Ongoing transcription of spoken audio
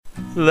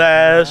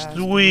Last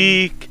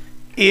week,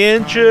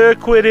 Inja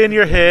quit in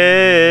your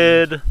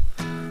head.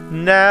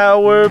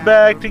 Now we're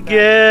back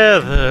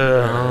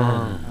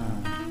together.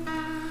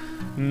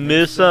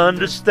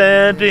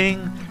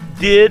 Misunderstanding,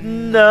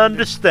 didn't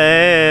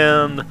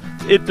understand.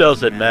 It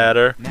doesn't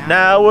matter.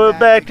 Now we're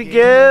back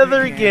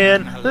together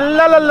again.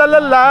 La la la la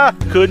la.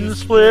 Couldn't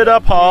split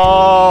up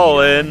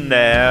Hall and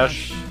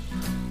Nash.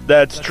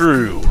 That's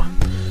true.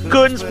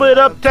 Couldn't split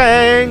up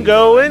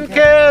Tango and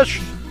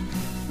Cash.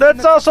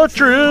 That's also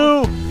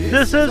true.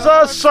 This is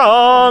a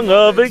song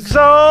of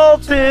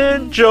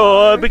exultant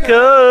joy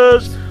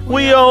because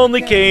we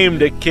only came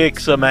to kick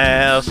some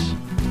ass.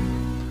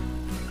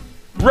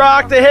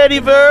 Rock the heady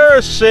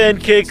verse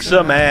and kick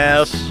some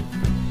ass.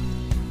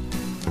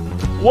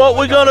 What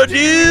we gonna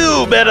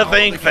do? Better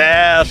think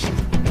fast.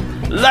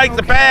 Like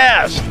the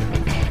past.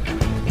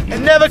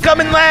 And never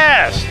coming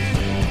last.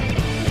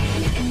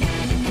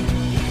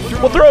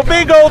 We'll throw a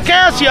big old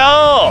cast,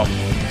 y'all.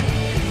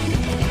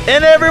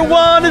 And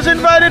everyone is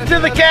invited to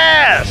the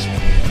cast.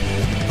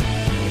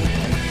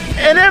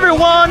 And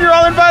everyone, you're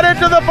all invited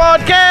to the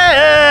podcast.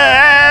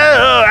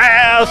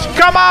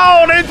 Come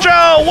on,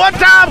 intro. One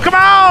time, come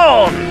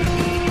on.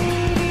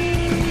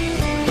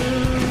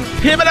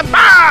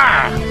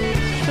 Hibba-da-ba.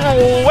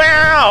 Oh,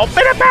 wow.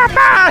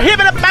 Bida-ba-ba.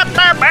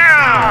 Hibba-da-ba-ba-ba.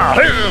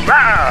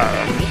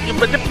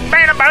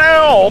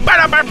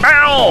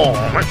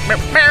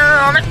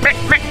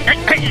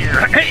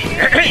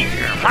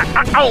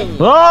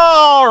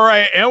 All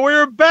right, and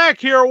we're back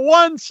here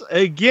once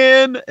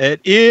again at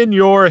In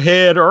Your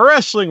Head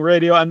Wrestling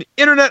Radio. I'm the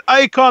internet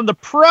icon, the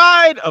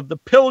pride of the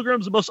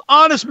pilgrims, the most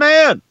honest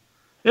man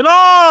in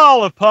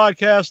all of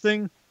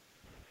podcasting.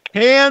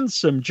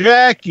 Handsome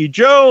Jackie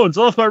Jones,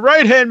 off my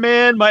right-hand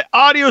man, my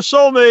audio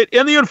soulmate,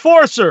 and the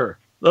enforcer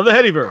of the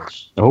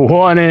Headyverse. A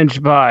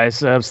 1-inch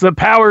biceps, the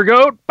power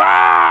goat.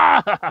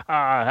 Bah!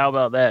 How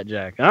about that,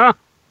 Jack? Huh?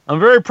 I'm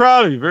very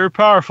proud of you. Very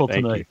powerful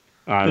Thank tonight.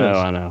 You.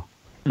 I know.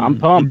 I'm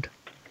pumped.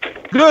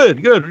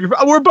 Good.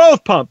 We're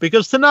both pumped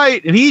because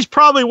tonight, and he's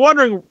probably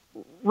wondering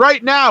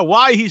right now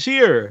why he's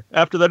here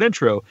after that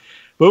intro,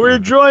 but we're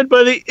joined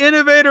by the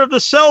innovator of the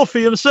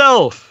selfie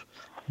himself,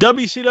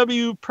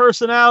 WCW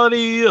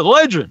personality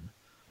legend,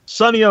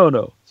 Sonny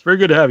Ono. It's very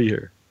good to have you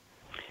here.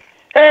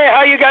 Hey,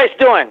 how you guys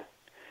doing?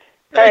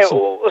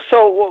 Excellent. Hey,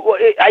 so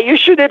are you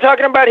sure they're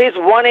talking about his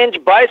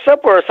 1-inch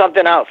bicep or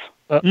something else?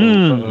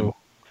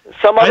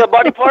 Some other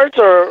body parts,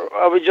 or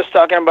are we just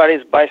talking about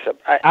his bicep?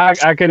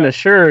 I can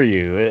assure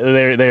you,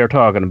 they are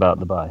talking about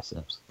the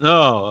biceps.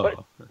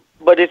 No,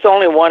 but it's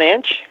only 1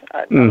 inch.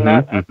 I don't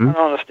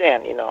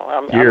understand. You know,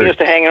 I'm used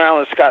to hanging around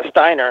with Scott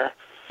Steiner,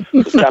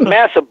 who's got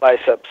massive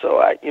biceps. So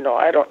I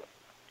don't.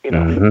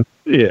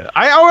 Yeah,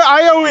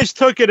 I always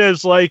took it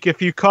as like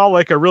if you call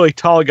like a really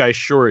tall guy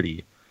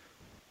shorty.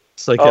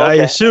 It's like I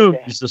assume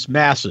he's just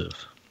massive.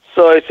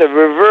 So it's a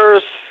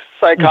reverse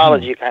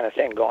psychology kind of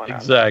thing going on.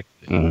 Exactly.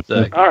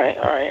 All right.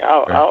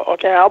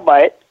 I'll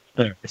buy it.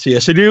 There. So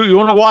you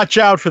want to watch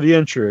out for the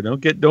intro.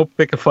 Don't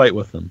pick a fight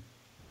with him.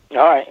 All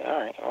right.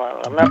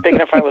 Well, I'm not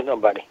picking a fight with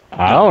nobody.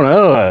 I don't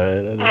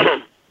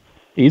know.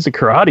 He's a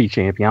karate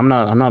champion.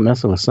 I'm not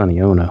messing with Sonny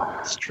Ono.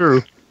 It's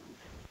true.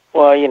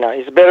 Well,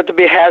 it's better to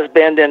be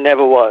has-been than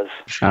never was.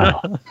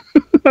 I'm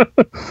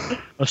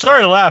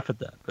sorry to laugh at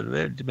that, but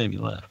it made me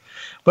laugh.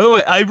 By the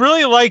way, I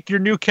really like your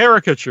new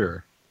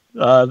caricature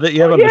that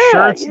you have on the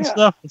shirts and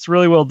stuff. It's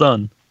really well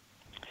done.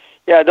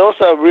 Yeah, those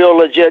are real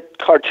legit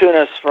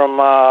cartoonists from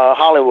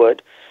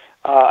Hollywood.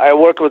 I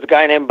work with a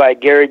guy named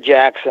Gary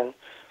Jackson,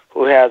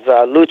 who has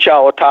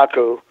Lucha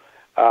Otaku.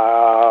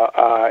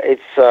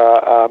 It's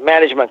a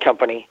management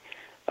company.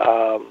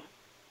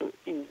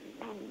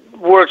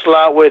 Works a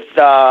lot with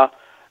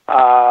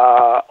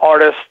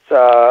artists,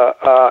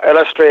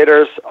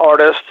 illustrators,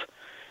 artists,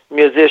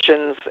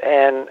 musicians,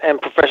 and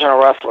professional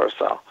wrestlers.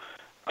 So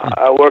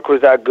I work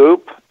with that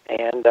group,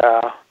 and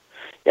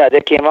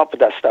they came up with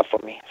that stuff for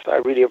me. So I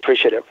really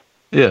appreciate it.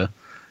 Yeah.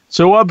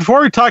 So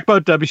before we talk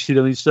about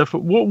WCW stuff,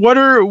 what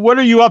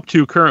are you up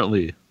to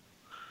currently?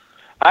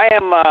 I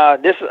am.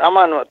 I'm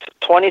on the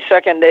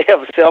 22nd day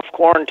of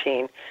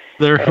self-quarantine.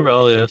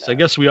 Yes. I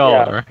guess we all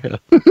are.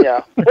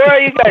 Yeah. Where are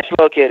you guys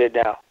located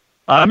now?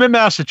 I'm in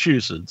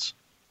Massachusetts.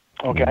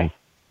 Okay.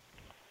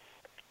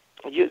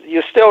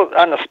 You're still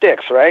on the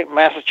sticks, right?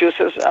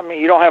 Massachusetts? I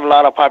mean, you don't have a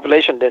lot of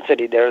population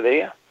density there, do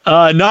you?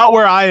 Not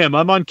where I am.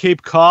 I'm on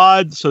Cape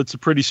Cod, so it's a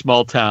pretty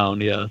small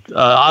town, yeah.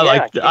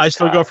 I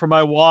still go for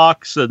my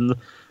walks, and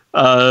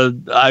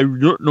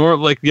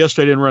like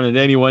yesterday I didn't run into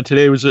anyone.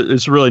 Today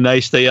it's a really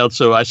nice day out,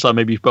 so I saw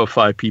maybe about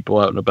 5 people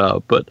out and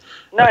about, but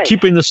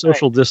keeping the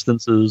social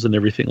distances and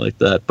everything like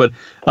that. But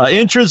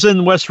Intra's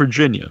in West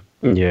Virginia.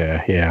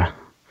 Yeah.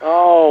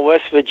 Oh,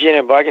 West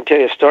Virginia. But I can tell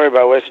you a story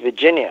about West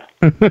Virginia.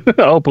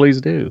 Oh, please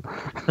do.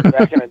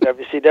 Back in the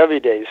WCW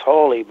days.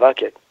 Holy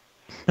bucket.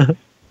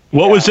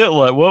 What was it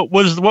like? What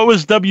was the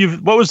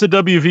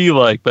WV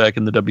like back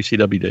in the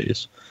WCW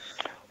days?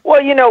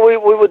 Well,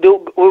 we would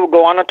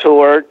go on a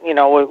tour.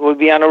 We'd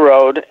be on the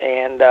road,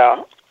 and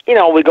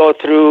we go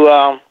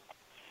through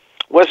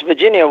West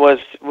Virginia was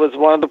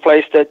one of the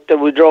places that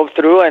we drove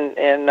through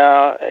and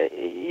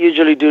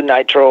usually do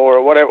Nitro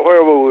or whatever,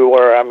 wherever we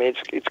were. I mean,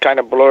 it's kind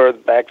of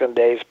blurred back in the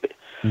days. But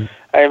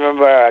I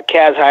remember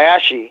Kaz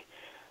Hayashi,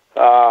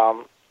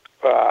 who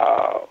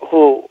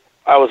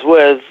I was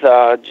with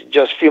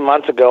just a few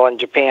months ago in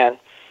Japan.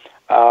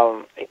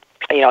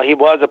 He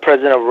was the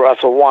president of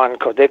Wrestle One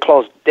because they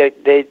closed.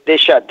 They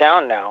shut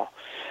down now.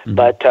 Mm-hmm.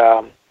 But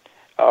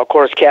of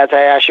course, Kaz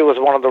Hayashi was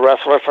one of the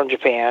wrestlers from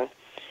Japan.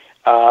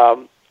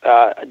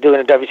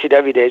 Doing the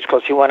WCW days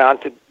because he went on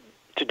to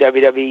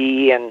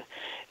WWE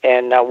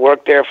and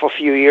worked there for a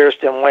few years,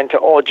 then went to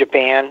All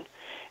Japan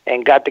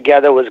and got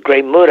together with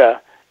Great Muta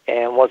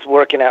and was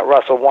working at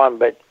Wrestle One.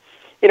 But,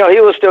 he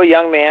was still a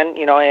young man,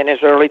 in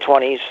his early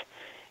 20s.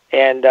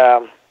 And,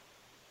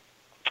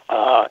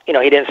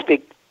 he didn't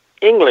speak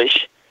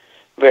English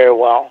very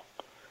well.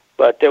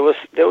 But there was.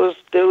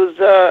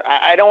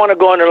 I don't want to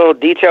go into a little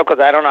detail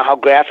because I don't know how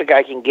graphic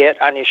I can get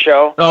on your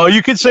show. Oh,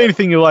 you can say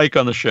anything you like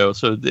on the show.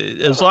 So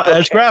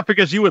as graphic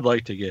as you would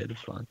like to get,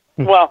 it's fine.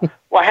 Well,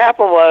 what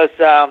happened was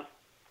it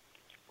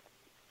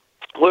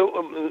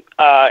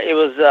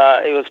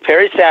was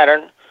Perry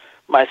Saturn,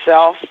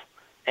 myself,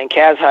 and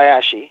Kaz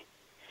Hayashi,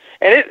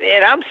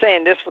 and I'm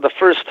saying this for the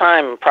first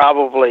time.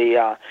 Probably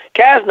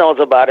Kaz knows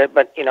about it,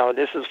 but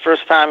this is the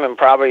first time and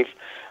probably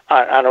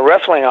on a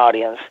wrestling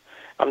audience.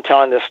 I'm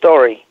telling this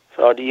story,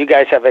 so do you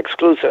guys have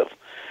exclusive?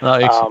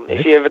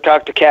 If you ever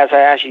talk to Kaz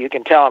Hayashi, you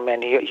can tell him,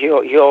 and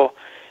he'll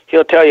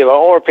tell you about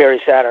or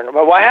Perry Saturn.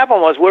 But what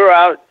happened was we were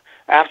out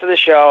after the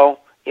show,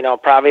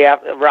 probably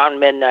around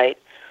midnight.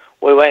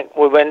 We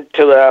went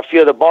to a few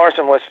of the bars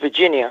in West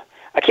Virginia.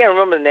 I can't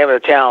remember the name of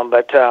the town,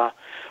 but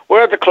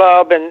we're at the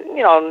club, and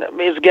it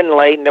was getting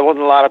late, and there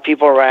wasn't a lot of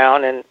people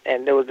around, and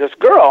there was this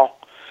girl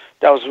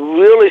that was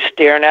really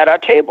staring at our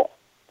table,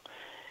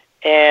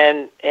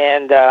 and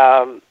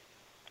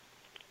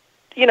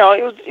it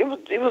was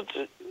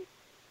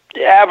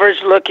the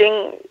average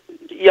looking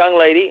young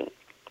lady,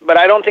 but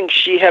I don't think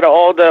she had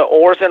all the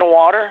oars in the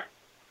water.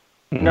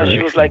 She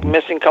was like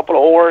missing a couple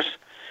of oars,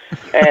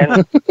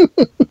 and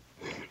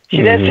she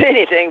didn't say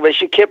anything, but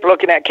she kept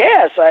looking at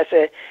Kaz. So I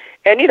said,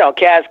 and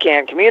Kaz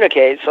can't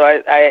communicate, so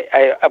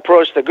I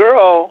approached the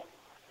girl,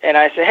 and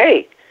I said,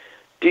 hey,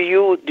 do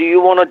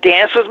you want to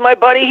dance with my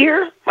buddy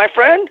here, my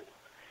friend?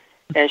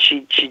 And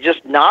she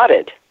just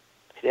nodded.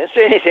 She didn't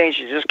say anything.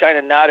 She just kind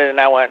of nodded, and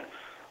I went,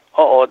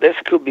 uh-oh, this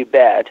could be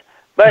bad.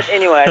 But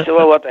anyway, I said,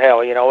 well, what the hell,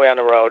 we're on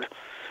the road.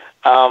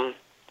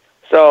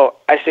 So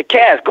I said,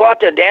 Kaz, go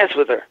out there and dance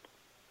with her.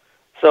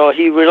 So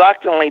he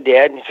reluctantly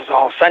did, and he says,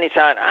 oh,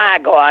 Sonny-san,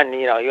 go on,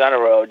 you're on the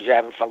road, you're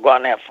having fun, go out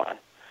and have fun.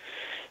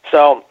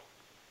 So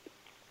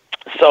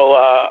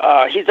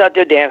he's out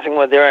there dancing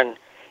with her, and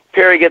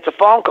Perry gets a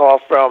phone call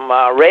from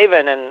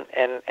Raven and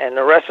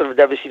the rest of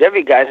the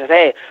WCW guys and says,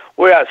 hey,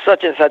 we're at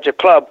such and such a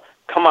club,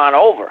 come on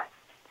over.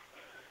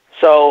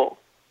 So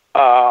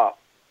I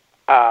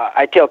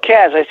tell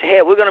Kaz, I say,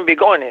 hey, we're going to be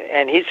going.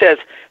 And he says,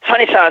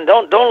 Sonny-san,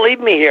 don't leave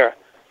me here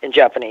in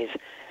Japanese.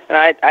 And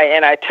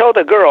I tell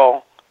the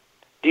girl,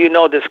 do you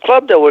know this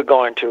club that we're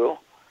going to?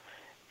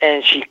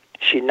 And she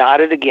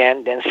nodded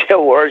again, didn't say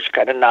a word, she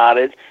kind of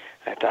nodded.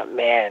 I thought,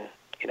 man,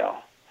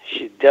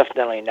 she's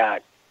definitely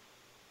not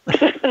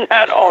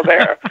all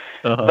there.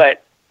 Uh-huh.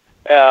 But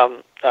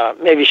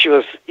maybe she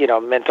was,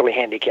 mentally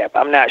handicapped.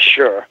 I'm not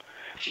sure.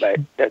 But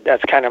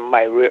that's kind of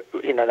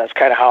that's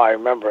kind of how I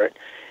remember it.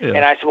 Yeah.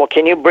 And I said, well,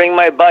 can you bring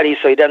my buddy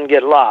so he doesn't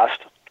get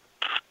lost?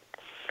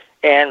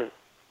 And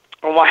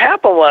what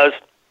happened was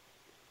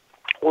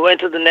we went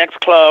to the next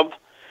club,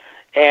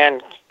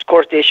 and of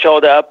course they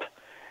showed up,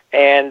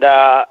 and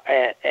I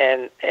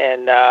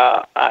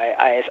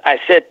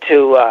said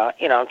to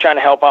I'm trying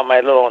to help out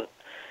my little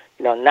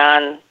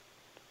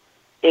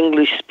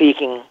non-English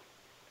speaking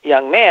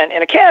young man,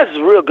 and Kaz is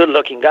a real good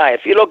looking guy.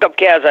 If you look up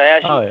Kaz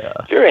Hayashi,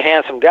 very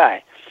handsome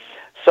guy.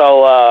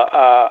 So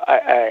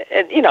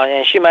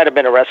and she might have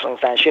been a wrestling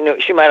fan. She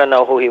might have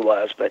known who he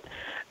was, but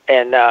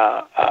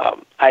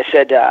I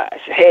said,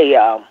 hey,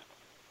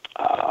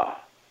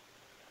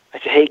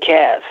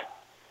 Kaz,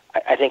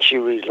 I think she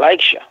really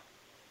likes you.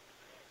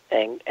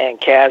 And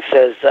Kaz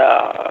says,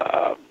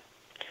 I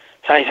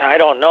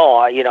don't know.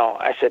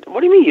 I said,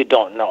 what do you mean you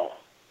don't know?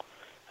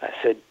 I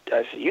said,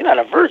 you're not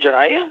a virgin,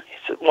 are you? He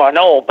said, well,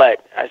 no,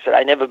 but I said,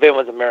 I never been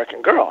with an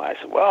American girl. I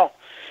said, well,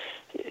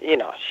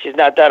 she's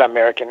not that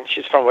American.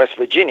 She's from West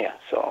Virginia.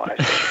 So I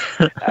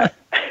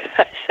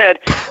said,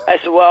 I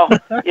said, well,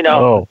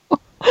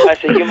 I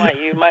said, you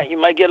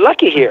might get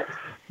lucky here.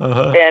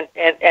 Uh-huh.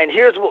 And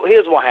here's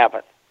what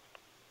happened.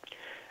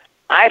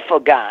 I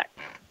forgot.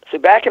 So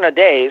back in the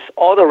days,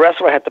 all the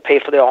wrestlers had to pay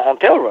for their own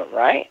hotel room,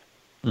 right?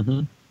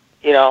 Mm-hmm.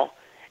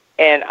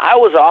 And I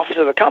was the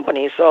officer of the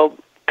company, so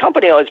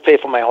company always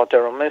paid for my hotel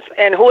room.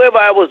 And whoever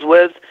I was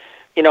with,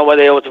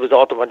 whether it was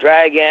Ultimate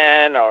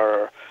Dragon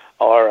or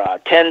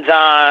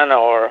Tenzan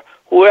or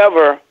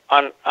whoever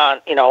on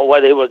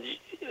whether it was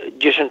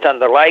Jushin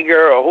Thunder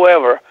Liger or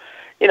whoever,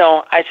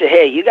 I said,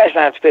 hey, you guys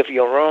don't have to pay for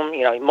your room.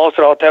 Most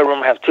of the hotel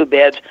room have 2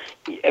 beds.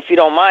 If you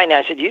don't mind,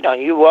 I said,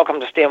 you're welcome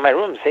to stay in my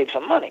room and save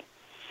some money.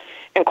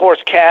 And, of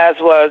course, Kaz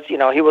was,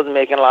 he wasn't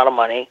making a lot of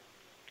money.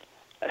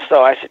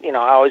 So I said, I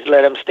always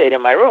let him stay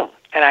in my room.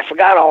 And I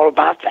forgot all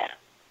about that.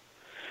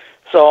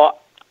 So,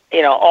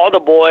 all the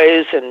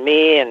boys and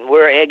me, and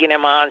we're egging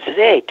him on, says,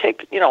 hey,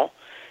 take her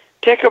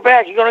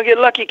back. You're going to get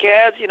lucky,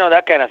 Kaz,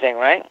 that kind of thing,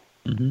 right?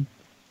 Mm-hmm.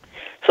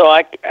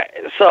 So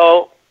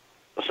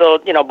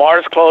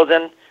bar's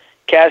closing.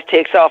 Kaz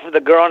takes off with the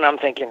girl, and I'm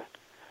thinking,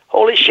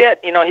 holy shit,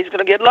 he's going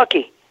to get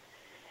lucky.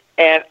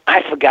 And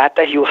I forgot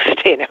that he was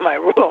staying in my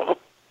room.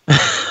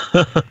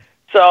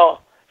 So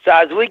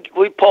as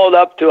we pulled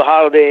up to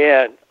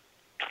Holiday Inn,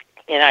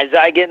 and as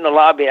I get in the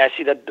lobby, I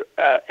see the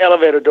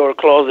elevator door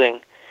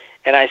closing,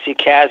 and I see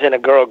Kaz and a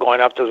girl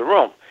going up to the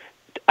room.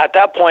 At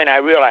that point, I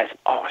realized,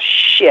 oh,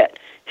 shit,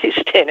 he's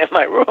staying in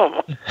my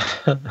room.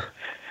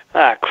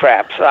 Ah,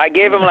 crap. So I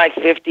gave him like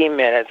 15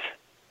 minutes.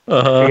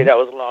 Uh-huh. I figured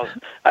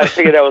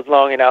that was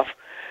long enough.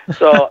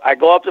 So I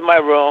go up to my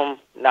room,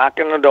 knock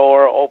on the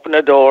door, open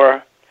the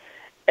door,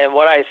 and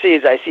what I see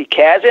is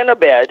Kaz in a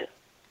bed,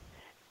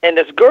 and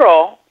this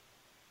girl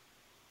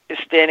is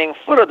standing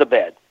foot of the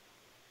bed,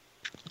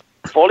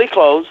 fully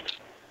clothed.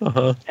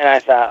 Uh-huh. And I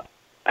said,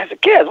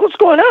 Kaz, what's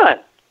going on?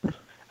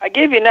 I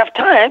gave you enough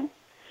time.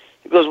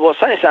 He goes, well,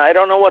 Sonny-san, I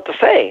don't know what to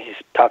say. He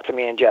talked to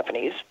me in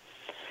Japanese.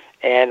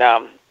 And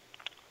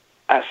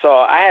so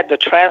I had to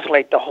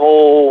translate the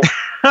whole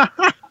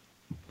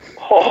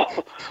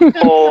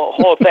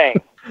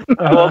thing.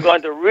 I won't go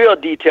into real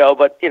detail,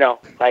 but,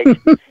 like,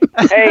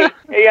 hey,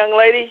 young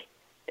lady,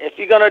 if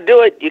you're going to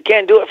do it, you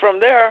can't do it from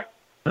there,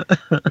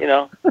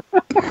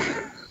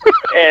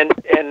 And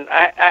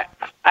I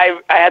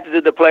had to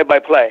do the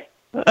play-by-play.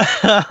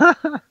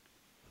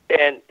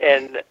 And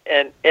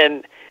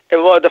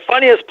well, the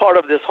funniest part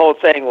of this whole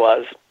thing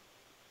was,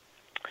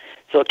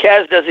 so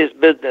Kaz does his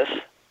business.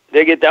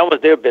 They get done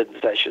with their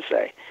business, I should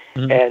say.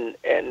 Mm-hmm.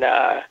 And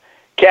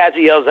Kaz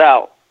yells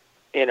out,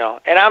 and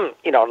I'm,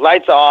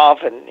 lights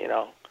off, and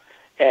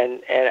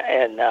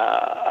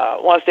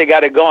once they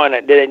got it going,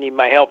 they didn't need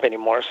my help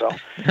anymore. So,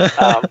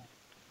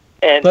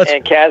 and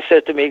Kaz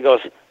said to me, he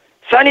goes,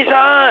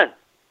 Sonny-san,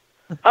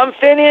 I'm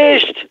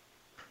finished.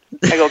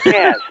 I go,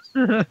 Kaz,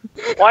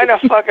 why the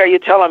fuck are you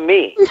telling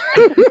me?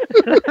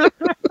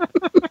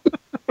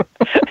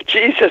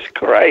 Jesus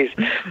Christ,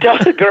 tell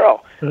the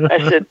girl. I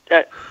said,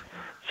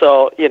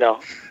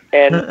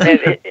 and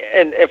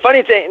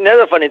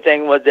another funny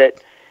thing was that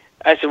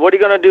I said, what are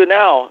you going to do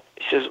now?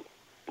 She says,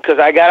 because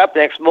I got up the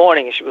next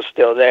morning and she was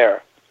still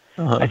there.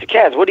 Uh-huh. I said,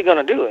 Kaz, what are you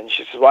going to do? And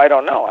she says, well, I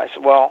don't know. I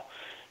said, well,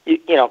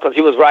 because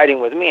he was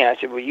riding with me. I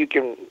said, well, you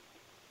can,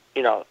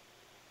 you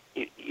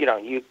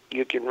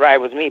can ride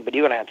with me, but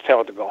you're going to have to tell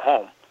her to go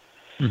home.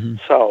 Mm-hmm.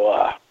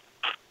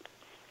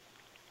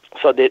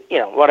 So they,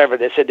 whatever,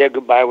 they said their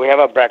goodbye. We have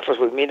our breakfast.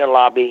 We meet in the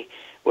lobby.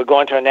 We're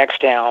going to the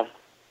next town.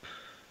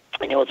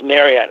 And it was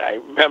Marriott, I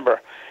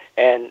remember.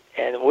 And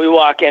we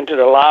walk into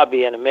the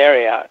lobby in the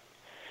Marriott.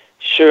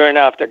 Sure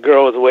enough, the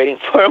girl was waiting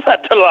for him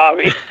at the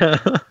lobby.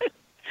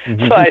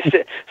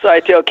 So I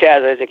tell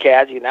Kaz, I said,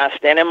 Kaz, you're not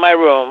staying in my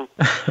room.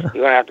 You're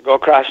going to have to go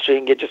across the street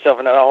and get yourself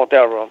another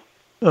hotel room.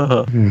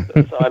 Uh-huh.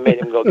 So I made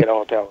him go get a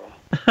hotel room.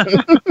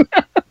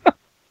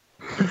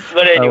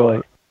 But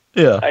anyway,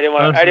 I didn't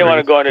want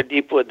to go into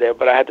Deepwood there,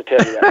 but I had to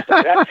tell you that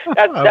story.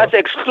 That's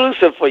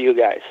exclusive for you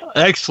guys.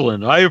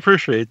 Excellent. I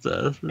appreciate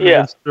that. That's a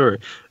good story.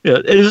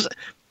 Yeah.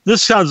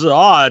 This sounds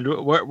odd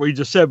what we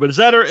just said, but is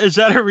that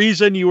a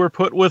reason you were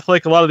put with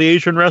like a lot of the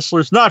Asian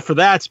wrestlers? Not for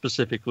that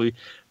specifically,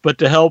 but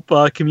to help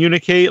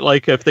communicate,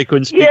 like if they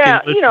couldn't speak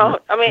English?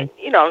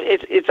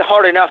 It's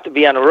hard enough to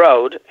be on the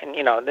road, and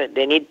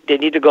they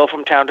need to go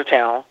from town to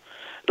town.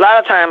 A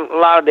lot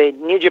of the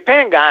New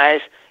Japan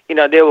guys,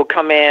 they will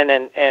come in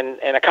and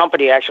a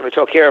company actually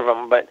took care of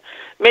them. But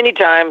many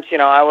times,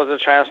 I was a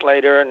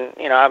translator, and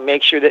I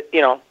make sure that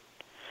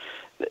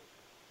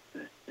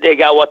they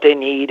got what they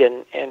need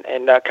and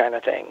that kind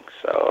of thing.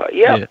 So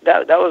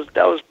that was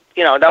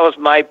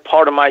my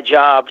part of my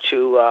job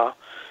to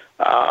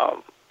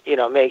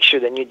make sure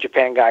the New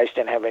Japan guys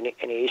didn't have any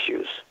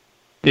issues.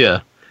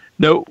 Yeah.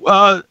 No,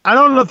 I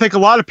don't think a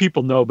lot of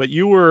people know, but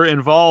you were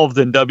involved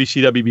in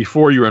WCW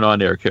before you were an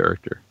on-air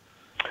character.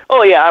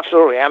 Oh yeah,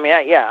 absolutely. I mean,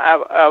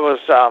 I was.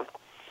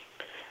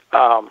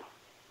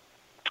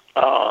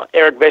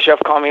 Eric Bischoff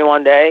called me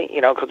one day,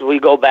 because we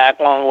go back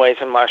long ways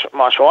in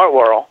martial art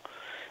world,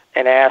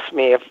 and asked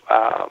me if,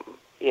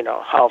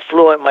 how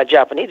fluent my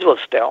Japanese was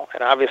still.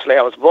 And obviously,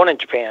 I was born in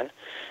Japan,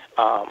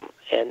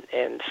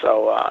 and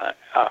so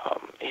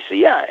he said,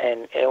 yeah.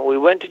 And we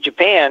went to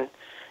Japan,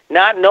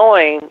 not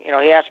knowing. He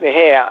asked me,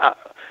 hey,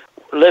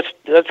 let's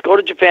go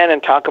to Japan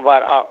and talk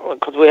about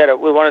because we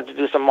wanted to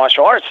do some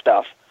martial arts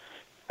stuff.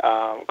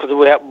 Because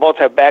we both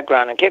have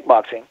background in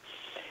kickboxing,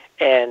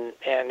 and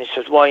he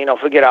says, well,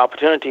 if we get an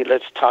opportunity,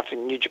 let's talk to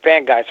New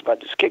Japan guys about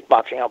this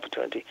kickboxing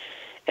opportunity,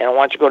 and I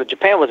want you to go to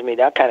Japan with me,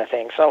 that kind of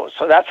thing. So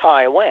that's how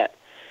I went.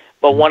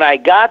 But when I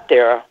got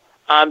there,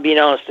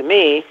 unbeknownst to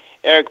me,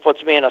 Eric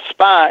puts me in a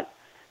spot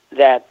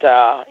that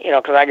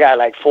because I got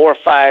like 4 or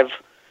 5.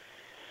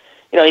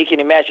 You can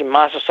imagine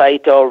Masa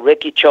Saito,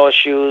 Riki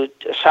Choshu,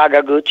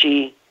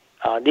 Sakaguchi.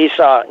 These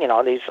are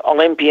these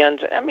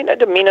Olympians. I mean, they're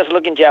the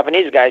meanest-looking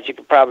Japanese guys you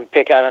could probably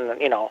pick out in the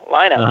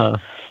lineup. Uh-huh.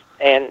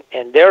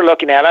 And they're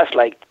looking at us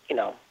like they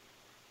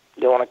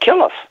want to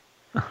kill us.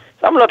 So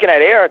I'm looking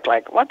at Eric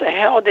like, what the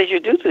hell did you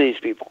do to these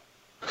people?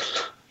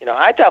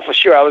 I thought for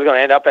sure I was going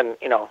to end up in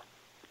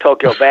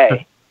Tokyo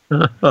Bay,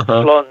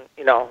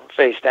 floating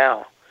face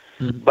down.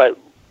 Mm-hmm. But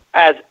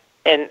as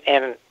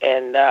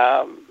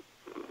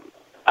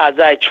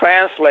I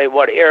translate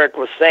what Eric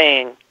was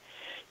saying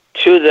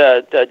to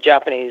the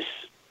Japanese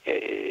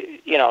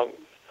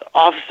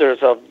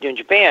officers of New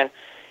Japan,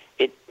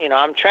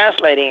 I'm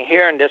translating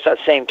here and this at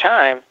the same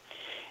time.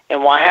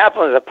 And what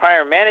happened is the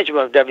prior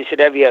management of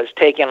WCW has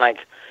taken like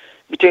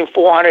between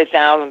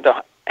 $400,000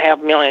 to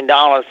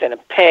 $500,000 in a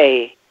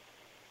pay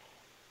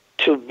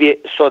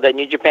so that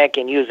New Japan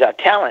can use that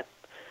talent,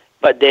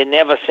 but they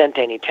never sent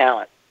any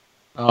talent.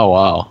 Oh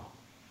wow!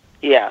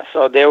 Yeah,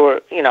 so they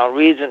were they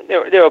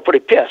were pretty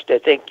pissed. They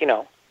think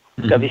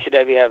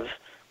WCW have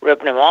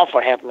ripping them off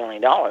for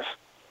 $500,000.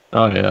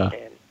 Oh yeah.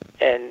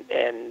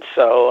 And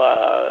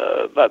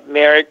so but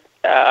Eric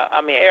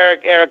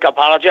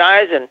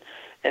apologized and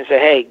said,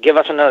 hey, give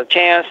us another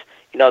chance.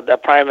 The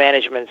prior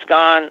management's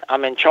gone.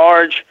 I'm in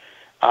charge.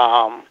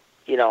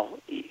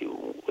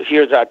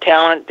 Here's our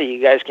talent that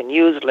you guys can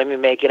use. Let me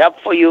make it up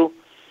for you.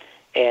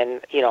 And,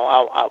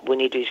 we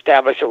need to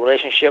establish a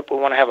relationship. We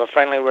want to have a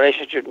friendly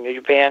relationship with New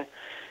Japan.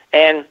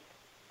 And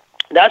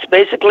that's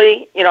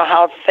basically,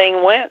 how the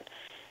thing went.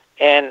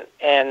 And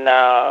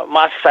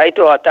Masa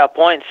Saito at that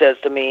point says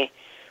to me,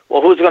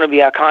 well, who's going to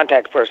be our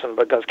contact person?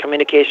 Because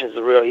communication is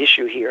the real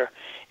issue here,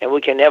 and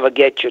we can never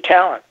get your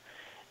talent.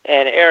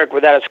 And Eric,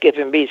 without a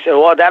skipping beat, said,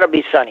 well, that'll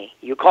be Sonny.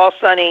 You call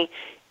Sonny.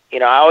 I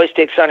always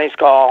take Sonny's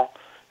call.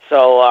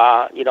 So,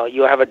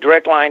 you have a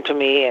direct line to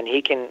me, and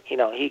he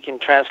can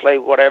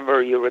translate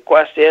whatever your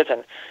request is,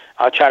 and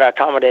I'll try to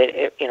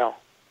accommodate,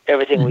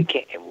 everything we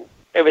can,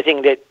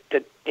 everything that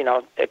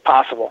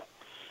possible.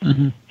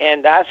 Mm-hmm.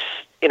 And that's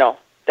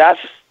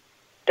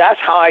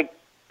how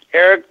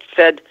Eric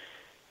said,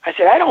 I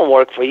said, I don't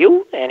work for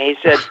you. And he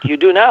said, you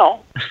do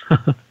now.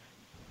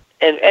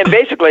 And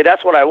basically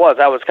that's what I was.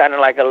 I was kind of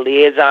like a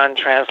liaison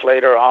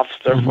translator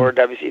officer for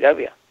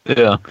WCW.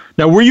 Yeah.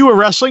 Now, were you a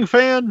wrestling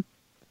fan?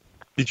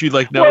 Did you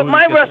know? Well,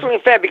 my wrestling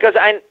fan because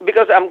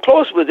I'm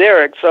close with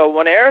Eric. So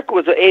when Eric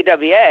was at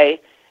AWA,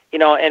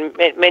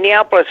 and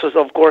Minneapolis was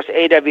of course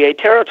AWA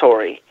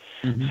territory.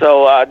 Mm-hmm.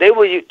 So they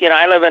were,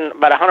 I live in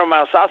about 100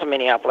 miles south of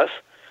Minneapolis.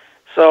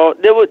 So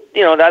they would,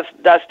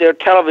 that's their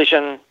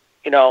television,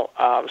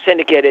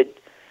 syndicated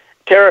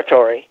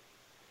territory.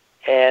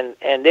 And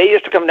they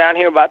used to come down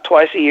here about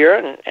twice a year,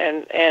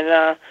 and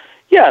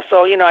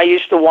so I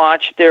used to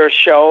watch their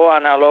show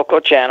on our local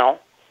channel,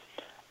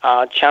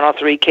 Channel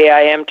 3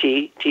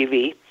 KIMT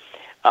TV.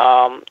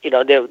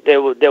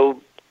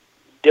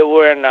 They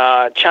were in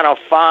Channel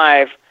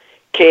 5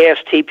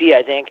 KSTP,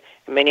 I think,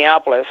 in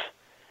Minneapolis.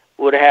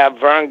 Would have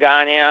Vern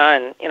Gagne,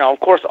 and of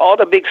course all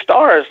the big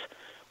stars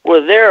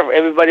were there.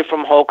 Everybody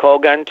from Hulk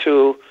Hogan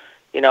to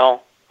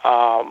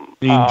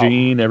Mean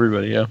Gene,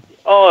 everybody, yeah.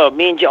 Oh,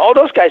 Mean Gene, all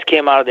those guys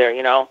came out of there,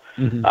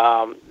 Mm-hmm.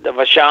 The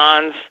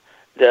Vachons,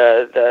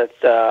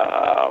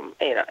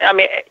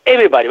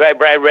 everybody, right?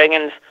 Brad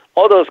Riggins,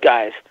 all those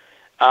guys.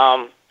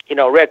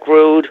 Rick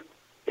Rude,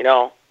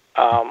 of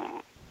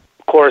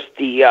course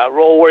the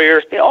Road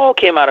Warriors, they all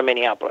came out of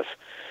Minneapolis.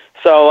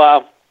 So,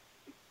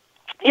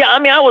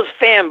 I was a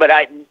fan, but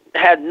I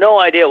had no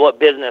idea what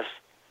business,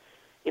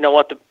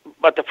 what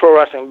the pro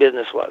wrestling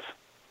business was.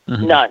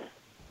 Mm-hmm. None.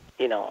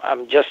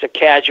 I'm just a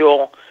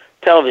casual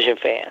television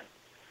fan.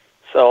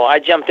 So I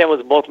jumped in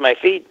with both my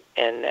feet,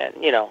 and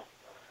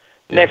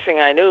next thing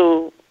I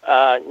knew,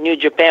 New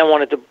Japan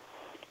wanted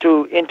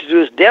to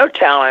introduce their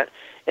talent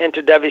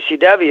into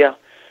WCW.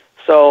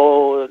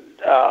 So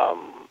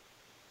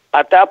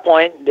at that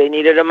point, they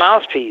needed a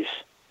mouthpiece.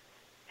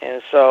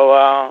 And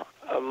so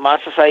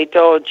Masa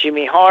Saito,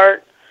 Jimmy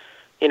Hart,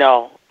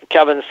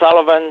 Kevin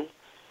Sullivan,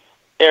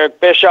 Eric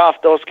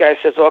Bischoff, those guys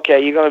says, okay,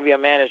 you're going to be a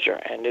manager,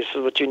 and this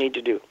is what you need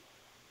to do.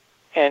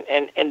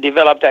 And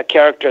develop that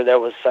character that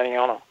was Sonny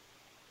Ono.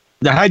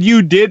 Now, have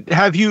you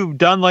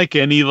done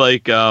any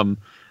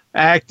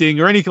acting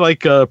or any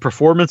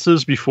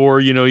performances before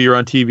you're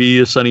on TV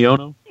as Sonny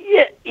Ono?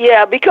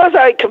 Yeah, because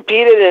I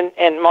competed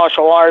in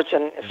martial arts,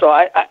 and so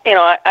I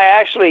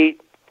actually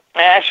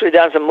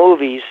done some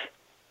movies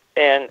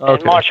and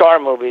martial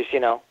art movies,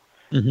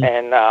 mm-hmm.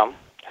 and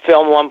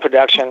Film One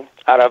production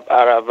out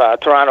of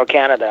Toronto,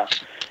 Canada.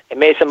 I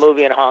made some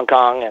movie in Hong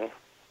Kong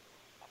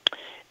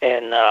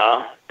and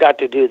got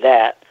to do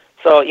that.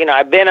 So,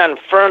 I've been in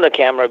front of the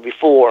camera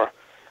before,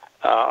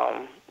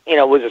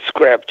 with a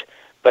script,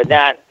 but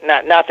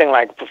nothing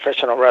like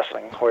professional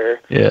wrestling where,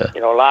 a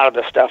lot of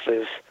the stuff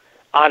is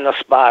on the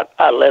spot,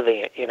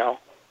 living it,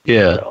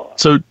 Yeah.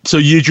 So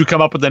did you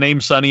come up with the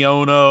name Sonny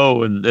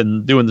Ono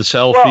and doing the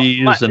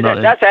selfies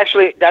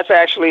that's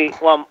actually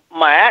well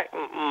my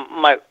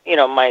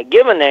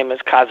given name is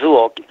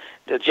Kazuo,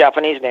 the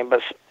Japanese name,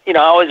 but I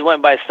always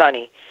went by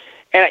Sonny.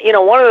 And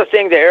one of the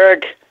things that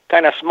Eric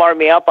kind of smarted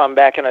me up on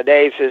back in the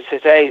days is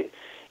hey,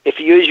 if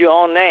you use your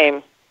own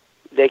name,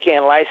 they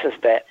can't license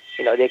that.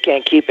 They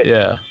can't keep it.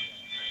 Yeah.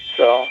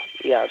 So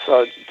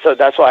so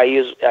that's why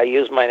I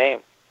use my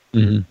name.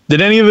 Mm-hmm.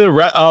 Did any of the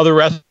other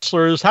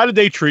wrestlers? How did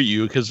they treat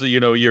you? Because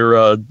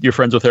you're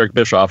friends with Eric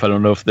Bischoff. I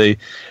don't know if they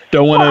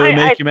don't want to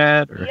make you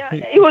mad. Or... Yeah,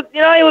 he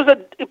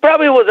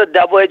probably was a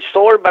double-edged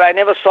sword, but I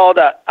never saw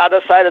the other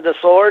side of the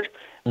sword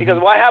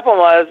because what happened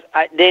was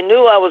they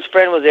knew I was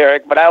friend with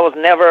Eric, but I was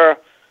never,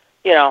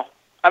 I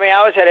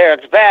always had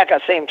Eric's back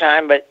at the same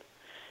time, but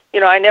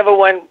I never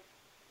went,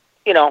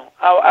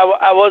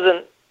 I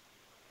wasn't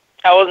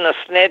a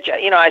snitch.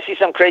 I see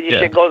some crazy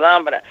shit goes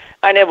on, but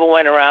I never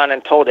went around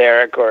and told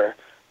Eric or,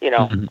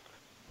 I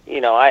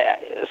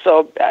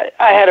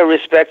had a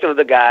respect of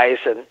the guys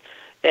and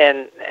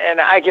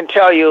I can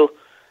tell you,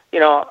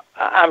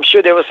 I'm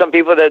sure there were some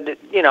people that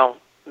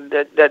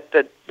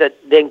that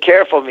didn't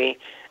care for me.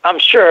 I'm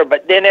sure,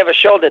 but they never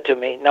showed it to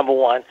me. Number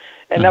one,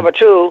 and number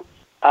two,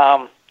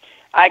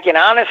 I can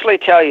honestly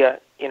tell you,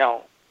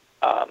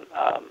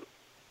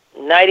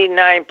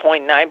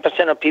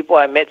 99.9% of people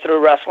I met through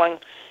wrestling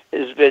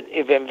have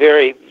been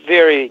very,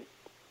 very,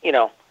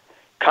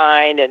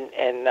 kind and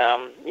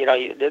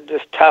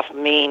this tough,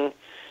 mean,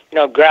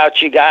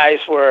 grouchy guys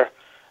were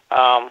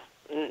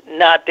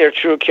not their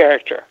true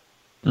character.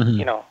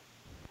 Mm-hmm.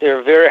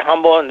 They're very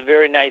humble and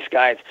very nice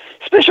guys,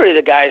 especially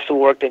the guys who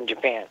worked in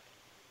Japan.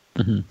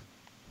 Mm-hmm.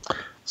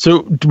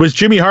 So was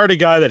Jimmy Hart a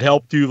guy that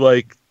helped you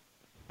like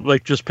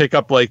just pick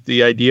up like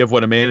the idea of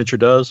what a manager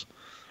does?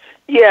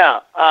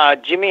 Yeah,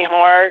 Jimmy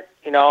Hart,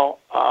 of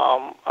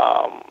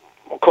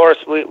course,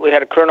 we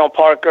had a Colonel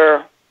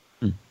Parker,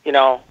 and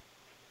there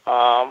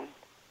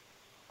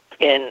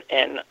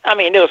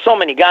were so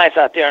many guys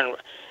out there,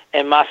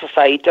 and Masa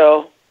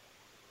Saito,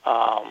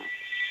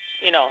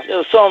 there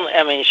was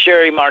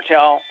Sherry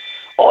Martel,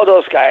 all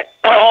those guys,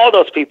 all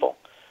those people,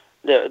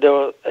 they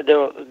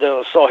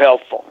were so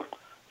helpful,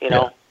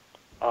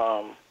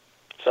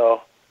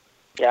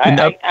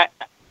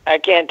 I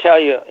can't tell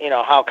you,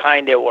 how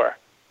kind they were.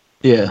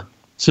 Yeah.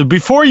 So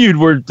before you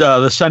were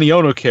the Sonny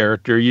Ono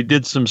character, you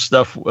did some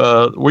stuff.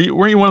 Were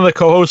you one of the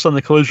co-hosts on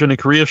the Collision in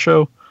Korea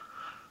show?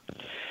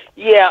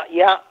 Yeah.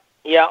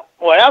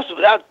 Well,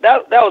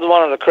 that was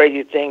one of the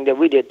crazy things that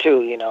we did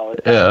too.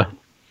 Yeah.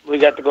 We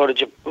got to go to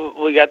Japan.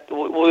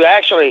 We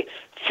actually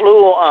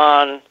flew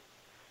on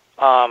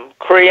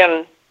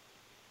Korean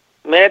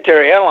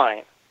military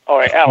airline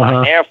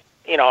air,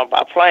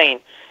 a plane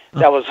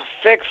that was a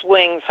fixed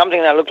wing,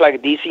 something that looked like a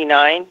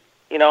DC-9.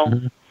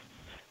 Mm-hmm.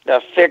 The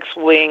fixed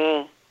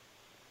wing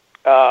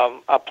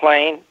a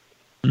plane.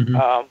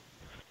 Mm-hmm.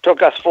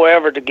 Took us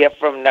forever to get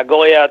from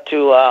Nagoya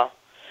to,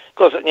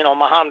 because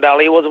Muhammad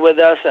Ali was with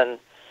us,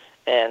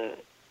 and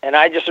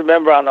I just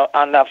remember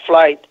on that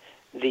flight,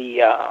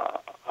 it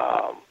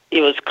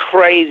was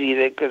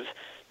crazy because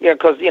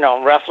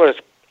wrestlers,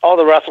 all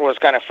the wrestlers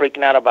kind of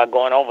freaking out about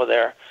going over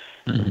there,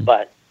 mm-hmm.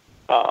 but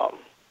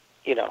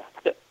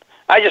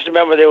I just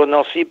remember there were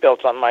no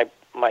seatbelts on my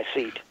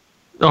seat.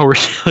 Oh,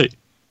 really?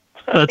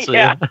 That's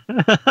yeah.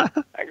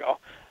 I go,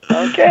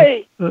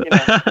 okay.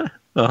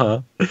 Uh-huh.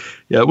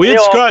 Yeah, we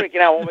all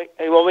freaking out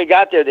when we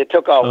got there. They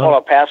took all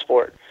our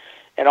passport,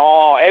 and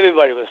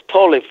everybody was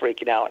totally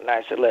freaking out. And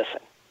I said, "Listen,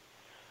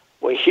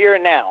 we're here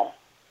now.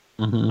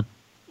 Mm-hmm.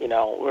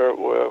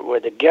 We're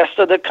the guests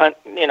of the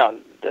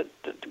the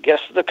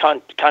guests of the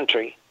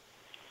country.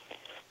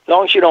 As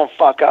long as you don't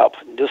fuck up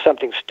and do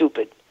something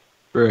stupid,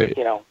 right?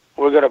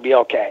 We're gonna be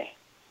okay.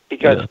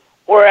 Because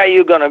where are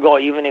you gonna go,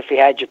 even if you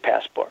had your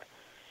passport?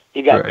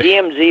 You got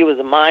DMZ with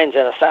the mines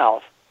in the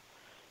south,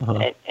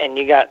 and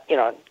you got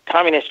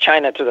communist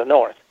China to the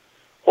north.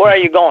 Where are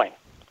you going?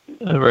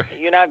 Right.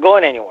 You're not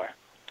going anywhere.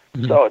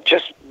 Mm-hmm. So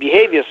just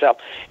behave yourself.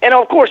 And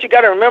of course, you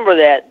got to remember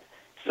that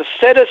the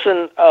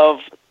citizen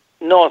of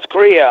North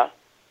Korea,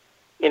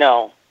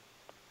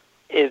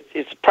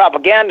 its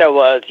propaganda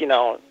was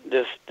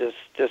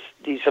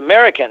these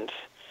Americans.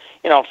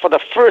 For the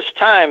first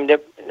time, the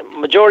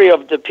majority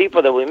of the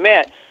people that we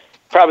met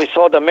probably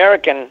saw the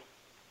American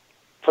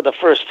for the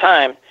first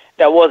time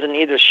that wasn't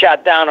either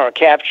shot down or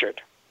captured,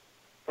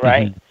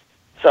 right? Mm-hmm.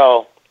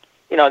 So,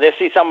 they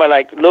see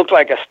somebody look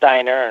like a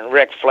Steiner and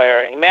Ric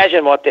Flair.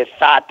 Imagine what they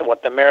thought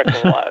what the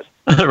American was.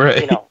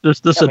 Right.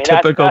 This is a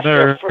typical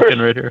American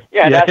right here.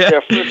 Yeah, that's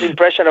their first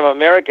impression of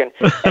American.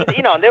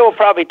 And, they were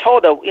probably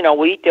told that,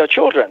 we eat their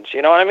children's,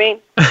 you know what I mean?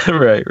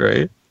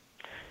 Right.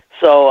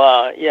 So,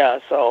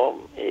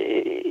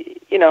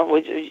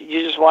 you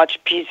just watch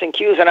P's and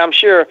Q's, and I'm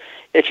sure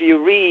if you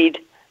read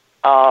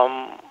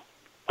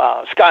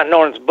Scott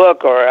Norton's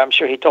book, or I'm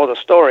sure he told a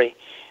story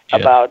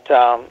about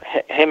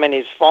him and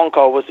his phone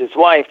call with his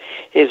wife.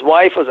 His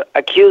wife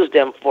accused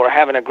him for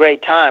having a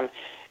great time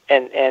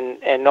in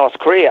North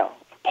Korea,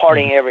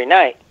 partying every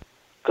night,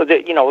 because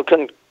we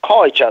couldn't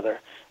call each other.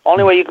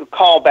 Only way you could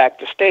call back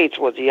the States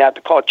was you had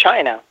to call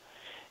China,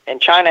 and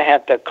China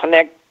had to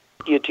connect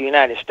you to the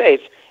United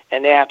States,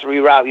 and they have to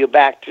reroute you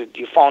back to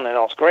your phone in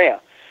North Korea.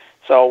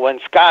 So when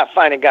Scott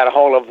finally got a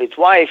hold of his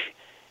wife,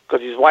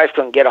 because his wife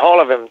couldn't get a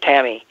hold of him,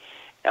 Tammy,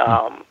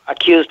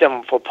 accused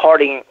him for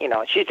partying. You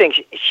know, she thinks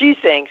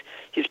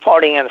he's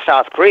partying in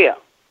South Korea.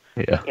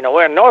 Yeah. You know,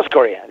 we're in North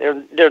Korea.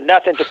 There's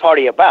nothing to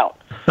party about.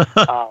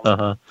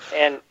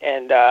 And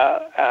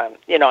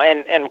you know,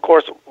 and of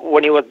course,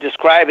 when he was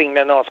describing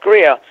the North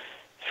Korea,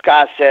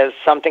 Scott says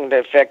something to the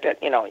effect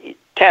that, you know,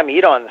 Tammy,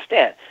 you don't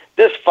understand.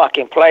 This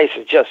fucking place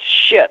is just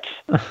shit.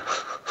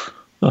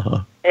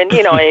 And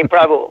you know, he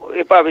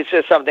probably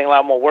says something a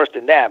lot more worse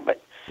than that. But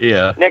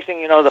Yeah. next thing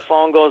you know, the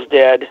phone goes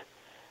dead,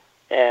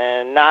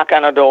 and knock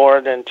on the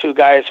door. Then two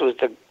guys with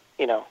the,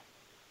 you know,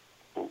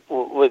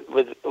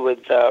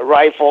 with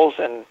rifles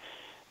and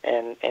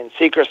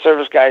Secret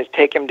Service guys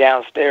take him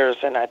downstairs,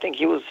 and I think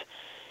he was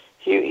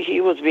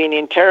being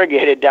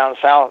interrogated down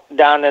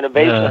in the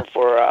basement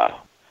for.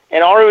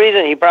 And the only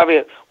reason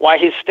why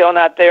he's still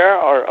not there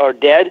or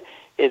dead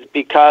is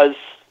because,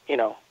 you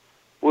know,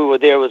 we were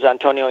there with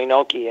Antonio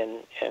Inoki and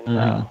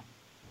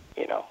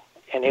you know,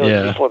 and it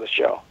was before the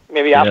show.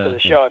 Maybe after the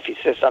show, if he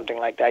says something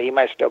like that, he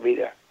might still be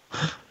there.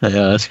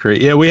 Yeah, that's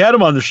great. Yeah, we had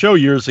him on the show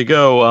years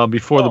ago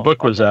before the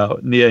book was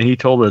out. And yeah, he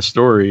told that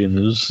story, and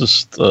it was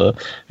just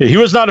he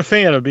was not a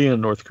fan of being in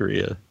North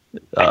Korea.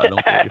 I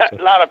don't think so.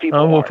 A lot of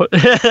people weren't.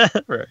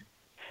 Right.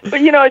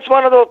 But you know, it's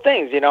one of those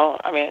things. You know,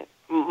 I mean,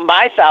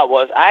 my thought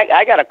was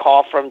I got a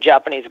call from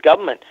Japanese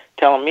government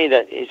telling me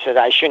that he said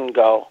I shouldn't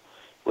go.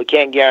 We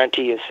can't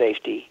guarantee your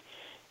safety,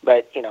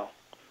 but you know,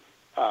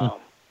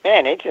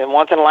 man, it's a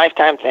once in a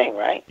lifetime thing,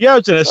 right? Yeah, I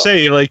was gonna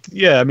say, like,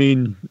 yeah, I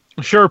mean.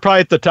 Sure,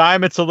 probably at the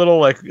time it's a little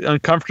like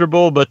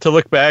uncomfortable, but to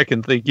look back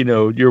and think, you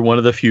know, you're one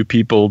of the few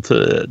people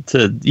to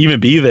even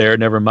be there.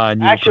 Never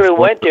mind. I actually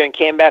went there and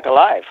came back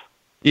alive.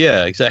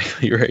 Yeah,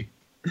 exactly right.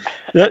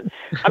 I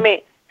mean,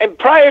 and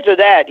prior to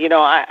that, you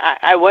know,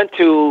 I went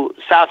to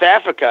South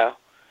Africa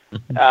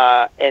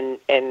in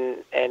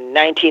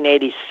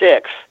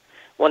 1986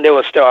 when there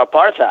was still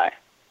apartheid.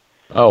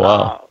 Oh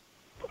wow.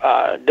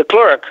 De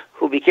Klerk,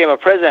 who became a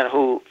president,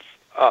 who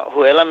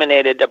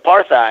eliminated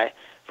apartheid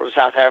from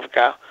South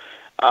Africa.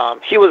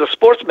 He was a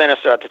sports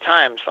minister at the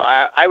time, so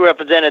I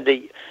represented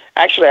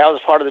actually I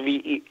was part of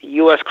the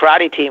U.S.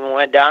 karate team and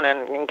went down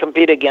and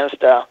competed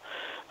against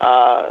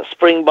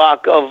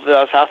Springbok of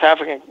the South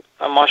African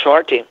martial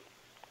art team.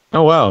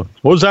 Oh, wow.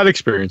 What was that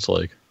experience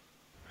like?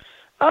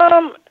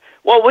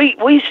 Well,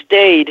 we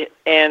stayed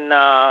in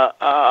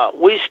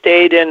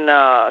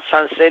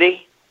Sun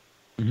City,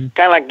 kind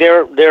of like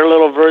their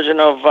little version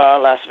of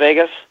Las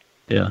Vegas.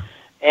 Yeah.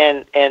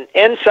 And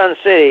in Sun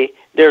City,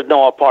 there's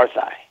no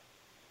apartheid.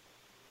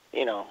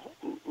 You know,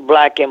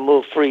 black can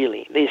move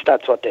freely. At least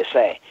that's what they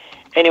say.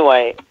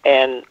 Anyway,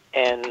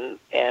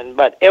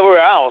 but everywhere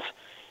else,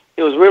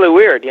 it was really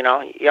weird. You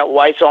know, you got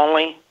whites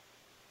only.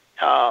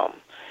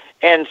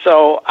 And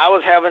so I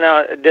was having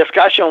a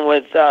discussion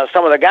with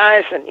some of the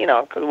guys, and you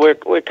know, because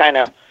we're kind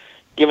of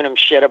giving them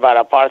shit about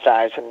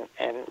apartheid,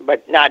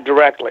 but not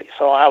directly.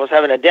 So I was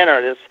having a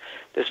dinner,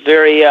 this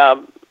very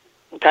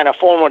kind of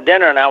formal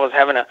dinner, and I was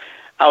asking.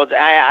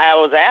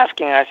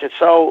 I said,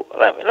 so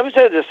let me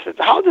say this: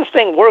 how does this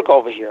thing work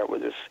over here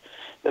with this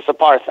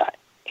apartheid?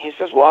 He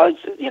says, well,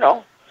 it's, you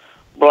know,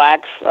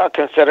 blacks are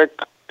considered,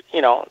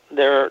 you know,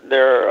 they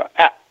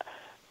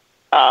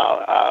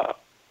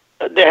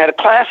had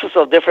classes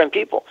of different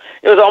people.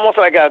 It was almost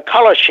like a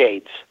color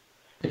shades.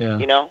 Yeah.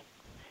 You know,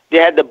 they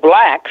had the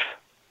blacks,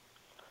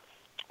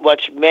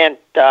 which meant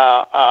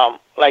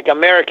like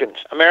Americans.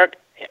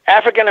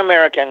 African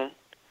American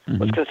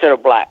was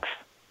considered blacks.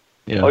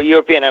 Yeah. Or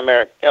European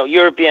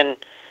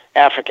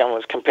African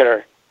was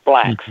considered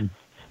blacks.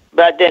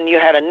 But then you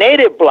had a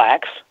native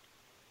blacks,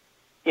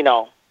 you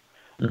know.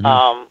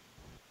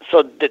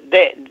 So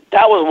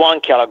that was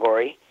one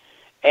category,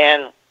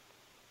 and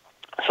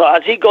so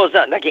as he goes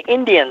down, like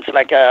Indians,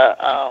 like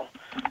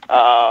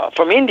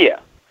from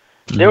India,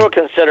 they were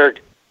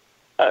considered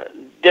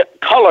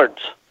colored.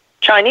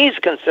 Chinese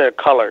considered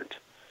colored.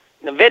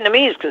 The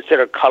Vietnamese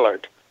considered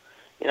colored.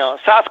 You know,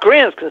 South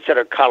Koreans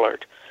considered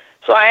colored.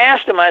 So I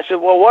asked him, I said,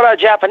 well, what are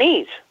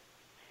Japanese?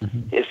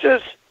 He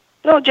says,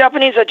 no,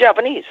 Japanese are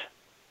Japanese.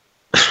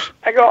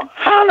 I go,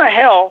 how in the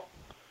hell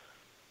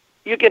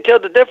you can tell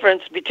the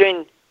difference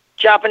between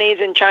Japanese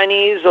and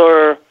Chinese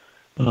or,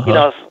 you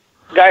know,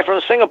 guy from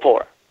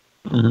Singapore?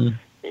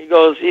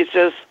 He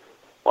says,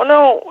 well,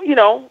 no, you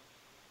know,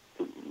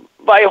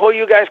 by who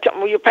you guys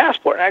come with your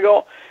passport. And I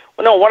go,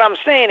 well, no, what I'm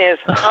saying is,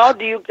 how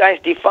do you guys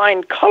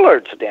define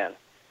coloreds then?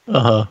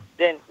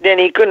 Then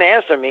he couldn't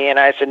answer me, and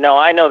I said, no,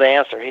 I know the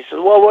answer. He said,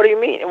 well, what do you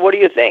mean? What do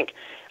you think?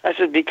 I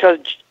said, because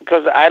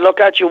I look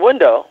out your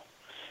window,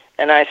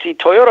 and I see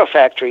Toyota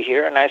factory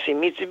here, and I see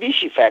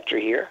Mitsubishi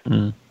factory here.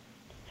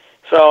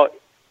 So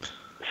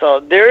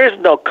there is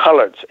no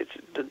colors. It's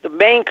the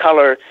main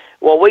color,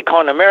 what we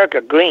call in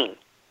America, green.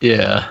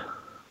 Yeah.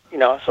 You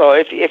know, so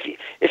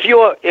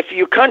if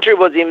your country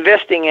was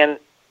investing in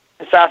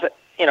South,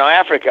 you know,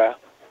 Africa,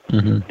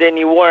 then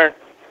you weren't,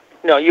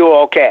 you were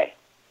okay.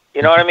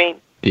 You know what I mean?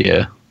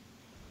 Yeah.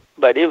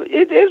 But it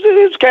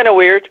was kind of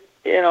weird,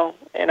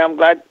 and I'm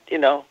glad,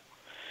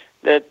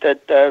 that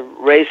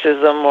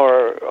racism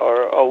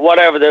or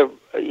whatever the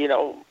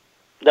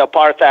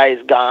apartheid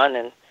is gone,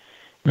 and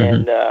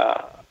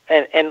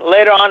and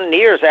later on in the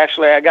years,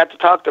 actually, I got to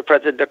talk to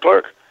President de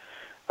Klerk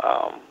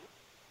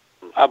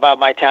about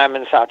my time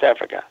in South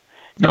Africa.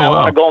 And I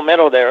won a gold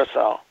medal there,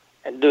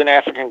 and doing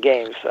African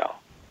Games, so.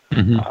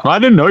 Well, I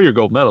didn't know you're a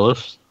gold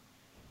medalist.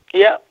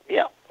 Yeah.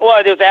 Well,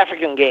 it was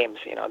African Games,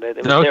 They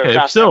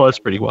okay, still, that's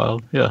pretty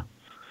wild. Yeah.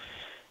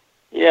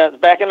 Yeah,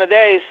 back in the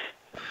days.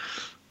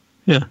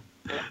 Yeah.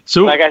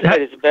 So, like I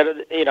said, it's better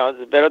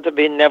to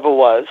be never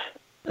was.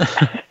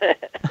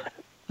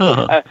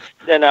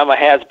 Then I'm a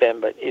has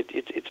been, but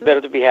it's better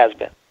to be has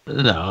been.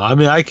 No, I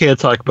mean I can't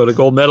talk about a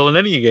gold medal in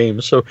any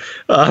game. So,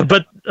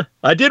 but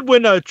I did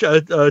win a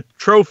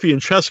trophy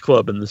in chess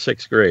club in the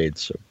 6th grade.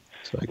 So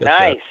I got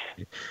nice.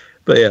 That.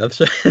 But yeah,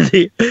 so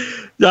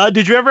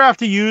did you ever have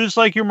to use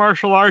like your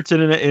martial arts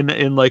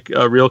in like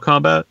real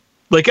combat?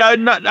 Like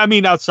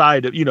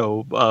outside of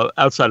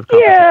outside of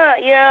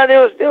combat. Yeah.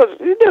 There was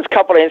a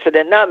couple of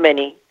incidents, not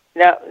many.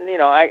 Now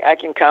I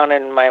can count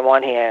in my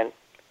one hand.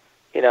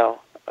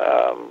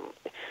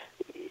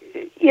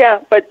 Yeah,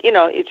 but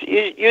it's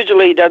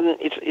usually doesn't.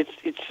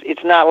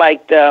 It's not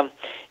like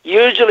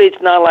usually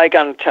it's not like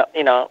on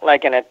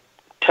like in a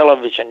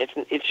television.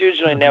 It's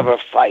usually never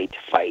fight.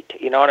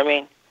 You know what I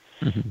mean?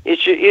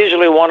 It's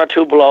usually 1 or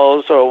 2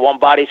 blows or 1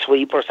 body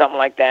sweep or something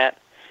like that,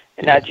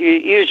 and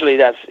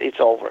it's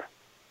over.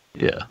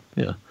 Yeah.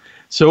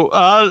 So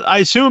I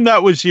assume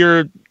that was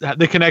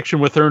the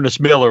connection with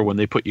Ernest Miller when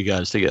they put you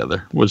guys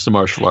together was the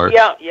martial arts.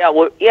 Yeah.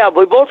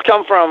 We both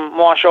come from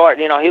martial art.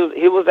 He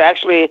was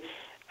actually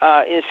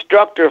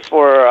instructor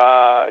for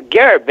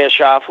Garrett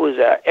Bischoff, who's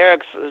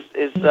Eric's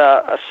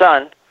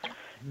son,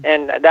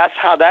 and that's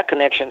how that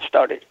connection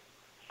started.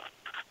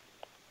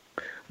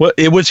 Well,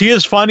 was he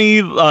as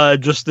funny,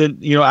 just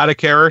out of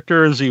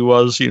character as he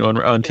was,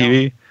 on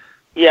TV?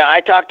 Yeah, I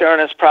talked to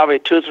Ernest probably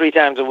 2 or 3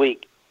 times a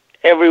week.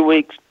 Every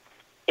week,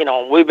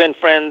 we've been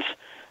friends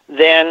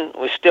then.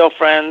 We're still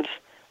friends,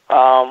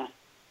 and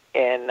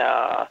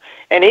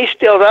he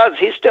still does.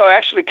 He still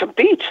actually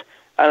competes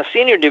on the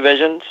senior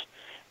divisions,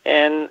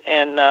 and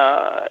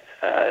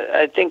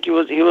I think he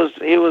was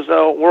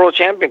a world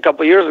champion a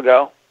couple of years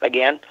ago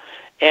again,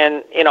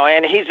 and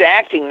and he's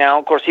acting now.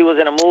 Of course, he was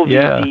in a movie,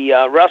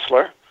 The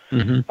Wrestler,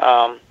 and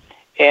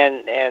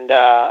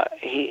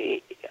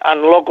he.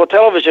 On local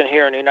television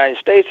here in the United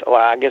States, well,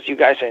 I guess you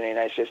guys are in the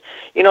United States.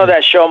 You know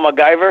that show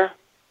MacGyver?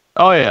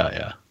 Oh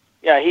yeah.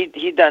 Yeah, he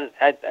done.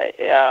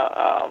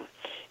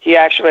 He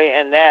actually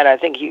in that I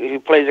think he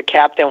plays a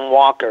Captain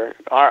Walker,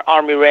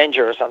 Army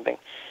Ranger or something.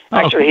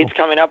 Actually, cool. He's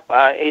coming up.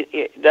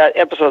 That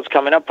episode's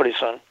coming up pretty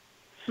soon.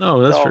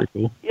 Oh, that's very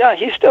cool. Yeah,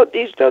 he still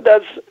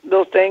does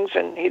those things,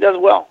 and he does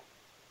well.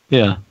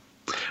 Yeah.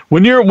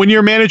 When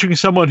you're managing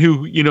someone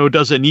who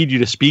doesn't need you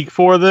to speak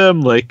for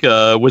them, like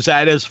was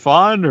that as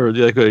fun or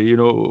like what's the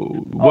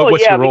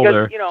role because,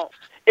 there?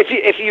 If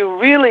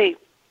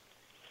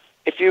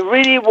you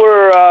really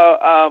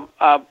were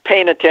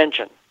paying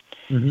attention,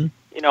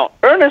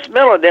 Ernest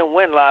Miller didn't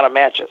win a lot of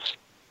matches,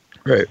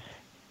 right?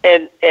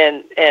 And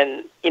yet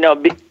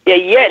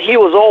he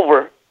was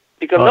over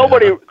because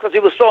because he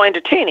was so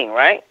entertaining,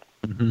 right?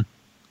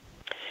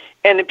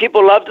 And the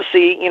people love to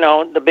see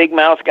the big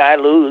mouth guy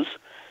lose.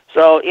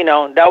 So,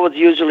 that was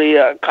usually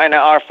kind of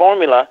our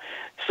formula.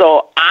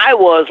 So I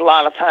was a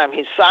lot of time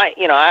his side,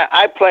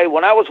 I played,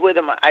 when I was with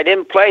him, I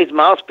didn't play his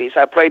mouthpiece.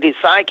 I played his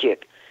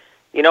sidekick.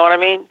 You know what I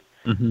mean?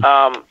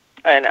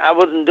 And I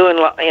wasn't doing,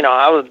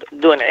 I was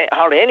doing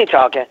hardly any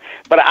talking,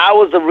 but I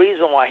was the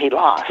reason why he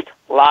lost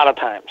a lot of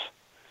times.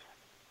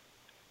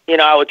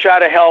 I would try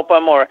to help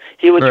him or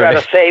he would try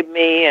to save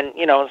me and,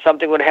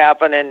 something would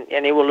happen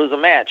and he would lose a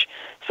match.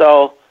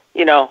 So,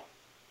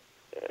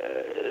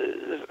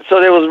 so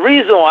there was a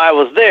reason why I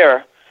was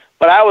there,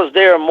 but I was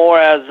there more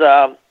as,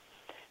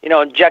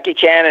 Jackie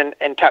Chan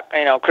and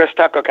Chris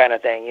Tucker kind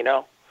of thing,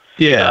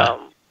 Yeah.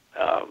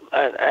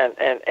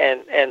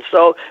 And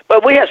so,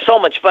 but we had so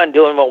much fun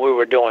doing what we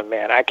were doing,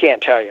 man. I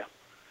can't tell you,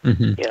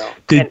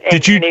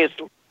 Did you?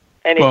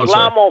 And it's a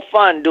lot more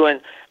fun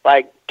doing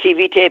like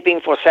TV taping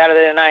for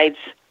Saturday nights,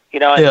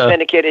 and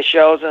syndicated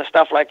shows and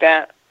stuff like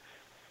that,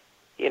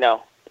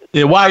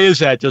 Yeah, why is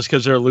that? Just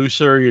because they're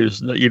looser?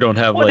 You don't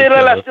have they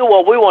let us do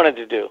what we wanted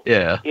to do.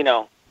 Yeah.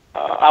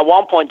 At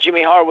one point,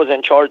 Jimmy Hart was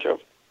in charge of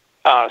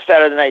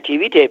Saturday night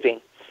TV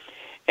taping.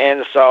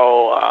 And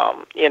so,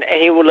 and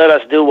he would let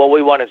us do what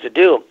we wanted to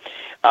do.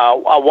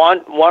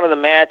 One of the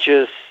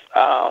matches,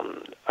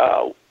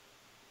 I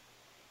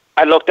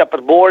looked up at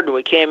the board.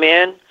 We came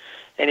in,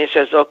 and he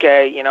says,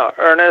 okay,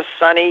 Ernest,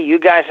 Sonny, you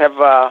guys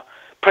have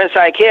Prince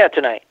Ikea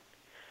tonight.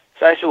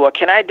 So I said, well,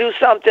 can I do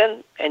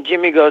something? And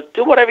Jimmy goes,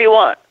 do whatever you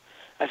want.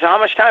 I said, how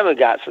much time we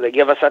got? So they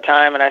give us a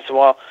time, and I said,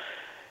 well,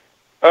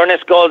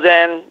 Ernest goes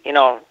in,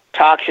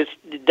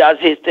 does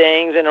his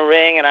things in the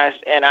ring,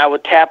 and I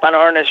would tap on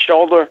Ernest's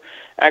shoulder,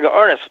 and I go,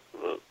 Ernest,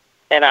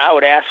 and I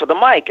would ask for the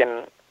mic,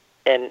 and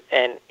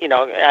you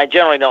know, I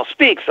generally don't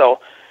speak.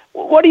 So,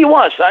 what do you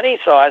want, Sonny?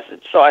 So I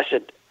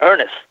said,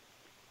 Ernest.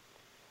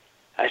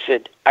 I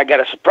said, I got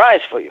a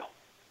surprise for you.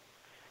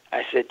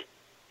 I said,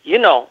 you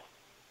know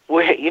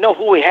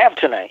who we have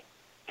tonight?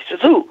 He says,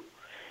 who?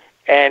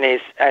 And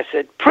I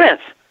said,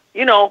 Prince.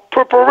 You know,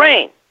 Purple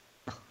Rain,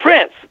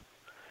 Prince.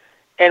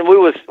 And we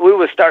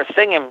would start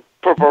singing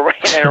Purple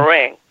Rain in a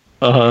ring.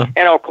 Uh-huh.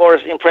 And of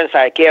course, in Prince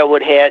Ikea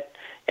would hit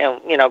and,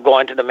 you know, go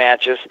into the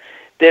matches.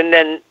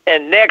 And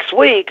next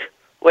week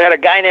we had a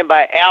guy named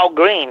by Al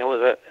Green. It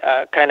was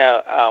a kind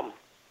of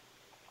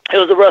he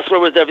was a wrestler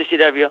with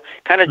WCW,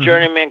 kind of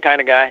journeyman kind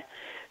of guy.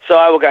 So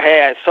I would go,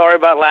 hey, I'm sorry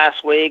about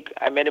last week.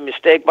 I made a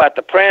mistake about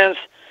the Prince,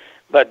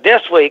 but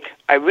this week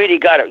I really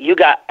got it. You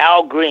got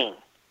Al Green.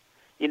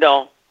 You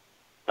know,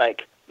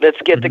 like,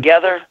 let's get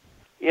together.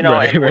 You know,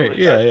 right, and right. we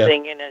would start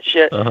singing and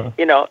shit.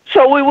 You know,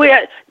 so we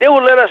had, they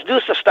would let us do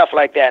some stuff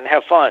like that and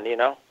have fun. You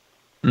know.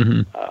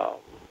 Mm-hmm.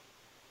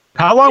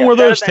 How long were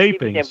those Saturday Night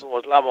tapings? TV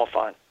was a lot more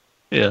fun.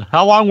 Yeah.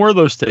 How long were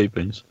those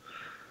tapings?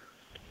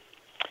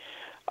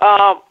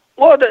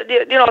 Well,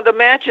 the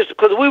matches,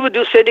 because we would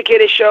do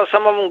syndicated shows.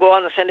 Some of them go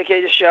on the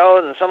syndicated show,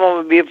 and some of them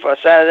would be for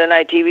Saturday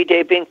Night TV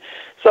taping.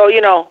 So,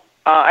 you know,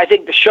 I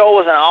think the show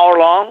was an hour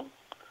long,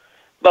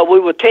 but we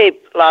would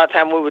tape, a lot of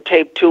time we would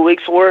tape 2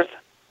 weeks worth,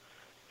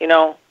 you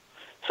know.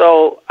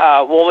 So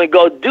when we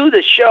go do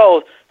the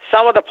show,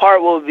 some of the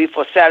part would be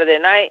for Saturday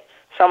night,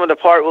 some of the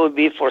part would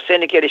be for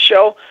syndicated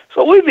show.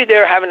 So we'd be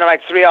there having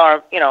like 3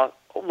 hour, you know,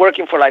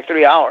 working for like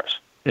 3 hours.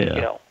 Yeah.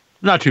 You know.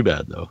 Not too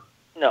bad, though.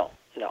 No.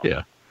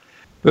 Yeah.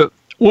 But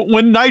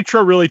when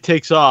Nitro really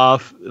takes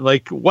off,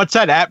 like, what's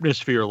that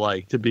atmosphere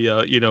like to be,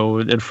 you know,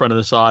 in front of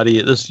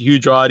this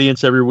huge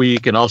audience every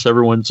week, and also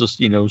everyone's just,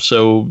 you know,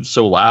 so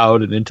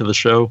loud and into the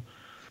show?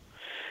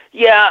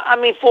 Yeah, I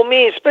mean, for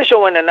me,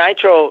 especially when the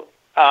Nitro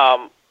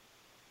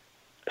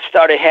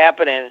started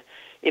happening,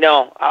 you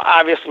know,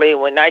 obviously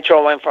when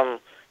Nitro went from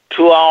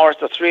 2 hours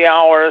to 3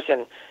 hours,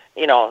 and,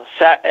 you know,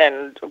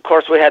 and of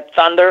course we had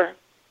Thunder.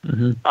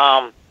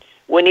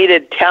 We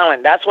needed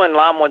talent. That's when a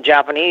lot more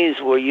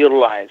Japanese were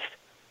utilized.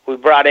 We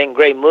brought in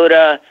Great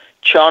Muta,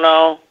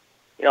 Chono,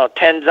 you know,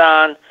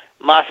 Tenzan,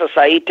 Masa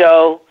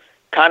Saito,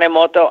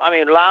 Kanemoto. I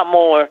mean, a lot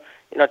more,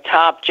 you know,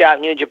 top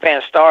New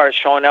Japan stars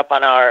showing up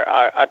on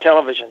our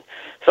television.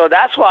 So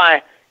that's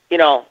why, you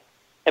know,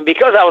 and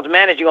because I was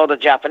managing all the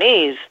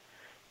Japanese,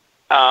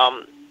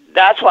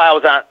 that's why I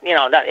was on, you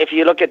know, that if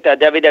you look at the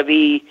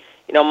WWE,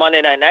 you know,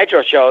 Monday Night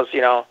Nitro shows,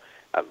 you know,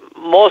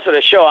 most of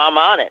the show I'm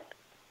on it,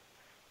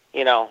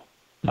 you know.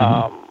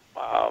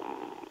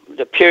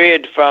 The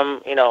period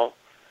from, you know,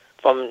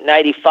 from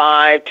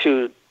 95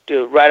 to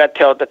right up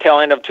till the tail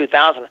end of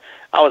 2000,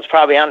 I was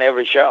probably on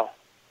every show.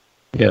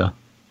 Yeah.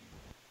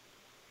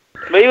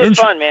 But it was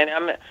fun,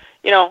 man.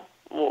 You know,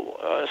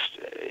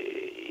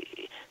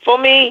 for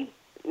me,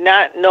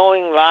 not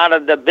knowing a lot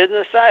of the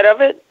business side of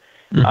it,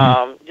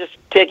 just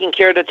taking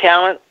care of the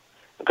talent,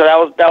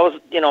 because that was,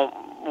 you know,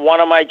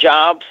 one of my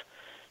jobs.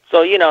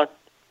 So, you know,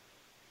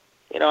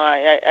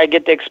 I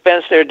get to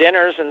expense their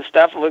dinners and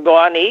stuff, and we go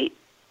out and eat.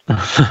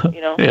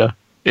 You know.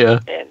 Yeah.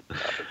 And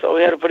so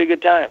we had a pretty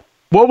good time.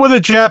 What were the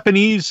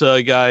Japanese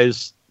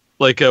guys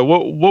like?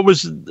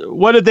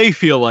 What did they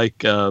feel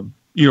like? You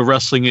know,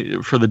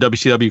 wrestling for the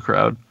WCW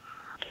crowd.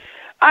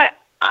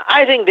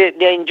 I think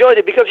they enjoyed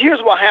it, because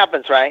here's what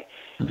happens, right?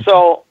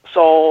 So,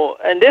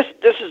 and this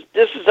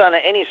is on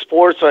any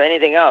sports or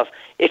anything else.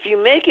 If you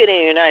make it in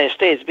the United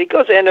States,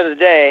 because at the end of the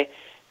day,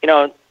 you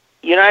know,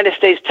 United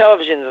States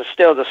television is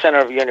still the center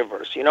of the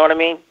universe. You know what I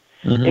mean?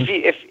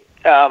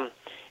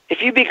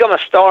 If you become a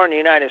star in the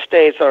United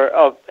States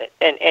or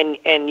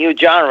in your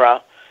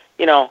genre,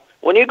 you know,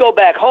 when you go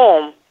back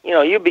home, you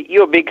know,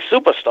 you're a big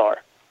superstar.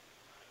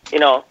 You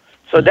know,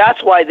 so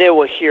that's why they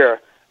were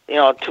here. You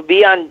know, to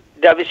be on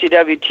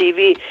WCW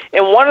TV.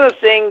 And one of the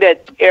things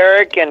that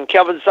Eric and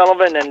Kevin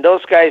Sullivan and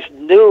those guys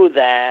knew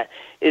that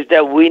is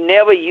that we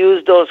never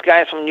used those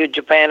guys from New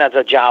Japan as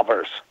a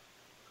jobbers.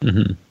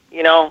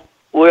 You know.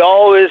 We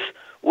always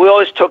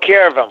took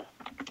care of them.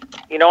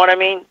 You know what I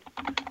mean?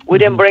 We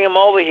didn't bring them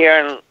over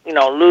here and, you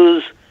know,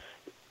 lose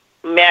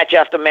match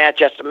after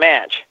match after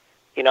match.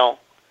 You know,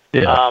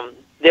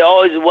 they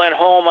always went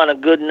home on a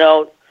good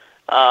note.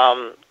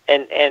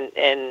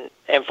 And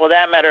for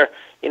that matter,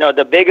 you know,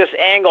 the biggest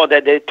angle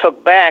that they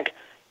took back,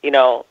 you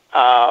know,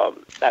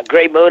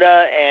 Great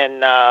Muta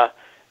and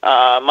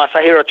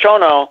Masahiro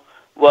Chono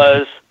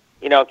was,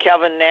 you know,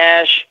 Kevin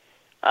Nash.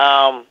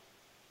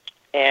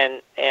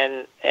 And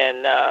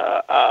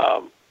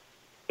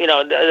you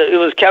know, it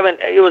was Kevin.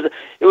 It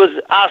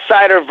was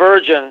outsider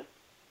version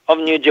of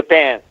New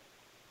Japan.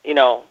 You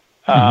know,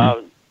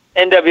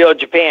 NWO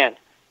Japan.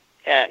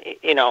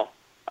 You know,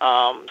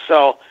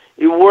 so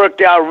it worked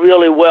out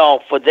really well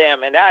for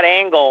them. And that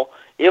angle,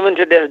 even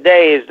to this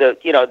day, is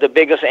the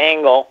biggest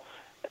angle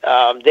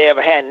they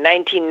ever had. In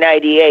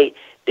 1998,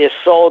 they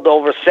sold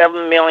over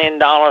 $7 million in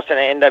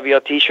an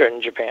NWO T-shirt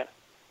in Japan.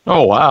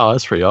 Oh wow,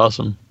 that's pretty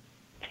awesome.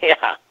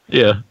 Yeah.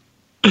 Yeah.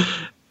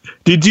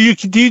 Did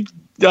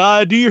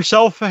do you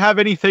yourself have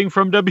anything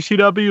from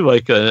WCW,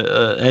 like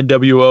a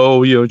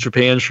NWO,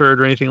 Japan shirt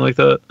or anything like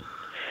that?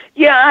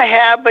 Yeah, I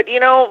have, but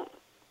there's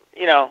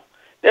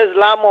a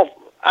lot more.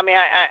 I mean,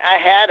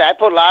 I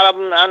put a lot of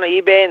them on the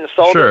eBay and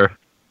sold Sure.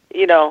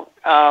 them.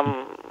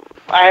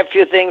 I have a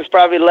few things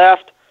probably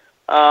left,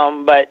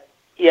 but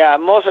yeah,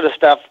 most of the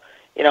stuff,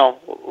 there's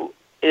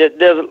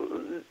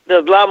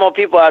a lot more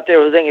people out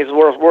there who think it's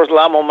worth a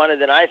lot more money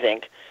than I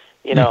think.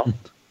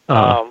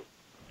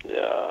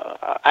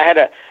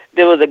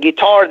 There was a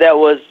guitar that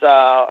was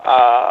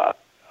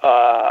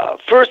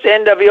first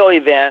NWO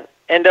event.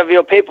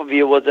 NWO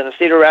pay-per-view was in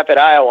Cedar Rapids,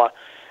 Iowa.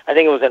 I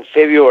think it was in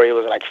February. It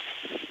was like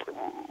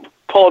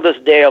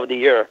coldest day of the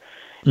year,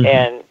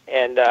 and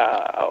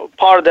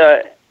part of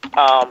the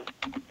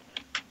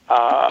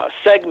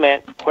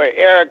segment where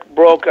Eric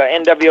broke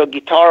an NWO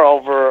guitar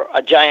over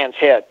a giant's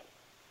head.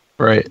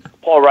 Right.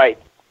 Paul Wright.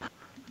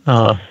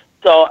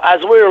 So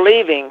as we were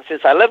leaving,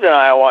 since I lived in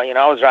Iowa,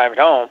 I was driving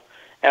home,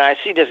 and I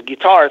see this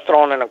guitar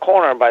thrown in a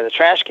corner by the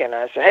trash can. And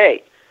I said,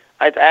 hey,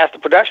 I asked the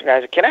production guy,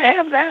 I said, can I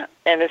have that?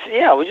 And they said,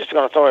 yeah, we're just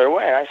going to throw it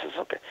away. And I said,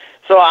 okay.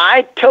 So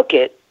I took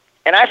it,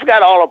 and I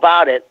forgot all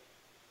about it,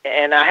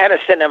 and I had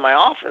it sitting in my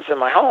office in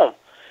my home.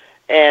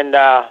 And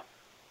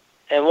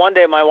one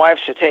day my wife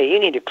said, hey, you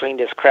need to clean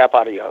this crap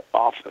out of your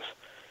office.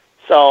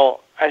 So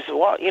I said,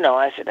 well, these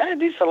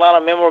are a lot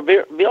of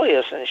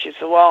memorabilia. And she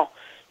said, well,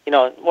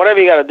 whatever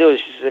you got to do,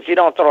 she said, if you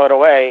don't throw it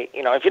away,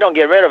 if you don't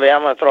get rid of it,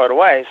 I'm going to throw it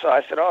away. So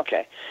I said,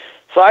 okay.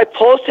 So I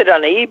posted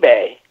on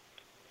eBay,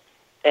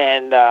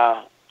 and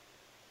I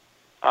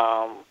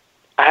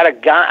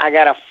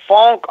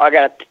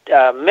got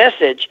a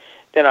message,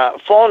 then a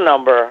phone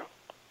number,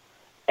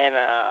 and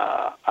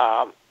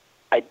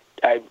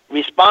I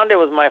responded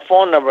with my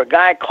phone number. A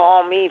guy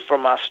called me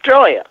from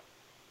Australia,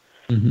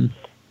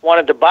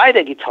 wanted to buy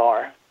the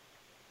guitar,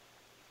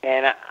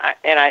 and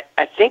I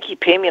think he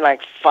paid me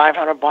like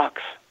 $500.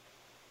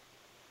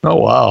 Oh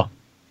wow!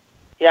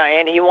 Yeah,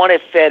 and he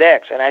wanted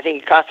FedEx, and I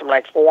think it cost him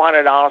like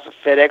 $400 of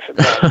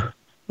FedEx.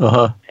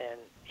 And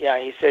yeah,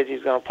 he says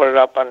he's going to put it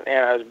up on.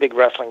 I was a big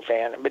wrestling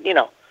fan, but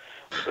a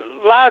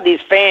lot of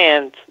these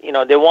fans,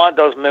 they want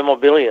those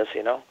memorabilia,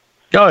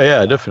 Oh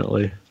yeah,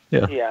 definitely.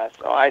 Yeah. Yeah,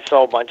 so I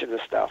saw a bunch of the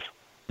stuff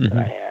that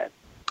I had.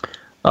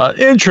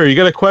 Intro, you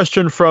got a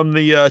question from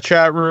the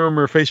chat room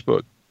or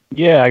Facebook?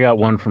 Yeah, I got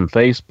one from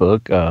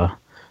Facebook.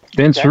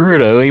 Vince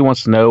Rudo, he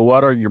wants to know,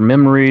 what are your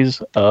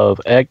memories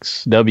of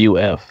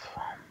XWF?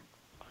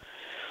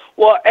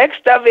 Well,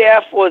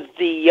 XWF was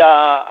the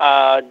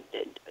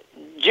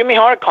Jimmy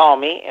Hart called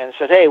me and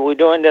said, hey, we're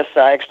doing this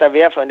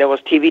XWF, and there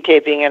was TV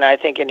taping, and I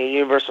think in the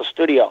Universal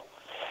Studio.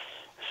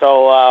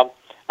 So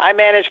I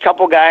managed a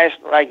couple guys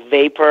like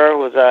Vapor,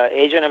 was an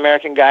Asian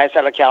American guy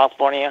out of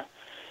California,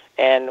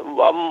 and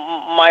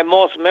my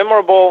most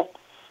memorable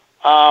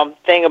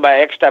thing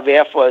about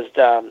XWF was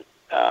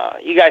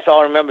you guys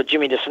all remember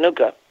Jimmy the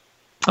Snuka.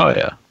 Oh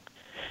yeah.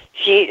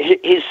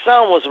 His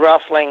son was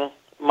wrestling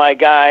my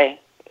guy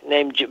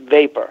named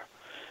Vapor,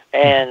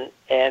 and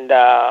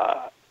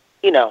the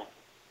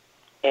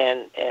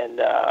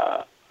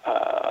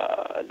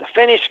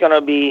finish is going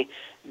to be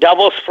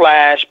double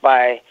splash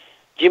by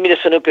Jimmy the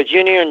Snuka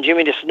Jr. and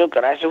Jimmy the Snuka.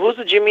 And I said, who's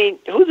the Jimmy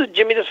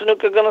the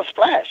Snuka going to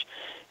splash?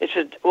 He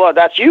said, well,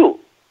 that's you.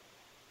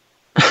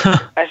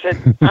 I said,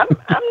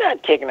 I'm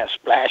not taking a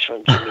splash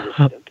from Jimmy the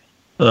Snuka.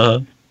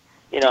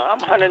 I'm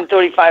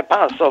 135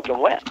 pounds soaking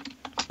wet.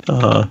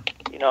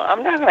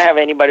 I'm not going to have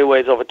anybody who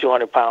weighs over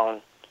 200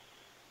 pounds.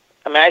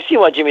 I mean, I see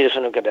what Jimmy the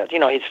Snuka does.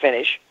 His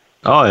finish.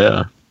 Oh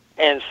yeah.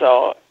 And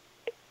so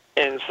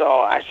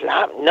I said,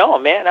 no,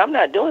 man, I'm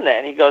not doing that.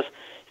 And he goes,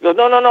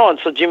 no. And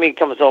so Jimmy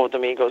comes over to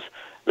me. He goes,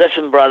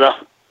 listen, brother,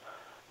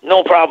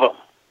 no problem.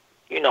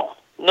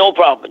 No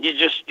problem. You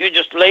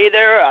just lay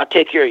there. I'll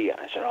take care of you.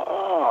 I said,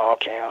 oh,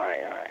 okay, all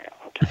right,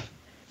 okay.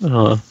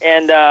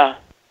 And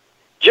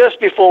just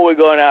before we're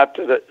going out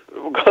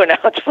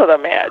for the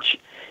match,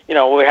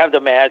 we have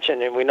the match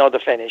and then we know the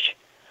finish,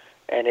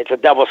 and it's a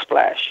double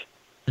splash.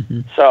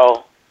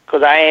 So,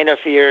 because I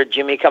interfere,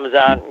 Jimmy comes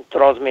out and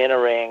throws me in a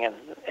ring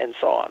and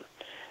so on.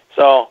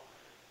 So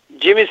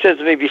Jimmy says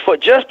to me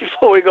just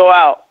before we go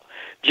out,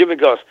 Jimmy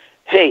goes,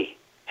 hey,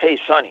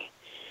 Sonny,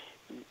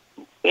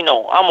 I'm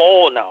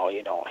old now,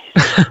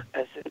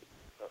 I said,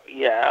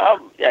 yeah,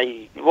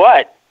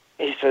 what?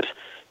 He says,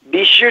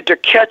 be sure to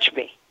catch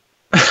me.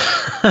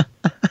 I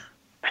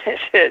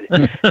said,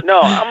 no,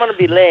 I'm going to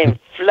be laying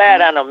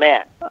flat on a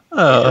mat. He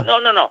said,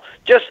 no,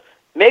 just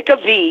make a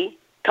V,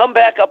 come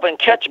back up and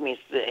catch me,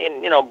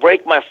 and,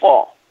 break my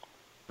fall.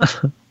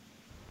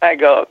 I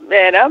go,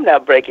 man, I'm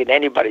not breaking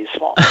anybody's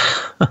fall.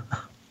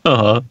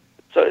 So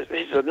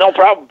he said, no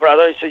problem,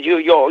 brother. He said,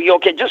 you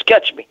okay, just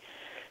catch me.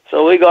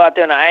 So we go out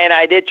there, and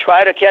I did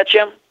try to catch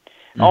him.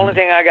 Only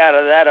thing I got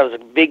out of that was a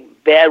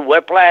big, bad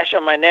whiplash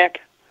on my neck.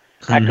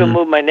 I couldn't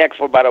move my neck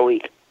for about a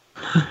week.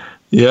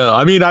 Yeah,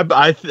 I mean,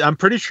 I'm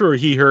pretty sure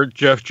he hurt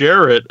Jeff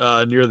Jarrett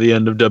near the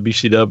end of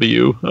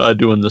WCW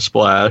doing the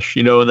splash,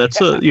 and that's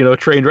a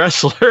trained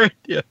wrestler.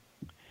 Yeah.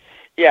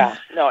 Yeah,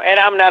 no, and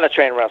I'm not a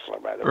trained wrestler,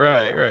 by the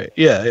way. Right.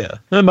 Yeah.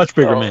 A much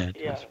bigger man.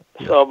 Yeah.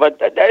 So, but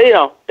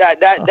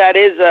that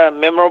is a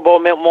memorable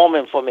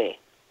moment for me.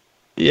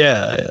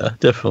 Yeah,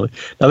 definitely.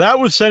 Now that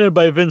was sent in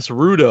by Vince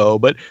Russo,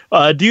 but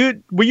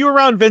were you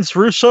around Vince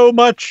Russo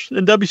much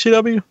in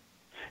WCW?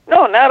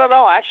 No, not at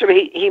all.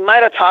 Actually, he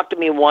might have talked to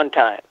me one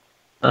time.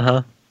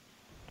 Uh-huh.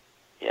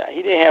 Yeah,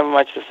 he didn't have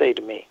much to say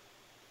to me.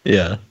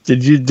 Yeah.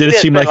 Did it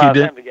seem like he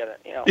did?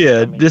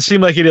 Yeah. Did it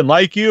seem like he didn't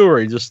like you, or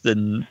he just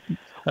didn't?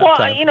 Well,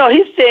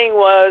 his thing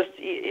was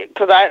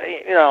because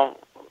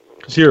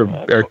because you're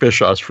Eric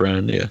Bischoff's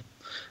friend, yeah.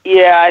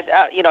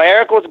 Yeah,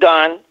 Eric was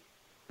gone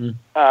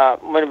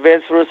when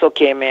Vince Russo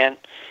came in,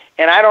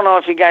 and I don't know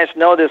if you guys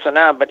know this or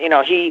not, but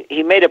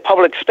he made a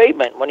public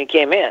statement when he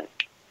came in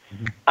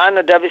on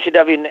the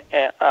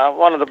WCW,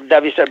 one of the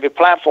WCW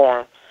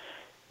platform,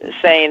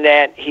 saying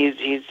that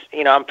he's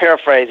I'm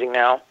paraphrasing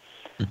now,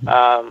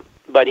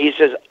 but he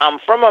says, "I'm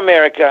from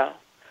America.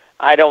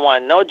 I don't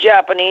want no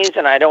Japanese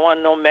and I don't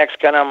want no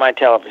Mexican on my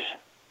television."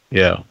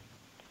 Yeah.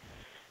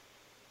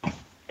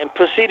 And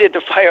proceeded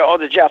to fire all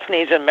the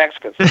Japanese and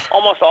Mexicans,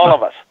 almost all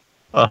of us.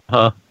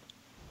 Uh-huh.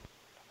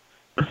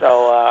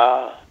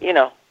 So,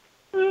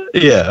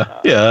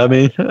 Yeah. I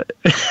mean,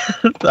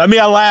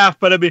 I laugh,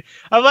 but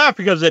I laugh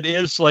because it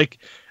is like,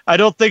 I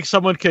don't think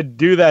someone could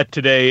do that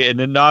today and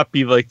it not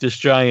be like this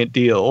giant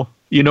deal.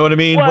 You know what I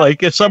mean? Well,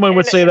 like if someone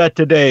would say that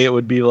today, it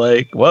would be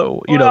like,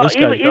 whoa, this guy's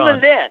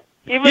even then.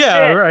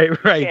 Right.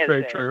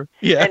 Very true.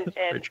 Yeah.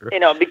 Very true.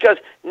 Because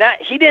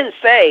he didn't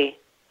say,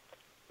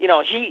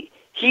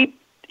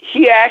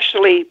 he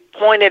actually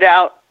pointed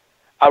out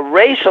a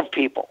race of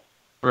people.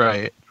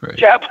 Right.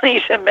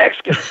 Japanese and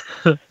Mexicans.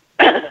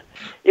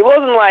 It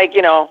wasn't like,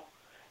 I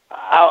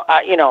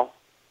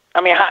don't know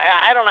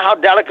how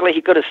delicately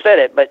he could have said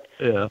it, but,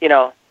 yeah.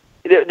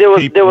 There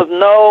was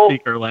no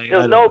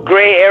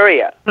gray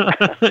area.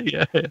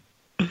 Yeah.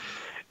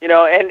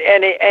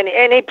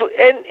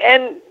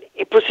 And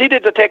he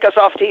proceeded to take us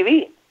off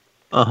TV.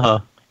 Uh-huh.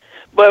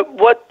 But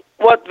what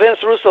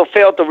Vince Russo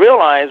failed to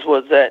realize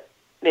was that,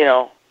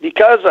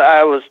 because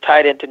I was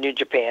tied into New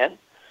Japan,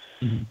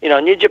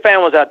 New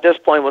Japan was at this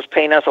point was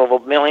paying us over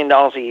 $1 million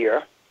a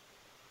year.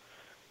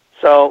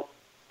 So,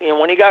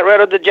 when he got rid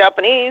of the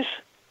Japanese,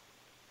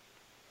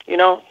 he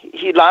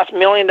lost $1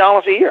 million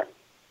a year.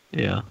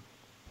 Yeah.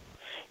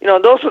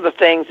 Those are the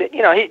things that,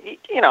 he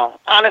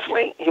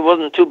honestly, he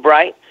wasn't too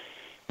bright.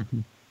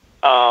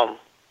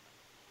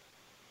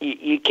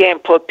 You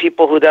can't put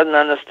people who doesn't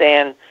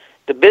understand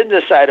the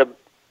business side of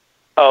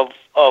a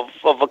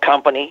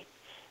company,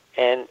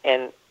 and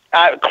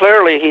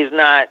clearly he's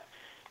not,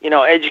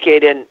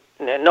 educated.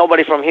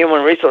 Nobody from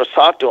human resource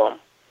talked to him,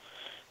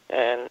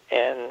 and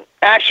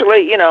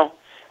actually,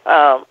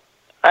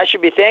 I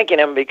should be thanking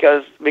him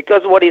because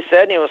of what he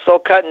said. And he was so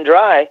cut and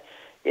dry,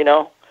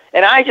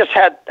 And I just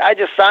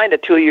signed a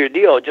 2-year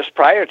deal just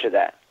prior to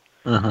that.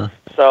 Uh-huh.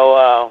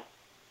 So,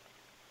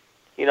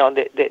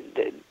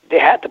 they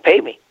had to pay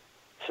me.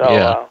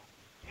 So,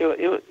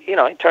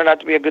 it turned out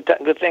to be a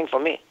good thing for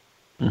me.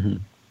 Mm-hmm.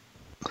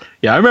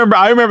 Yeah, I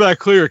remember that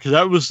clear because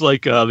that was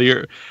like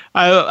the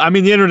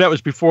internet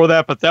was before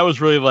that, but that was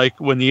really like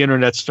when the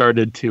internet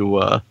started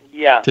to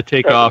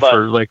take off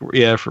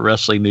for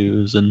wrestling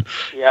news and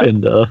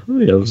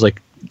it was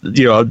like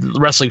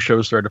wrestling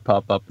shows started to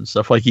pop up and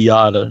stuff like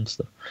Iata and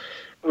stuff.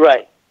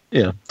 Right.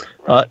 Yeah.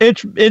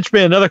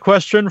 Inchman, another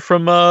question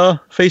from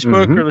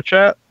Facebook or the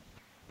chat.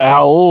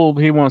 Owl,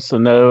 he wants to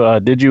know,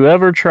 did you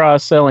ever try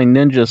selling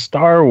Ninja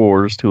Star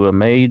Wars to a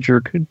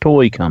major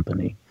toy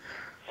company?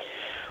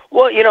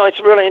 Well, it's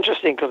really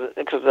interesting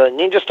because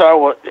Ninja Star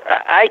Wars,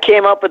 I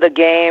came up with a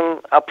game,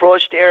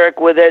 approached Eric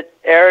with it.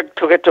 Eric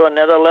took it to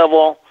another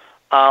level.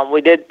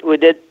 We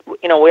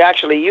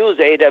actually used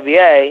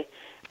AWA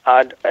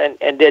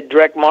and did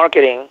direct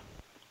marketing.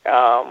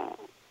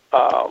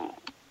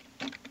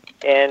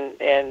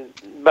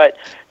 But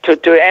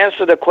to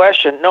answer the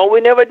question, no,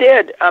 we never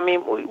did. I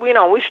mean,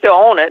 we still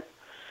own it.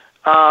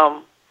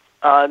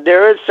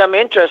 There is some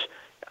interest.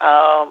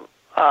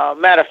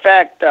 Matter of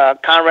fact,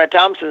 Conrad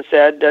Thompson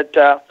said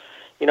that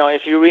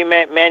if you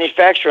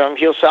remanufacture them,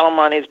 he'll sell them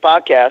on his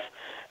podcast.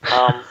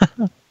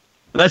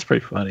 That's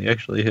pretty funny,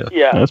 actually.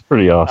 Yeah, that's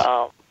pretty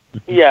awesome.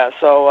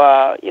 So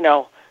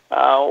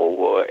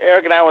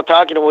Eric and I were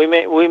talking. We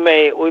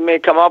may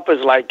come up as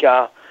like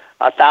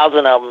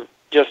 1,000 of them.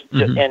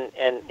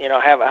 And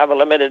have a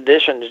limited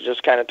edition to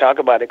just kind of talk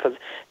about it because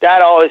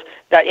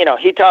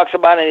he talks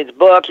about it in his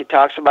book, he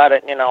talks about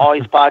it in all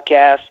his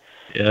podcasts,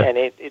 and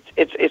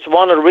it's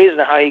one of the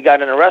reasons how he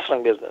got in the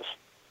wrestling business.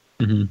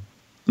 Mm-hmm.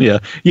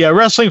 Yeah,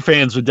 wrestling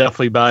fans would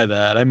definitely buy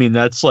that. I mean,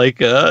 that's like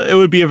it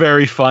would be a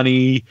very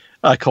funny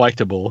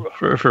collectible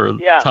for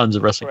tons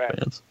of wrestling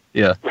fans.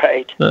 Yeah,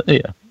 right.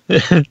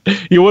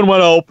 You wouldn't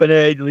want to open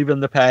it, leave it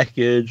in the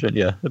package, and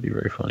it'd be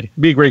very funny. It'd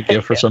be a great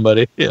gift for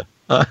somebody. Yeah.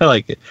 I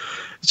like it.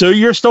 So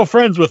you're still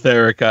friends with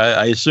Eric,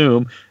 I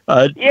assume.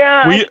 I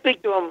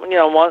speak to him,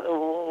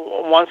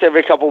 once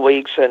every couple of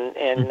weeks, and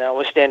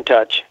we stay in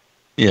touch.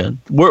 Yeah.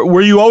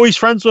 Were you always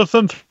friends with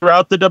him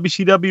throughout the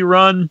WCW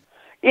run?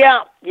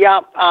 Yeah.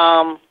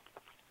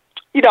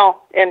 You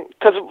know, and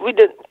because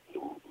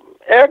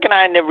Eric and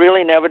I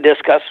really never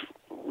discussed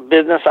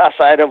business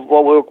outside of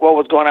what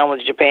was going on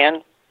with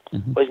Japan,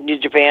 with New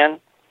Japan.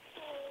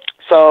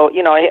 So,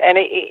 you know, and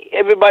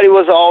everybody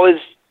was always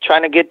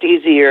trying to get to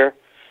his ear,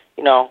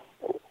 you know,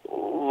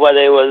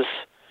 whether it was,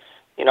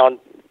 you know,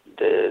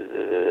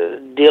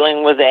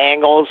 dealing with the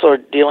angles or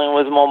dealing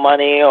with more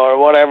money or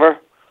whatever.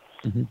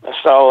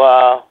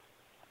 So,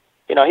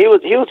 you know, he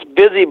was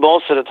busy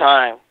most of the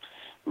time.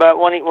 But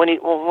when he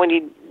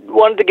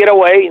wanted to get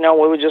away, you know,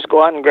 we would just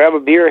go out and grab a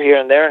beer here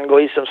and there and go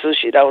eat some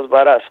sushi. That was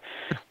about us.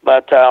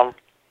 But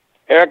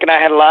Eric and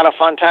I had a lot of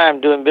fun time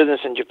doing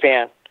business in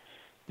Japan.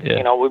 Yeah.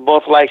 You know, we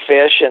both like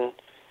fish and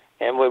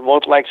we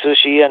both like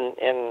sushi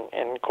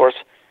and of course,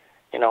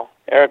 you know,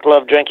 Eric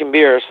loved drinking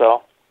beer,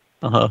 so.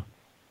 Are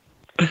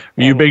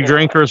you a big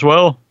drinker as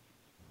well?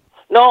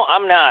 No,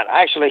 I'm not.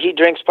 Actually, he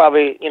drinks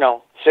probably, you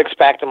know,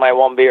 6-pack to my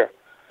 1 beer.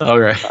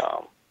 Okay.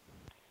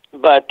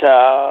 But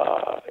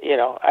you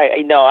know,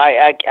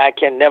 I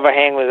can never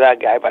hang with that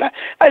guy. But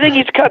I think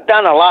he's cut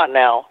down a lot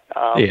now.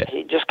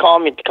 He just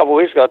called me a couple of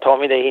weeks ago, told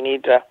me that he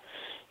need to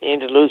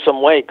lose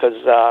some weight because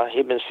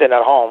he'd been sitting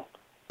at home.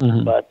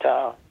 But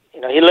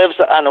you know, he lives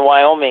in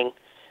Wyoming,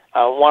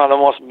 one of the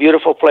most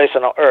beautiful places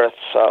on earth.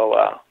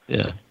 So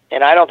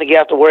and I don't think you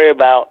have to worry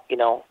about, you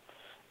know,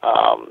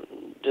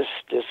 this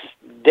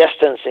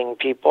distancing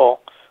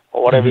people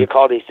or whatever you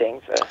call these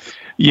things.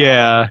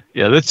 Yeah,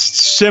 that's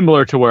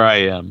similar to where I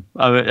am.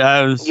 I mean,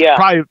 I was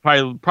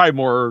probably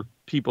more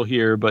people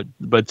here, but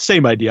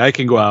same idea. I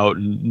can go out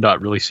and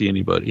not really see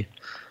anybody.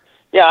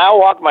 Yeah, I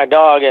walk my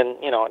dog, and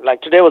you know,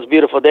 like today was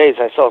beautiful days.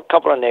 I saw a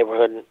couple of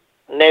neighbors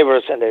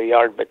in their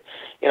yard, but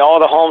you know, all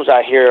the homes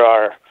out here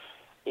are,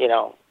 you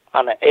know,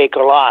 on an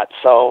acre lot,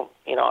 so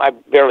you know, I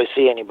barely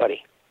see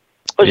anybody,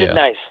 which is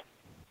nice.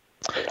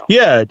 You know?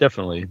 Yeah,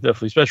 definitely,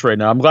 especially right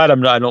now. I'm glad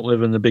I don't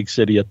live in the big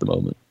city at the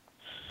moment.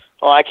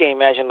 Well, I can't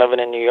imagine living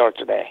in New York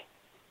today.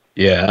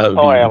 Yeah.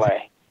 Or LA.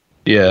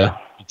 Yeah,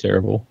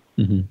 terrible.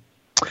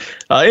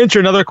 Enter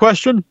another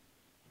question.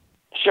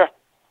 Sure.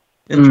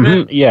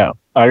 Yeah,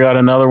 I got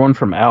another one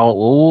from Al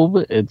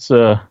Ulb. It's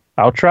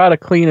I'll try to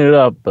clean it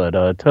up,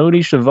 but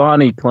Tony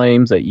Schiavone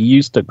claims that you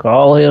used to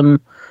call him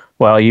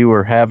while you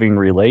were having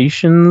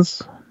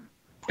relations.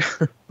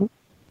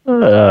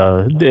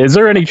 Is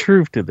there any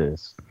truth to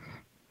this?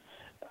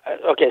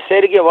 Okay, say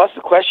it again. What's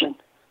the question?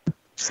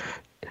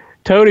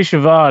 Tony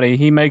Schiavone,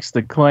 he makes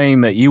the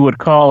claim that you would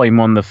call him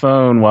on the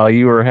phone while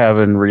you were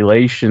having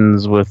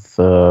relations with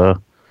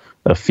a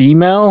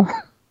female.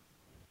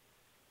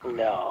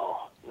 No.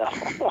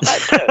 What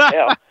the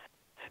hell?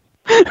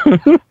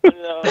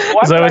 No.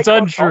 So it's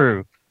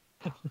untrue.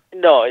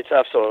 No, it's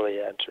absolutely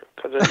untrue.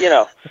 Because, you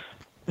know,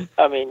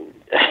 I mean,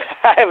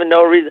 I have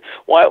no reason.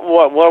 What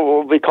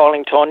were we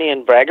calling Tony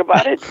and brag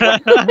about it?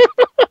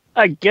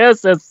 I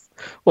guess that's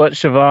what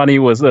Schiavone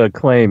was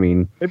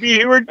claiming. Maybe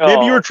you were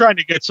trying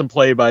to get some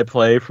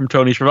play-by-play from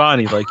Tony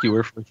Schiavone, like you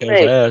were for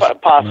Ken's Ash.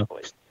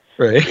 Possibly.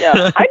 Right.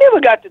 Yeah, I never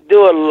got to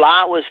do a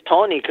lot with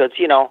Tony because,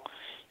 you know,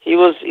 he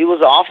was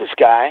an office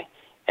guy,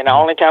 and the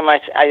only time I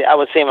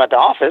would see him at the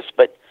office,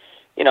 but,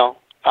 you know,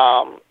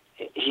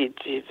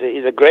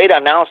 he's a great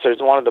announcer.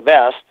 He's one of the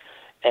best,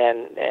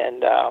 and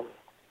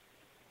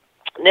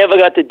never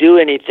got to do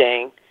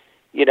anything,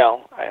 you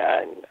know,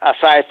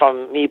 aside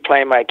from me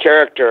playing my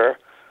character.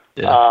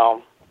 You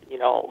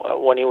know,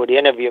 when he would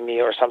interview me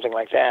or something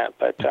like that,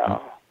 but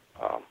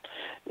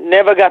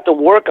never got to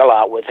work a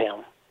lot with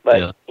him.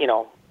 But you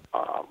know,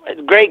 a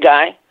great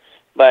guy,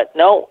 but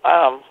no,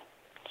 I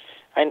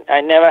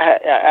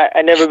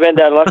never been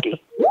that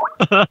lucky.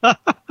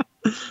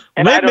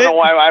 And I don't know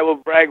why I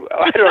would brag.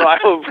 I don't know why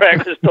I would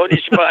brag with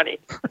Tony Schiavone.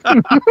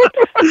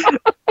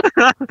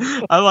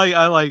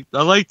 I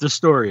like the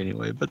story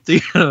anyway, but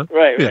the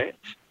right.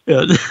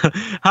 Yeah.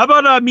 How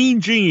about Mean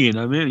Gene?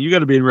 I mean, you got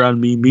to be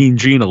around Mean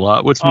Gene a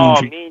lot. What's Mean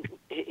Gene?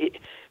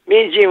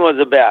 Mean Gene was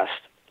the best.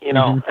 You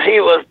know, he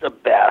was the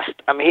best.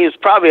 I mean, he was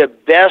probably the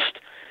best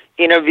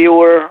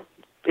interviewer.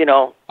 You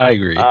know, I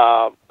agree.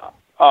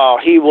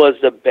 He was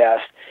the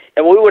best,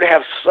 and we would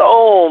have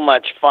so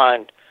much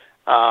fun.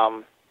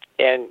 And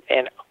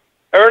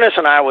Ernest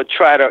and I would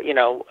try to, you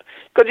know,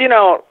 because you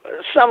know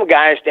some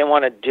guys they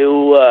want to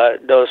do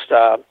those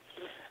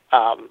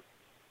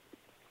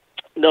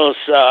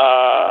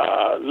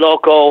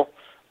local.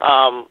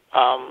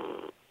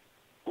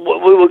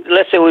 We would,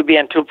 let's say we'd be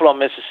in Tupelo,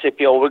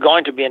 Mississippi, or we're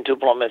going to be in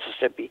Tupelo,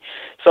 Mississippi.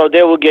 So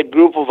they would get a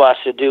group of us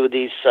to do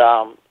these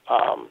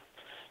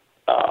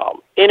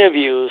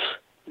interviews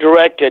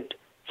directed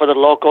for the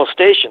local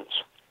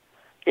stations,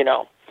 you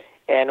know.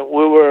 And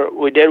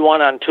we did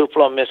one on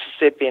Tupelo,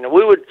 Mississippi, and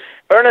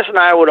Ernest and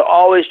I would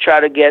always try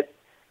to get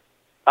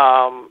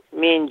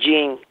Mean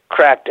Gene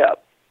cracked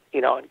up,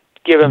 you know,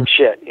 give him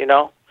shit, you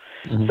know.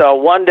 So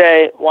one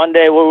day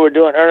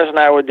Ernest and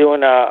I were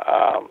doing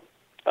a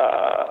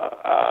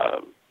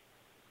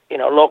you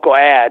know, local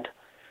ad,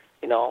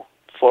 you know,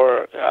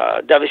 for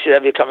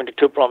WCW coming to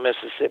Tupelo,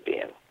 Mississippi,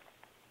 and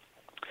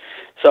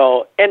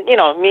So, and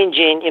Mean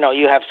Gene,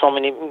 you have so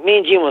many.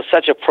 Mean Gene was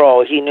such a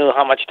pro. He knew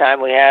how much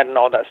time we had and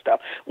all that stuff.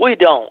 We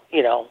don't,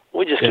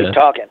 we just keep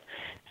talking.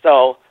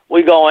 So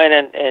we go in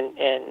and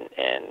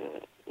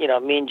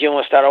Mean Gene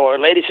will start over.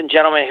 Ladies and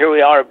gentlemen, here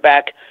we are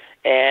back,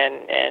 and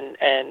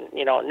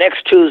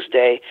next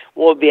Tuesday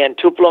we'll be in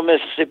Tupelo,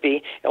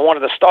 Mississippi, and one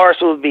of the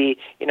stars will be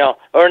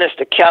Ernest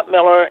the Cat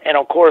Miller, and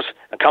of course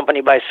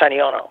accompanied by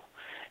Sonny Ono.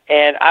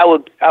 And I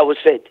would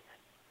say,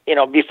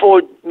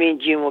 before Mean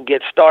Gene will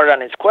get started on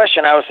his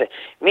question, I would say,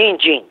 Mean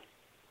Gene,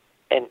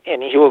 and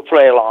he will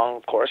play along,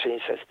 of course, and he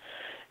says,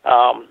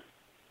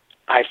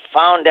 I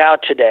found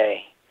out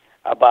today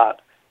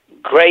about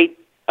great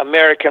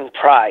American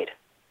pride.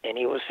 And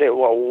he would say,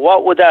 well,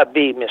 what would that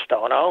be, Mr.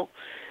 Ono?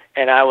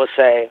 And I would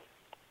say,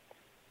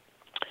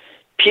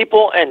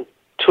 people in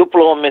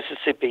Tupelo,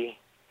 Mississippi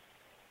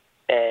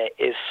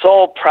is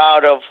so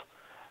proud of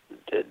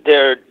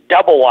their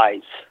double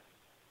wides.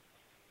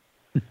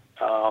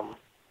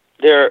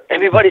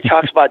 Everybody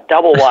talks about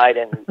double wide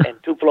in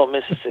Tupelo,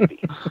 Mississippi,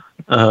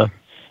 and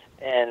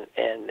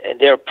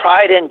their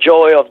pride and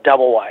joy of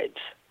double wides.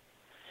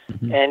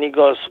 Mm-hmm. And he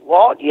goes,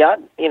 well, yeah,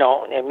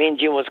 and Mean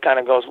Gene was kind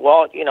of goes,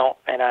 well,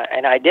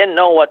 and I didn't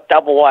know what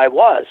double wide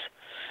was.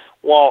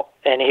 Well,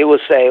 and he would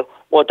say,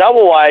 well,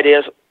 double wide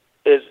is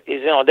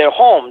their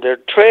home, their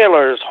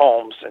trailers,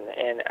 homes,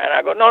 and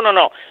I go,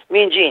 no,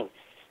 Mean Gene,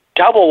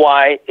 double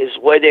wide is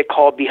what they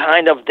call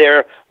behind of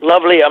their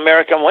lovely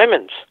American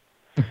women's.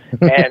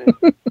 And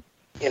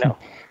of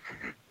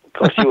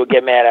course, he would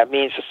get mad at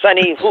me. So,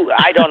 Sonny,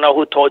 I don't know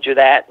who told you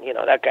that.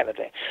 That kind of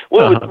thing.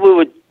 We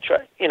would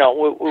try.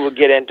 We would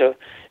get into,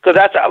 because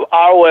that's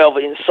our way of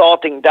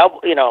insulting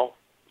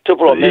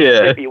Tupelo,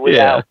 Mississippi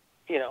without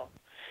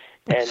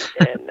and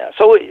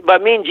so.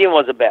 But Mean Gene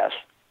was the best.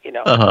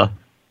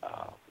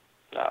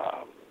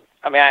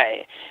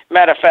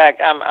 Matter of fact,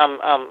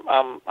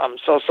 I'm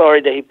so sorry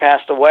that he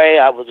passed away.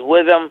 I was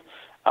with him.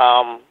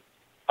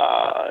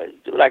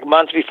 Like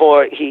months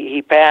before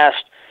he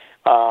passed,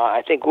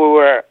 I think we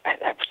were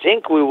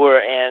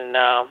in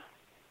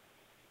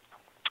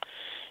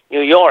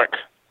New York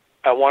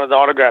at one of the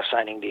autograph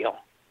signing deal.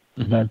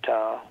 Mm-hmm. But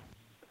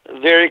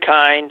very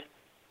kind,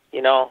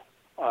 and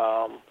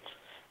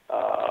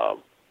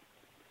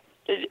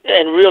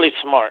really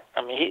smart.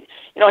 I mean,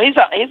 he's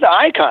an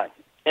icon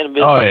in the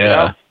business. Oh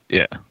yeah.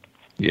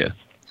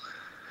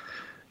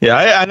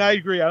 I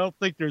agree. I don't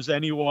think there's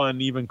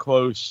anyone even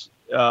close.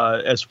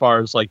 As far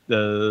as like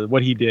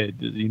what he did,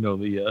 the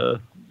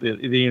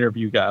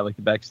interview guy, like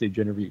the backstage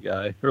interview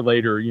guy, or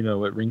later,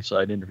 at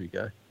ringside interview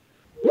guy.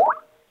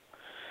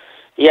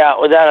 Yeah,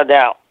 without a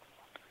doubt.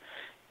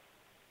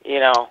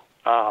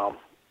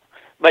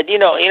 But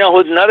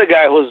who's another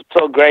guy who's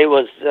so great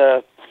was,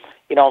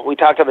 we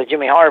talked about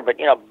Jimmy Hart, but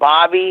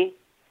Bobby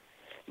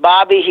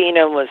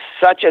Heenan was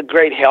such a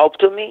great help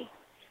to me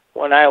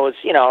when I was,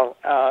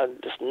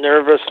 this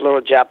nervous little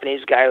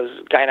Japanese guy who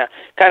was kind of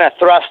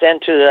thrust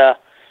into the,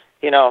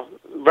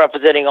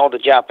 representing all the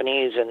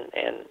Japanese and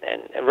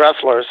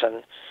wrestlers,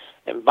 and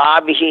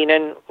Bobby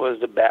Heenan was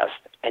the best,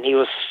 and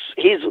he's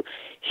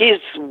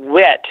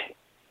wit,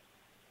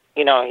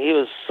 he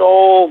was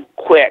so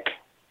quick,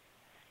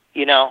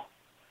 I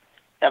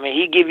mean,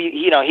 he give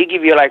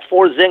you like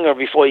 4 zinger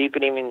before you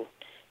could even,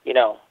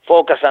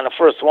 focus on the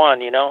first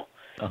one,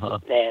 Uh-huh.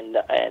 And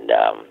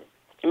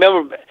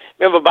remember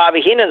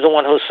Bobby Heenan's the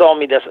one who sold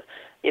me this,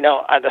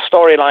 the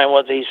storyline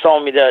was he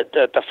sold me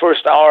the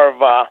first hour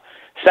of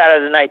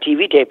Saturday night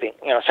TV taping,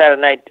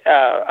 Saturday night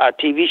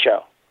TV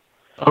show.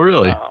 Oh,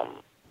 really?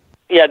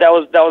 Yeah, that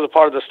was a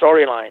part of the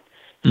storyline.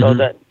 So Mm-hmm.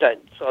 the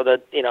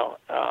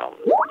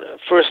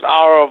first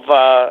hour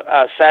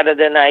of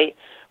Saturday night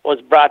was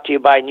brought to you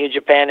by New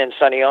Japan and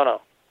Sonny Ono.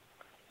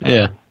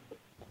 Yeah.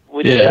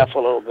 We did that for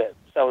a little bit.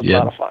 That was a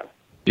lot of fun.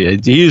 Yeah,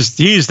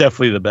 he's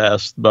definitely the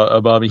best.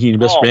 Bobby Heenan,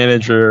 best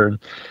manager, and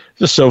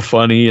just so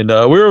funny. And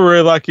we were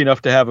really lucky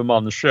enough to have him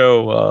on the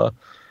show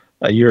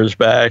years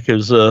back. It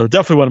was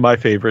definitely one of my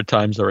favorite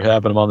times ever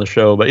having him on the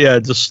show. But yeah,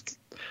 just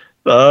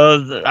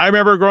I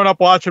remember growing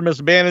up watching him as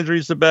a manager.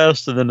 He's the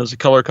best, and then as a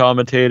color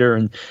commentator,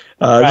 and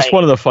just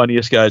one of the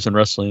funniest guys in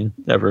wrestling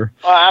ever.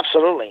 Oh,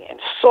 absolutely, and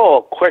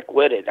so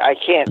quick-witted. I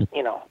can't,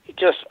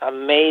 just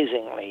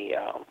amazingly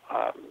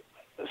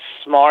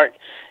smart.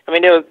 I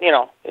mean,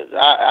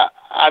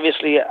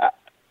 obviously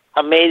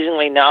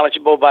amazingly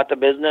knowledgeable about the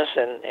business,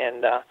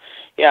 and I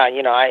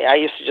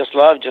used to just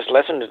love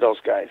listening to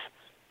those guys,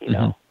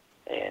 and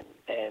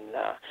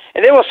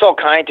they were so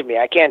kind to me.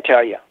 I can't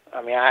tell you.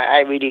 I mean,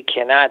 I really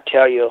cannot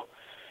tell you.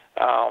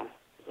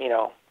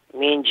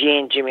 Mean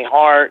Gene, Jimmy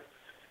Hart,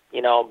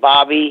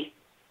 Bobby,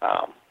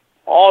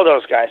 all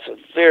those guys were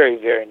very,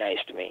 very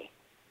nice to me.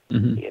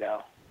 Mm-hmm.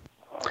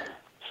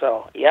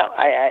 So yeah,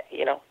 I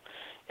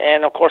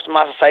and of course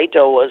Masa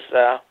Saito was.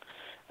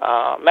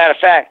 Matter of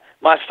fact,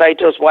 Masa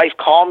Saito's wife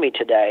called me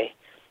today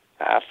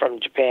from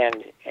Japan,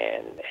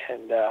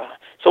 and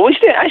so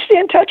I stay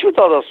in touch with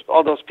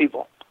all those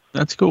people.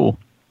 That's cool.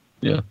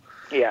 Yeah.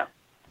 Yeah.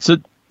 So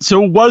So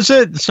was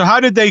it? So how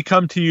did they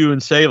come to you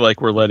and say,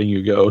 like, we're letting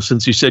you go?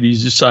 Since you said you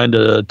just signed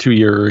a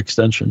 2-year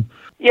extension.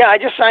 Yeah, I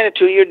just signed a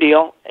 2-year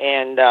deal,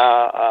 and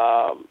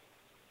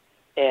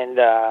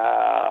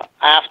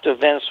after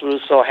Vince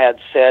Russo had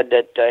said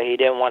that he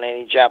didn't want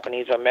any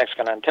Japanese or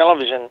Mexican on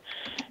television,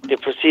 they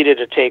proceeded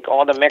to take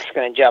all the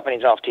Mexican and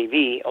Japanese off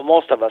TV, or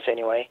most of us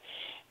anyway.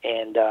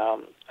 And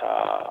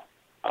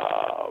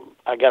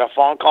I got a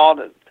phone call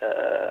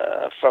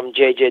from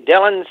J.J.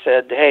 Dillon,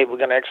 said, hey, we're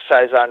going to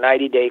exercise our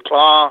 90-day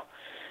clause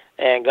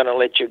and going to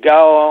let you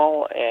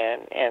go.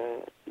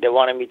 And they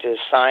wanted me to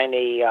sign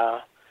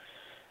a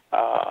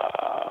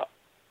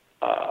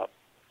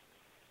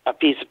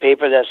piece of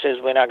paper that says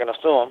we're not going to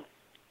sue them.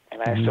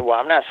 And I said, well,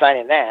 I'm not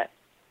signing that.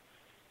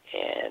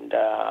 And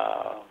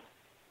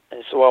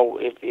so, well,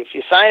 if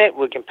you sign it,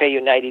 we can pay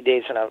you 90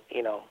 days in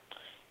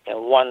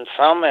one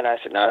sum. And I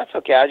said, no, that's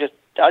okay.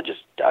 I'll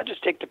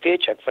just take the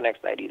paycheck for the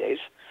next 90 days.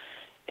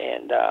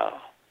 And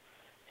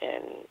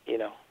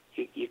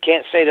you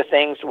can't say the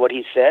things what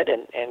he said,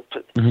 and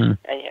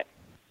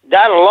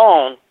that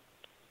alone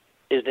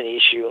is an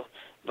issue.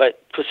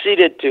 But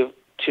proceeded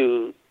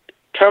to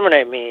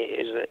terminate me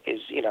is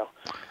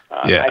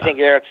I think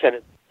Eric said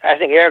it. I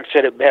think Eric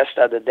said it best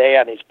the other day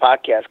on his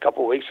podcast a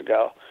couple of weeks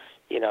ago.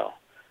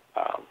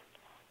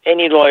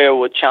 Any lawyer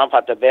would chomp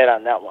out the bed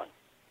on that one.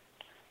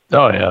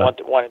 Oh yeah,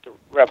 wanted to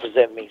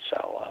represent me.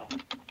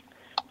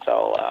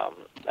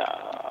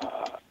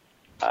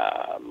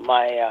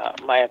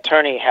 My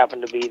attorney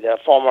happened to be the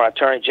former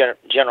Attorney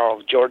General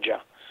of Georgia,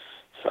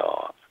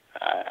 so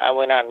I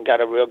went out and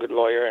got a real good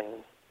lawyer, and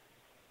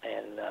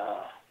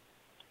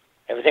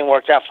everything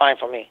worked out fine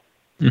for me.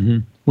 Mm-hmm.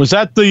 Was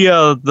that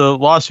the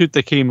lawsuit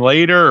that came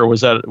later, or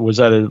was that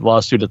a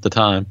lawsuit at the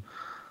time?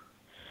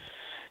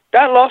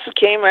 That lawsuit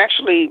came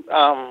actually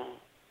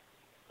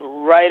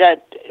right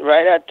at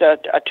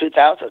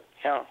 2000.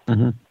 Yeah.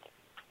 Mm-hmm.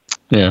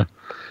 Yeah.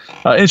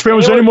 Was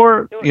there any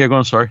more? Yeah, go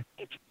on. Sorry.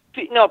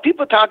 No,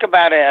 people talk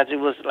about it as it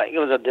was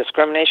a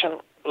discrimination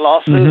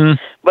lawsuit,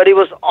 but it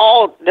was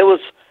all there was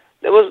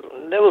a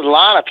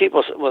lot of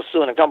people was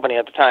suing the company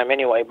at the time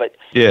anyway. But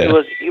it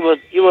was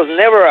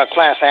never a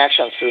class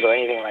action suit or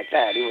anything like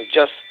that. It was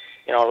just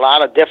a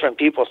lot of different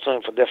people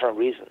suing for different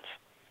reasons.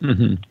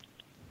 Mm-hmm.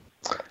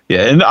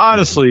 Yeah, and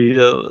honestly,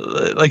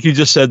 like you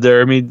just said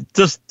there, I mean,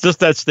 just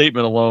that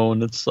statement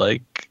alone, it's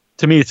like,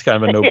 to me, it's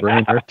kind of a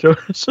no-brainer.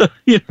 So,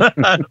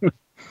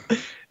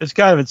 it's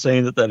kind of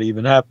insane that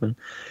even happened.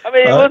 I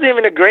mean, it wasn't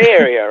even a gray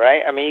area,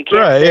 right? I mean, you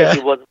can't say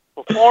he wasn't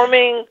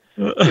performing.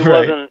 He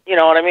wasn't, you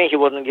know what I mean? He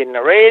wasn't getting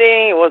a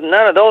rating. It wasn't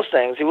none of those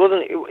things. He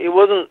wasn't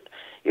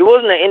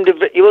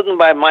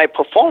by my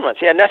performance.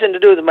 He had nothing to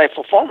do with my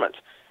performance.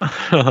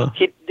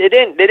 They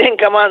didn't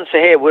come out and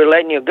say, hey, we're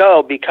letting you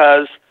go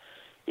because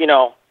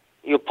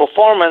your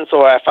performance,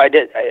 or if I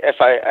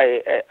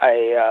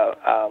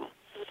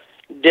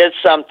did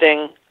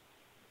something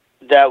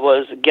that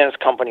was against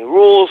company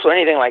rules or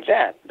anything like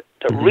that.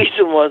 The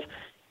reason was,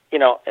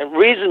 and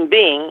reason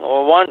being,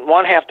 or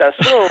one have to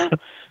assume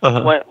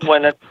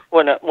when a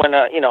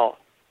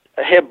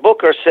head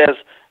booker says,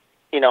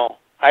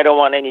 I don't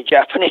want any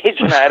Japanese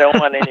and I don't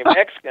want any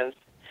Mexicans,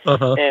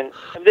 and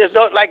there's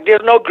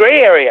no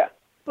gray area.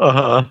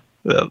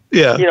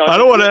 Yeah. I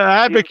don't want to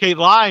advocate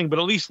lying, but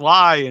at least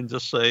lie and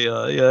just say,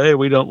 hey,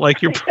 we don't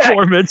like your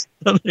performance.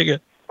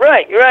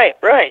 Right.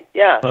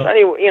 Yeah.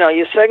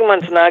 Your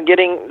segment's not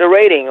getting the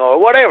rating or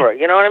whatever.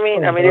 You know what I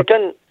mean? I mean, it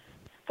couldn't.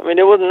 I mean,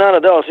 there was none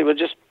of those. It was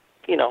just,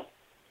 I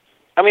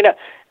mean,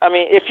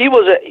 if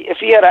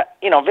he had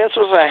Vince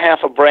was a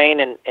half a brain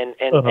and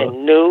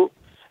knew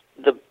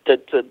the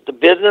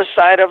business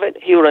side of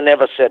it, he would have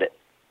never said it.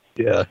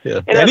 Yeah.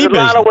 And there's a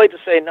lot of ways to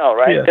say no,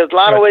 right? Yeah. There's a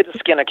lot of ways to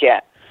skin a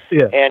cat.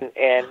 Yeah. And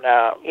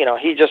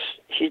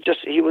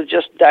he was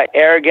just that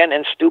arrogant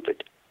and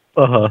stupid.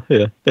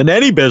 Yeah. In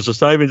any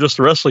business, not even just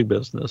the wrestling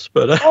business,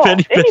 but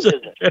any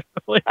business.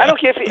 I don't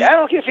care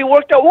if he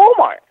worked at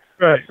Walmart.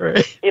 Right.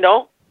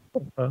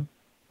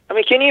 I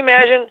mean, can you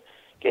imagine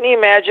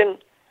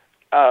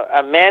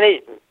a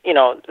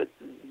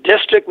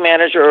district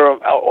manager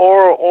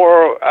or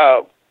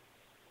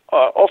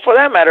for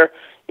that matter,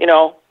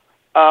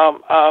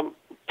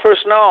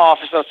 personnel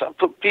officers,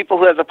 people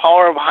who have the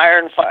power of hire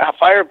and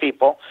fire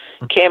people,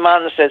 came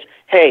out and says,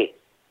 hey,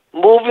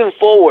 moving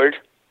forward,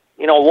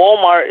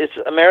 Walmart is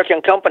an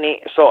American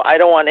company, so I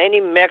don't want any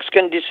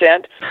Mexican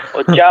descent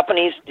or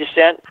Japanese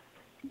descent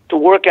to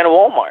work in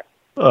Walmart.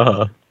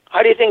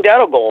 How do you think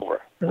that'll go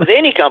over with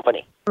any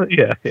company?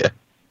 Yeah.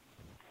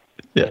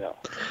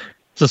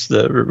 Just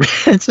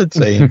it's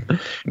insane.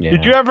 Yeah.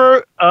 Did you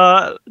ever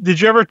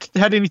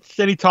had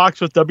any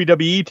talks with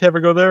WWE to ever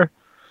go there?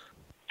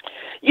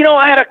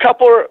 I had a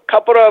couple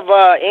of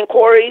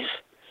inquiries.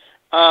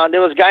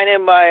 There was a guy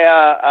named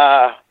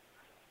by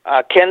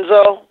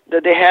Kenzo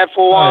that they had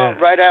for a while.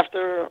 Right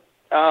after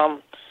I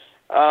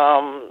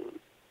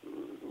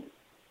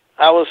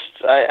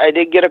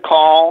did get a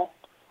call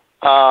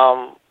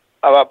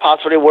about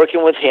possibly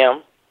working with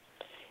him,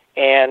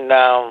 and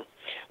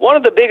One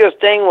of the biggest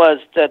thing was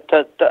that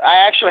I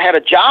actually had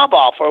a job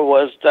offer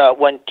was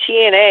when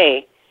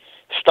TNA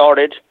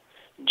started.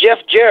 Jeff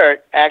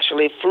Jarrett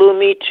actually flew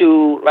me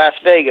to Las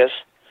Vegas,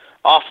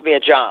 offered me a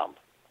job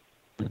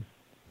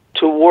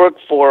to work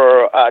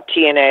for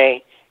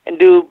TNA and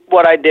do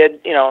what I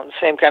did,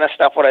 same kind of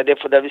stuff what I did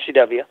for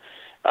WCW.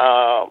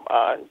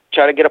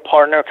 Try to get a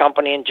partner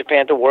company in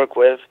Japan to work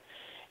with,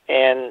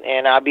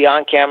 and I'll be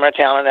on camera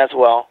talent as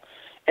well.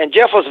 And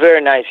Jeff was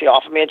very nice. He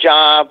offered me a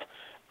job,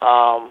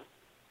 and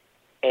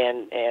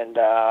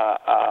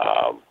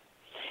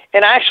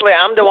actually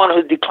I'm the one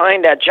who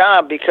declined that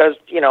job because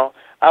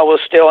I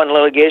was still in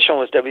litigation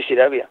with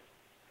WCW.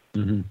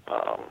 Mm-hmm.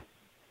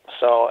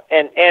 So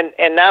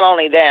and not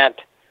only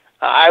that,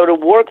 I would have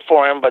worked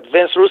for him, but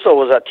Vince Russo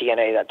was at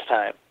TNA at the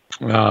time.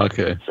 Oh,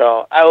 okay.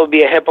 So I would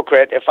be a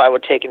hypocrite if I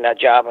would take that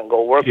job and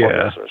go work for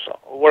Vince Russo,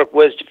 work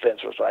with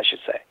Vince Russo, I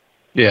should say.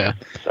 Yeah.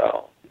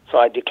 So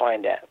I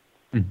declined that.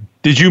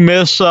 Did you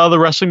miss the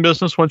wrestling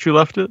business once you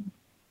left it?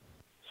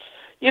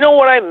 You know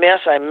what I miss?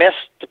 I miss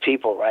the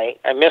people, right?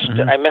 I miss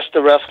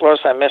the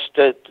wrestlers. I miss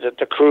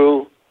the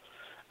crew.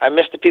 I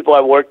miss the people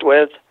I worked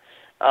with.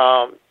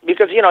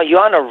 Because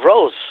you're on a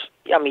road.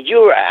 I mean,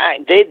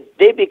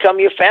 they become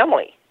your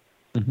family.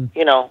 Mm-hmm.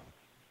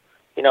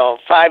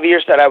 5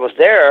 years that I was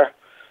there.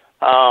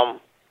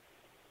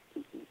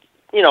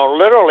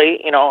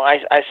 Literally,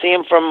 I see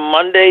them from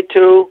Monday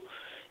to,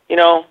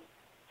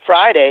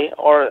 Friday,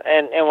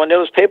 and when there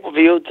was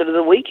pay-per-view to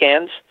the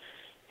weekends,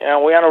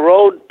 we're on a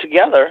road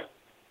together,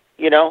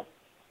 and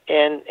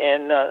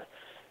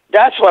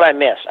that's what I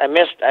miss. I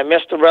miss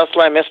the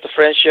wrestler. I miss the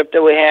friendship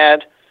that we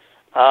had,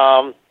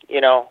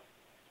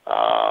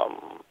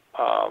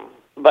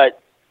 but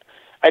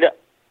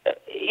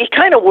it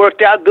kind of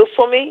worked out good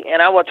for me,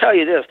 and I will tell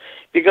you this,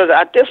 because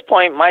at this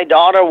point, my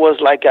daughter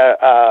was like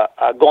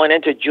going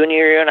into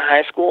junior year in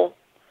high school,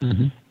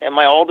 mm-hmm. and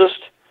my oldest,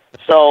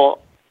 so,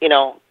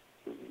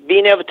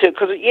 being able to,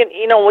 because,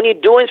 when you're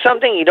doing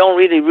something, you don't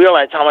really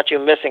realize how much you're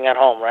missing at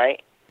home,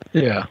 right?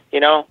 Yeah.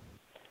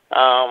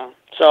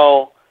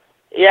 So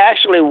it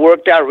actually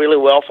worked out really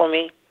well for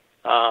me.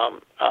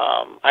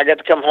 I got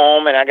to come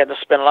home, and I got to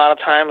spend a lot of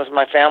time with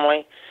my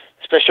family,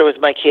 especially with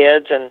my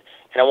kids, and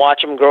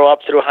watch them grow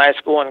up through high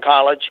school and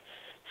college.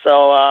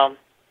 So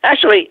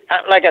actually,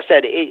 like I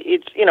said,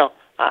 it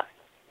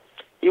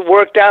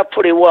worked out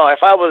pretty well.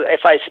 If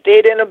I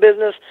stayed in the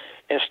business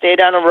and stayed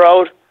on the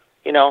road,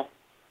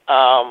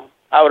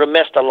 I would have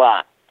missed a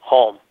lot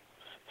home.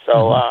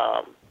 So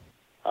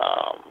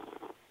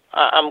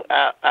I'm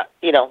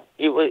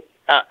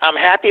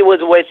happy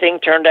with the way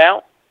things turned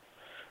out.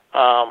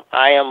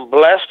 I am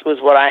blessed with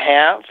what I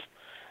have.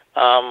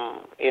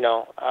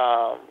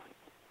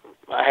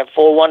 I have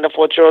 4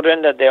 wonderful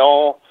children that they're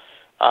all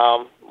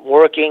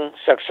working,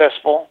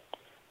 successful,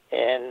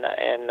 and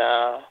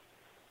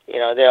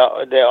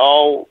they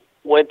all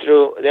went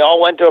to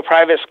a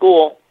private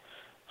school.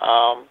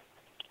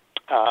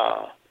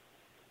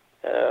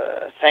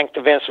 Thanks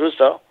to Vince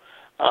Russo,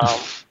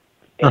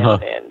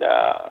 and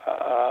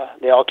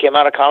they all came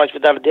out of college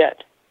without a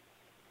debt.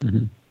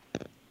 Mm-hmm.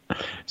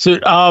 So,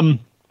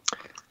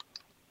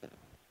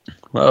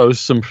 there's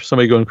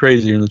somebody going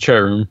crazy in the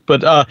chat room.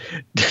 But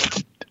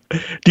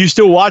do you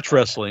still watch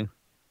wrestling?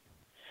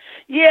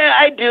 Yeah,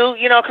 I do.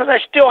 Because I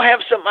still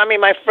have some. I mean,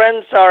 my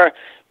friends are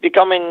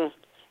becoming.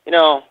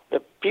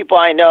 The people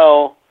I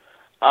know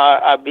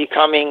are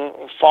becoming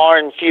far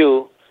and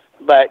few.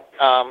 But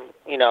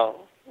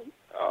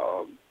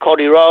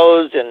Cody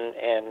Rhodes and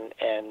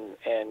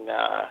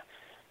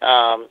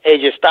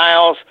AJ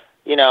Styles.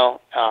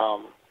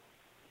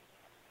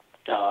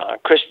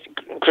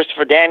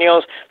 Christopher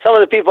Daniels, some of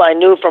the people I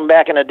knew from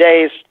back in the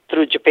days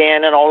through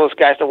Japan, and all those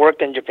guys that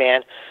worked in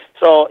Japan.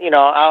 So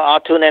I'll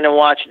tune in and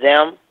watch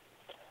them.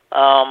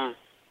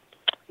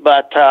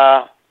 But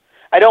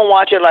I don't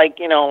watch it like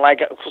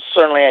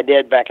certainly I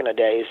did back in the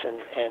days,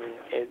 and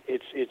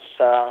it's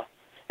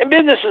and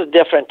business is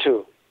different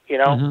too,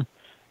 Mm-hmm.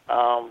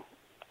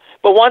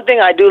 But one thing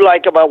I do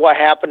like about what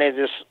happened is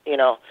this,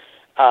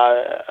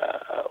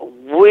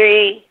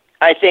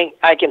 I think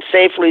I can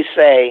safely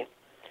say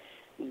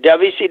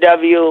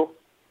WCW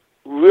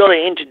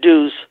really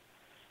introduced,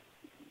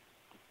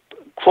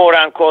 quote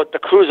unquote, the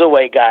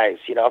cruiserweight guys,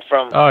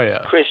 from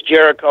Chris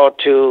Jericho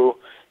to,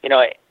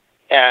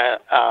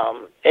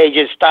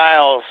 AJ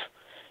Styles,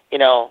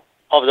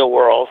 of the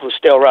world, who's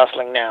still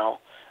wrestling now.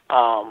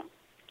 I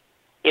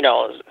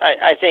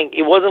think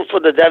it wasn't for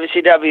the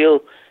WCW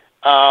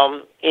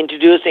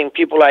introducing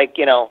people like,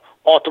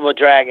 Ultimo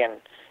Dragon,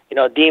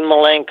 Dean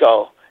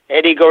Malenko,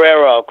 Eddie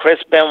Guerrero,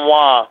 Chris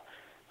Benoit.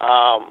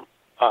 I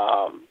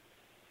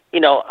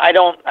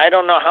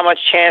don't know how much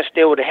chance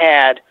they would have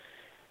had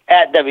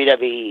at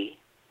WWE,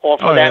 or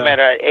for that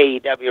matter at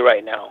AEW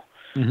right now.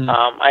 Mm-hmm.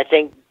 I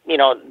think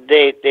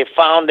they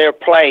found their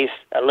place,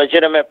 a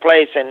legitimate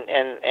place,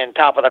 in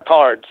top of the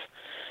cards.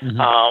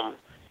 Mm-hmm.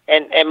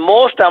 And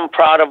most I'm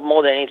proud of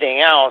more than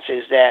anything else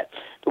is that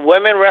the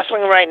women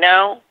wrestling right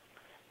now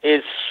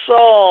is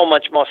so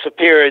much more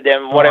superior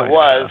than what it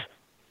was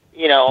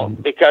You know,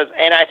 because,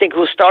 and I think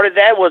who started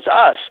that was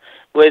us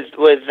with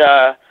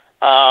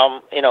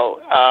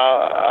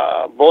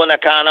Bull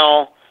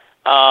Nakano,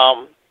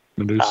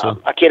 Medusa.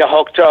 Akira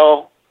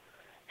Hokuto,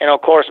 and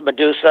of course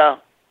Medusa.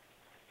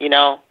 You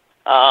know,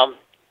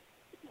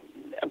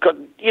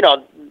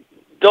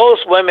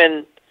 those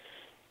women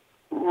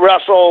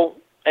wrestle,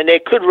 and they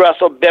could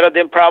wrestle better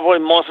than probably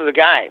most of the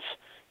guys.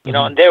 You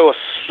know, and they were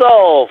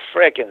so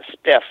freaking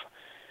stiff.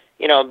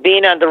 You know,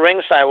 being on the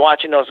ringside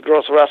watching those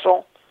girls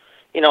wrestle,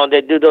 you know,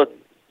 they do the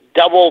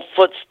double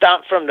foot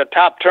stomp from the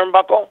top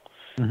turnbuckle.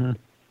 Mm-hmm.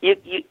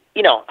 You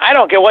know, I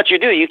don't care what you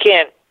do, you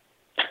can't.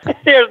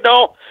 there's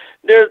no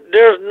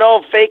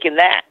faking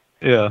that.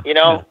 Yeah. You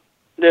know,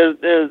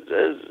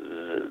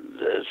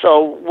 so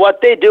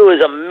what they do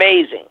is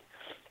amazing,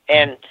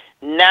 and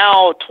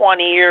now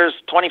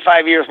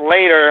 25 years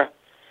later,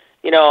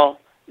 you know,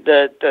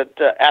 the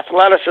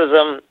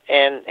athleticism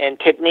and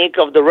technique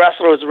of the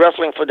wrestlers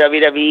wrestling for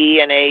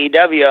WWE and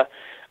AEW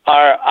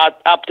are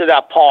up to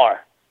that par.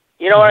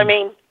 You know what I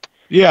mean?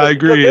 Yeah, I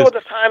agree.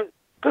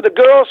 Because the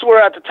girls were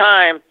at the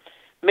time,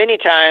 many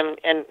times,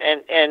 and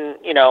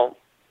you know,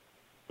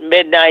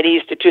 mid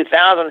 90s to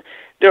 2000,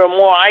 they were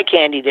more eye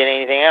candy than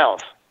anything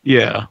else.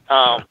 Yeah.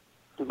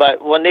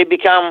 But when they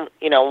become,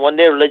 you know, when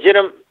they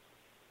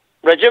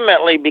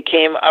legitimately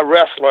became a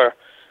wrestler,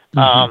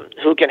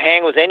 who can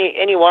hang with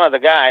any one of the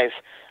guys,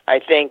 I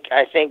think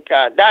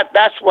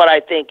that's what I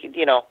think.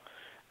 You know,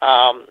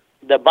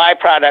 the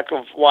byproduct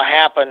of what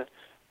happened.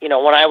 You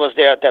know, when I was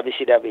there at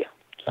WCW,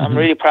 so I'm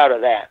really proud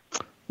of that.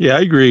 Yeah,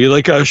 I agree.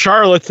 Like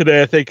Charlotte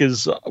today, I think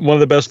is one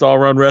of the best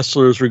all-around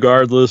wrestlers,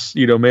 regardless,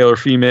 you know, male or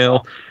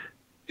female.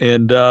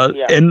 And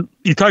and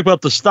you talk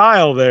about the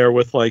style there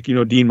with, like, you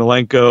know, Dean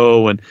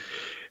Malenko and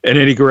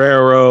Eddie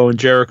Guerrero and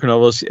Jericho and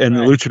all those, and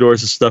the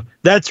luchadors and stuff.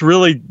 That's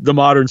really the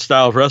modern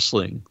style of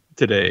wrestling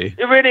today.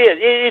 It really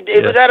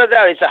is. Without a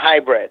doubt, it's a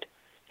hybrid.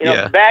 You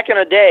know, back in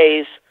the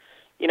days,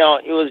 you know,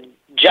 it was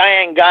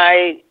giant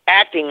guy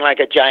acting like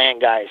a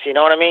giant guy. You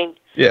know what I mean?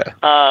 Yeah.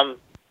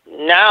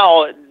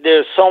 Now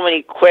there's so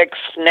many quick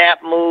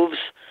snap moves.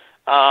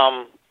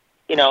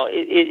 You know,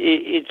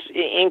 it's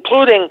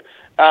including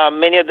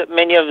many of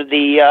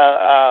the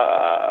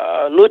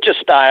lucha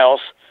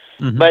styles.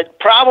 But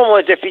problem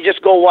was, if you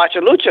just go watch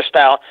a lucha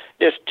style,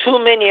 there's too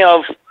many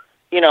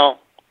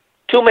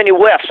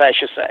whiffs, I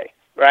should say,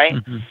 right?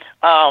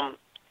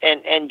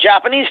 And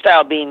Japanese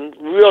style being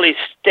really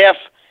stiff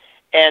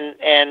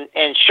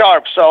and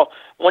sharp. So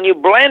when you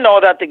blend all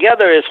that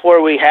together is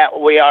where we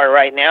are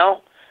right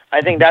now. I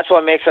think that's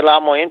what makes it a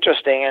lot more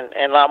interesting and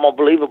a lot more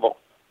believable.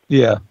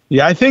 Yeah.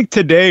 Yeah, I think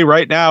today,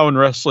 right now in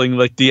wrestling,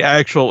 like the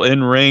actual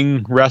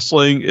in-ring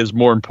wrestling is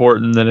more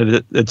important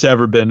than it's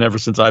ever been, ever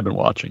since I've been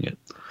watching it.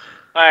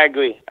 I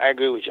agree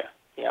with you.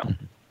 Yeah.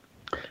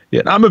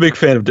 Yeah, and I'm a big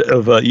fan of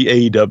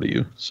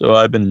AEW, so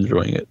I've been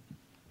enjoying it.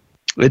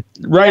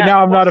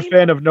 Now, I'm not a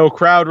fan of no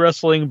crowd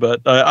wrestling, but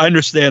I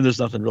understand there's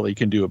nothing really you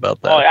can do about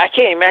that. Oh, I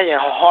can't imagine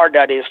how hard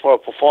that is for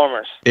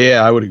performers.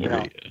 Yeah, I would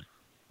agree.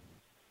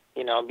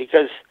 You know,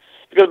 because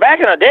back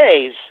in the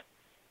days,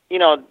 you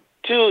know,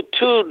 two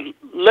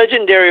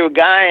legendary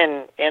guy,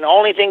 and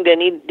only thing they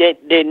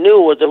knew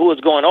was who was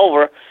going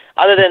over.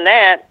 Other than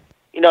that,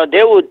 you know,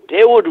 they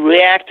would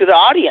react to the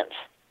audience.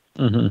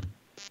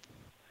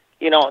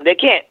 You know, they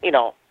can't. You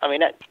know, I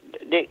mean,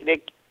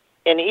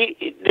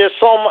 there's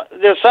some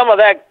of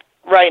that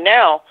right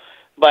now,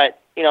 but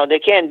you know, they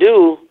can't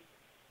do.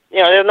 You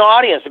know, there's no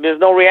audience, there's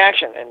no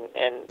reaction,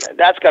 and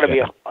that's got to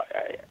be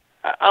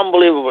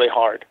unbelievably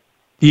hard.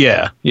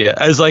 Yeah.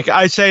 As like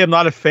I say, I'm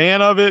not a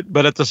fan of it,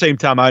 but at the same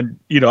time, I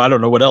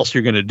don't know what else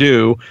you're going to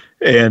do,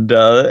 and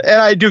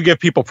I do give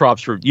people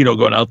props for, you know,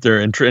 going out there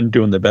and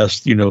doing the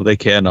best, you know, they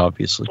can,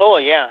 obviously. Oh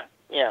yeah.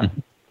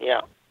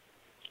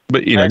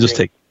 But you know,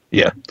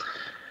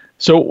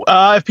 So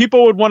if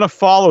people would want to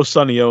follow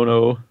Sonny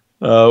Ono,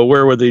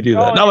 where would they do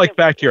that? Not like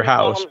back to your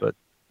house, but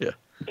yeah.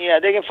 Yeah,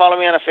 they can follow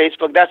me on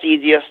Facebook. That's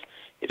easiest.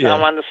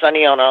 I'm on the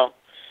Sonny Ono.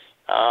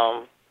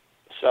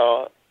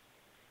 So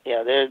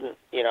yeah, there's,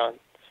 you know.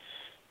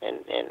 And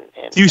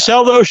do you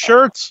sell those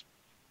shirts?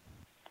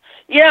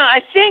 Yeah, I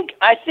think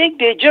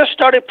they just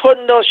started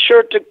putting those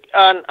shirts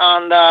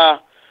on the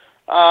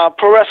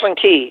Pro Wrestling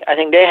Tee. I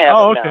think they have.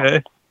 Oh, them okay.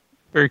 Now.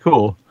 Very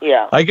cool.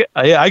 Yeah.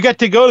 I got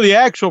to go to the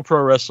actual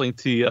Pro Wrestling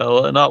Tee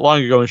not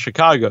long ago in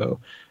Chicago.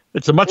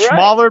 It's a much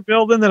smaller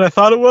building than I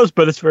thought it was,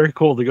 but it's very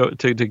cool to go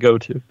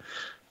to.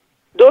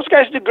 Those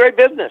guys do great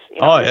business.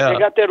 You know, they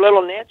got their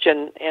little niche,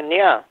 and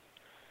yeah.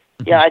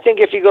 I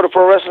think if you go to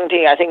Pro Wrestling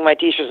Tee, I think my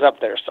T-shirt's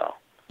up there. So.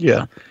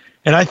 Yeah,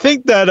 and I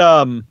think that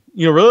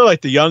you know, really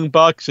like the Young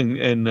Bucks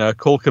and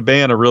Colt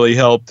Cabana really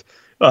helped.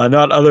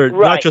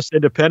 Not just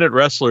independent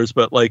wrestlers,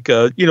 but like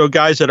you know,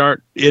 guys that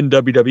aren't in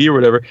WWE or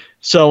whatever,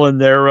 selling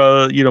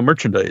their you know,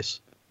 merchandise.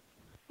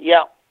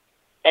 Yeah,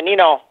 and you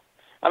know,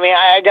 I mean,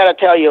 I got to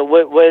tell you,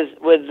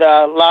 with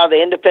a lot of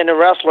the independent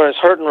wrestlers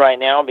hurting right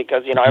now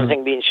because, you know,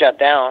 everything being shut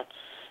down.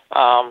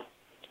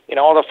 You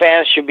know, all the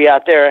fans should be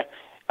out there.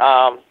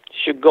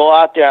 Should go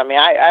out there. I mean,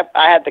 I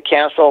had to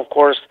cancel, of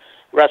course,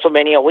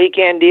 WrestleMania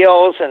weekend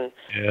deals, and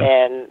Yeah.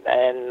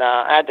 and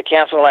I had to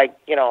cancel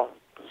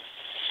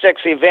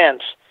 6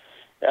 events,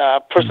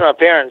 personal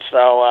appearance.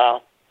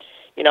 So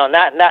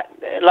not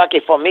lucky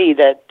for me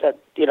that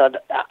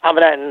I'm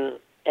not in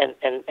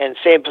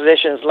same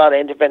position as a lot of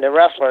independent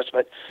wrestlers,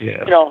 but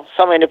Yeah.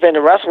 some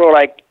independent wrestler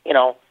like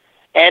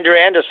Andrew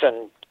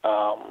Anderson,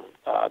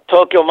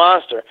 Tokyo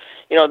Monster.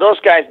 Those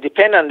guys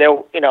depend on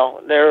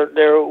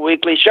their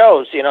weekly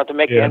shows, to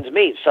make Yeah. ends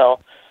meet. So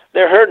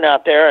they're hurting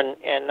out there, and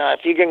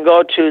if you can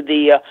go to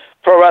the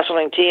Pro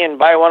Wrestling Tee and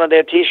buy one of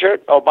their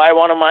T-shirts or buy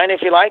one of mine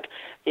if you like,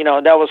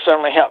 that will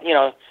certainly help.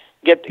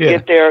 Get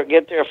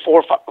their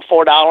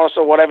 $4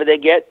 or whatever they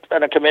get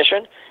on a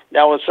commission.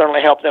 That would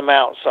certainly help them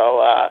out.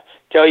 So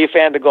tell your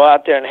fan to go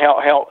out there and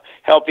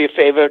help your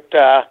favorite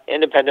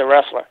independent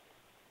wrestler.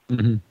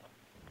 Mm-hmm.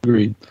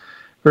 Agreed.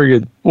 Very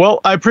good.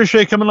 Well, I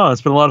appreciate coming on.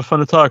 It's been a lot of fun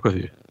to talk with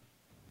you.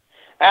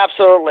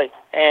 Absolutely,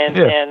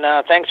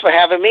 and thanks for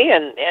having me.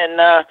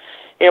 And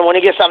when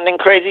you get something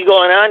crazy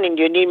going on and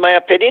you need my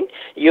opinion,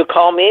 you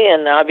call me,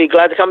 and I'll be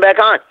glad to come back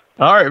on.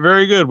 All right.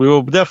 Very good. We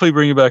will definitely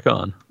bring you back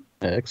on.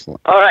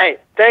 Excellent. All right.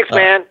 Thanks,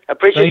 man.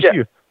 Appreciate Thank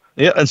you.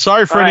 Yeah, and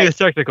sorry for any of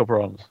the technical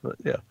problems. But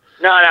yeah.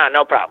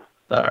 No problem.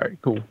 All right.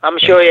 Cool. I'm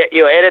sure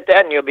you edit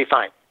that and you'll be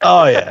fine.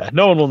 Oh yeah.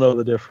 No one will know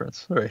the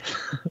difference. All right.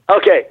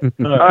 Okay.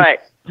 All right.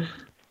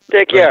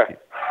 Take care.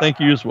 Thank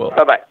you as well.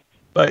 Bye-bye.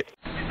 Bye.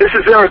 This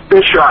is Eric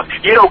Bischoff.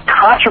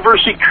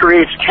 Controversy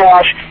creates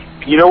cash.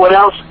 You know what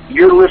else?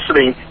 You're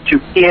listening to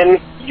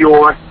In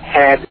Your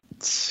Head.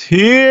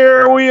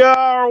 Here we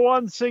are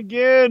once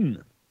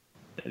again.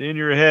 And in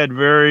your head,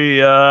 very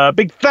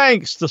big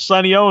thanks to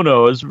Sonny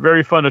Ono. It's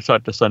very fun to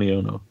talk to Sonny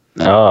Ono.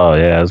 Oh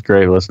yeah, it's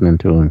great listening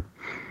to him.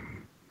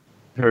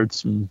 Heard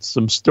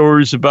some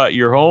stories about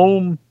your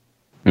home.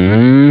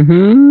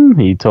 Mm-hmm.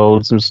 He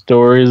told some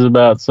stories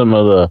about some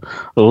of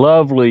the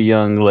lovely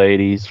young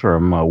ladies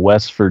from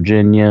West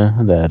Virginia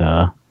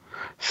that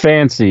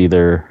fancy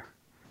their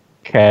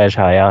Kaz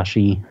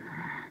Hayashi.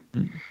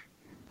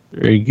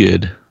 Very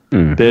good.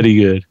 Mm. Very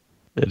good.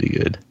 Very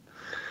good.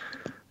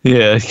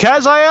 Yeah,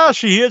 Kaz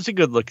Hayashi, he is a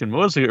good-looking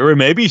man. Or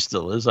maybe he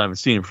still is. I haven't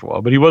seen him for a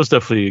while, but he was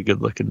definitely a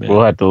good-looking man.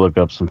 We'll have to look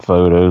up some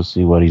photos,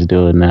 see what he's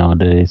doing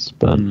nowadays.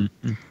 But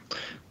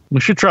we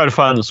should try to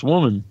find this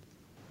woman.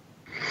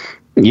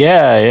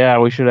 yeah,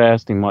 we should have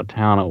asked him what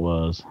town it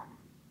was.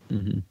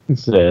 Mm-hmm.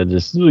 Instead,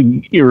 just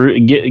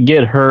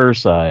get her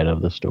side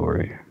of the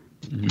story.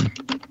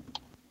 Mm-hmm.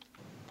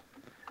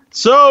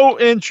 So,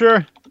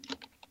 Incher.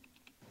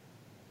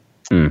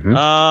 Mm-hmm.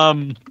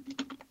 I'm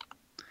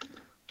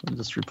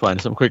just replying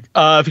to something quick.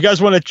 If you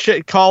guys want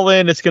to call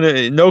in, it's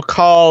no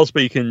calls,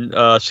 but you can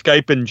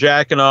Skype and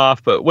jacking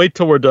off. But wait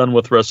till we're done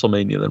with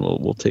WrestleMania, then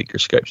we'll take your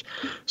Skypes.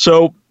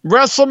 So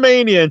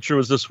WrestleMania entry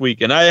was this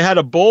week, and I had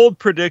a bold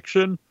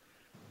prediction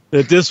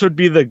that this would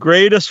be the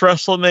greatest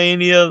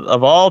WrestleMania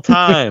of all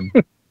time.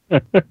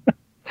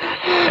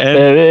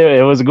 And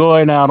it was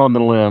going out on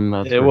the limb.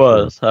 it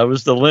was. Sure. I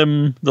was the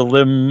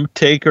limb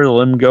taker, the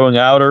limb going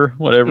outer,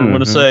 whatever you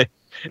want to say.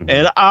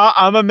 And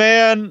I'm a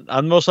man.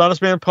 I'm the most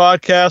honest man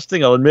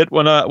podcasting. I'll admit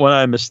when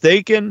I'm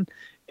mistaken,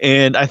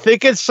 and I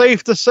think it's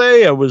safe to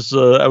say I was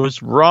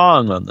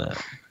wrong on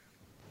that.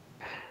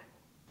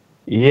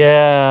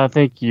 Yeah, I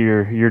think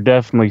you're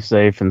definitely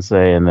safe in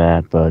saying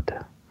that,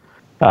 but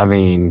I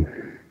mean,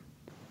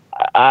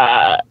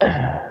 I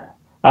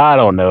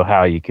don't know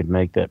how you could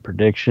make that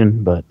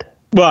prediction, but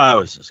well, I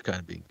was just kind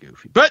of being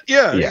goofy. But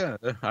yeah,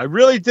 I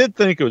really did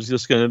think it was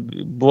just going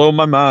to blow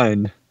my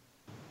mind.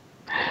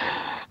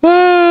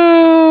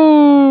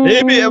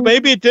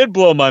 Maybe it did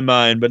blow my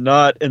mind, but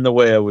not in the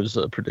way I was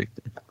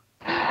predicting.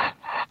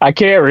 I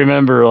can't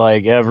remember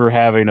ever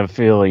having a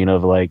feeling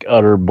of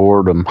utter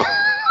boredom.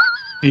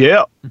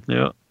 Yeah.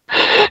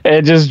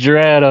 And just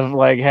dread of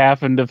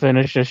having to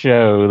finish a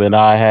show that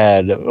I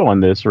had on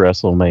this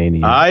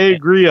WrestleMania. I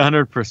agree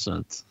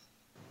 100%.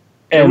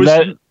 And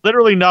was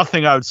literally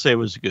nothing I would say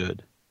was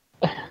good.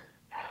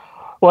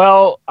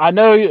 Well, I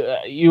know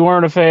you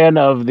weren't a fan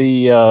of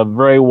the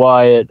Bray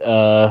Wyatt,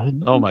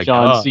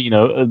 John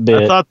Cena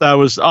bit. I thought that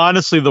was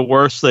honestly the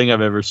worst thing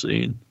I've ever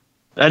seen.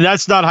 And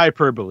that's not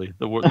hyperbole.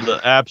 The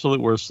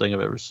absolute worst thing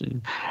I've ever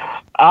seen.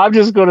 I'm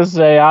just going to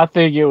say I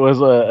think it was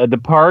a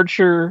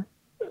departure.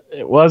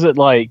 It wasn't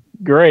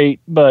great,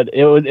 but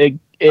it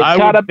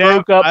kind of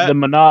broke up the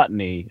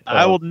monotony.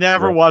 I will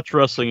never watch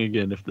wrestling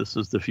again if this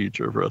is the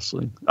future of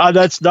wrestling.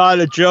 That's not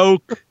a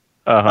joke.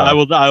 I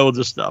will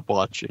just stop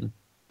watching.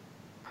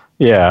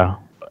 Yeah,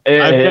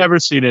 I've never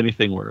seen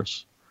anything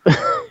worse.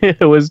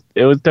 It was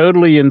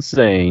totally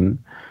insane,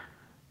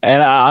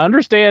 and I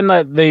understand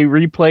that they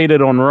replayed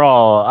it on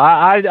Raw.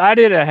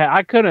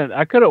 I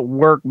couldn't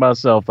work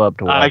myself up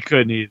to watch. I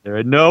couldn't either. I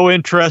had no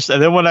interest,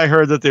 and then when I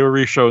heard that they were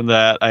re-showing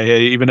that, I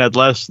even had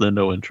less than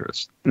no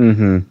interest.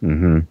 I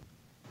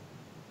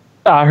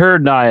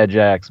heard Nia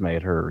Jax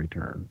made her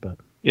return, but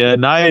yeah,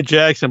 Nia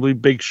Jax, I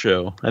believe Big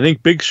Show. I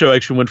think Big Show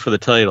actually went for the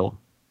title.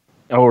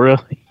 Oh,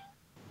 really?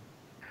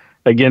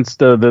 Against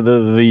the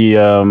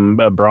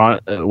Braun,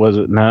 was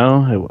it?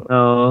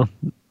 No,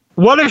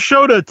 What a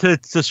show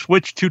to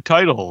switch two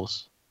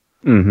titles.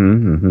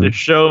 The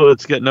show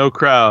that's got no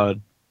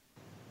crowd.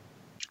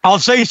 I'll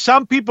say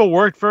some people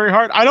worked very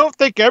hard. I don't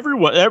think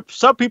everyone.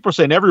 Some people are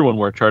saying everyone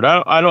worked hard.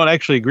 I don't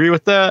actually agree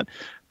with that,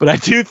 but I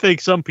do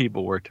think some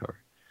people worked hard.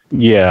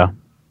 Yeah.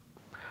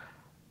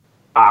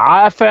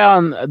 I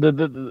found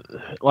the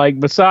like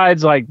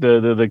besides like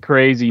the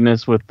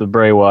craziness with the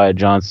Bray Wyatt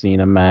John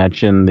Cena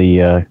match and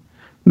the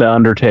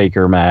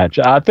Undertaker match,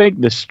 I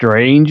think the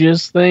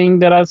strangest thing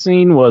that I've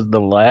seen was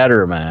the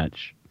ladder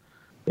match.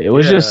 It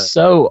was just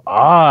so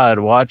odd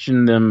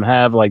watching them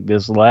have like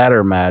this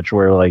ladder match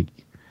where like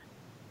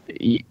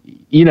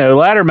you know,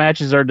 ladder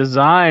matches are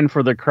designed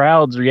for the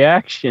crowd's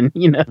reaction,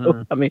 you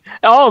know. I mean,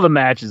 all the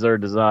matches are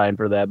designed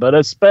for that, but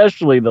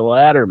especially the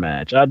ladder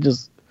match. I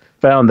just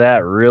found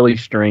that really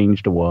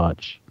strange to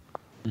watch.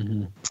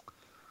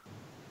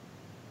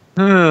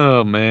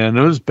 Oh man,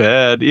 it was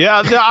bad.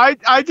 Yeah,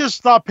 I just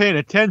stopped paying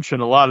attention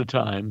a lot of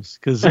times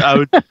because I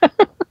would.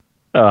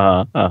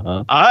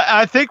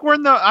 I think we're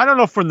in the. I don't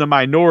know if we're in the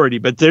minority,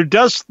 but there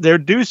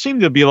do seem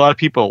to be a lot of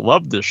people who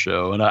love this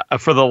show,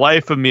 and for the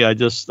life of me, I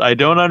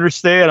don't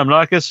understand. I'm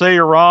not gonna say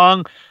you're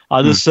wrong.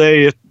 I'll just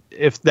say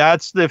if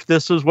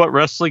this is what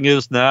wrestling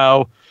is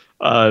now,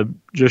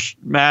 just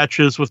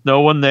matches with no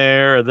one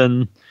there,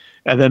 and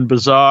then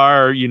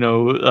bizarre, you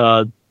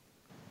know,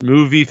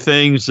 movie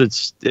things.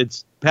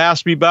 It's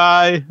passed me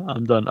by.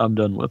 I'm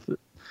done with it.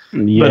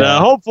 Yeah. But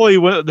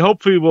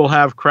hopefully we'll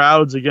have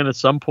crowds again at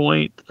some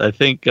point. I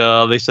think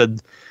they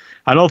said.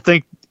 I don't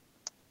think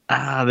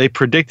they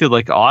predicted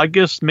like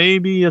August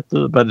maybe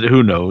but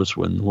who knows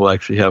when we'll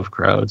actually have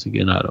crowds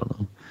again. I don't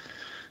know.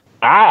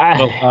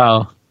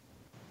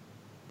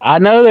 I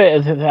know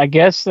that. I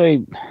guess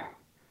they.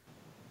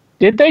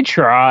 Did they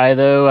try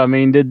though? I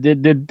mean, did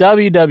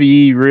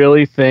WWE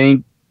really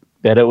think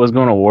that it was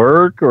going to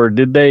work, or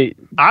did they?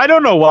 I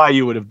don't know why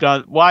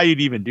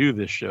you'd even do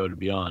this show, to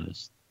be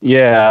honest.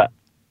 Yeah,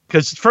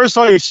 because first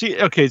of all, you see,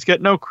 okay, it's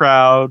got no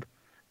crowd.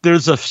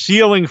 There's a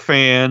ceiling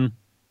fan,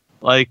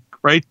 like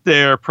right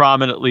there,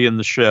 prominently in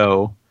the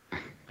show,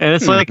 and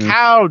it's like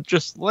how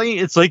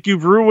it's like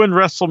you've ruined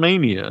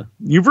WrestleMania.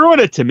 You've ruined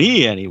it to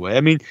me anyway.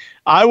 I mean,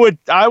 I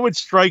would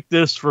strike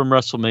this from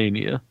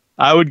WrestleMania.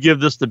 I would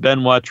give this the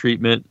Benoit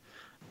treatment.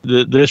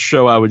 This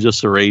show I would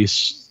just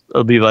erase.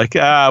 I'll be like,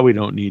 we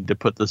don't need to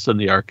put this in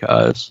the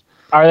archives.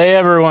 Are they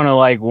ever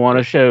want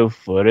to show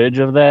footage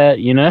of that?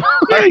 You know,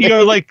 yeah, you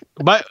know, like,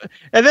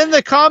 and then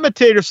the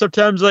commentator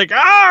sometimes like,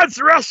 it's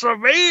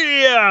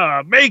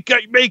WrestleMania.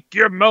 Make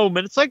your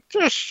moment. It's like,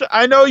 just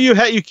I know you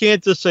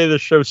can't just say the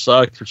show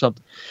sucks or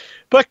something,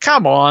 but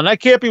come on, I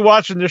can't be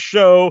watching this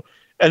show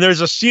and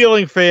there's a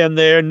ceiling fan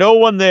there, no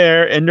one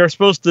there, and they're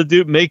supposed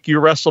to make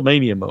your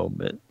WrestleMania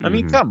moment. I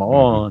mean, come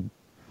on.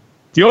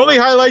 The only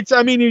highlights,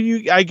 I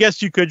mean, I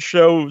guess you could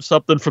show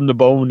something from the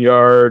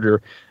Boneyard,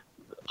 or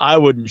I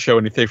wouldn't show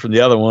anything from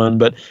the other one,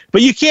 but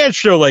you can't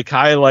show like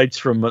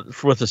highlights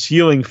with a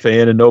ceiling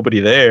fan and nobody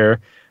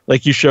there.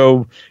 Like you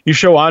show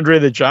Andre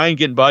the Giant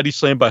getting body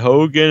slammed by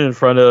Hogan in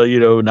front of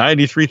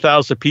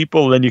 93,000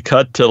 people, and then you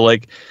cut to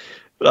like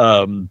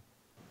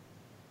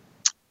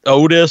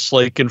Otis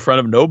like in front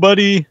of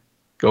nobody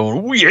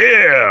going, oh,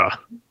 yeah.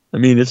 I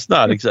mean, it's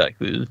not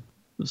exactly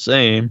the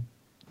same.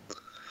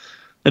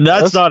 And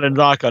that's not a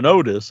knock on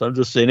Otis. I'm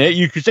just saying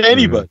you could say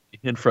anybody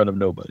in front of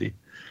nobody.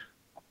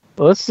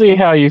 Let's see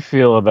how you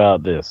feel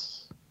about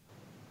this.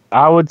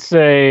 I would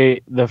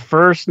say the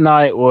first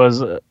night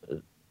was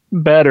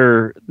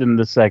better than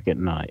the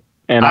second night.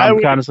 And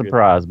I'm kind of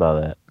surprised by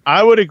that.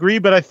 I would agree,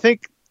 but I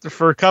think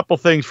for a couple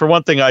things, for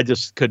one thing, I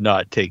just could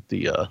not take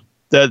the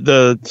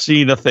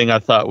Cena thing. I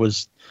thought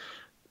was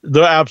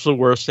the absolute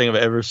worst thing I've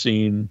ever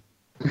seen.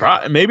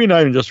 Maybe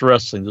not even just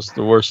wrestling, just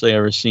the worst thing I've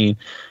ever seen.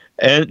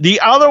 And the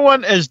other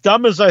one, as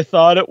dumb as I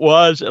thought it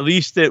was, at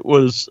least it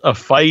was a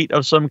fight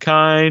of some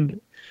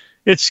kind.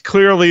 It's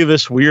clearly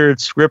this weird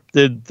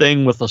scripted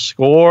thing with a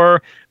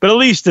score, but at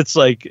least it's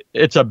like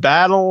it's a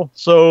battle.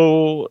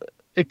 So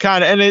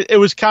it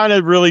was kind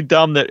of really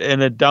dumb, that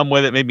in a dumb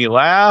way that made me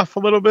laugh a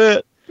little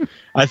bit.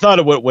 I thought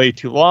it went way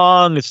too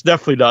long. It's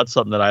definitely not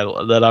something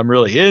that I'm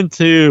really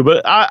into,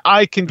 but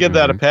I can give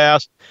that a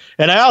pass.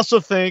 And I also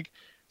think,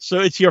 so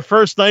it's your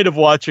first night of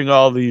watching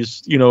all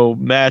these,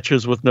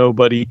 matches with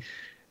nobody.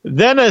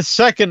 Then a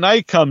second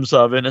night comes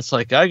of it, and it's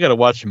like, I got to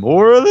watch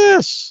more of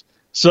this.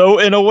 So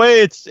in a way,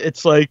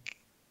 it's like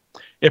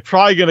it's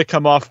probably going to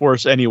come off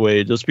worse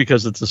anyway, just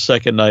because it's the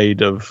second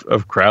night of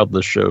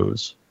crowdless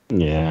shows.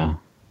 Yeah.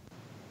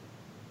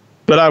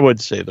 But I would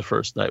say the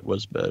first night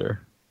was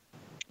better.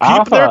 There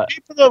are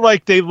people that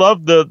like they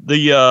love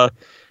the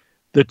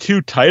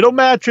two title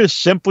matches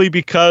simply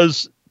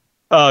because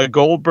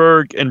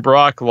Goldberg and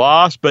Brock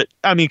lost. But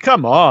I mean,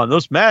 come on,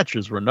 those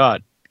matches were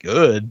not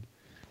good.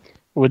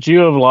 Would you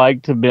have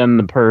liked to have been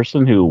the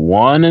person who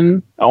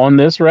won on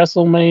this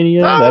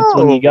WrestleMania? No. That's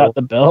when you got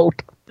the belt.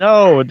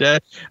 No,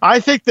 I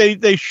think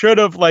they should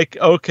have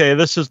okay,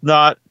 this is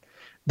not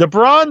the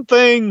Braun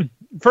thing.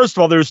 First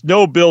of all, there's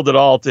no build at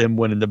all to him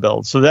winning the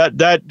belt, so that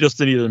just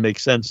didn't even make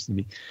sense to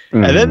me.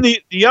 And then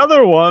the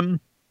other one,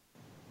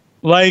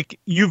 Like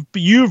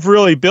you've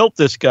really built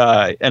this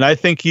guy, and I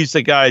think he's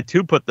the guy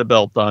to put the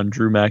belt on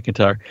Drew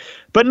McIntyre,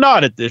 but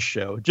not at this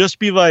show. Just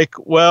be like,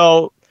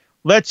 well,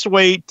 let's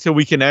wait till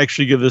we can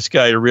actually give this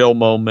guy a real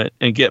moment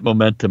and get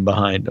momentum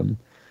behind him,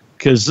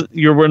 because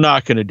we're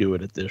not going to do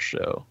it at this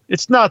show.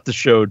 It's not the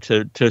show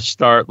to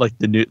start like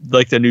the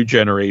new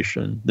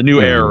generation, the new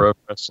era of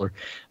wrestler.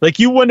 Like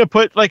you wouldn't have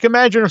put like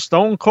imagine a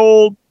Stone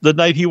Cold the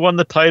night he won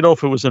the title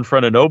if it was in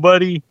front of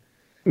nobody.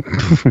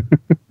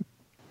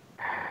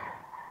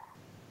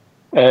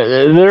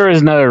 There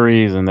is no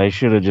reason they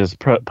should have just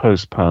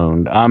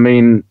postponed. I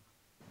mean,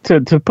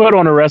 to put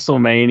on a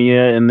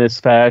WrestleMania in this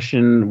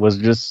fashion was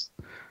just,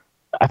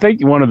 I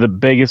think, one of the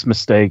biggest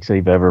mistakes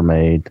they've ever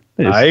made.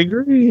 I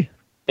agree.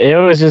 It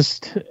was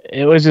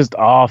just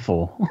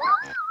awful.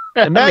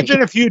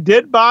 Imagine if you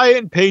did buy it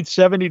and paid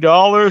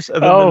 $70,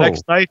 and then the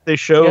next night they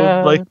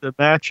showed like the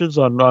matches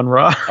on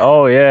Raw.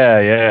 Oh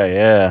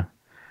yeah.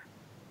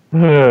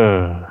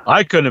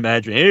 I couldn't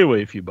imagine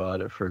anyway if you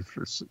bought it for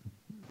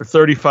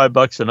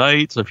 $35 a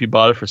night. So if you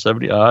bought it for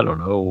 $70, I don't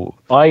know.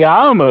 Like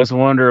I almost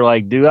wonder,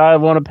 like, do I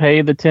want to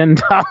pay the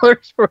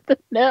 $10 for the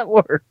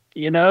network?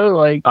 You know,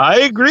 like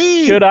I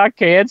agree. Should I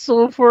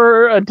cancel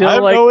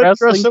until like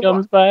wrestling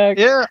comes back?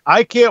 Yeah,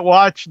 I can't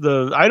watch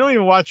I don't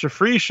even watch the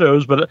free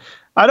shows, but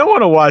I don't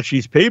want to watch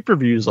these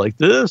pay-per-views like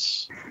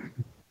this.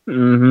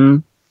 Mm-hmm.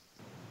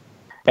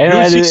 And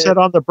UFC said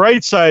on the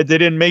bright side, they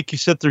didn't make you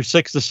sit through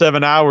 6 to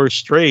 7 hours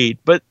straight.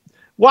 But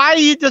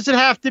why does it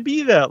have to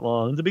be that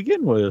long to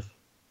begin with?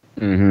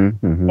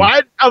 Mm-hmm, mm-hmm.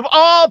 Why of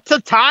all the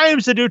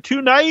times to do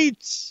 2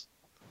 nights?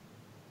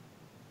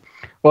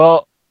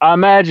 Well, I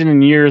imagine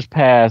in years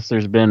past,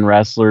 there's been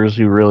wrestlers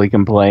who really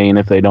complain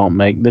if they don't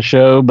make the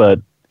show. But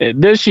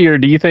this year,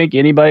 do you think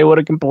anybody would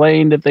have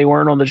complained if they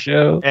weren't on the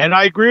show? And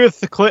I agree with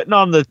the Clinton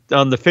on the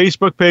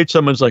Facebook page.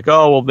 Someone's like,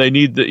 "Oh, well, they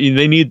need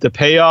the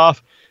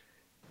payoff.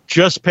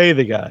 Just pay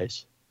the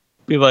guys."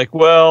 Be like,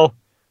 "Well,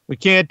 we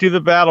can't do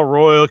the battle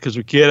royal because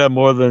we can't have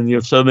more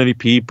than so many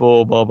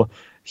people." Blah blah.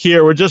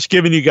 Here, we're just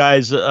giving you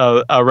guys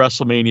a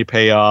WrestleMania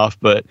payoff,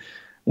 but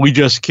we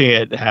just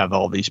can't have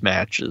all these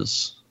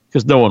matches.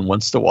 Because no one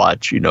wants to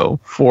watch,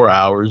 4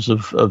 hours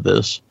of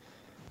this.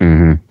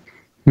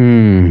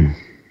 Mm-hmm.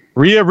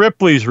 Rhea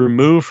Ripley's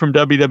removed from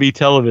WWE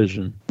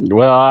television.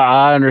 Well,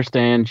 I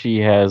understand she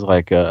has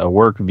like a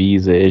work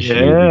visa issue.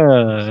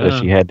 So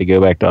she had to go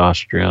back to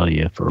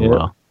Australia for a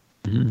while.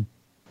 Mm-hmm.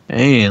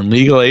 And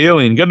legal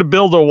alien. Got to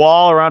build a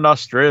wall around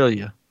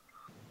Australia.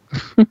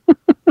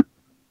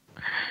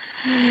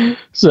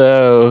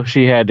 So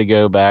she had to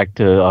go back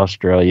to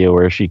Australia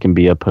where she can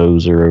be a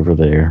poser over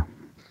there.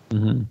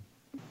 Mm-hmm.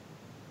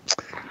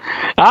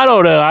 I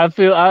don't know.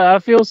 I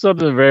feel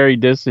something very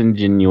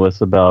disingenuous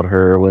about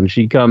her when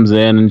she comes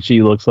in and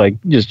she looks like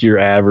just your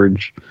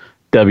average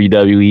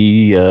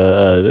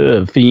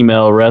WWE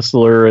female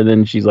wrestler, and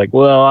then she's like,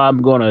 "Well,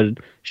 I'm going to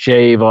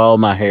shave all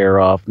my hair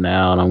off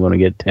now, and I'm going to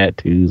get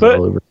tattoos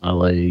all over my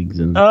legs."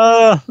 And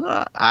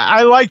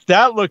I like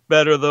that look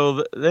better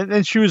though.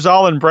 And she was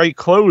all in bright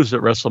clothes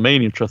at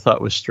WrestleMania, which I thought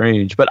was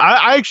strange. But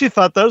I actually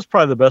thought that was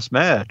probably the best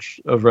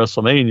match of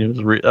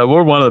WrestleMania.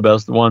 We're one of the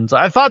best ones.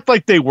 I thought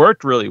like they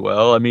worked really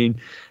well. I mean,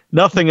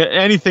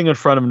 anything in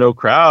front of no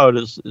crowd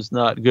is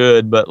not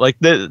good, but like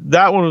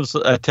that one was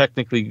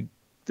technically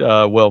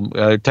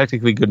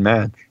good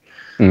match.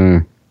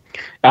 Mm.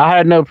 I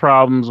had no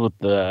problems with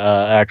the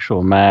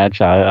actual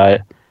match.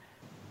 I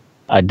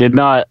did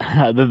not.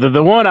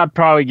 The one I'd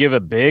probably give a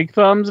big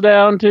thumbs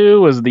down to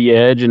was the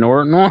Edge and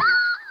Orton one.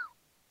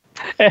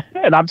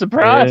 And I'm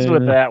surprised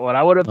with that one.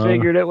 I would have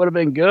figured it would have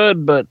been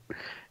good, but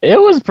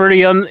it was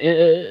pretty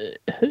it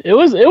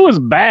was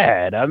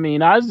bad. I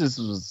mean, I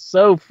was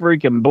so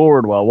freaking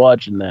bored while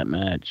watching that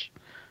match.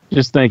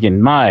 Just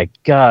thinking, my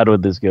God,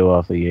 would this go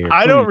off the air?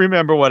 I don't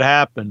remember what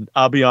happened.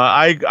 I'll be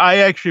honest. I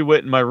actually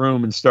went in my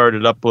room and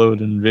started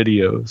uploading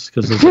videos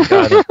because of the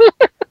guy.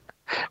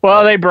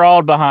 Well, they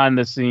brawled behind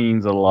the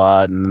scenes a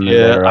lot, and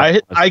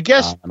I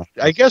guess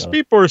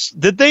people were.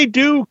 Did they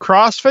do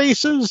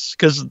crossfaces?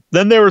 Because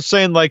then they were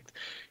saying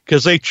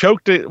because they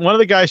choked it. One of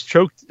the guys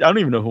choked. I don't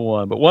even know who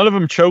won, but one of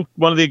them choked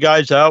one of the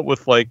guys out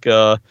with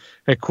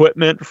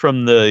equipment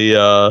from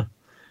a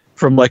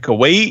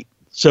weight.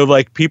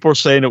 So people are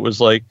saying it was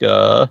like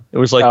the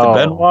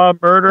Benoit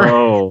murder.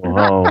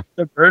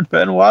 The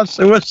Benoit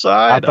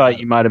suicide. I thought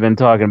you might have been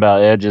talking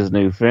about Edge's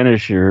new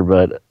finisher,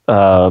 but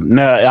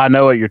no, I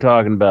know what you're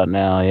talking about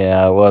now.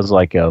 Yeah, it was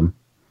like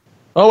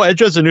Edge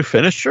has a new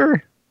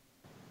finisher.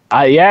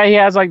 Yeah, he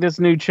has like this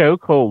new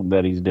chokehold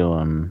that he's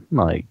doing.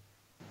 Like,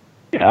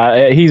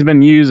 he's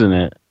been using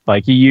it.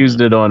 Like he used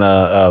it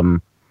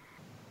on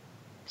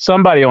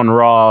somebody on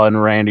Raw,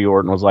 and Randy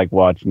Orton was like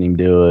watching him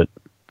do it,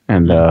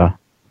 and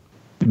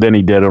then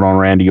he did it on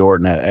Randy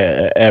Orton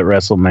at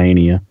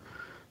WrestleMania.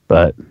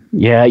 But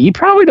yeah, you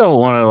probably don't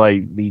want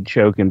to be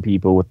choking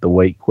people with the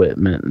weight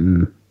equipment,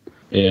 and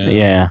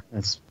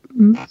it's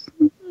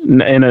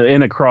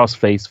in a cross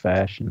face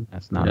fashion.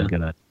 That's not a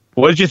good idea.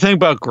 What did you think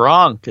about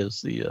Gronk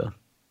as the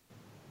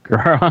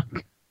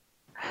Gronk?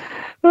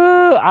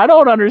 I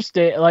don't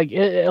understand.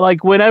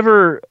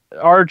 Whenever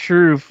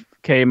R-Truth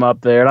came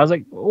up there, and I was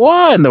like,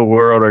 why in the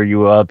world are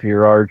you up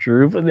here,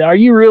 R-Truth? Are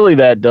you really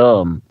that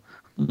dumb?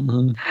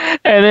 Mm-hmm.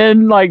 And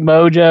then, like,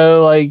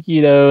 Mojo, like,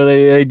 you know,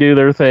 they do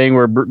their thing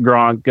where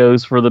Gronk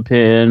goes for the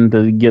pin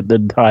to get the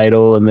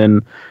title, and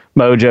then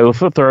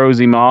Mojo throws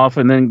him off,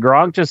 and then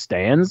Gronk just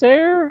stands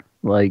there?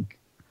 Like,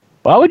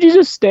 why would you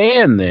just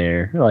stand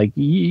there? Like,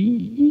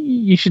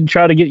 you should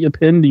try to get your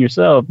pin to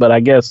yourself, but I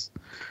guess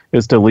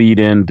it's to lead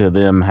into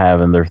them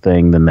having their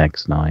thing the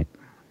next night.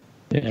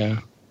 Yeah.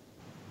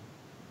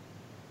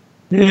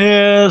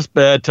 Yeah, it's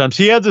bad times.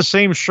 He had the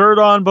same shirt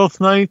on both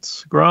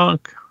nights,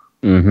 Gronk.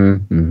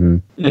 Mm-hmm.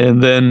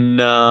 And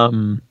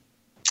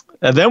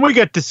then we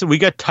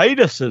got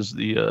Titus as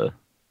the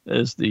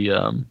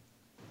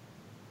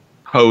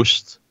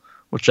host,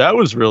 which that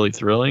was really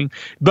thrilling.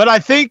 But I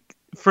think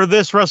for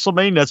this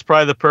WrestleMania, that's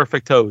probably the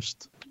perfect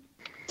host,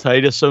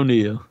 Titus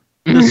O'Neil.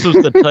 This was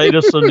the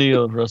Titus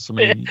O'Neil of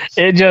WrestleMania.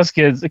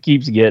 It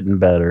keeps getting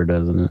better,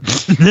 doesn't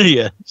it?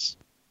 Yes.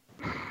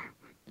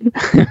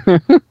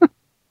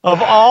 Of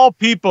all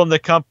people in the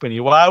company,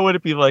 why would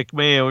it be like,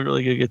 man, we're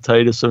really gonna get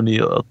Titus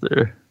O'Neil out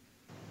there?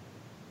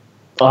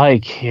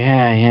 Like,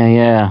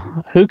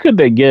 yeah. Who could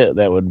they get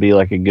that would be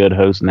like a good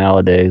host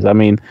nowadays? I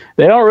mean,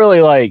 they don't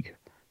really like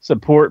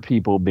support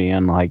people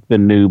being like the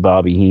new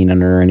Bobby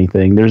Heenan or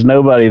anything. There's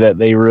nobody that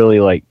they really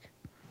like,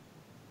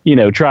 you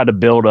know, try to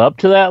build up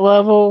to that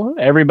level.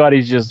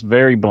 Everybody's just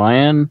very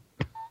bland.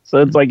 So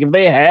it's like if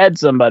they had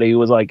somebody who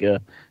was like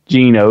a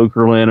Gene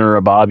Okerlund or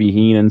a Bobby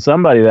Heenan,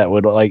 somebody that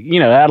would, like, you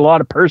know, had a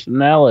lot of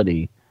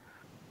personality.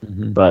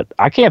 Mm-hmm. But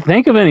I can't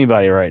think of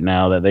anybody right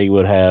now that they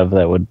would have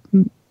that would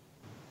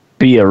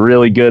be a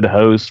really good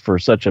host for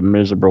such a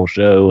miserable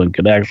show and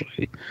could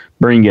actually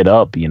bring it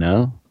up, you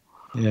know?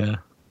 Yeah.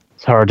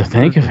 It's hard to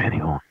think of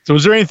anyone. So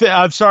was there anything,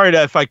 I'm sorry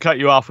if I cut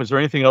you off, was there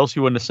anything else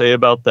you wanted to say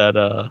about that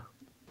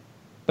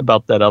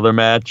other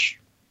match?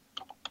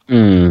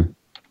 The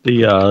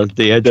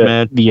Edge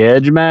match? The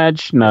Edge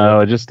match?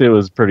 No, it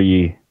was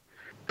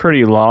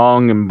pretty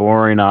long and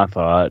boring, I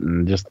thought,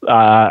 and just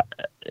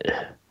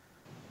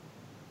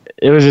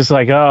it was just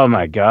like, oh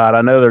my god,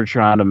 I know they're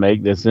trying to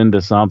make this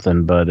into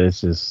something, but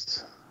it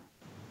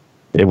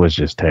was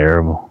just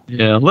terrible.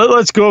 Yeah,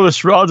 let's go.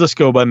 I'll just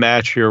go by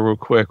match here real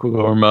quick. We'll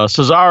go from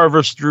Cesaro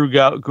versus Drew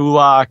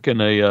Gulak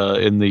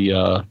in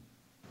the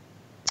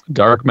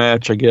dark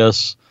match, I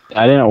guess.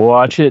 I didn't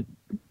watch it.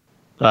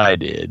 I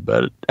did,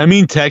 but I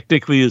mean,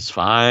 technically it's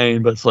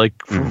fine, but it's like,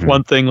 for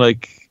one thing,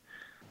 like,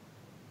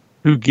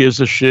 who gives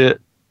a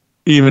shit?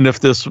 Even if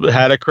this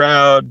had a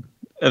crowd,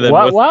 and then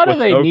why do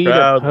they need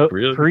a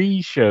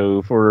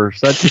pre-show for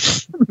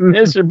such a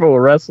miserable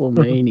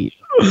WrestleMania?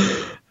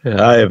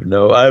 Yeah, I have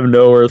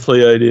no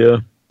earthly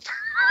idea.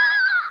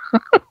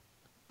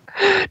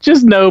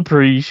 Just no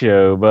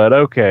pre-show, but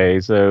okay.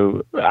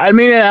 So, I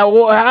mean,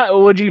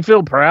 would you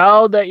feel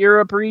proud that you're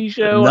a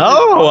pre-show?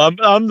 No,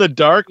 I'm the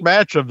dark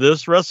match of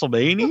this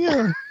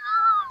WrestleMania.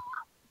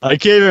 I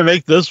can't even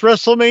make this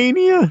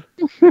WrestleMania.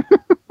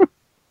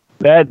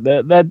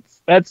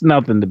 That's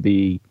nothing to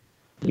be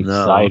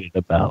excited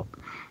about.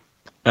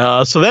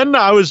 So then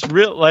I was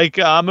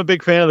I'm a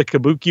big fan of the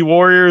Kabuki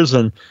Warriors,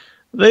 and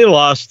they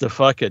lost to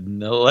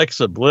fucking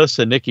Alexa Bliss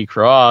and Nikki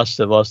Cross.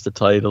 They lost the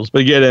titles,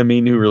 but yet, I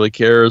mean, who really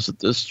cares at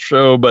this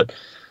show? But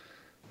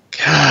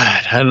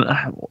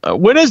God,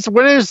 when is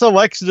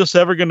Alexa just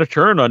ever going to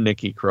turn on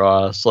Nikki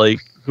Cross? Like,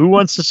 who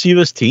wants to see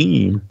this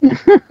team?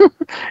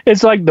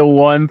 It's like the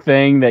one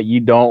thing that you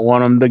don't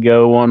want them to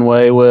go one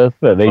way with,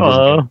 that they just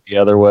go the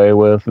other way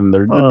with, and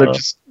they're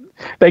just,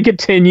 they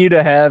continue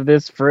to have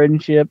this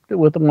friendship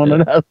with one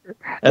another.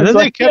 And then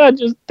I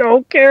just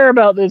don't care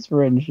about this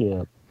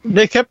friendship.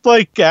 They kept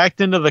like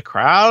acting to the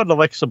crowd,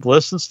 Alexa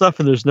Bliss and stuff,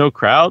 and there's no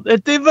crowd.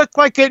 They look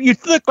like it. You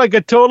look like a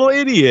total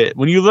idiot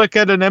when you look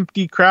at an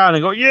empty crowd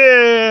and go,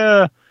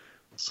 "Yeah."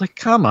 It's like,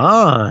 come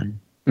on.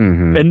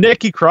 Mm-hmm. And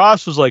Nikki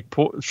Cross was like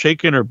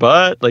shaking her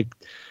butt. Like,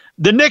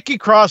 the Nikki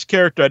Cross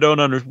character, I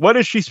don't understand. What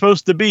is she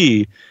supposed to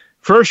be?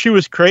 First, she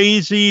was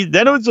crazy.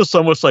 Then it was just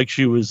almost like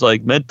she was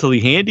like mentally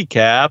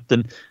handicapped.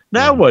 And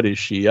now what is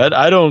she?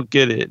 I don't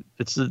get it.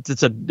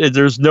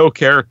 There's no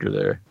character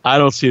there. I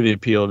don't see the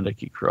appeal of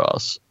Nikki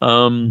Cross.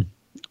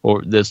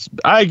 Or this.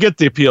 I get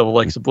the appeal of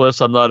Alexa Bliss.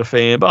 I'm not a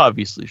fan, but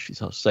obviously she's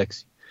so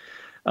sexy.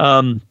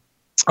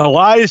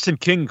 Elias and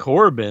King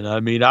Corbin. I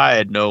mean, I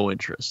had no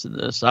interest in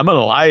this. I'm an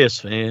Elias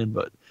fan,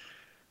 but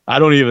I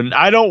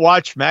don't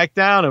watch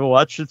SmackDown. I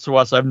watched it, so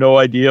I have no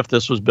idea if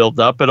this was built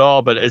up at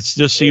all, but it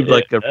just seemed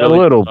like a really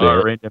little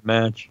bit random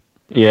match.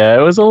 Yeah,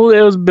 it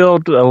was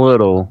built a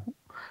little.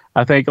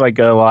 I think like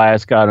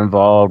Elias got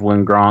involved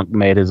when Gronk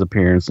made his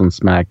appearance on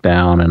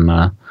SmackDown, and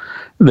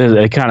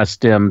they kind of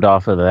stemmed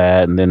off of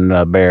that, and then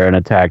Baron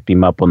attacked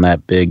him up on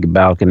that big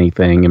balcony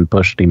thing and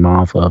pushed him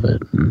off of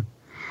it.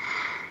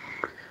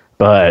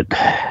 But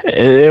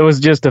it was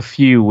just a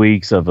few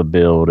weeks of a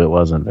build. It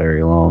wasn't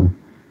very long.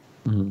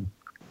 Mm-hmm.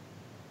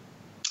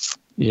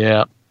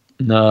 Yeah,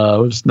 no, I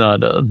was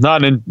not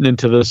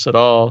into this at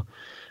all.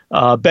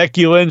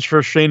 Becky Lynch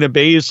for Shayna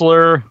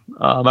Baszler.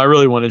 I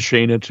really wanted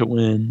Shayna to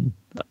win.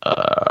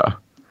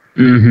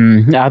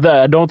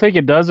 I don't think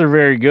it does her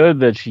very good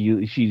that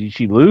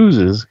she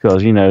loses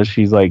because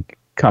she's like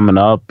coming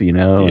up.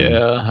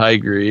 Yeah, I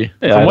agree.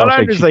 From what I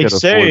understand, they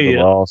say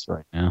the loss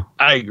right now.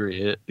 I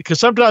agree because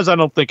sometimes I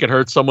don't think it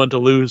hurts someone to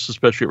lose,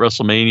 especially at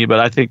WrestleMania. But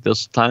I think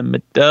this time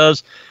it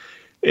does.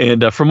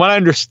 And from what I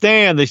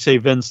understand, they say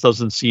Vince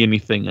doesn't see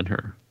anything in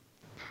her.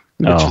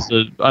 No. Which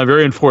is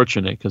very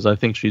unfortunate because I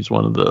think she's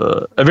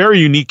a very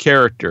unique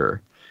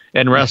character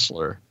and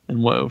wrestler, and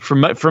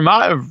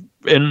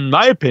in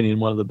my opinion,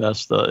 one of the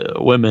best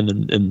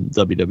women in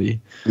WWE.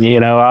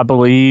 I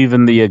believe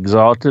in the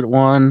Exalted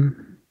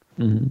One,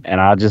 and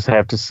I just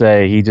have to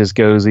say he just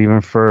goes even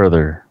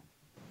further,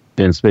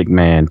 Vince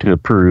McMahon, to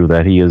prove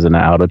that he is an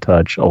out of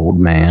touch old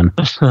man.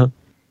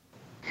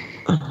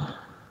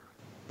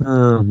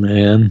 Oh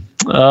man,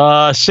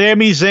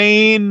 Sami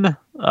Zayn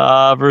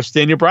versus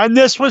Daniel Bryan.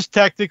 This was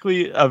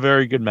technically a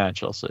very good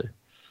match, I'll say.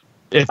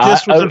 If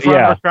this was in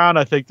front of a crowd,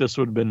 I think this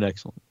would have been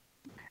excellent.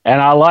 And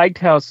I liked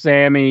how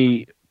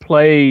Sammy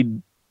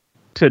played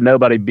to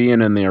nobody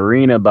being in the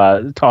arena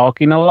by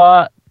talking a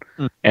lot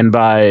and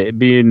by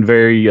being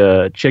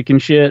very chicken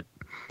shit.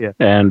 Yeah,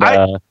 and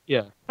I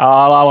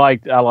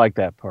like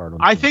that part of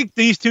it. I think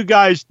these two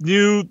guys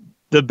knew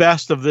the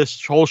best of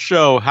this whole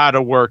show how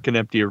to work an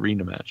empty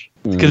arena match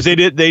because they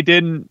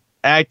didn't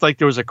act like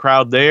there was a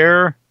crowd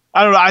there.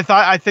 I don't know.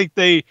 I think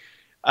they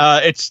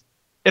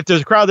if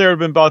there's a crowd there, it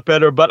would have been both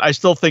better. But I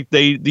still think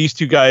these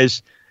two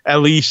guys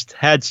at least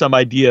had some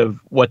idea of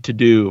what to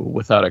do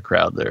without a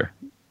crowd there,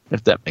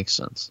 if that makes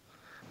sense.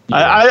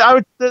 Yeah.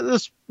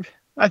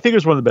 I think it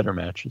was one of the better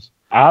matches.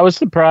 I was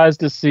surprised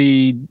to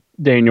see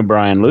Daniel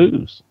Bryan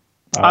lose.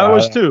 I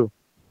was too.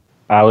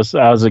 I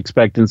was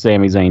expecting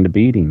Sami Zayn to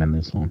beat him in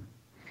this one.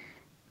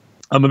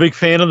 I'm a big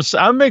fan of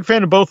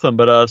both of them,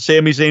 but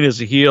Sami Zayn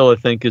as a heel, I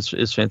think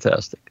is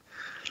fantastic.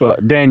 Well,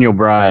 Daniel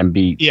Bryan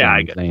beat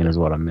Sami Zayn is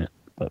what I meant.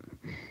 But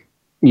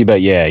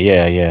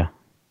yeah.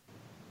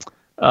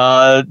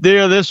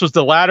 This was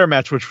the ladder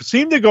match, which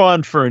seemed to go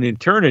on for an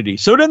eternity.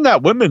 So didn't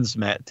that women's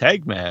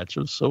tag match.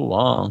 It was so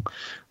long.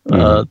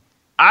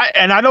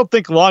 I don't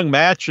think long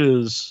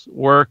matches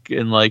work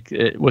in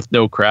with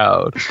no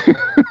crowd.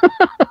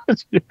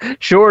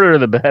 Shorter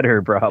the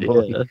better,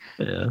 probably.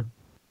 Yeah.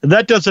 And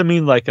that doesn't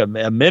mean like a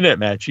minute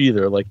match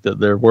either, like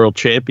their world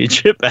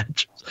championship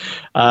matches.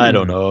 I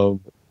don't know.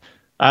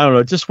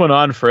 It just went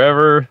on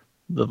forever.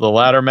 The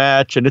ladder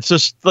match, and it's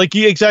just like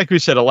you exactly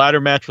said, a ladder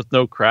match with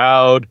no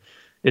crowd.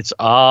 It's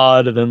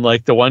odd, and then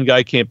like the one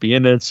guy can't be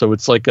in it, so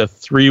it's like a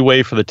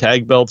 3-way for the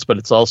tag belts, but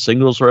it's all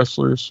singles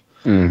wrestlers.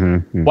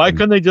 Why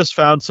couldn't they just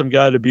found some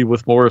guy to be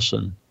with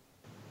Morrison?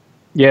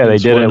 Yeah, they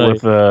did it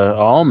with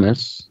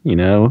Almas.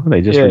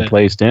 They just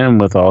replaced him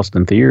with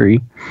Austin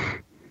Theory.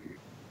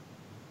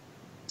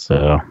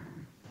 So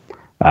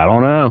I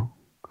don't know.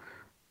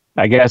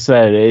 I guess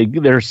that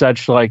they're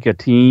such like a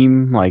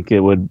team. Like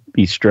it would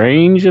be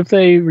strange if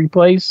they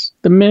replace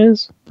the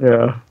Miz.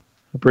 Yeah,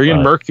 bring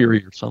in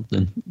Mercury or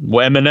something.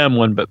 Well, Eminem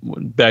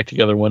went back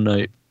together one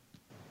night.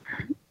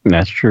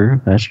 That's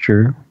true.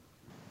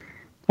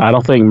 I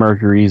don't think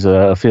Mercury's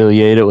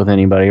affiliated with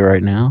anybody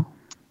right now.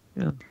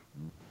 Yeah.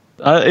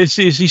 Is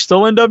he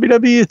still in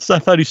WWE? I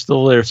thought he's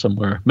still there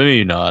somewhere.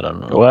 Maybe not. I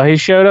don't know. Well, he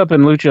showed up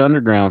in Lucha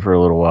Underground for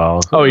a little while.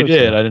 Oh, he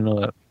did? I didn't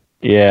know that.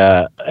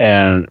 Yeah,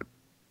 and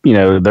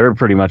they're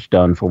pretty much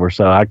done for.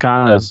 So I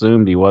kind of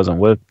assumed he wasn't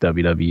with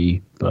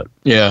WWE, but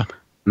yeah,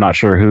 I'm not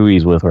sure who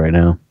he's with right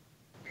now.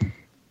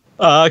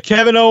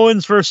 Kevin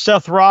Owens versus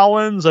Seth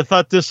Rollins. I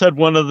thought this had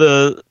one of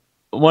the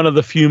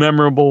few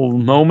memorable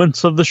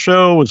moments of the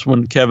show was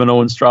when Kevin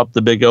Owens dropped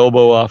the big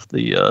elbow off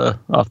the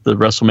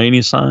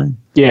WrestleMania sign.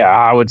 Yeah,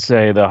 I would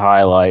say the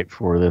highlight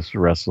for this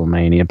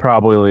WrestleMania,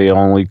 probably the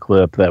only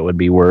clip that would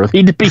be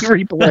worthy to be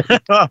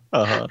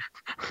replayed.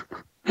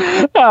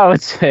 I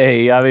would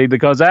say,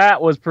 because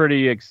that was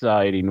pretty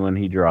exciting when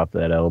he dropped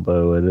that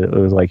elbow, and it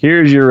was like,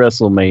 here's your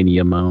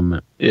WrestleMania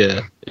moment.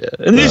 Yeah.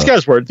 And these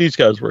guys worked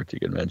a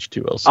good match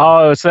too. Also.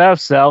 Oh, Seth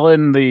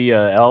selling the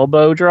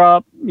elbow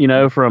drop,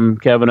 from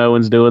Kevin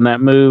Owens doing that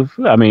move.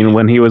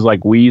 When he was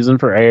like wheezing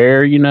for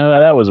air,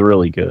 that was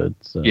really good.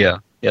 So. Yeah.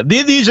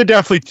 These are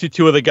definitely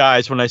two of the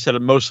guys. When I said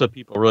most of the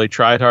people really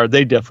tried hard,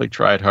 they definitely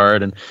tried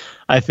hard, and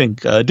I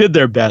think did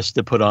their best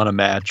to put on a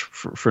match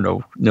for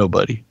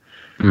nobody.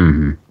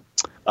 Mm-hmm.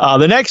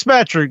 The next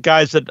match are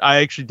guys that I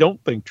actually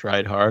don't think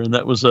tried hard, and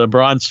that was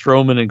Braun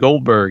Strowman and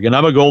Goldberg. And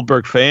I'm a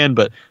Goldberg fan,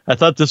 but I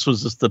thought this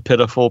was just a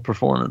pitiful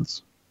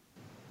performance.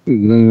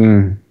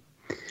 I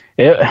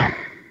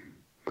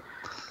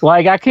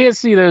can't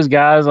see those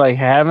guys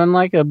having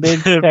a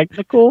big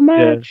technical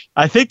match.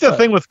 Yeah. I think the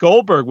thing with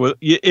Goldberg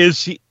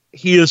is he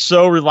is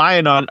so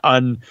reliant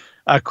on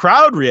a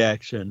crowd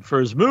reaction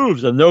for his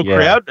moves, and no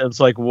crowd. It's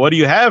like, what do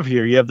you have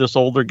here? You have this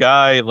older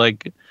guy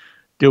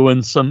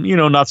doing some,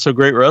 not so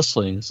great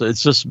wrestling. So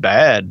it's just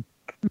bad.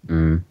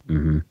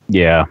 Mm-hmm.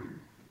 Yeah.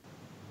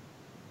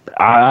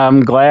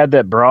 I'm glad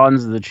that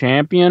Braun's the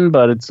champion,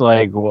 but it's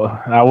I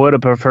would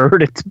have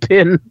preferred it to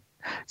been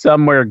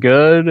somewhere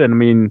good. And I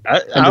mean, I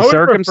in the would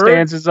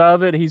circumstances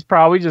of it, he's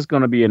probably just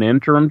going to be an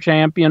interim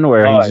champion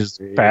where he's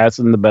just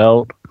passing the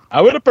belt.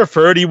 I would have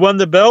preferred he won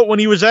the belt when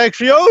he was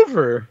actually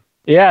over.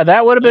 Yeah,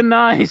 that would have been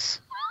nice.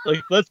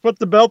 Like, let's put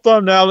the belt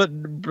on now that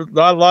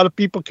not a lot of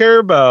people care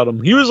about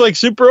him. He was like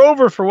super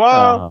over for a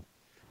while.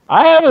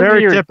 I have a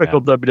Very theory.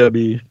 typical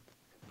WWE.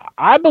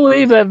 I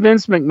believe that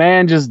Vince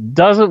McMahon just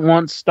doesn't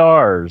want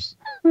stars.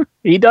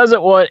 He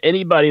doesn't want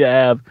anybody to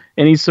have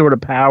any sort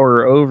of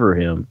power over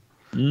him,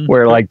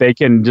 where like they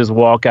can just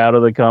walk out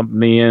of the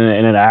company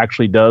and it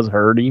actually does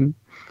hurt him.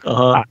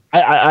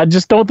 I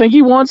just don't think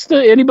he wants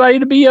anybody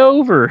to be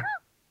over.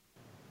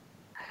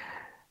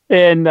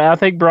 And I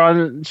think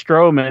Braun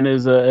Strowman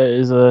is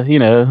a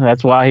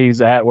that's why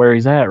he's at where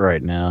he's at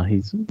right now.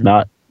 He's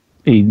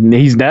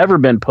never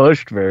been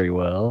pushed very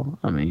well.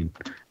 I mean,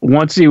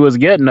 once he was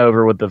getting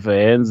over with the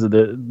fans,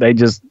 they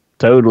just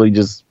totally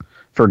just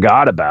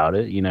forgot about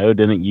it.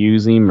 Didn't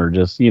use him, or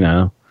just he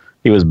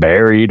was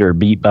buried or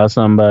beat by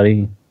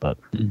somebody. But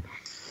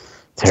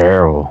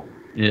terrible.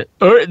 Yeah,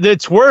 or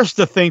it's worse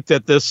to think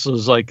that this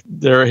was like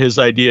his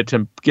idea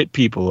to get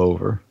people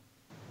over.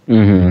 Let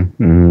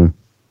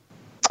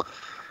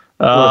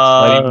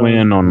him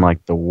win on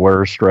like the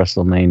worst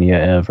WrestleMania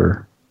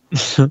ever.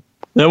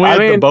 Then we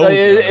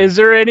is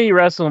there any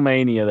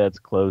WrestleMania that's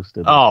close to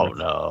this?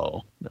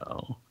 Oh,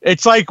 no.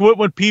 It's like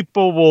when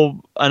people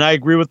will, and I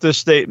agree with this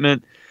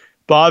statement,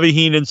 Bobby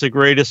Heenan's the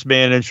greatest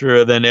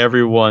manager, then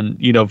everyone,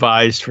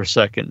 vies for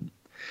second.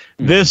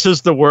 This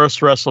is the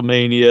worst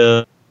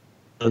WrestleMania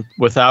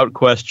without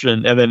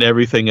question, and then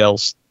everything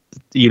else,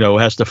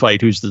 has to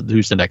fight who's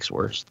the next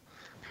worst.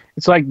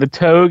 It's like the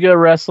Toga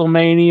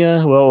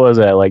WrestleMania. What was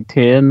that, like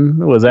 10?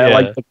 Was that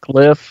like the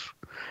cliff?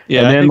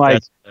 Yeah, and then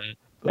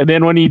and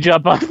then when you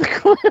jump off the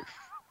cliff,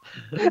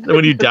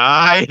 when you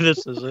die,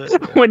 this is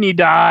it. When you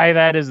die,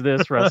 that is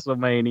this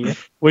WrestleMania.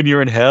 When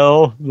you're in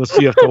hell, you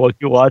have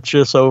to watch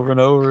this over and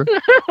over.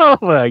 Oh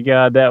my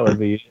God, that would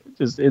be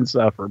just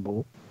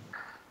insufferable.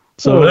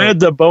 So they had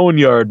the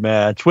Boneyard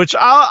match, which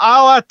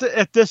I'll have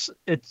to,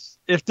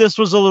 if this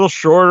was a little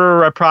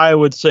shorter, I probably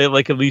would say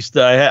like at least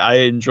I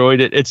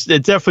enjoyed it.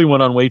 It definitely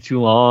went on way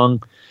too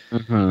long,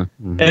 and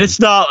it's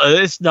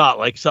not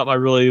like something I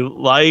really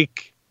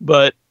like,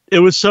 but it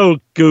was so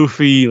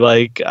goofy.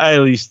 Like I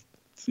at least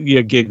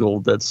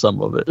giggled at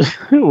some of it.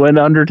 When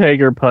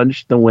Undertaker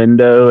punched the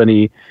window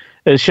and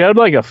it showed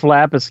like a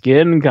flap of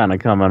skin kind of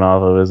coming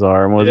off of his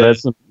arm. Was that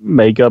some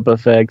makeup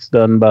effects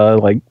done by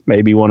like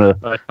maybe one of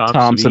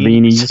Tom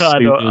Savini's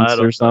students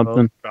or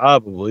something? Know,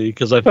 probably,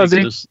 because I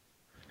think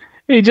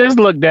he just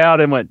looked down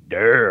and went,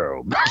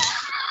 "Damn."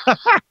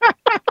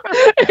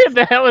 If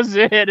that was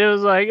it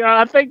was like,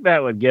 I think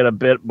that would get a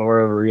bit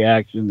more of a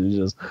reaction than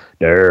just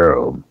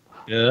 "Damn."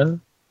 Yeah.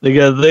 They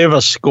have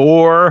a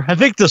score. I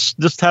think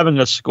just having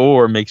a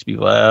score makes me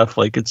laugh.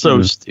 Like it's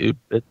so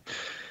stupid.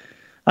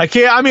 I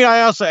can't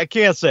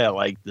say I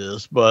like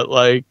this, but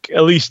like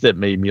at least it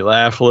made me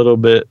laugh a little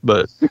bit.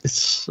 But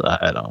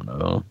I don't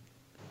know.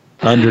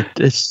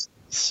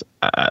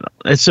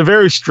 It's a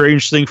very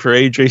strange thing for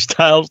AJ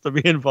Styles to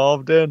be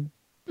involved in.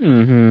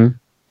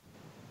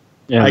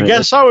 Yeah, I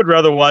guess I would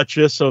rather watch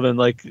this than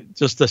like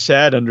just a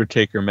sad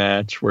Undertaker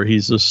match where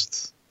he's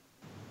just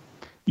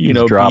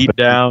beat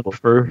down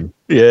for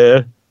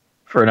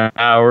an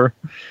hour.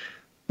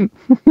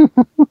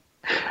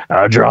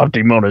 I dropped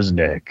him on his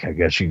neck. I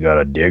guess you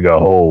gotta dig a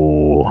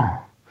hole,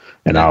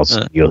 and I'll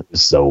steal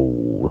his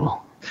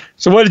soul.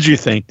 So, what did you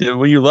think?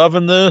 Were you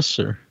loving this,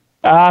 or?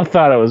 I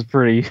thought it was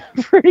pretty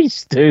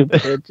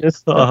stupid.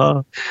 Just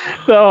the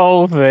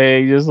whole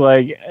thing, just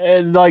like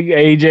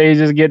AJ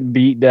just getting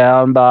beat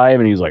down by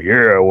him, and he's like,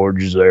 "Yeah,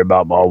 what'd you say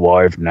about my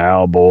wife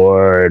now,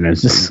 boy?" And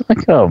it's just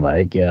like, oh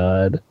my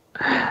God,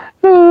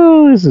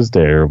 this is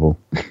terrible.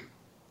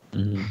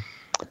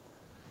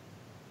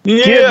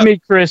 Yeah. Give me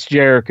Chris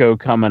Jericho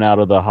coming out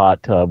of the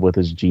hot tub with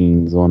his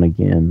jeans on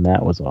again.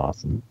 That was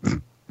awesome.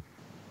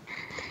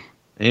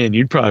 And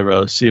you'd probably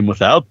rather see him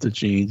without the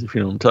jeans, if you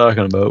know what I'm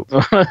talking about.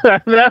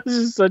 That was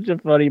just such a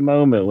funny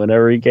moment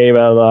whenever he came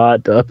out of the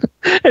hot tub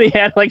and he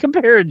had like a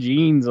pair of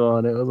jeans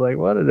on. It was like,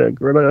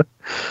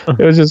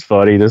 it was just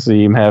funny to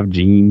see him have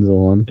jeans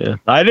on. Yeah,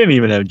 I didn't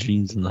even have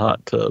jeans in the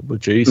hot tub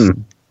with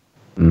Jason.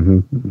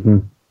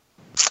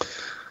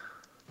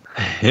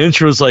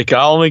 Inch was like,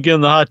 I'll only get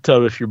in the hot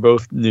tub if you're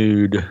both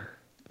nude.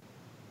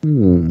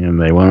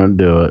 And they won't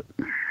do it.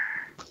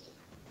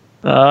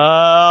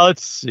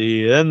 Let's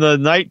see. Then the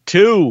night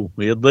 2,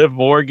 we had Liv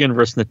Morgan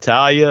versus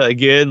Natalya.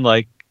 Again,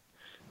 like,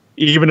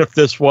 even if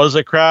this was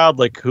a crowd,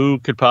 like, who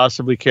could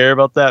possibly care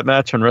about that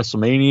match on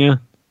WrestleMania?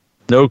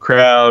 No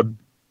crowd.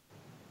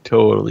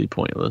 Totally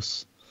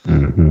pointless.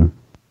 You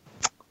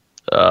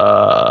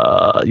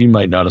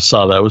might not have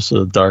saw that. It was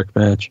a dark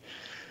match.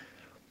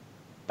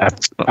 I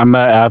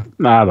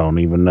don't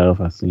even know if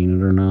I've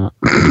seen it or not.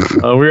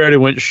 We already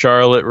went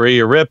Charlotte,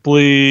 Rhea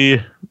Ripley,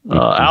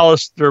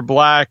 Aleister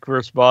Black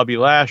versus Bobby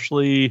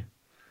Lashley.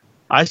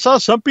 I saw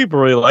some people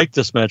really like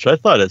this match. I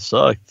thought it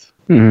sucked.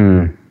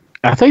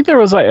 I think there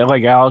was like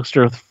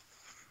Aleister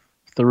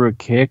threw a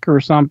kick or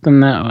something,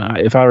 that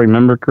if I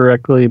remember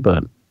correctly.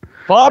 But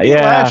Bobby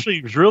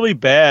Lashley was really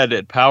bad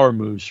at power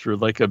moves for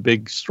like a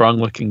big,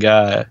 strong-looking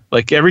guy.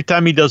 Like every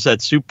time he does that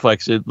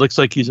suplex, it looks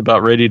like he's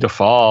about ready to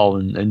fall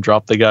and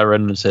drop the guy right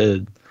in his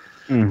head.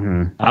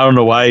 Mm-hmm. I don't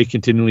know why he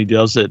continually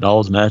does it in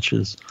all his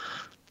matches.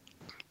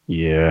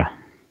 Yeah.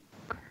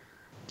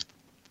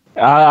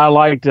 I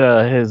liked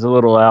his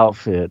little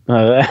outfit,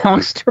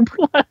 Aleister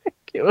Black.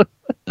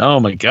 Oh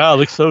my God,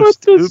 looks so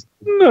stupid.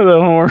 The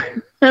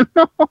horn and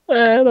all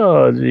that.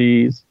 Oh,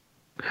 jeez.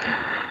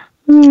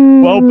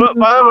 Well, but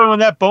by the way, when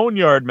that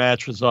Boneyard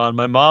match was on,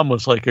 my mom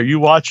was like, "Are you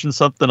watching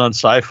something on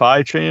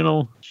Sci-Fi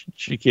Channel?"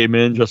 She came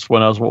in just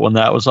when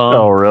that was on.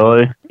 Oh,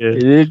 really? Yeah.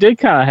 It did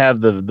kind of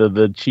have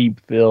the cheap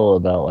feel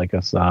about like a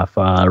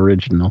sci-fi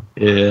original.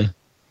 Yeah,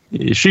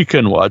 she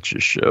couldn't watch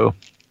this show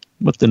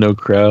with the no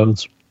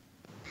crowds.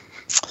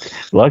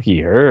 Lucky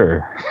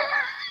her.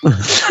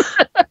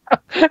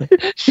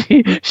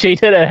 she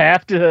didn't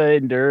have to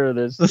endure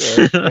this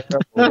terrible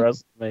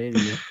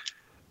WrestleMania.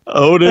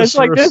 Otis, it's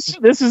like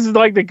this is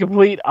like the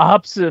complete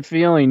opposite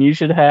feeling you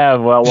should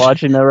have while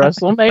watching a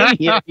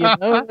WrestleMania. You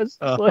know, it's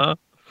like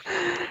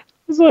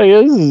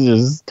this is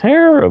just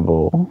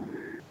terrible.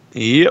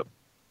 Yep.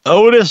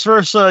 Otis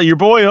versus your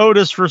boy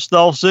Otis versus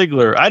Dolph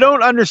Ziggler. I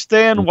don't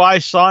understand why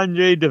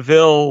Sonya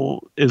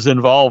Deville is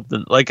involved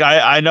in. Like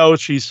I know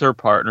she's her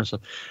partner,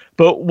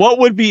 but what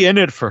would be in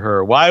it for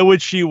her? Why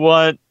would she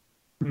want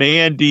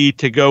Mandy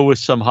to go with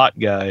some hot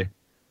guy?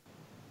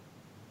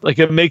 Like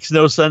it makes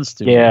no sense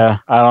to me. Yeah,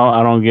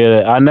 I don't get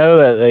it. I know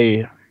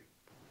that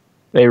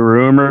they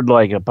rumored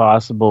like a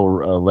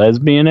possible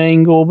lesbian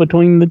angle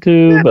between the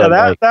two. Yeah,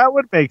 but that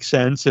would make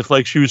sense if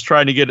like she was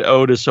trying to get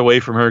Otis away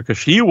from her because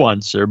she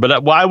wants her.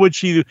 But why would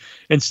she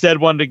instead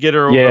want to get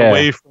her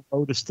away from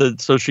Otis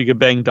so she could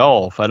bang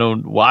Dolph? I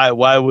don't.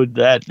 Why would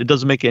that? It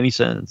doesn't make any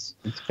sense.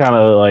 It's kind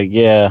of like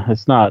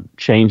it's not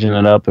changing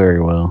it up very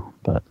well.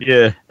 But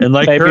yeah, and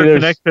like her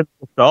connection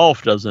with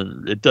Dolph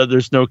doesn't.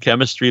 There's no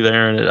chemistry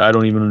there, and I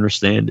don't even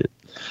understand it.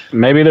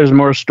 Maybe there's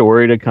more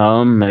story to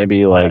come.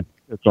 Maybe like.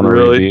 It's gonna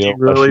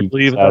really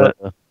believe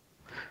that?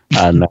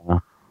 I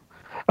know.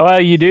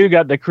 Well, you do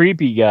got the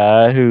creepy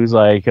guy who's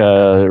like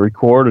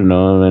recording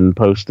them and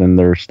posting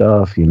their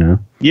stuff, you know.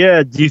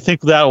 Yeah, do you think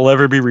that will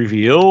ever be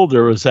revealed,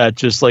 or was that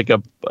just like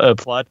a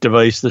plot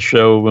device to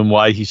show him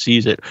why he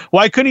sees it?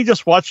 Why couldn't he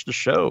just watch the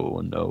show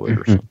and know it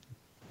or something?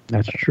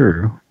 That's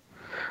true.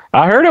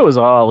 I heard it was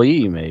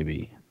Ali,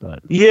 maybe. But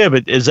yeah,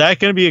 but is that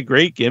going to be a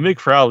great gimmick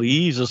for Ali?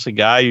 He's just a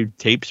guy who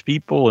tapes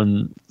people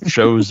and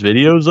shows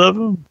videos of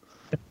them?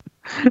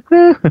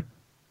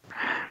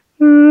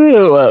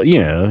 Well, you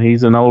know,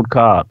 he's an old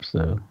cop,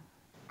 so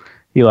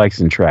he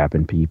likes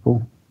entrapping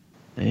people.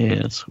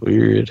 Yeah, it's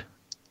weird.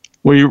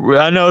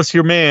 I know it's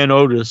your man,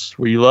 Otis.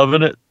 Were you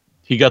loving it?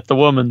 He got the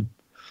woman.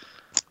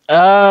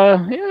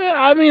 Yeah,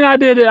 I mean, I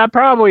did it. I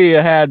probably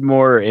had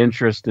more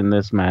interest in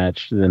this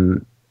match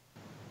than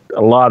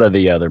a lot of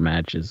the other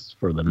matches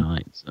for the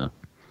night. So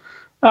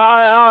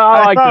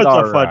I liked it. It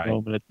was a fun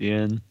moment at the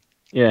end.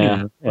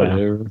 Yeah,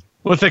 whatever.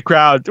 With the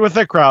crowd,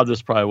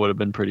 this probably would have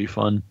been pretty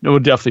fun. It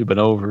would definitely have been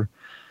over.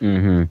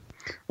 Mm-hmm.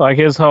 Like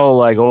his whole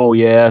like oh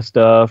yeah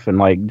stuff and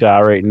like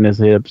gyrating his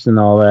hips and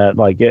all that.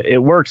 Like it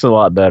works a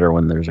lot better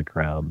when there's a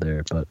crowd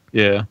there. But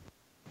yeah,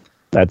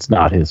 that's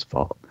not his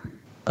fault.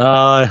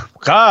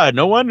 God,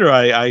 no wonder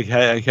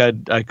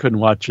I couldn't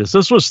watch this.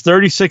 This was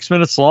 36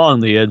 minutes long.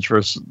 The Edge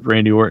versus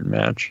Randy Orton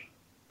match.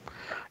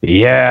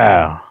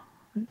 Yeah,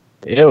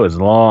 it was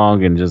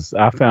long and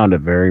I found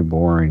it very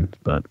boring,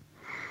 but.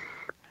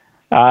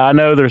 I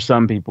know there's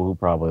some people who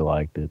probably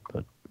liked it,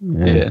 but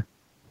yeah.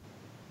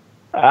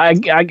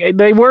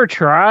 They were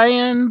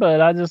trying, but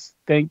I just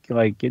think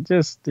like it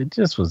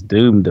just was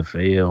doomed to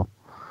fail.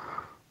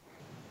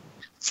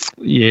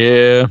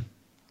 Yeah.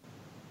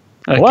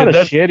 What a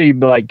shitty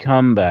like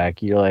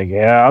comeback. You're like,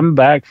 yeah, I'm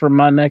back from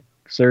my neck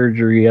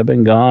surgery. I've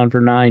been gone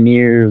for 9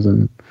 years,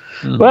 and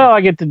well,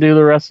 I get to do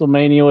the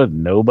WrestleMania with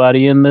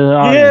nobody in the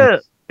audience. Yeah,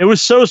 it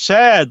was so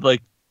sad.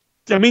 Like.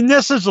 I mean,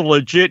 this is a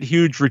legit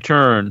huge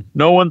return.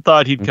 No one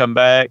thought he'd come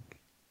back.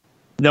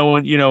 No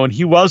one, you know, and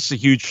he was a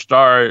huge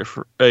star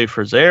for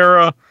his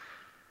era.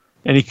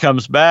 And he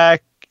comes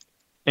back,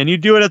 and you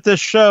do it at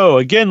this show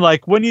again.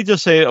 Like when you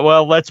just say,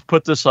 "Well, let's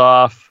put this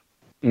off."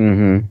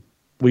 Mm-hmm.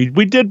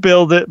 We did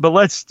build it, but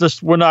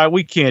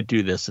we can't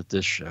do this at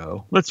this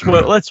show.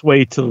 Let's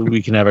wait till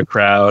we can have a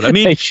crowd. I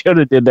mean, they should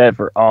have did that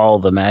for all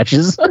the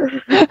matches.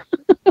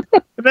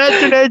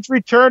 Imagine Edge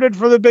returning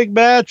for the big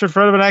match in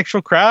front of an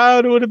actual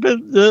crowd. It would have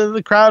been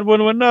the crowd would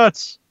have went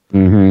nuts.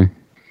 Mm-hmm.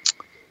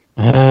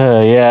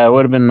 Yeah, it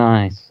would have been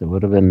nice. It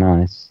would have been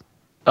nice.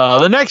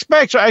 The next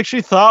match I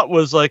actually thought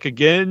was like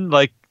again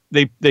like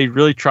they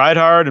really tried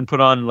hard and put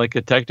on like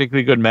a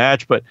technically good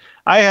match, but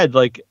I had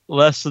like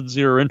less than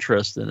zero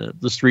interest in it.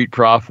 The Street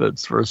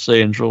Profits versus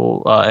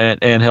Angel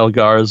Angel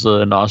Garza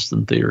and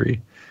Austin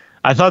Theory.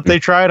 I thought they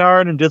tried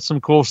hard and did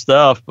some cool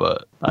stuff,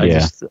 but I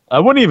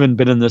wouldn't even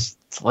been in this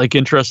like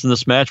interest in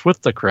this match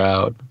with the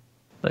crowd.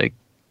 Like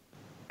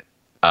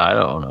I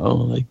don't know.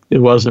 Like it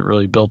wasn't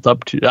really built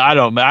up to. I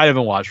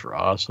haven't watched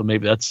Raw, so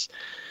maybe that's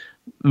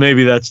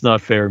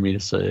not fair of me to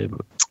say.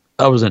 But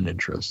I wasn't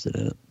interested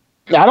in it.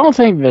 I don't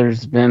think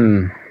there's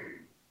been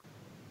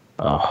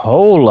a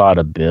whole lot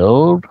of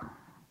build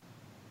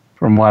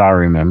from what I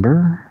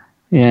remember.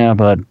 Yeah,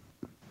 but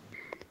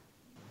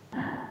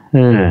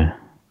then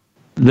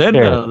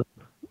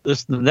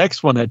the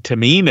next one had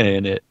Tamina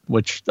in it,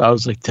 which I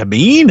was like,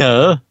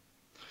 Tamina?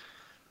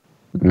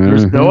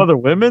 There's no other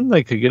women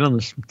that could get on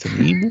this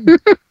Tamina?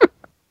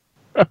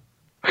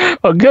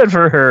 Well, good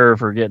for her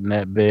for getting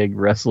that big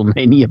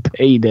WrestleMania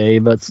payday,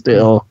 but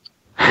still.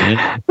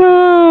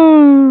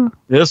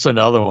 This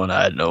another one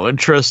I had no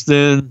interest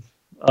in.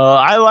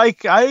 I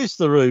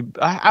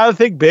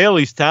think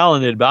Bailey's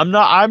talented, but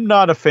I'm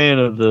not a fan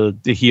of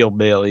the heel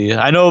Bailey.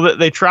 I know that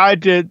they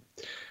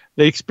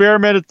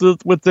experimented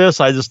with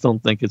this. I just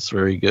don't think it's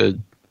very good.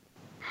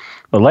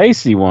 Well,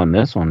 Lacey won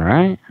this one,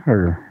 right?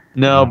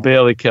 No,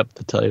 Bailey kept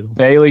the title.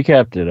 Bailey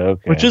kept it,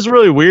 okay. Which is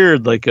really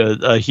weird, like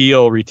a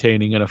heel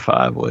retaining in a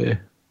 5-way.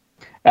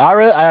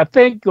 I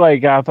think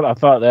like I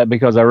thought that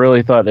because I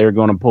really thought they were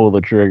going to pull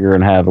the trigger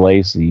and have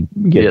Lacey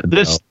get the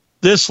belt.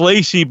 This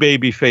Lacey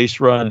babyface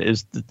run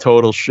is the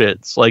total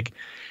shits. Like,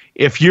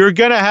 if you're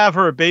gonna have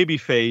her a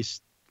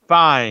babyface,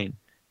 fine,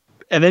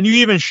 and then you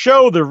even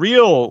show the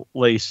real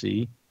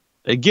Lacey.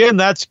 Again,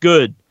 that's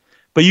good,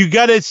 but you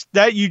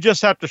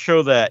just have to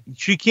show that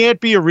she can't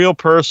be a real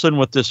person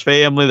with this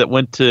family that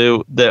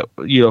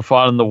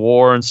fought in the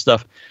war and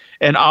stuff,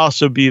 and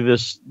also be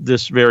this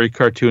very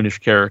cartoonish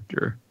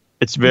character.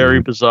 It's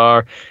very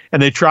bizarre, and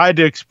they tried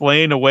to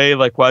explain away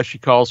like why she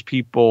calls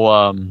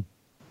people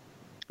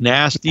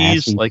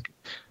nasties. Like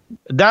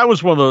that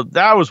was one of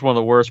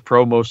the worst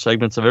promo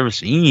segments I've ever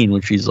seen.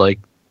 When she's like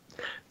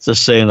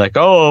just saying like,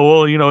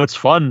 "Oh, well, it's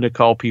fun to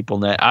call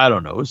people I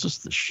don't know. It's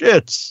just the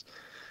shits."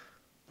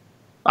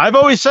 I've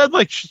always said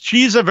like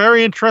she's a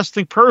very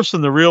interesting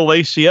person, the real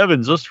Lacey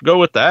Evans. Let's go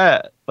with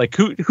that. Like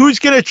who's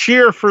gonna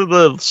cheer for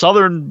the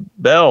Southern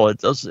Belle?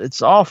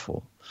 It's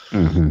awful.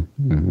 Oh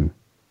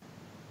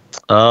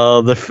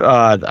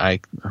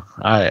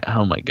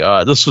my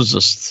God, this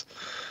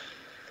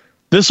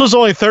was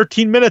only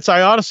 13 minutes.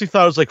 I honestly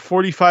thought it was like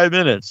 45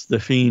 minutes. The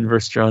Fiend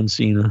versus John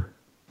Cena.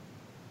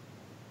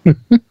 They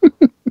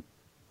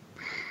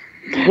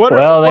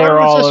were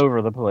all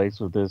over the place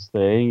with this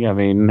thing. I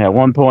mean, at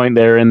one point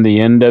they're in the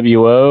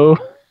NWO.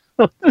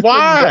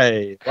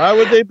 Why? Why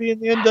would they be in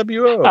the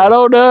NWO? I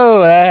don't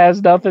know. That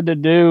has nothing to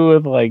do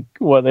with like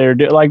what they're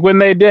doing. Like when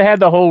they had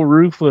the whole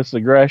ruthless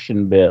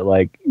aggression bit,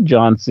 like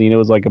John Cena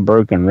was like a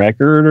broken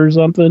record or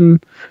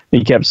something.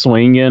 He kept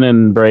swinging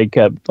and Bray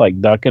kept like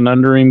ducking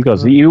under him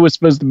because he was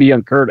supposed to be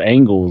on Kurt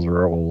Angle's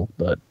role,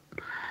 but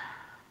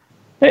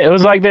it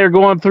was like they were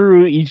going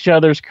through each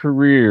other's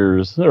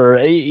careers, or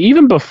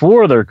even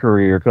before their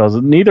career, because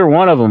neither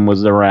one of them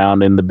was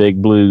around in the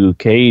Big Blue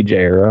Cage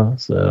era.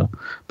 So,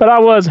 but I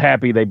was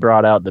happy they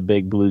brought out the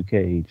Big Blue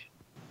Cage.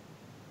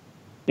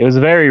 It was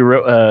very,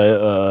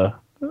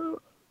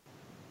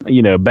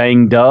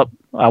 banged up.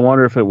 I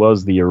wonder if it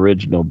was the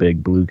original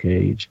Big Blue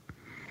Cage.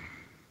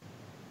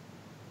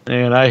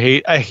 And I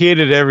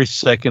hated every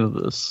second of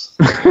this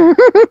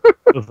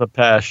with a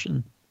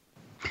passion.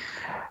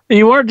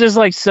 You weren't just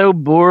like so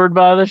bored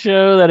by the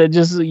show that at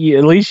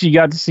least you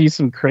got to see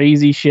some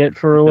crazy shit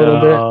for a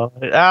little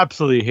bit. I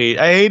absolutely hate.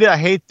 I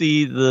hate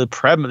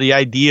the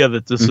idea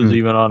that this is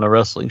even on a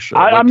wrestling show.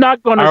 I'm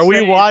not going to. Are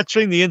we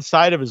watching the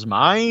inside of his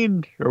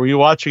mind? Are we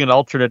watching an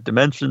alternate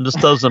dimension? This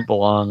doesn't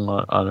belong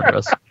on a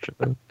wrestling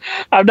show.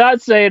 I'm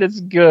not saying it's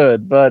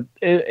good, but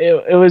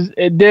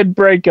it did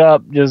break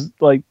up just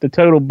like the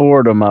total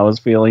boredom I was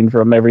feeling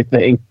from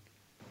everything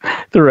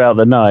throughout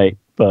the night,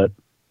 but.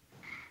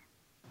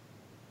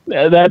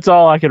 That's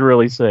all I could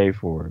really say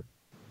for it.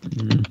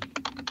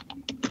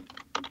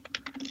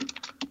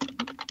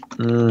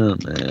 Oh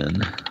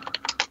man!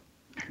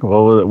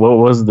 What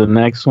was the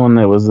next one?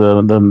 That was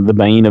the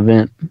main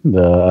event.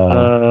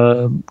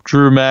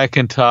 Drew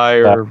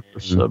McIntyre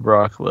versus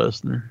Brock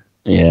Lesnar.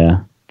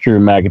 Yeah, Drew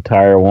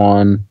McIntyre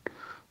won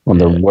on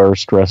the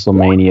worst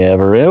WrestleMania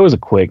ever. It was a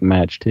quick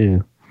match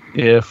too.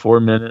 Yeah, 4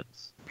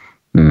 minutes.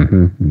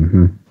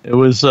 It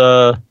was.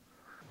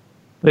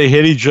 They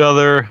hit each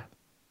other.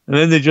 And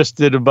then they just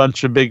did a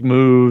bunch of big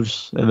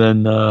moves,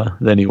 and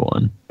then he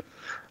won.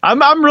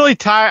 I'm really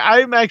tired.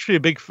 I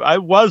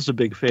was a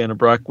big fan of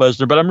Brock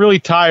Lesnar, but I'm really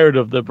tired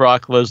of the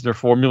Brock Lesnar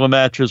formula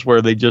matches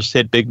where they just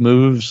hit big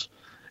moves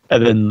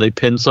and then they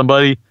pin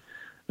somebody.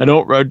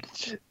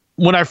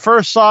 When I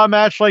first saw a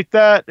match like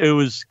that, it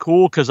was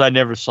cool because I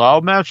never saw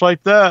a match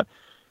like that.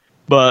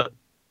 But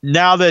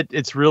now that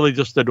it's really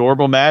just a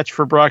normal match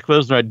for Brock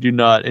Lesnar, I do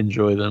not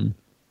enjoy them.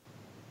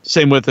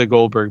 Same with the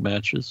Goldberg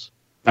matches.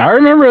 I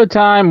remember a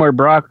time where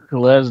Brock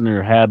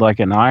Lesnar had like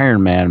an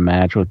Iron Man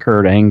match with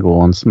Kurt Angle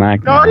on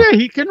SmackDown. Oh yeah,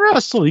 he can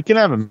wrestle. He can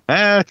have a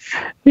match.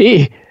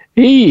 He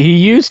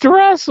used to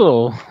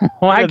wrestle.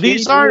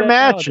 These aren't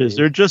matches.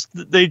 Nowadays?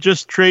 They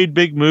just trade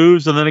big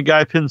moves and then a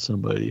guy pins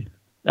somebody.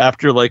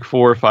 after like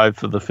 4 or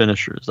 5 of the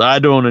finishers. I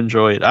don't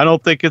enjoy it. I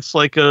don't think it's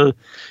like it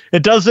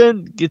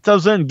doesn't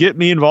get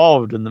me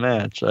involved in the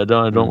match. I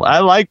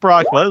like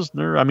Brock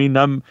Lesnar. I mean,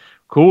 I'm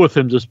cool with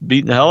him just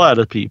beating the hell out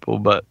of people,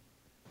 but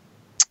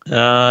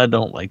I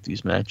don't like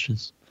these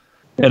matches.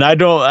 And I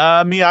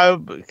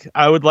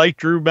would like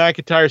Drew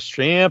McIntyre's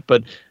champ,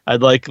 but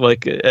I'd like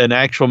an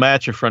actual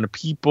match in front of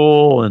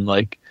people. And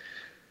like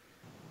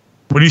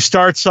when you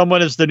start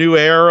someone as the new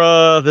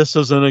era, this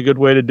isn't a good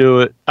way to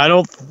do it. I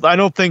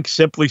don't think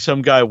simply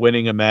some guy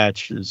winning a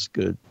match is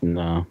good.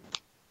 No,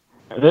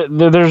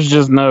 there's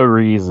just no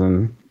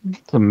reason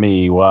to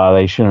me why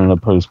they shouldn't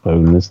have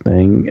postponed this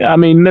thing. I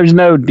mean, there's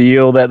no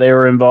deal that they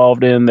were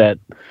involved in that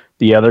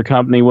the other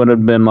company would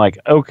have been like,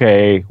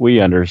 okay, we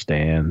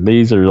understand.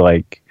 These are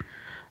like,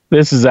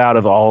 this is out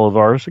of all of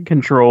our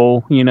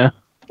control, you know.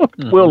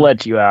 We'll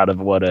let you out of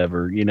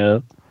whatever, you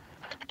know.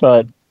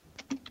 But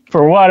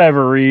for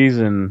whatever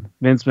reason,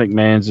 Vince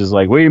McMahon's just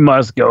like, we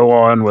must go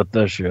on with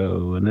the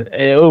show. And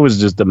it was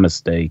just a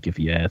mistake, if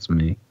you ask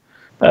me.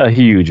 A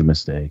huge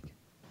mistake.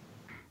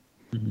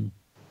 Mm-hmm.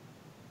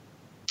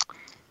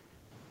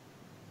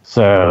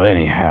 So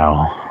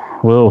anyhow,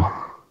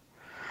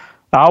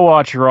 I'll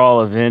watch Raw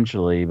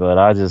eventually, but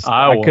I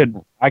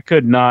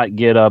could not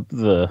get up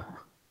the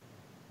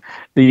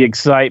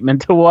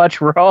excitement to watch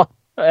Raw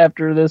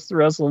after this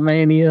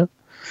WrestleMania.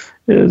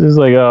 It was just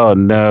like, oh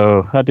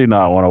no, I do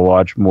not want to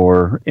watch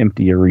more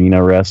empty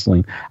arena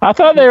wrestling. I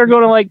thought they were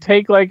going to like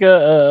take like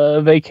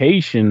a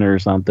vacation or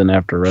something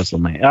after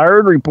WrestleMania. I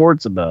heard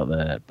reports about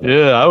that. But.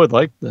 Yeah, I would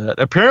like that.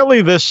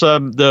 Apparently, they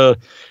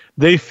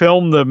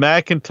filmed the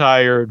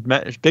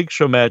McIntyre Big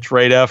Show match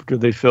right after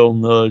they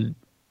filmed the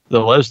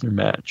Lesnar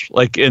match,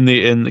 like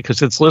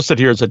because it's listed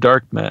here as a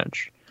dark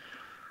match.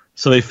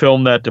 So they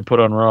filmed that to put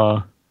on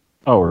Raw.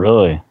 Oh,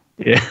 really?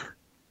 Yeah.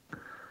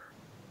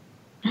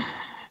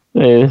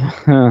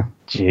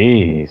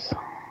 Jeez.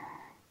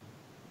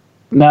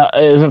 Now,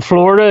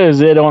 Florida,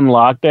 is it on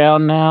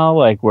lockdown now?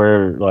 Like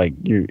where like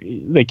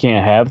they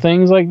can't have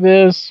things like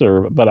this,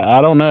 but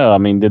I don't know. I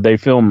mean, did they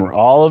film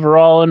all of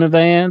Raw in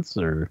advance,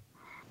 or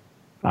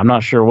I'm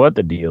not sure what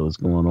the deal is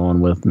going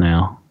on with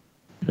now.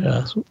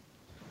 Yeah.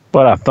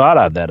 But I thought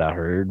I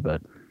heard,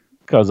 but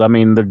because I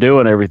mean they're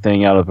doing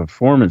everything out of a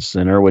Performance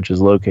Center, which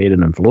is located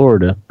in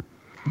Florida.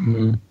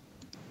 Mm-hmm.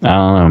 I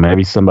don't know.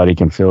 Maybe somebody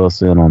can fill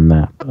us in on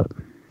that. But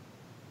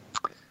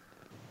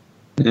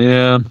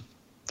yeah.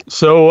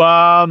 So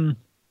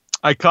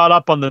I caught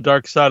up on the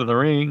Dark Side of the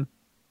Ring.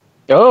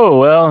 Oh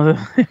well,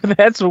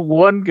 that's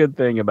one good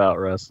thing about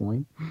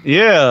wrestling.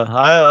 Yeah,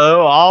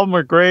 all of them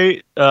are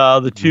great.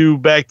 The 2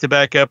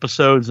 back-to-back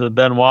episodes, the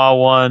Benoit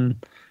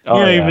one.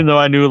 Even though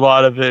I knew a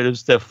lot of it, it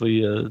was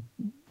definitely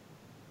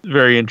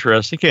very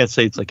interesting. Can't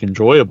say it's like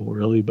enjoyable,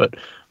 really, but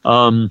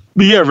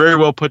yeah, very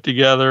well put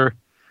together.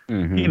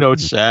 Mm-hmm. You know,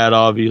 it's sad,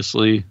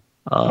 obviously.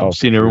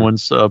 Seeing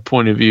everyone's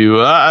point of view.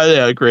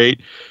 Yeah,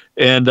 great.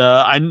 And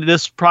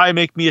this probably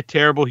make me a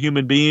terrible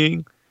human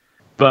being,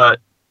 but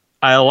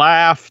I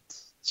laughed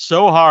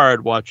so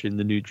hard watching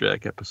the New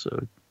Jack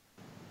episode.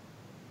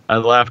 I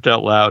laughed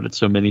out loud at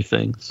so many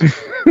things.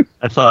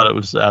 I thought it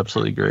was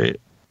absolutely great.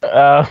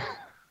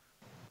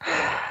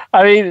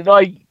 I mean,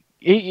 like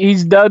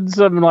he's done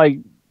some like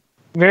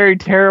very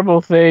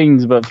terrible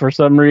things, but for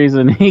some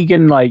reason he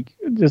can like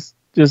just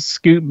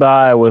scoot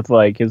by with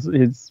like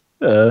his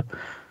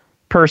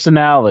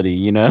personality,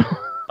 you know.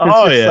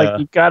 Like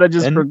you gotta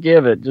just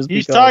forgive it.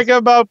 He's talking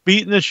about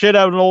beating the shit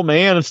out of an old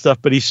man and stuff,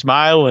 but he's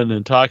smiling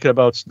and talking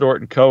about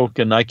snorting coke,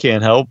 and I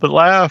can't help but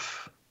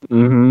laugh.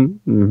 Mm-hmm.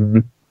 Mm-hmm.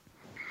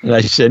 And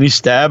I said he's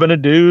stabbing a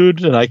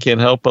dude, and I can't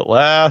help but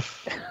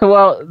laugh.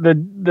 Well, the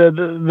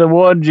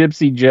one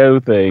Gypsy Joe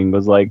thing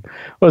was like,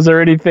 was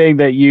there anything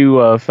that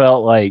you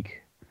felt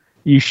like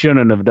you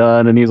shouldn't have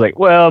done? And he's like,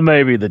 well,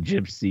 maybe the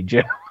Gypsy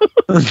Joe.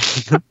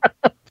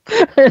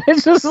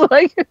 It's just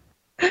like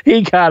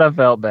he kind of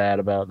felt bad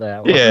about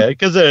that one. Yeah,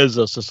 because it is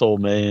just this old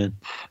man.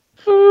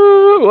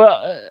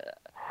 Well,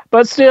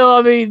 but still,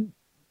 I mean,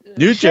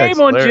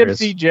 shame on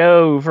hilarious. Gypsy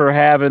Joe for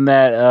having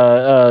that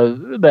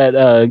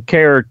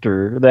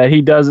character that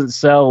he doesn't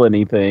sell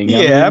anything.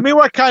 Yeah, I mean,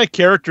 what kind of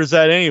character is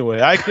that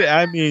anyway?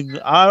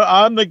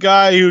 I'm the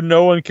guy who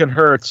no one can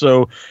hurt,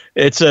 so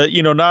it's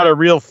not a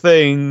real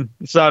thing.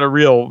 It's not a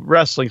real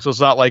wrestling, so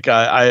it's not like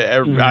I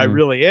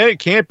really it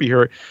can't be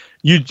hurt.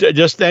 You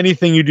just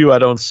anything you do, I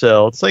don't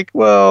sell. It's like,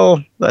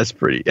 well, that's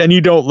pretty, and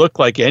you don't look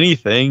like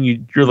anything.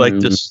 You're like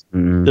this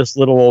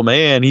little old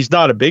man. He's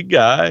not a big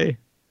guy.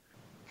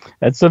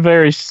 That's a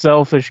very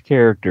selfish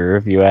character,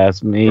 if you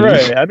ask me.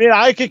 Right. I mean,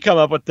 I could come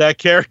up with that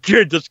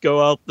character and just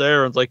go out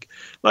there and it's like,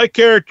 my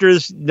character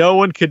is no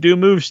one can do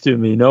moves to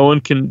me. No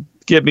one can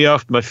get me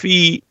off my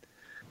feet.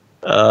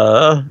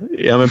 I'm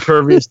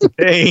impervious to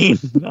pain,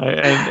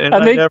 and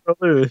I never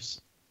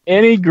lose.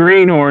 Any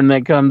greenhorn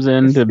that comes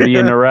into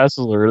being a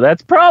wrestler,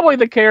 that's probably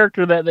the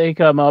character that they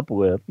come up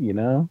with, you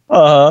know?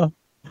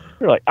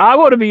 They're like, I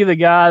want to be the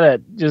guy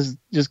that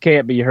just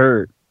can't be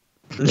hurt.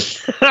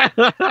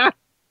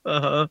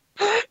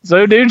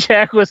 So New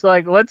Jack was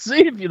like, let's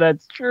see if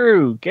that's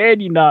true. Can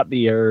you not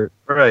be hurt?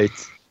 Right.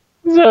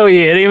 So he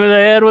hit him in the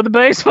head with a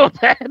baseball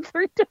bat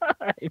 3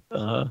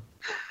 times.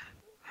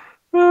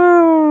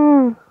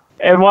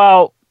 And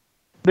while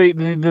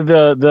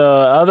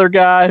the other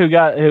guy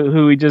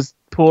who he just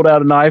pulled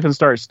out a knife and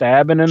started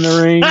stabbing in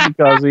the ring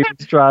because he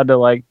was trying to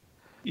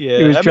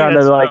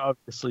that's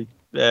obviously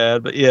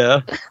bad, but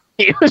yeah.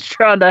 He was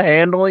trying to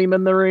handle him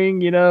in the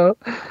ring,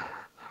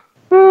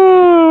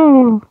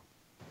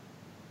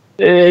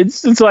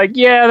 It's like,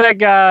 yeah, that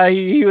guy,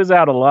 he was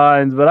out of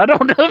lines, but I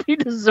don't know if he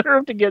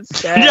deserved to get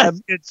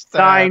stabbed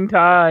 9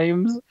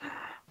 times.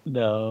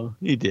 No,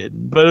 he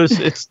didn't. But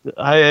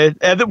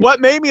and what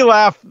made me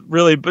laugh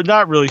really, but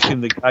not really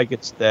seeing the guy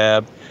get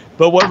stabbed.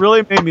 But what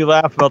really made me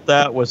laugh about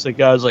that was the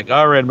guy was like,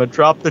 all right, I'm going to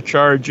drop the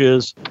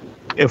charges.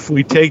 If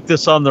we take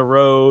this on the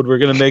road, we're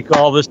going to make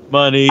all this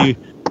money.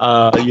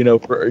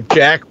 For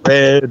Jack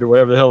Red or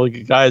whatever the hell the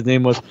guy's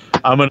name was.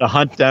 I'm going to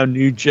hunt down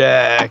New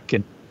Jack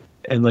and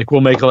like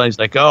we'll make a line. He's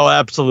like, oh,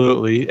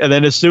 absolutely. And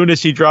then as soon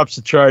as he drops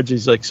the charge,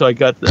 he's like, so I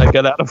got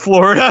out of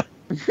Florida.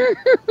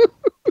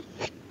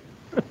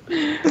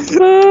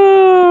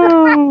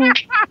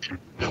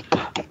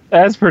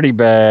 That's pretty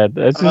bad.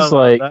 That's just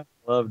I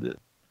loved it.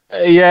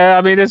 Yeah,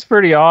 I mean it's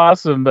pretty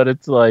awesome, but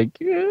it's like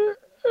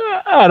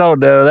I don't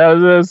know. That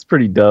was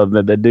pretty dumb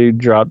that the dude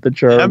dropped the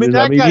charges. I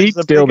mean he'd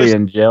still be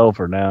in jail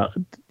for now.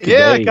 Today.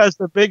 Yeah, because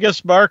the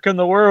biggest mark in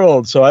the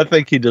world, so I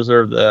think he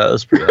deserved that.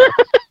 That's pretty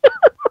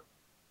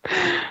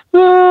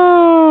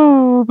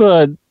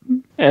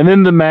and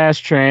then the mass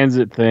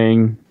transit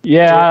thing.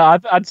 Yeah,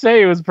 I'd say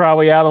he was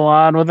probably out of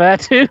line with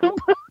that too.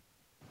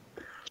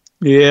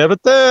 Yeah,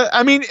 but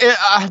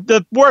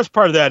the worst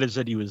part of that is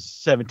that he was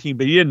 17,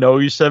 but he didn't know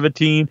he was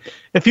 17.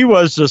 If he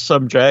was just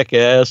some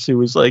jackass who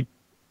was like,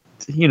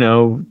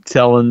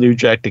 telling New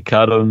Jack to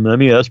cut him,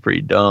 that's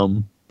pretty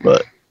dumb.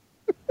 But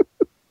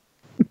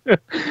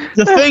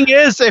the thing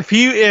is, if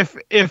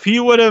he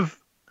would have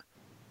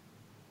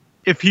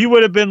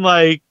been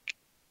like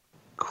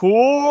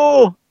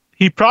cool,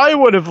 he probably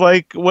would have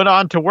like went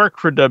on to work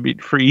for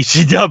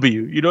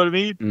ECW. You know what I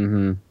mean?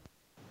 Mm-hmm.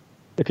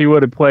 If he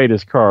would have played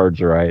his cards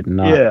right, and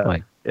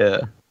not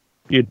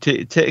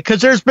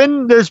because there's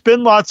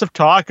been lots of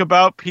talk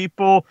about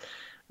people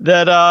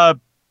that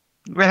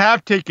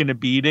have taken a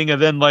beating,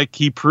 and then like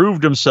he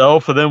proved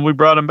himself, and then we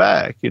brought him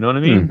back. You know what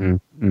I mean?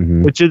 Mm-hmm.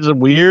 Mm-hmm. Which is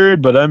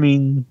weird, but I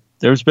mean,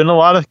 there's been a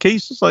lot of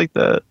cases like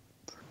that.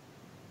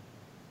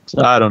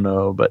 So I don't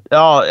know, but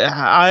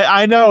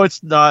I know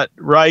it's not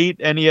right,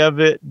 any of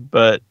it,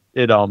 but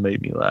it all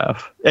made me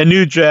laugh. And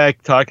New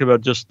Jack talking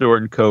about just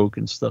snorting coke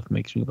and stuff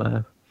makes me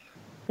laugh.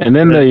 And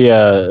then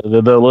the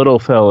little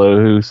fellow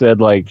who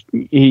said like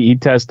he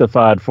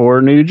testified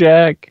for New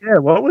Jack. Yeah,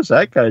 what was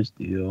that guy's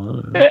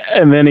deal?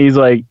 And then he's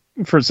like,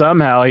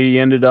 somehow he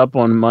ended up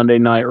on Monday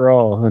Night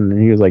Raw,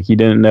 and he was like, he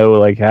didn't know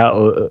like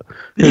how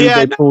who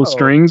they pull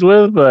strings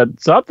with, but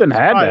something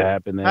had to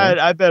happen there.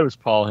 I bet it was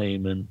Paul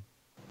Heyman.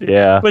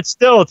 Yeah, but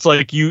still, it's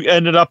like you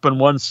ended up in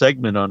one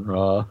segment on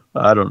Raw.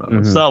 I don't know. Mm-hmm.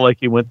 It's not like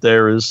he went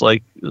there as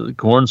like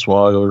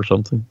Hornswoggle or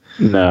something.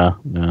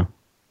 No.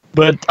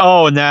 But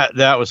and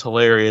that was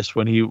hilarious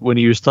when he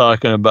was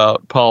talking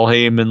about Paul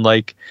Heyman,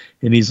 like,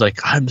 and he's like,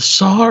 "I'm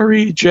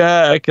sorry,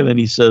 Jack," and then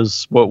he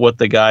says what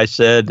the guy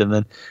said, and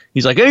then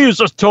he's like, "He was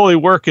just totally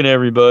working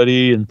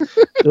everybody." And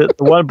the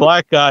one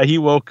black guy, he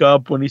woke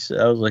up when he said,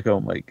 "I was like,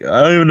 oh my god,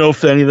 I don't even know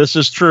if any of this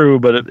is true,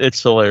 but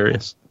it's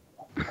hilarious."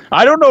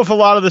 I don't know if a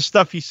lot of the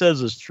stuff he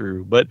says is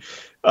true, but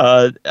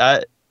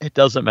it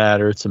doesn't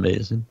matter. It's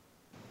amazing.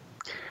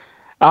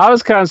 I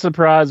was kind of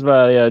surprised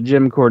by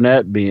Jim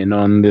Cornette being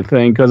on the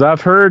thing because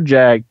I've heard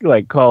Jack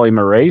like call him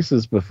a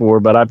racist before,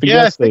 but I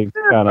guess they've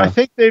kind of. I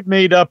think they've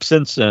made up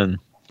since then.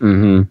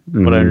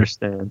 Mm-hmm, what I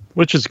understand,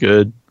 which is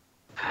good.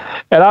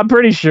 And I'm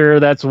pretty sure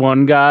that's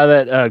one guy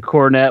that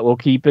Cornette will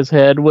keep his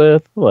head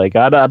with. Like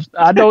I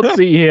don't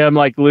see him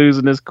like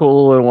losing his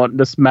cool and wanting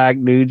to smack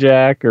New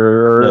Jack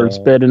or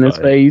spit in his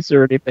face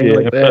or anything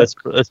like that.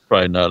 That's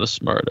probably not a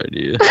smart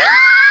idea.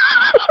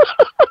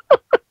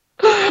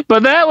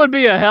 But that would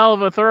be a hell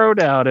of a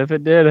throwdown if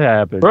it did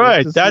happen.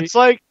 Right. That's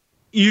like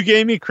you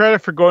gave me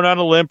credit for going on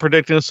a limb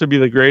predicting this would be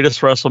the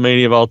greatest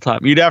WrestleMania of all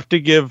time. You'd have to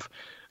give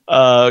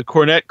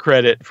Cornette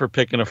credit for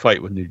picking a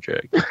fight with New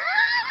Jack.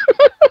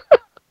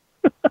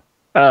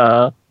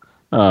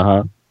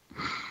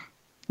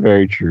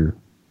 Very true.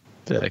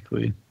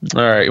 Exactly.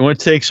 All right. You want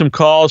to take some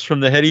calls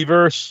from the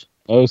Headyverse?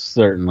 Oh,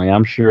 certainly.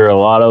 I'm sure a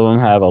lot of them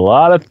have a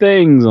lot of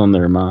things on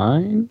their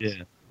mind.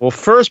 Yeah. Well,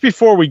 first,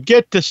 before we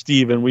get to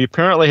Steven, we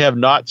apparently have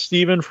not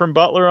Steven from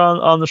Butler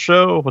on the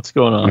show. What's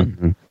going on?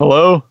 Mm-hmm.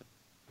 Hello?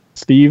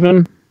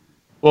 Steven?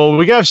 Well,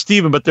 we got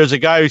Steven, but there's a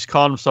guy who's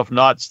calling himself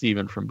not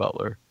Steven from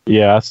Butler.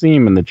 Yeah, I see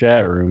him in the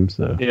chat room.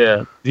 So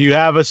yeah. Do you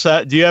have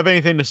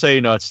anything to say,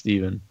 not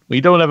Steven?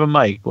 We don't have a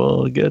mic.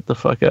 Well, get the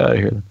fuck out of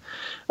here.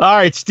 All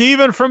right,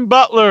 Steven from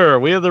Butler.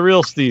 We have the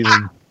real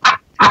Steven.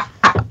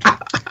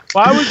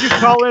 Why would you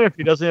call in if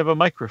he doesn't have a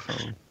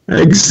microphone?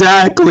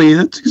 Exactly.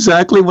 That's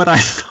exactly what I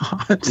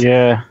thought.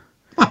 Yeah.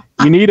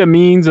 You need a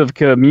means of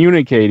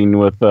communicating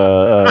with.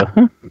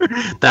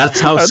 That's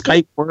how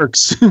Skype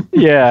works.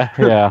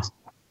 Yeah.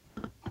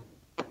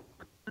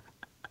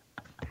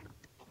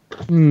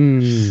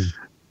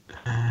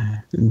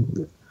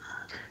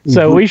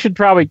 So we should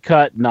probably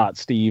cut Not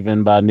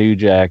Steven by New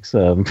Jack's.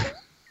 Like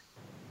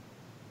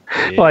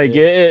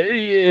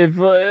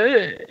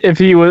if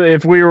we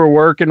were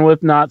working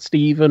with Not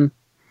Steven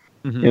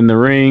in the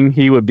ring,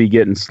 he would be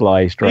getting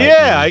sliced right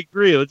now. I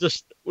agree. What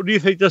do you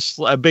think? Just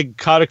a big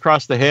cut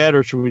across the head,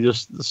 or should we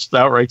just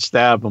outright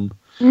stab him?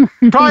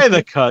 Probably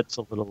the cut's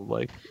a little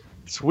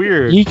it's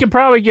weird. You could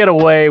probably get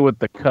away with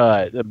the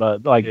cut,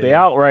 but the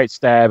outright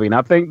stabbing,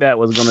 I think that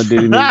was going to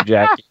do New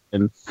Jack.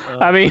 And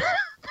I mean,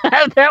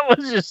 that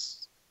was just.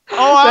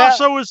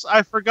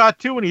 I forgot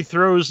too when he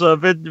throws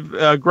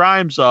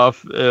Grimes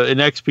off in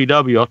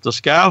XPW off the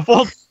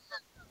scaffold.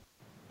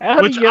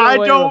 Which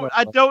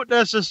I don't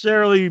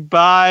necessarily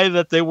buy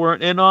that they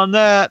weren't in on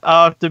that.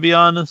 To be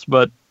honest,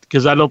 but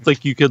because I don't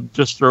think you could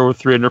just throw a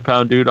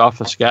 300-pound dude off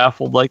a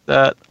scaffold like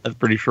that. I'm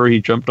pretty sure he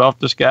jumped off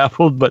the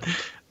scaffold, but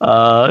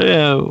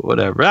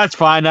whatever. That's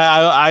fine.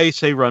 I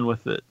say run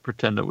with it.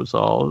 Pretend it was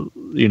all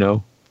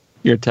you're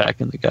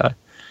attacking the guy.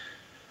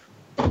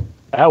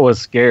 That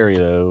was scary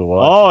though.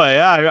 Oh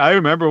yeah, I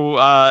remember.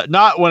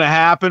 Not when it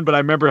happened, but I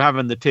remember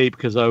having the tape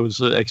because I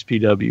was an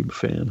XPW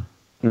fan.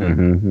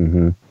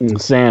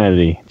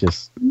 Insanity.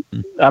 Just,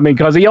 I mean,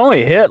 because he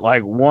only hit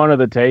like one of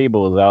the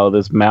tables out of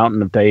this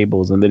mountain of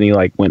tables, and then he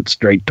like went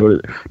straight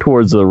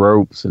towards the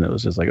ropes, and it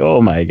was just like,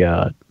 oh my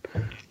god.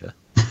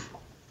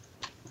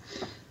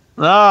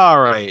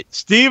 All right,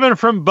 Steven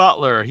from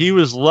Butler. He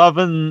was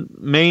loving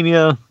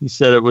Mania. He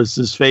said it was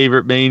his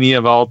favorite Mania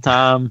of all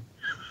time.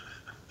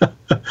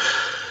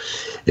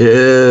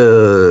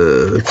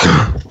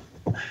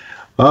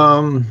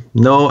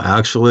 No,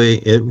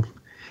 actually,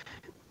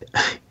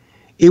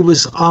 it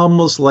was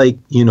almost like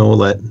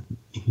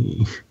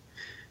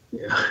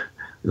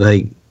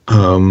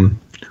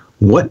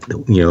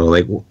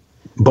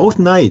both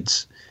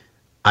nights.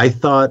 I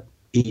thought,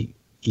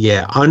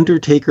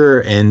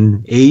 Undertaker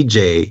and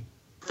AJ,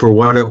 for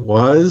what it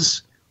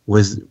was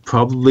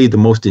probably the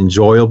most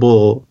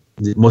enjoyable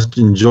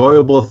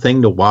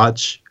thing to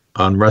watch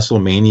on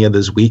WrestleMania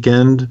this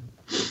weekend.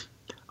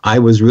 I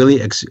was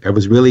really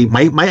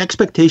my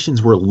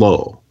expectations were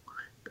low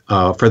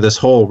for this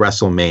whole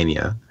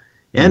WrestleMania,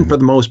 and for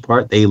the most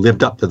part they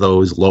lived up to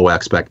those low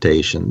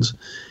expectations.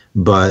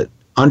 But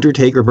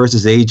Undertaker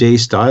versus AJ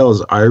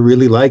Styles, I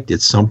really liked.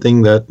 It's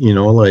something that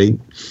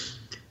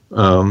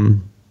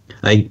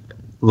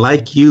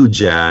like you,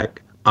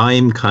 Jack.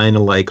 I'm kind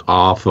of like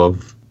off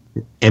of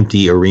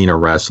empty arena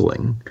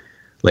wrestling.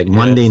 Like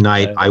Monday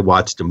night, I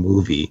watched a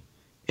movie.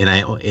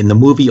 And the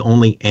movie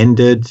only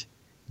ended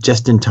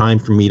just in time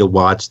for me to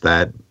watch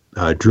that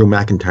Drew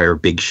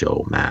McIntyre Big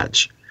Show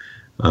match.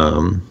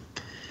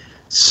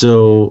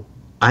 So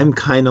I'm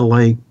kind of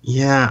like,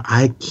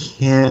 I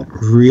can't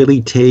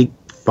really take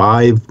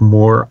 5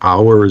 more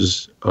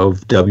hours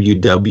of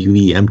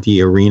WWE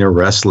empty arena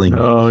wrestling.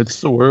 Oh,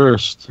 it's the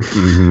worst.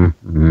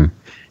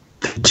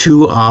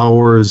 2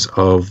 hours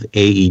of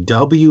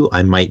AEW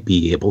I might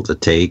be able to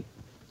take,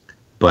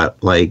 but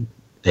 5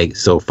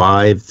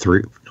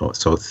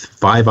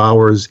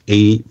 hours,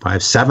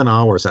 7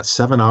 hours. That's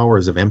 7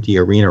 hours of empty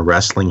arena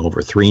wrestling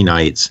over 3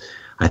 nights.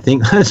 I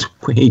think that's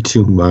way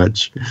too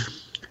much.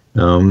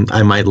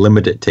 I might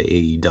limit it to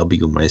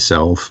AEW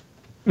myself.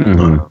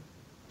 Well,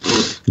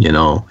 you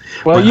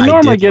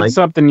normally get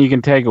something you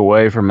can take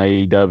away from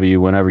AEW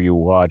whenever you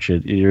watch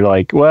it. You're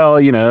like, well,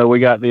 we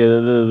got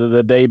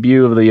the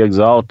debut of the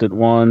Exalted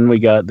One, we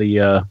got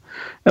the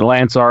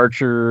Lance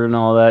Archer and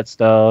all that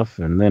stuff,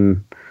 and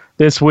then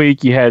this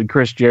week you had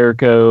Chris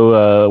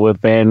Jericho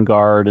with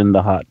Vanguard in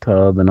the hot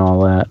tub and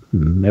all that.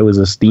 And it was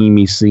a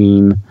steamy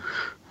scene.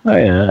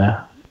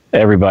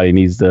 Everybody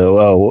needs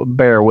to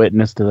bear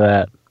witness to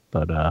that.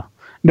 But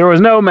there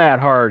was no Matt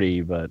Hardy,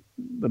 but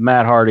the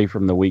Matt Hardy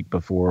from the week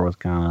before was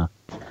kind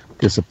of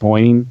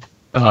disappointing.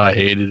 Oh, I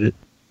hated it.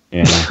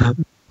 Yeah.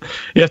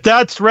 If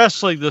that's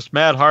wrestling, this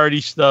Matt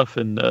Hardy stuff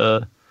and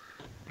more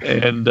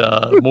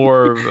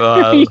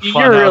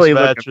you're really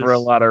matches. Looking for a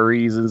lot of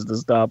reasons to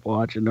stop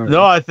watching.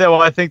 No, I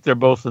think they're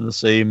both in the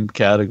same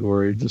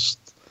category.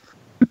 Just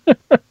the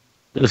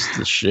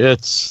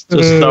shits,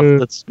 just stuff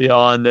that's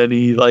beyond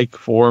any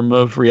form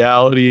of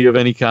reality of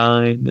any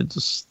kind. And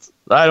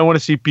I don't want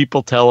to see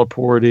people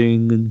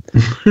teleporting, and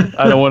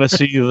I don't want to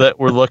see that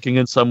we're looking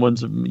at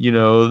someone's,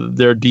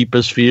 their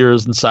deepest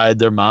fears inside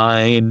their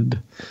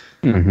mind.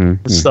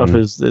 Stuff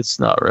it's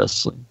not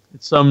wrestling.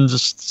 It's some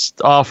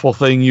just awful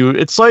thing.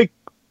 It's like,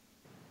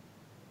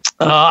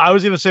 I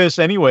was going to say this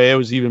anyway. I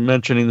was even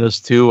mentioning this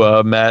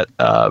to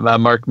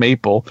Mark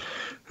Maple,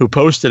 who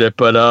posted it,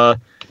 but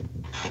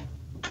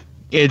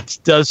it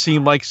does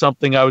seem like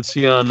something I would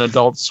see on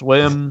Adult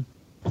Swim.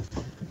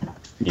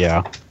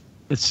 Yeah.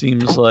 It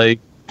seems like,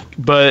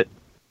 but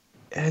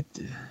it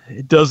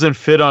doesn't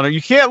fit on it.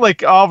 You can't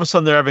all of a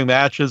sudden they're having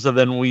matches and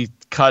then we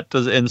cut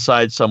to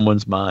inside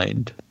someone's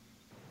mind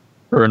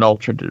or an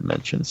alternate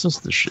dimension. It's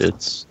just the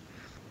shits.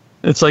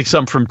 It's like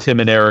something from Tim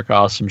and Eric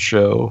Awesome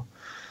Show.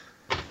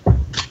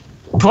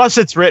 Plus,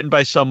 it's written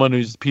by someone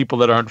who's people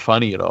that aren't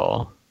funny at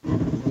all.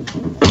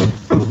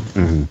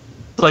 Mhm.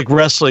 Like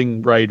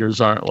wrestling writers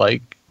aren't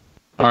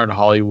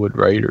Hollywood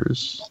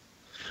writers,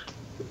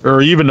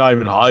 or even not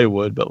even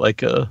Hollywood, but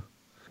like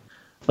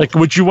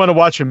would you want to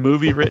watch a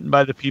movie written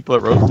by the people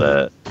that wrote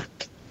that?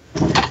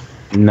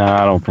 No,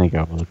 I don't think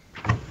I would.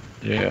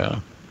 Yeah.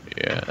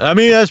 I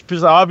mean, that's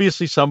because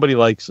obviously somebody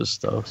likes this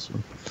stuff. So.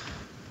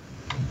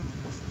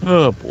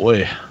 Oh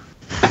boy,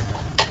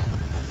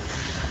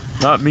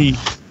 not me.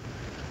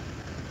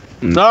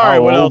 All right,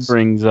 what else?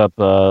 Brings up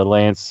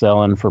Lance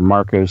selling for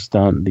Marco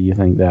Stunt. Do you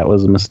think that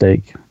was a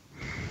mistake?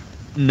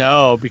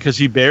 No, because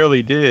he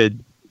barely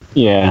did.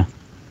 Yeah.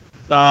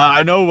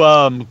 I know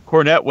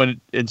Cornette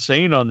went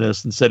insane on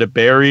this and said it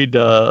buried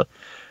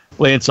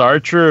Lance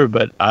Archer,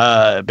 but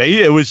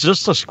it was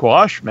just a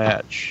squash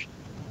match.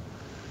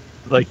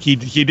 Like he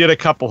did a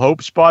couple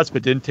hope spots,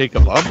 but didn't take a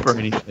bump or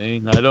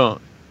anything.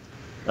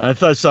 I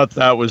thought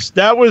that was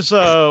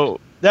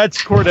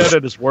that's Cornette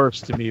at his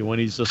worst to me, when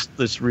he's just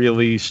this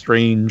really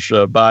strange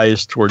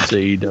bias towards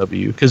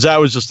AEW, because that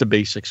was just a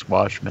basic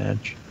squash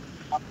match.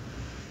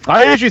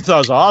 I actually thought it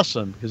was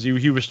awesome because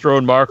he was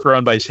throwing Mark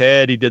around by his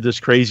head. He did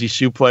this crazy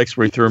suplex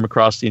where he threw him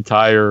across the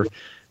entire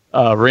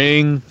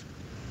ring.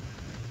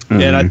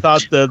 Mm-hmm. And I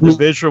thought the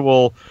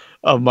visual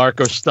of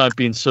Marco Stunt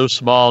being so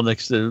small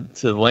next to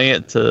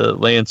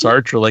Lance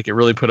Archer, like it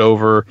really put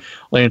over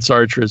Lance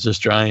Archer as this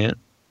giant.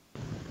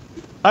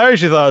 I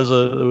actually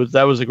thought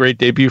that was a great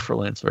debut for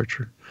Lance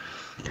Archer.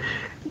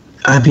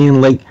 I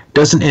mean, like,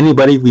 doesn't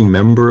anybody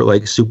remember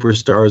like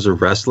Superstars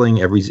of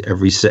Wrestling every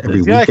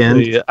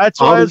weekend?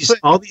 That's all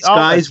these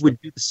guys would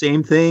do the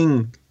same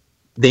thing.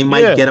 They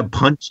might get a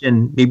punch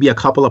and maybe a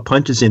couple of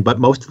punches in, but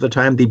most of the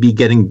time they'd be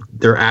getting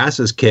their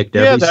asses kicked.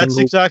 That's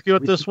exactly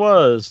what this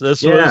was.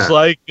 This was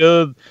like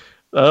a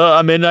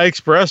Midnight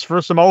Express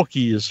for some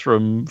Alkies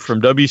from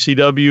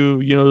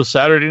WCW,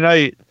 Saturday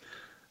night.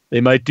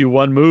 They might do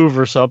one move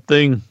or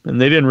something, and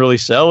they didn't really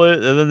sell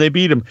it, and then they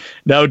beat him.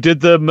 Now,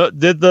 did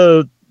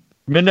the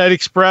Midnight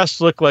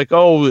Express look like,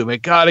 oh my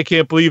God, I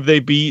can't believe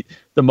they beat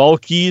the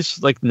Mulkeys?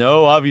 Like,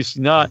 no,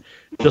 obviously not.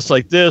 Just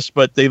like this,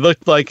 but they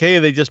looked like, hey,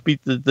 they just beat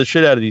the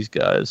shit out of these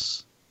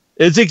guys.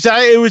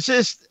 It was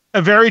just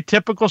a very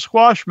typical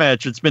squash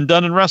match. It's been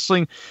done in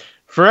wrestling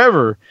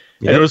forever.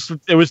 Yep. And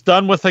it was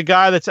done with a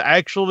guy that's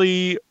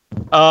actually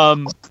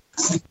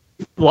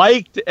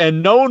liked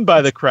and known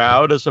by the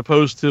crowd, as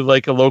opposed to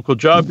like a local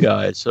job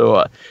guy.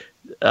 So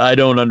I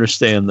don't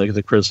understand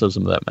the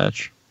criticism of that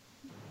match.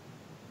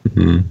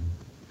 Mm-hmm.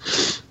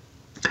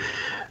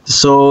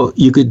 So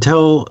you could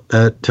tell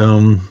that,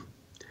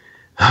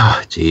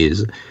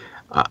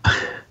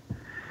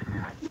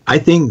 I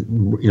think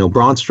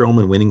Braun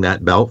Strowman winning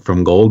that belt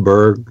from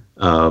Goldberg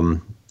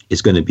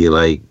is going to be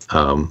like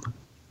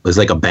was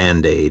like a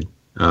Band-Aid.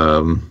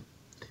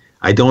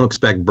 I don't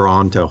expect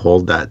Braun to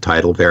hold that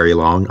title very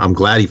long. I'm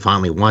glad he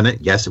finally won it.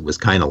 Yes, it was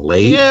kind of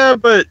late. Yeah,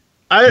 but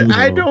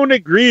I don't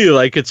agree.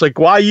 Like, it's like,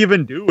 why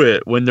even do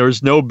it when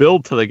there's no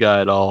build to the guy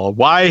at all?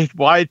 Why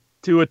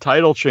do a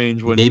title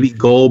change when maybe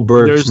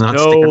Goldberg's not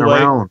sticking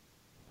around?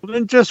 Well,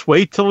 then just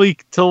wait till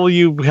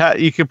you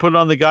can put it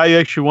on the guy you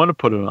actually want to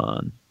put it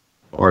on.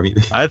 Or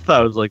I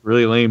thought it was like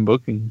really lame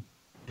booking.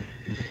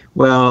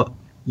 Well,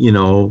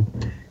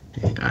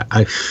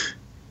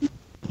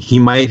 he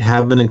might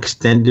have an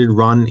extended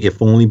run, if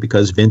only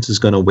because Vince is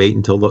going to wait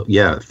until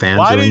fans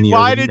are in the arena.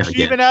 Why did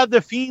you even have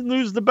the Fiend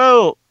lose the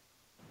belt?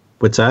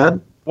 What's that?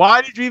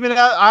 Why did you even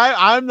have?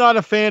 I'm not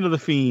a fan of the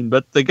Fiend,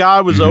 but the guy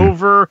was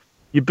over.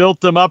 You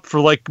built him up for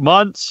like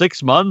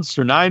 6 months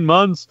or 9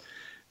 months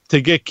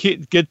to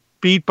get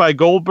beat by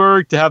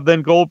Goldberg, to have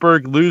then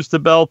Goldberg lose the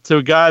belt to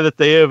a guy that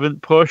they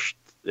haven't pushed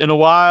in a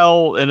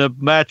while in a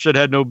match that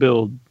had no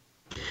build.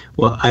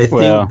 Well, I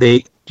think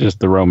they just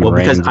the Roman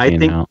Reigns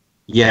being out.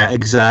 Yeah,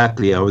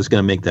 exactly. I was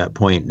going to make that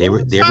point. They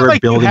were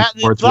building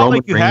towards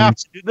Roman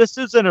Reigns. This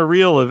isn't a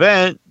real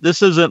event.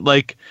 This isn't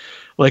like,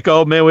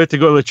 oh man, we have to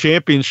go to the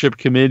championship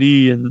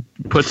committee and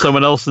put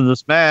someone else in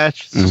this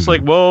match. It's just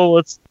like, well,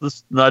 let's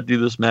not do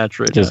this match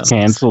right now. Just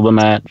cancel the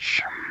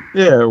match.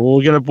 Yeah,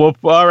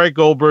 all right,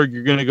 Goldberg,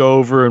 you're gonna go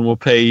over and we'll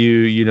pay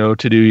you,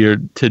 to do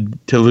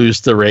to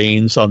lose the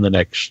reins on the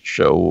next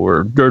show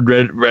or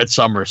Red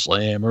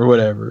SummerSlam or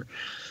whatever.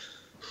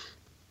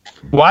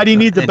 Why do you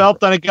need the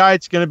belt on a guy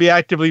that's going to be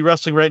actively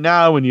wrestling right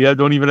now when you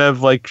don't even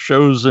have like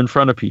shows in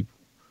front of people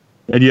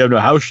and you have no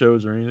house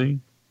shows or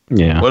anything?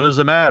 Yeah. What does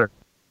it matter?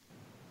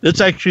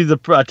 It's actually the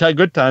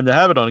good time to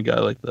have it on a guy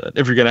like that,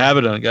 if you're going to have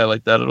it on a guy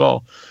like that at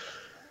all.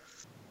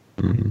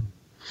 Mm-hmm.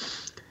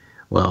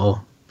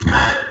 Well,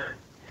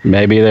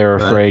 maybe they're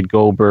afraid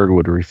Goldberg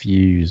would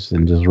refuse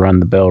and just run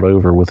the belt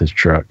over with his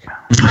truck.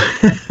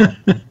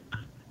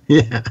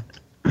 Yeah.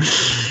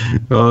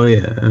 Oh,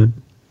 yeah.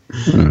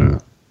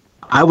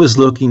 I was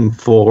looking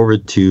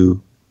forward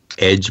to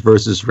Edge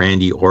versus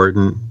Randy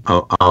Orton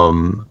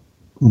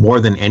more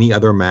than any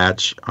other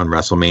match on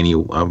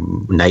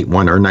WrestleMania night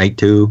 1 or night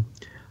 2.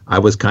 I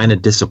was kind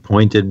of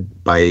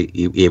disappointed by it.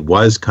 It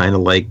was kind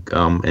of like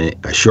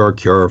a sure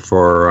cure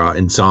for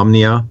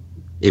insomnia.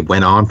 It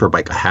went on for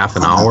like a half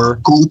an hour,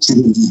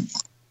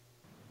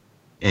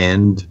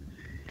 and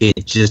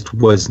it just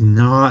was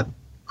not.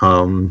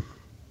 I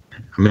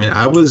mean,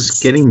 I was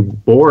getting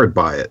bored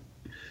by it.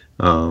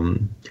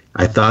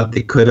 I thought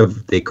they could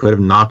have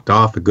knocked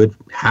off a good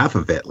half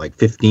of it, like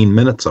 15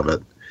 minutes of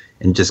it,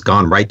 and just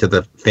gone right to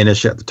the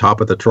finish at the top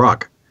of the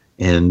truck,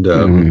 and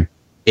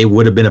it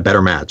would have been a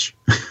better match.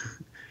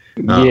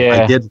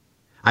 Yeah,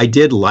 I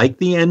did like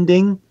the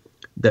ending,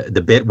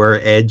 the bit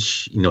where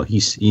Edge,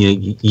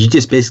 you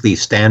just basically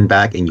stand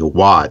back and you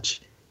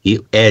watch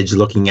Edge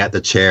looking at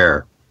the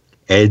chair,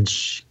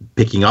 Edge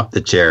picking up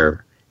the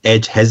chair,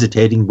 Edge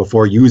hesitating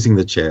before using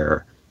the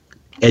chair,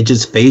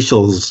 Edge's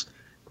facials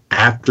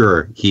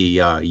after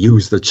he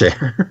used the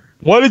chair.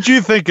 What did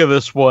you think of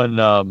this one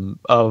of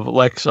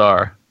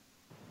Lexar?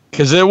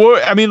 Because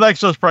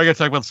Lexar's probably going to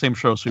talk about the same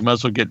show, so we might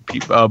as well get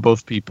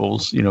both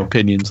people's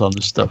opinions on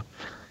this stuff.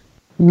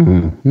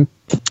 Mm-hmm.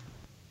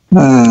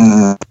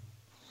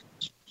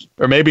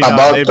 Or maybe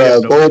about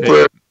not.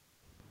 Goldberg.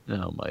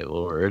 Oh my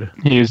lord!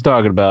 He was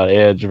talking about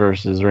Edge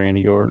versus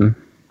Randy Orton.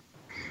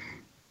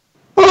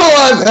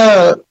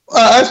 Well,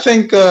 I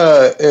think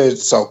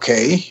it's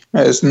okay.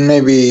 It's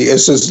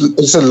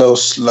a little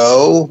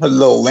slow, a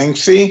little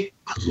lengthy.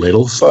 A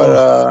little slow.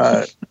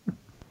 But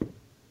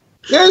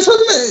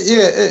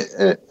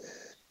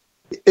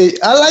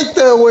I like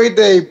the way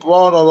they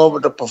brought all over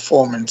the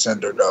performance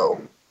center,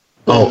 though.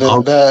 I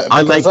like that.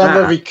 I'm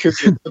very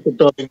curious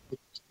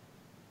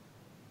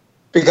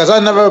because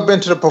I've never been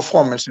to the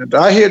performance center.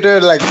 I hear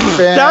they're like fans.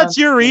 That's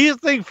your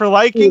reasoning for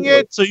liking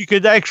it, so you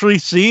could actually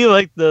see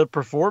like the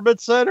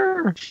performance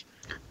center.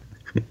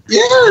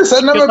 Yes,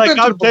 I've never been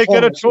to the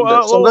performance center.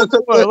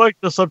 I like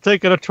this. I'm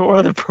taking a tour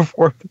of the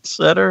performance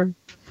center.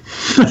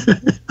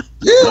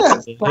 Yeah,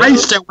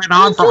 Christ, it went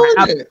on for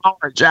half an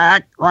hour,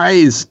 Jack.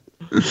 Christ.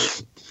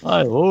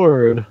 My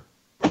lord.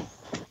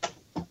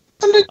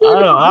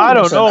 I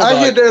don't know. I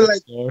hear they're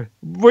like.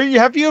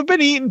 Have you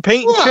been eating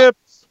paint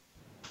chips?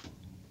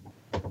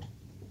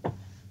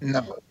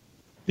 No.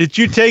 Did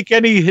you take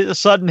any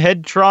sudden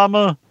head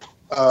trauma?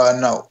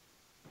 No.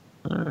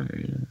 All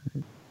right.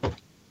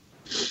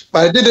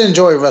 But I did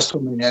enjoy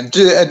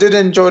WrestleMania. I did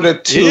enjoy the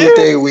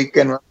 2-day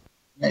weekend.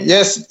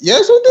 Yes,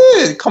 I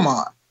did. Come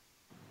on.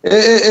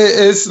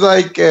 It's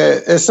like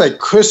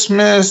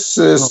Christmas.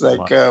 It's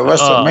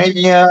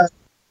WrestleMania.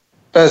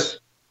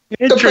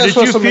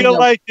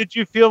 Did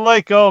you feel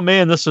like, oh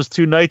man, this is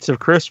 2 nights of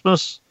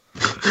Christmas?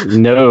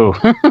 No.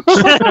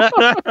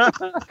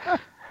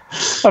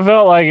 I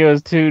felt like it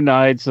was 2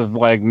 nights of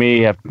like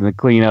me having to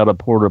clean out a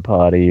porta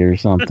potty or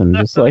something.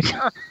 Just like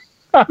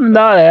I'm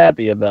not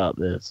happy about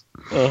this.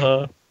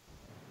 Uh-huh.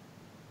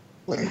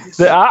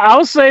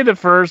 I'll say the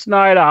first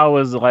night I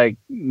was like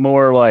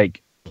more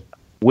like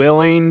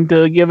willing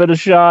to give it a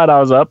shot. I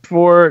was up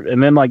for it,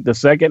 and then like the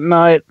second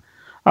night,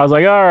 I was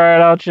like, all right,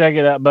 I'll check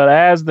it out. But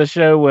as the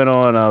show went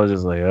on, I was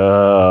just like,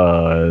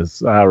 oh,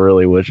 I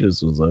really wish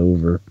this was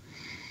over.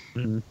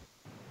 Mm-hmm.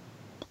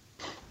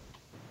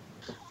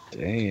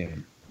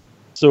 Damn.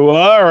 So,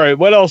 all right,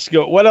 what else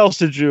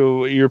did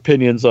your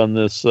opinions on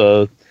this,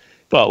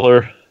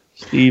 Butler,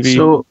 Stevie?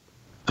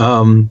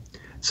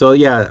 So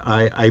yeah,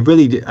 I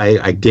really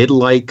I did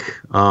like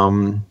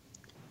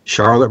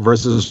Charlotte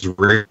versus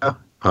Rhea.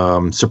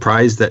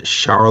 Surprised that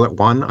Charlotte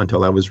won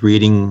until I was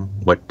reading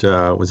what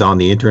was on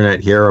the internet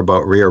here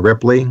about Rhea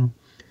Ripley,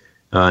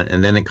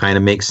 and then it kind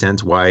of makes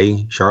sense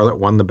why Charlotte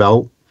won the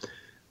belt.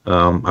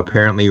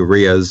 Apparently,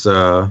 Rhea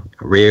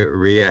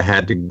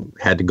had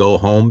to go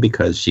home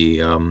because she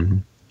her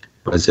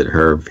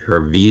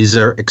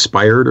visa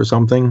expired or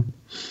something,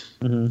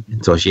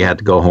 and so she had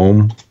to go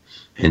home,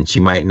 and she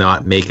might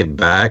not make it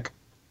back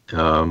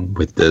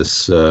with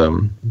this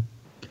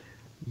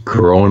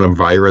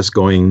coronavirus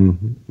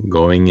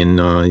going in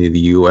the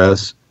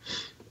U.S.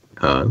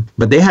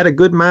 But they had a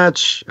good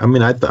match. I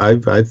mean,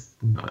 I've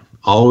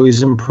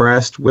always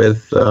impressed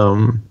with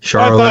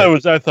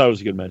Charlotte. I thought it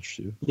was a good match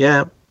too.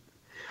 Yeah.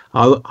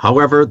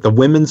 However,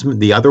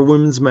 the other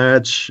women's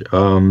match,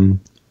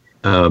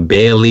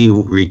 Bayley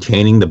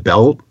retaining the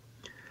belt,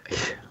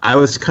 I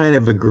was kind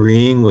of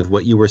agreeing with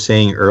what you were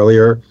saying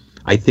earlier.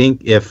 I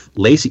think if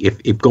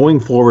going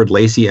forward,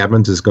 Lacey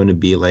Evans is going to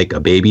be like a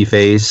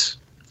babyface,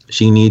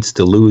 she needs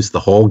to lose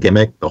the whole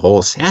gimmick, the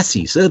whole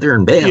sassy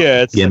Southern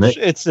Belle gimmick.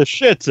 It's the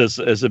shits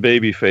as a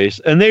babyface,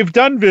 and they've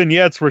done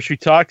vignettes where she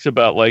talks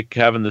about like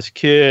having this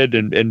kid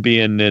and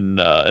being in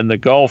the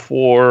Gulf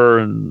War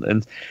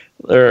and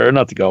or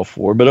not the Gulf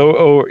War, but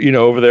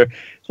over there,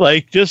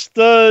 like just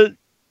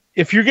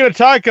if you're gonna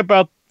talk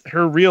about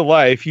her real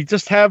life, you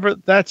just have her.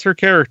 That's her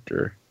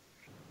character.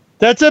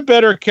 That's a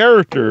better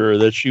character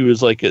that she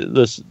was like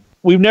this.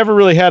 We've never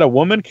really had a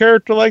woman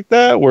character like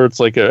that, where it's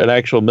like an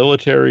actual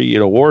military,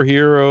 war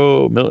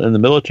hero in the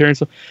military and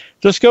stuff.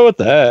 Just go with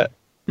that.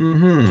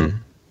 Mm-hmm.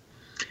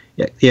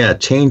 Yeah.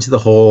 Change the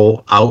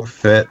whole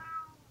outfit.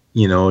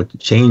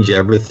 Change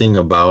everything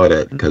about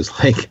it, because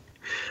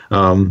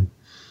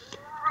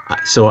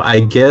So I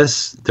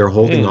guess they're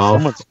holding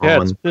off someone's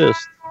cat's on.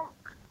 pissed.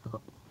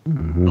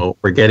 Oh,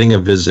 we're getting a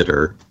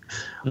visitor.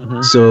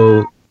 Mhm.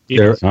 So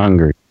they're He's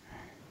hungry.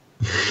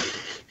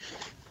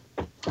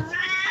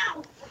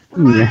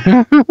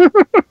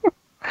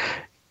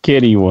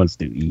 Kitty wants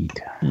to eat.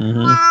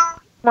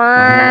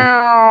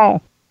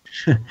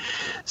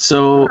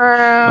 so.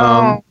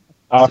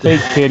 I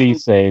think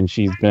Kitty's saying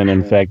she's been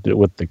infected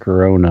with the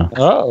corona.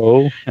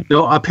 Uh-oh.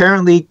 No,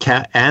 apparently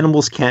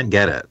animals can't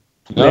get it.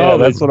 No,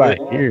 that's what I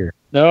hear.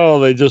 No,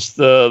 they just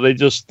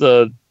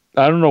I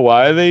don't know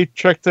why they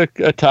checked a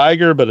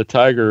tiger, but a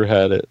tiger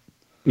had it.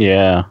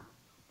 Yeah.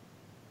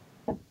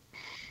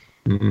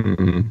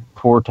 Mm.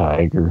 Poor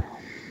tiger.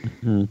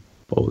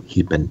 Oh,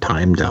 he's been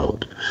timed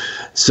out.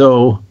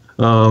 So,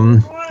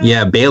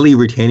 Bailey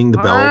retaining the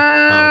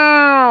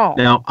belt.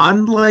 Now,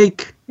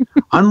 unlike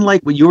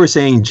what you were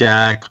saying,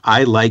 Jack,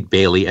 I like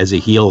Bailey as a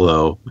heel,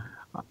 though.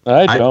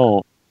 I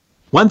don't.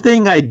 One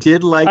thing I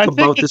did like I about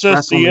think this it's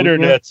just the WrestleMania.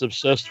 internet's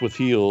obsessed with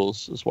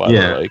heels. Is why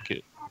I like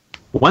it.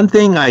 One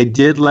thing I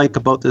did like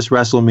about this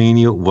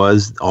WrestleMania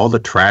was all the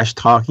trash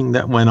talking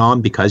that went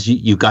on, because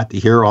you got to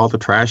hear all the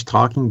trash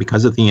talking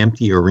because of the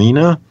empty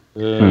arena.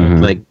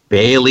 Like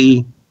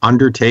Bailey,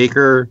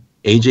 Undertaker,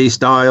 AJ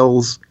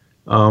Styles.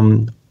 A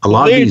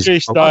lot of these.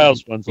 AJ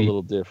Styles one's a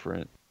little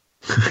different.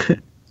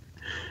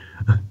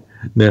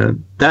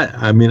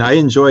 I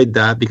enjoyed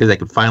that because I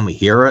could finally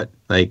hear it.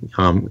 Like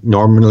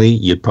normally,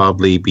 you'd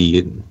probably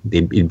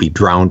it'd be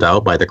drowned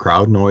out by the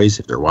crowd noise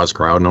if there was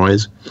crowd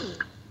noise.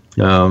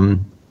 The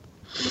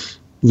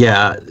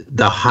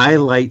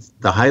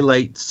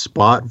highlight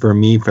spot for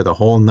me for the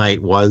whole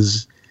night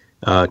was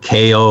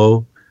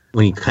KO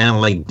when he kind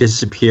of like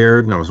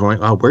disappeared, and I was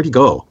wondering, oh, where'd he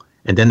go?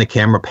 And then the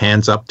camera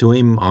pans up to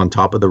him on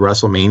top of the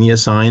WrestleMania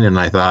sign, and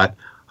I thought,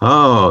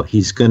 oh,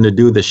 he's going to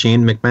do the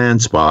Shane McMahon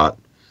spot.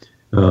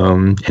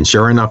 And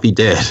sure enough, he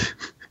did.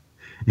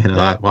 And I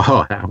thought,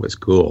 wow, that was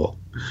cool.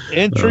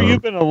 Andrew,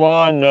 you've been a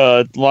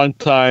long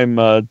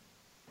time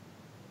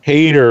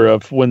hater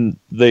of when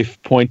they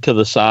point to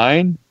the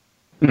sign.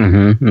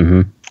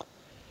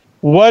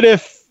 What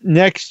if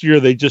next year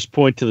they just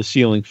point to the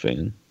ceiling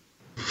fan?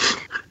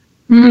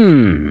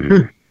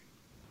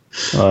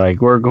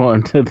 Like we're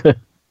going to the.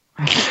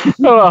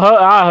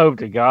 I hope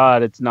to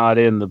God it's not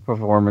in the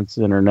Performance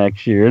Center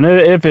next year. And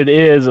if it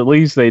is, at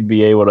least they'd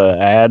be able to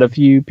add a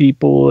few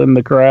people in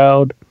the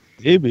crowd.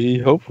 Maybe,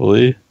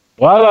 hopefully.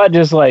 Why not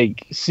just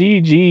like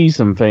CG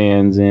some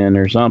fans in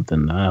or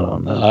something? I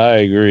don't know. I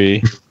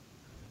agree.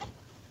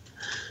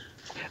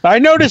 I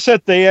noticed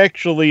that they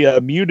actually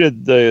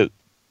muted the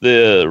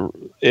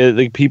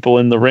people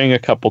in the ring a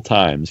couple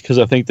times because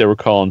I think they were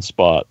calling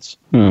spots.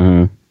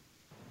 There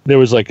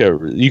was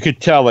you could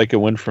tell like it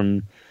went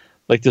from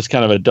like this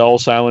kind of a dull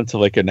silence to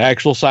like an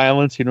actual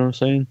silence. You know what I'm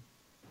saying?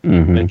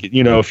 Like,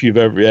 if you've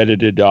ever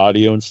edited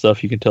audio and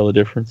stuff, you can tell the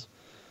difference.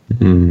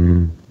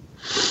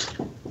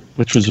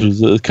 Which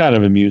was kind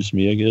of amused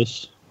me, I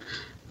guess.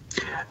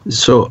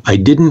 So I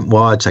didn't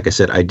watch, like I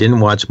said,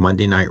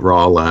 Monday Night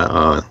Raw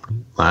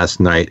last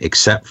night,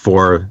 except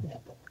for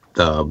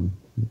the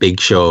Big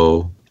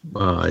Show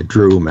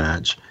Drew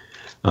match.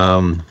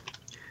 Well,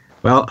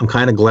 I'm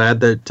kind of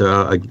glad that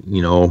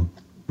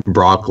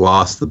Brock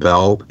lost the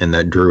belt and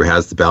that Drew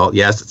has the belt.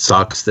 Yes, it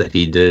sucks that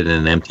he did it in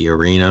an empty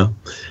arena,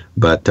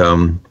 but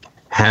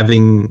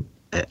having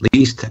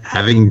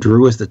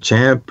Drew as the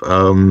champ,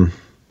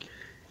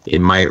 it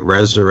might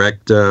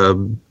resurrect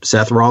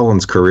Seth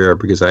Rollins' career,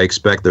 because I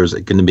expect there's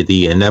going to be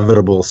the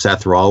inevitable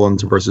Seth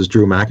Rollins versus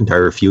Drew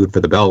McIntyre feud for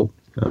the belt.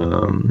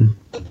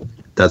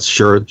 That's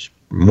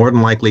more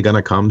than likely going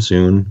to come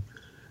soon.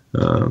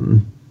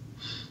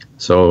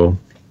 So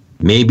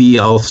maybe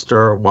I'll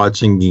start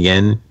watching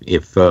again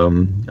if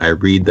I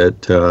read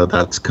that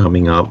that's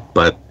coming up.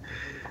 But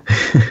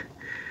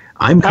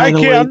I'm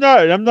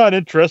not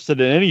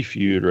interested in any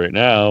feud right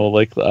now.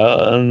 Like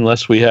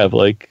unless we have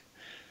like.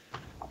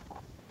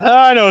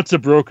 I know it's a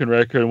broken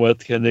record. What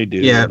can they do?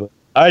 Yeah. But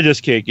I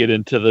just can't get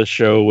into the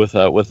show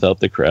without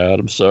the crowd.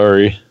 I'm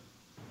sorry.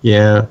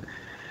 Yeah.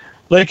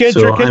 Like,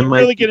 Andrew, can you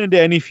really get into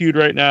any feud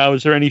right now?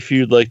 Is there any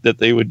feud like that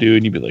they would do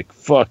and you'd be like,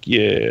 fuck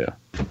yeah?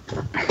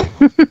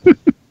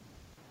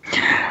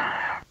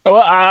 Well,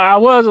 I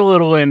was a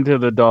little into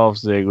the Dolph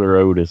Ziggler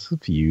Otis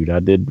feud.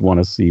 I did want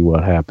to see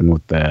what happened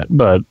with that.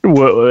 But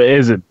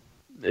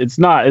it's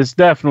not. It's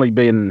definitely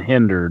been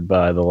hindered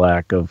by the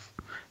lack of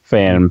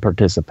fan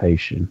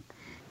participation.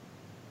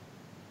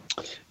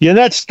 Yeah,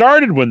 that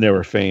started when they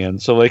were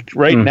fans. So, like,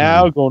 right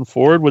now, going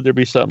forward, would there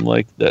be something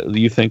like that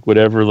you think would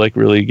ever, like,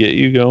 really get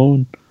you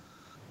going?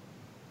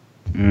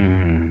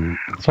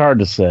 It's hard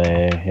to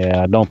say.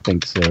 Yeah, I don't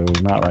think so.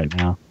 Not right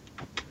now.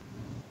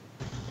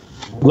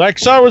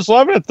 Lexar was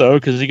loving it, though,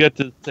 because he got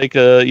to take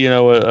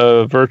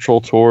a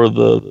virtual tour of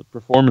the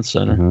Performance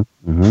Center.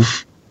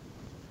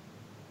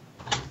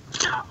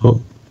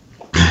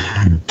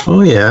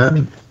 Oh, yeah.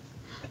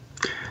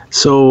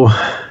 So...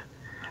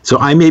 So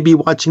I may be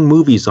watching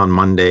movies on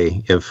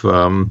Monday if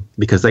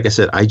because like I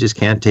said, I just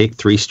can't take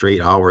 3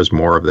 straight hours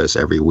more of this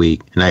every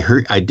week. And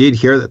I did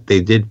hear that they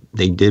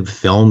did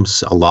film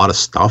a lot of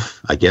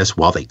stuff, I guess,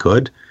 while they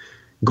could.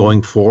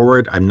 Going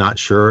forward, I'm not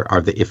sure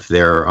if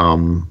they're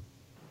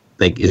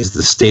like, is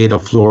the state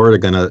of Florida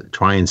going to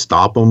try and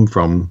stop them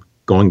from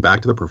going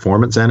back to the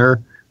Performance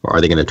Center, or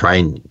are they going to try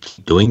and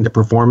keep doing the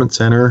Performance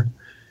Center?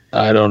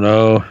 I don't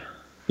know.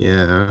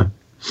 Yeah,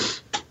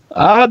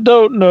 I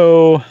don't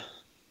know.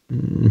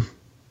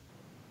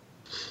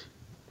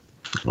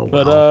 Oh,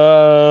 But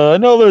wow. I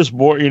know there's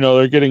more.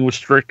 They're getting with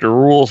stricter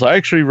rules. I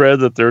actually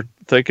read that they're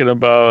thinking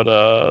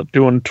about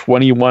doing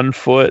 21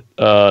 foot,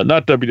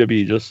 not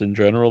WWE, just in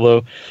general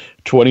though,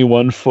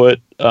 21 foot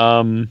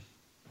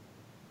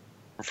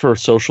for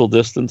social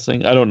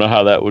distancing. I don't know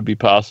how that would be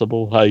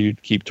possible. How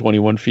you'd keep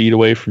 21 feet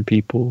away from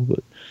people,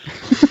 but.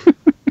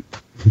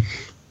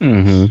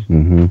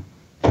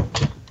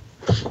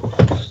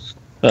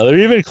 They're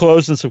even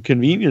closing some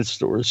convenience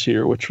stores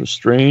here, which was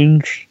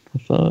strange, I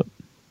thought.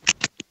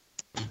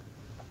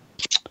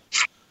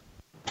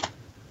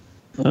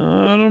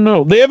 I don't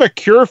know. They have a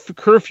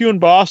curfew in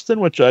Boston,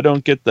 which I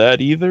don't get that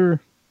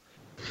either.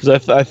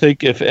 Because I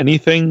think, if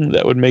anything,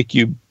 that would make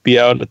you be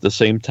out at the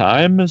same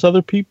time as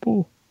other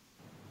people.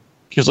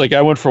 Because, like,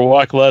 I went for a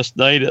walk last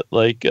night at,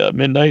 like,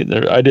 midnight,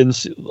 and I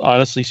didn't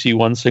honestly see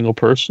one single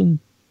person.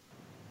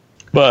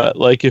 But,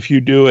 like, if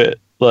you do it,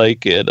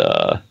 like,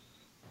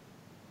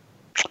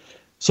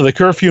 so the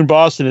curfew in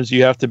Boston is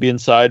you have to be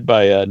inside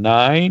by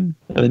 9,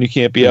 and then you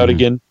can't be out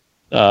again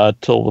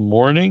till the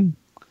morning.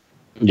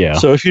 Yeah.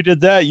 So if you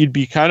did that, you'd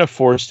be kind of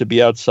forced to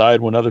be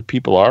outside when other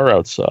people are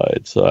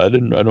outside. So I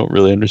don't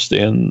really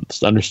understand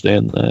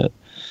that.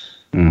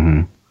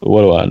 Mm-hmm. But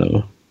what do I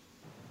know?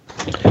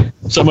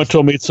 Someone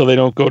told me it's so they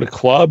don't go to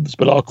clubs,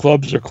 but all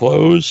clubs are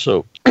closed.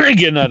 So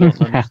again, I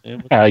don't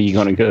understand. How are you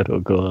going to go to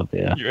a club?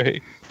 Yeah. You're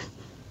right.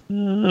 I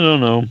don't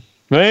know.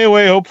 But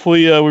anyway,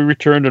 hopefully we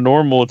return to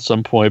normal at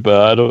some point,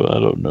 but I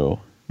don't know.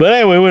 But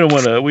anyway,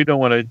 we don't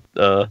want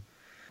to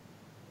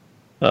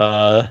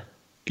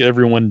get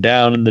everyone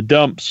down in the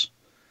dumps.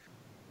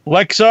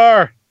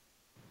 Lexar,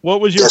 what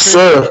was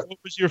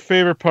your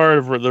favorite part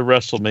of the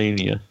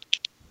WrestleMania?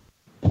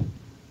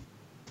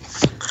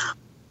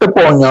 The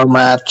Boneyard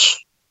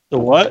match. The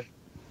what?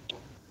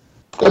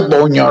 The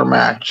Boneyard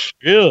match.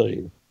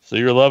 Really? So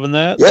you're loving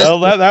that? Yes. Well,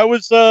 that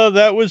was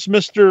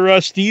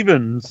Mr.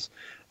 Stevens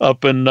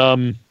up in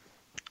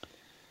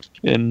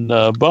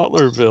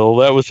Butlerville.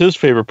 That was his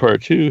favorite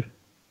part too.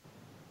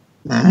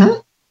 Mm-hmm.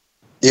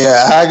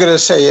 Yeah, I gotta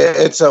say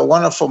it's a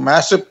wonderful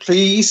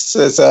masterpiece.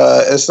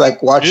 It's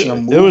like watching a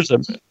movie.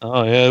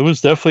 It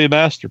was definitely a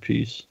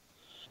masterpiece.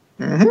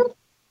 Mm-hmm.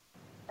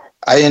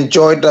 I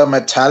enjoyed the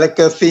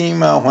Metallica theme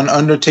when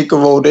Undertaker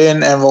rolled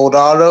in and rolled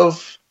out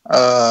of.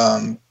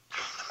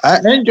 I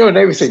enjoyed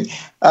everything.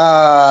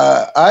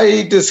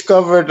 I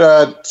discovered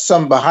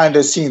some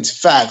behind-the-scenes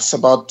facts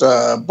about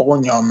the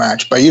Boneyard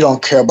match, but you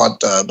don't care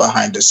about the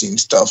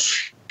behind-the-scenes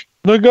stuff.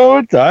 No, go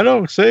with that. I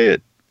don't say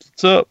it.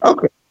 What's up?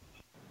 Okay.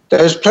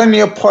 There's plenty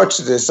of parts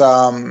of this.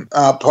 Part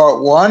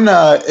 1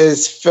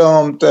 is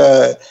filmed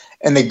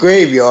in the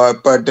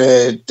graveyard, but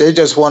they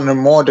just wanted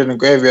more than the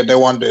graveyard. They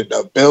wanted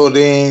the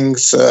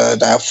buildings,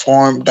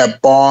 that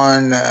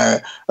barn,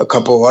 a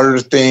couple of other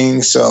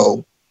things.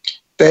 So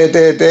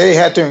they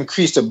had to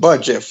increase the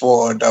budget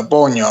for the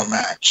Boneyard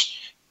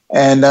match.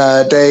 And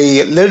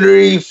they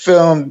literally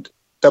filmed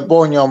the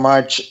Boneyard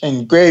match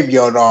in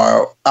graveyard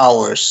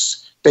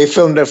hours. They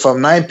filmed it from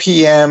 9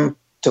 p.m.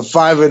 to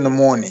 5 in the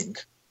morning.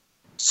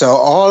 So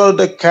all of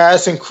the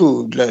cast and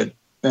crew,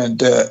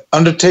 the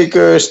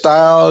Undertaker,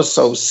 Styles,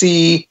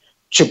 OC,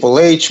 Triple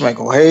H,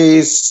 Michael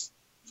Hayes,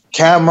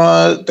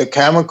 the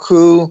camera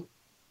crew,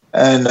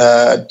 and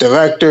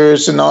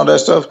directors and all that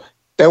stuff,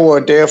 they were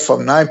there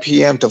from 9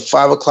 p.m. to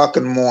 5 o'clock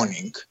in the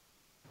morning.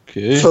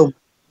 Okay. For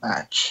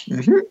match.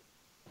 Mm-hmm.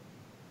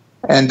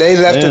 And they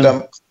left it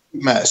a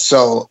mess.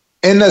 So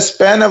in the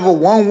span of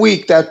 1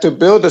 week, they had to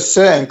build a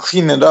set and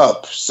clean it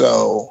up.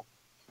 So...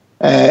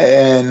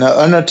 And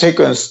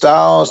Undertaker and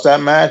Styles, that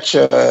match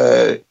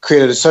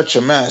created such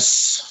a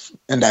mess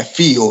in that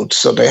field,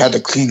 so they had to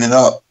clean it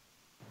up.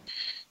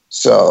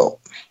 So,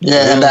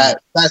 yeah, and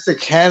that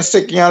plastic hand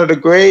sticking out of the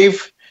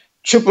grave,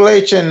 Triple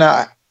H and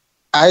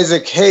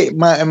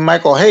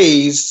Michael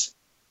Hayes.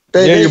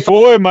 Your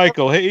boy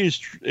Michael Hayes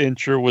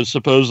was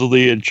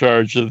supposedly in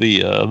charge of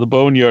the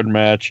Boneyard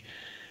match,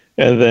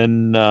 and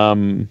then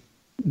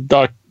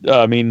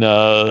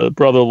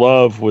Brother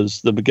Love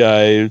was the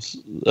guy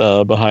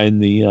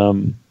behind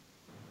the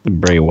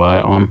Bray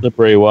Wyatt one. The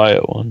Bray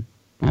Wyatt one.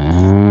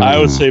 I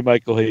would say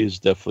Michael Hayes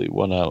definitely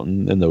won out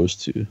in those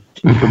two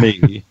for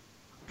me.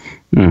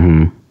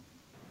 Mm-hmm.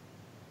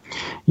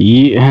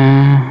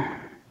 Yeah,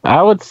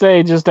 I would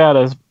say just out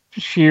of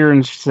sheer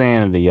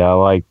insanity, I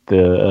like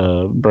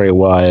the Bray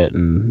Wyatt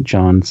and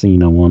John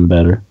Cena one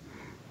better.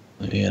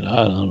 Man,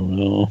 I don't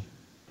know.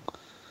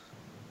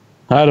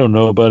 I don't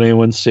know about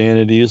anyone's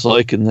sanity is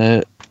liking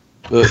that.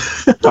 But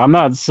I'm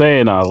not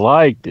saying I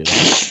liked it.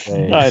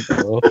 I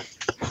know.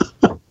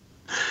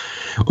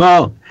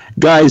 Well,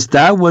 guys,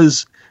 that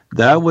was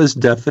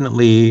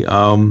definitely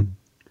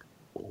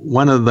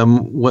one of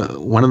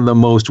the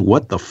most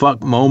what the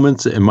fuck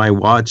moments in my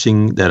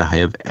watching that I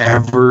have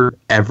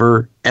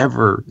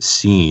ever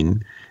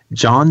seen.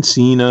 John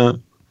Cena,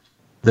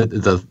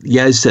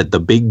 I said the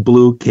big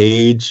blue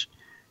cage,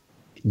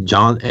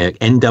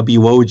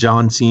 NWO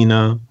John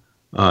Cena,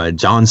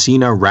 John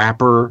Cena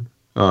rapper,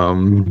 all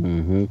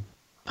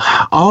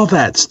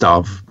that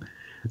stuff.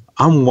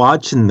 I'm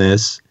watching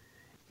this,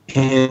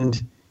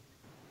 and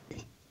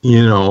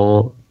in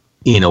a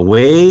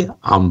way,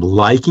 I'm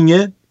liking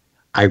it.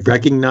 I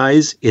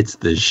recognize it's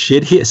the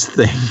shittiest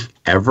thing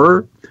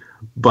ever,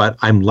 but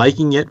I'm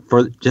liking it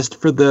for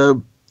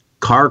the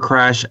car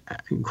crash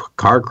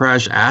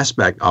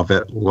aspect of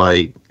it.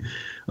 Like,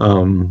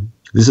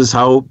 this is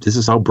how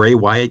Bray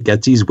Wyatt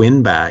gets his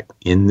win back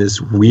in this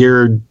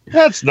weird.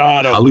 That's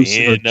not a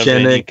win of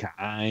any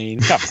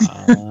kind. Come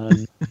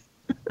on.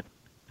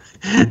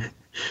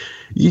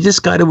 You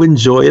just got to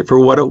enjoy it for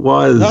what it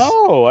was.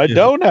 No, I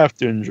don't have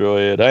to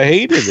enjoy it. I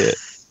hated it.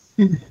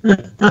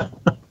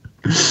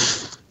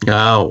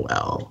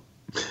 Oh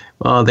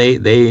well,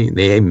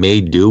 they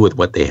made do with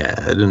what they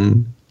had,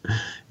 and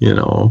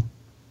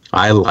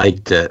I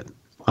liked it.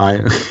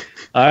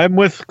 I'm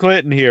with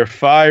Clinton here.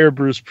 Fire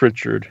Bruce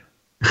Pritchard.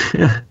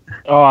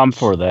 Oh, I'm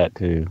for that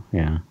too.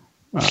 Yeah,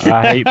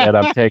 I hate that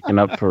I'm taking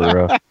up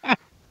for.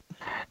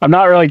 I'm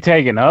not really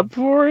taking up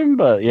for him,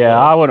 but yeah,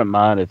 I wouldn't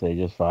mind if they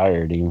just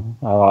fired him.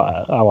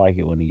 I like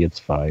it when he gets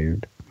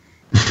fired.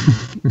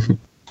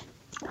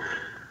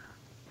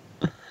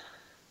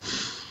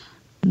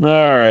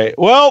 All right.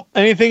 Well,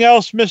 anything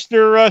else,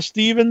 Mr.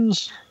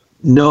 Stevens?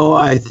 No,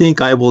 I think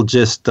I will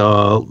just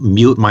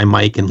mute my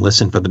mic and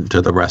listen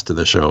to the rest of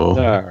the show.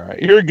 All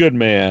right. You're a good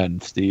man,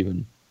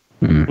 Steven.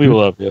 Mm-hmm. We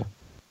love you.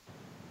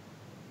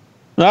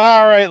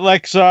 All right,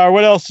 Lexar,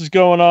 what else is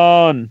going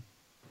on?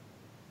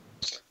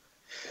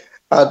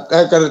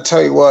 I got to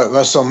tell you what,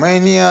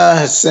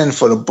 WrestleMania is in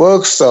for the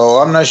books, so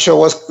I'm not sure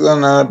what's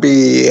going to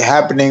be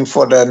happening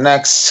for the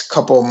next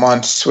couple of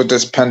months with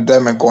this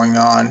pandemic going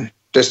on.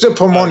 They're still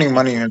promoting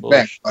Money in the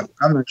Bank, but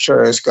I'm not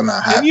sure it's going to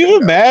happen. Can you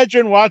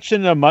imagine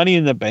watching a Money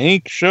in the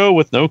Bank show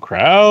with no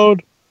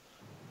crowd?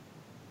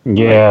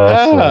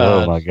 Yeah,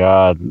 oh my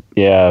God.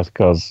 Yeah,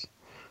 because,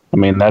 I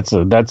mean, that's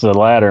a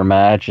ladder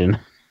match, and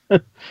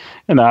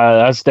and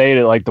I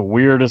stated like the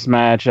weirdest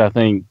match, I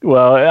think.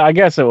 Well, I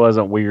guess it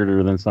wasn't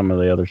weirder than some of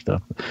the other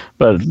stuff,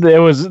 but it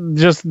was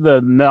just the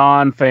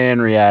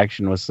non-fan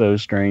reaction was so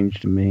strange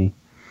to me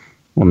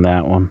on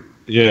that one.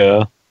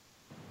 Yeah.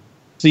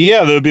 So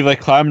yeah, they would be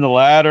like climbing the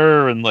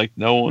ladder and like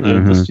no one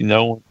doing anything.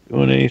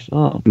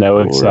 Oh, no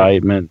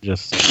excitement,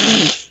 just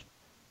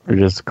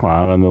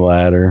climbing the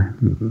ladder.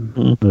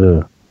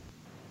 Mm-hmm.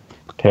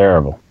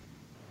 Terrible.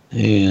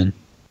 Man.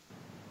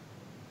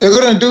 They're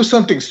going to do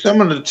something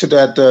similar to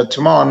that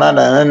tomorrow night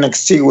at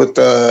NXT with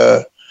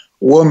the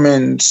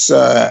women's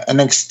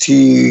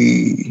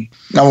NXT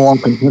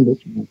 #1 contender.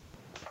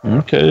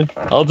 Okay.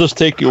 I'll just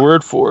take your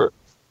word for it.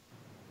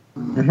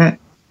 Mm-hmm.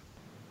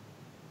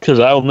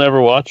 Because I will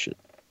never watch it.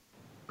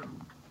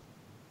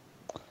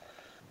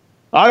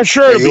 I'm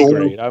sure it'll be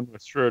great. I'm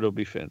sure it'll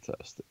be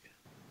fantastic.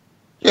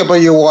 Yeah,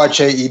 but you watch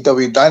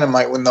AEW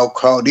Dynamite with no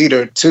crowd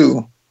either,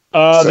 too.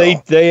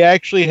 They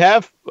actually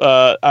have.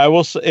 I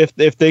will say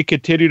if they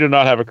continue to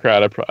not have a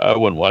crowd, I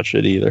wouldn't watch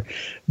it either.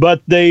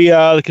 But they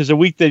because the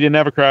week they didn't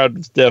have a crowd,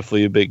 it's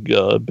definitely a big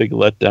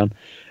letdown,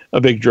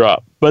 a big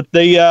drop. But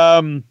they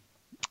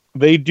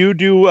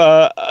do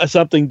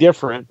something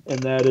different, and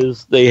that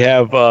is they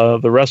have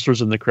the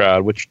wrestlers in the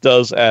crowd, which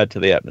does add to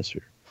the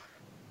atmosphere.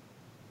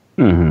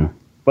 Mm-hmm.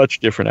 Much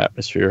different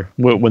atmosphere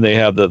when they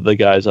have the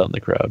guys out in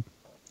the crowd.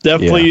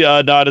 Definitely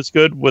not as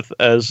good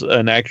as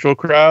an actual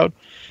crowd.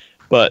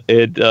 But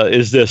it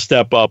is the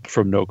step up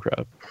from no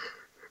crowd.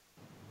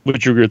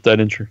 Would you agree with that,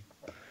 Incher?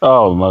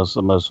 Oh, most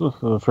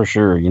for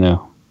sure.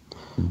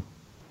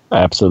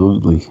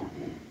 Absolutely.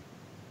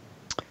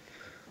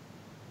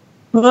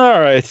 All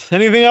right.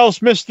 Anything else,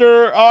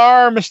 Mr.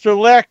 R, Mr.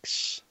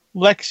 Lex,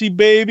 Lexi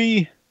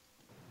baby?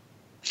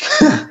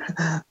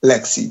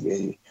 Lexi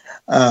baby.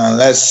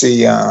 Let's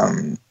see.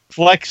 Flexi.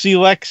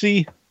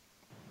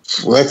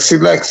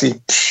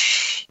 Lexi.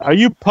 Are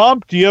you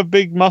pumped? Do you have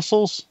big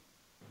muscles?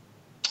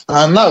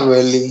 Not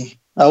really.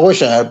 I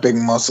wish I had big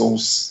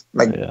muscles,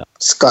 like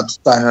Scott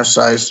Steiner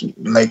size,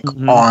 like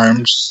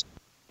arms.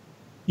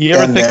 You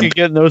ever think of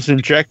getting those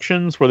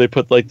injections where they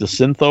put like the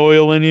synth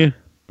oil in you?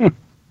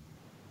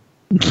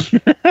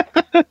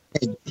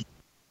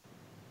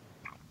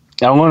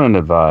 I wouldn't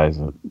advise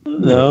it.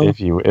 No, if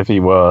he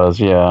was,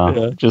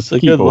 just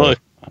keep good look.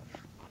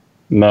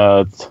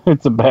 No,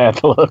 it's a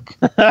bad look.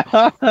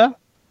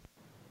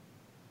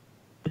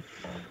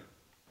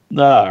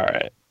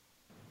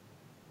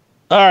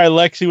 All right,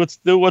 Lexi, what's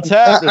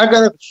happening?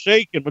 What's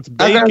shaking? What's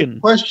baking? I got a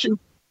question.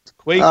 It's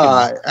quaking.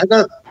 I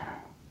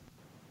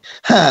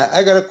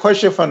got a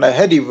question from the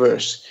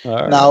Headyverse.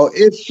 Right. Now,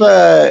 if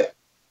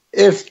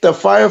the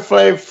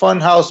Firefly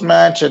Funhouse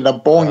match and the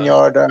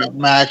Boneyard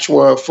match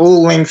were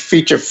full-length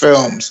feature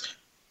films,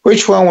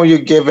 which one will you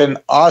give an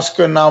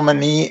Oscar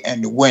nominee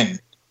and win?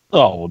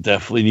 Oh, well,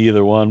 definitely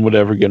neither one would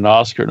ever get an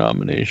Oscar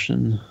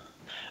nomination.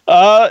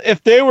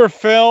 If they were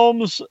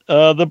films,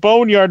 the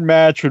Boneyard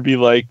Match would be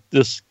like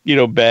this,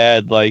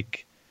 bad,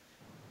 like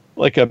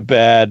a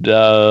bad,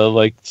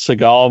 like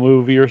Seagal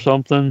movie or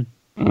something.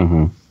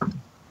 Mm-hmm.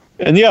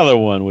 And the other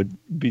one would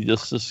be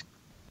just this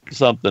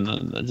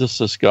something,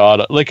 just a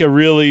Scott, like it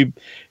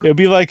would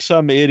be like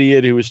some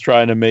idiot who was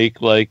trying to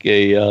make like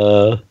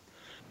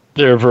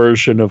their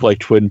version of like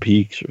Twin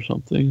Peaks or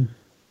something.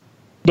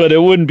 But it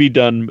wouldn't be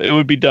done. It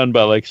would be done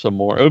by like some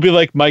more. It would be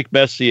like Mike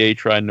Messier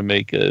trying to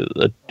make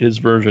his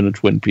version of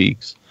Twin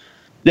Peaks.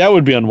 That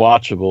would be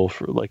unwatchable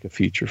for like a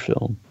feature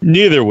film.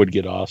 Neither would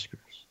get Oscars.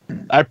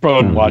 I probably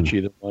wouldn't watch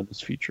either one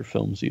as feature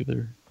films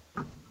either.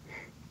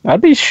 I'd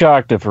be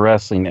shocked if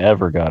wrestling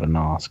ever got an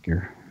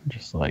Oscar.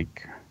 Just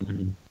like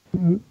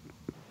that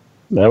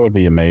would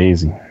be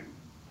amazing.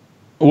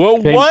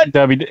 Well, what?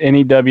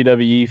 Any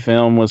WWE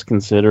film was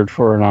considered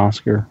for an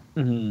Oscar?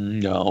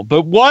 No,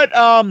 but what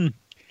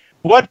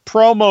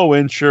promo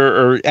insert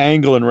or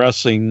angle in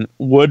wrestling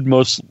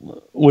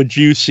would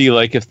you see,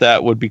 like, if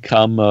that would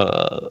become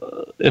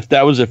if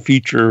that was a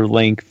feature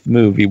length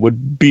movie,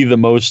 would be the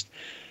most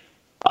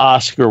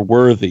Oscar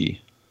worthy?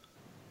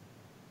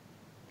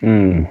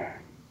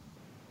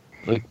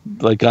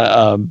 Like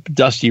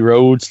Dusty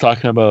Rhodes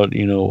talking about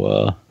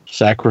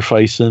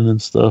sacrificing and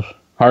stuff.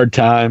 The Hard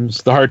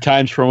Times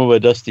promo by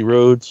Dusty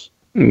Rhodes.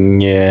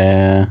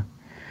 Yeah.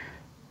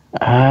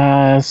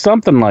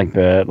 Something like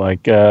that.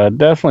 Like,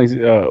 definitely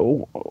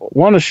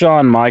one of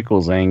Shawn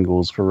Michaels'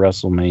 angles for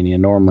WrestleMania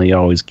normally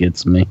always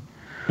gets me.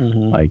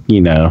 Like,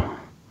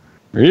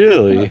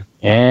 Really?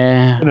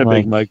 Yeah. I'm a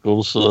big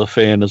Michaels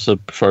fan as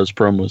far as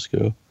promos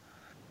go.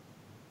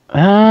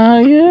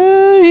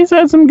 Yeah, he's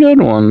had some good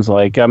ones.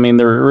 Like, I mean,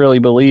 they're really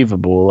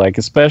believable. Like,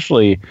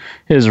 especially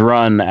his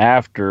run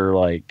after,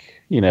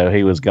 like,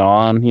 he was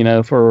gone,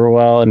 for a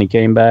while, and he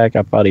came back.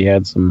 I thought he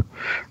had some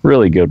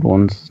really good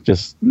ones.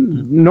 Just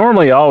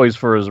normally always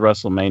for his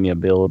WrestleMania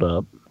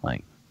build-up.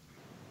 Like,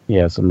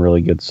 yeah, some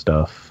really good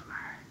stuff.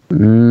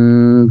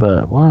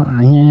 But, well,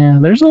 yeah,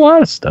 there's a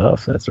lot of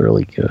stuff that's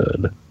really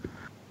good.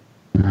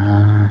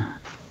 How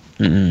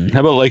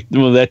about, like,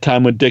 that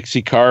time when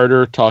Dixie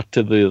Carter talked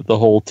to the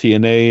whole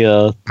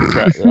TNA?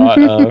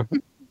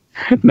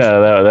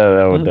 No,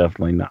 that would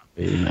definitely not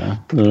be, no.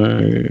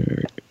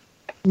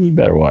 You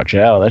better watch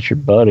out. That's your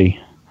buddy.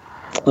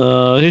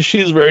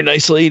 She's a very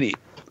nice lady.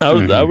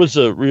 I was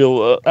a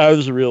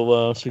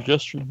real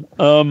suggestion.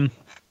 Let's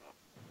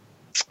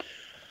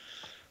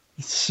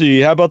see.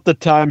 How about the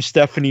time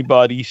Stephanie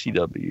bought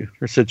ECW,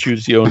 or said she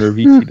was the owner of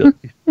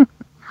ECW?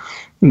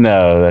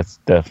 No, that's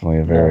definitely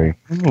a very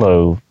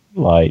low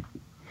light.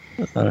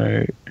 All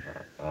right.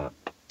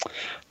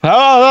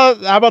 How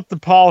about the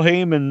Paul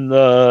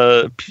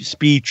Heyman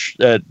speech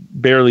at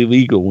Barely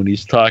Legal when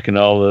he's talking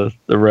all the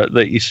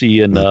that you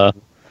see in the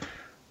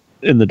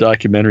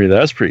documentary?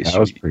 That's pretty sweet. That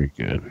was pretty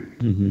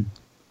good.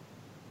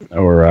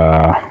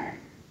 Or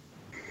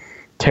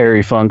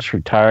Terry Funk's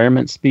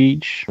retirement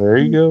speech. There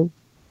you go.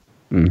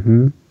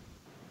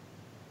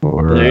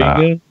 Or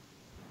there you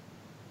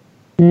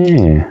go.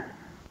 Yeah.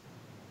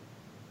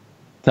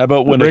 How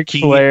about when Ric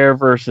Flair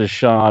versus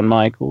Shawn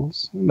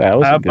Michaels? That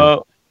was. How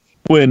about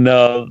when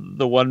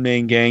the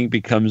one-man gang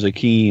becomes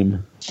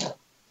Akeem?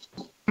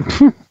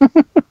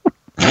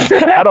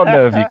 I don't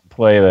know if you can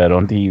play that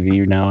on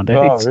TV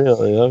nowadays. Oh,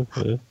 really?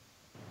 Okay.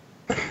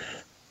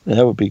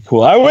 That would be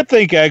cool. I would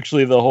think,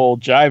 actually, the whole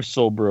Jive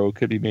Soul Bro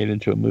could be made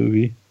into a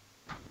movie.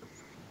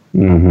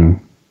 The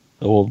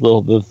whole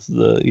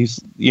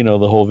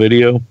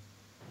video.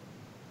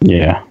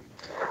 Yeah.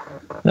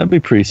 That'd be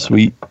pretty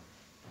sweet.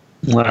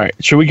 All right.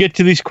 Should we get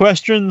to these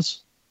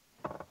questions?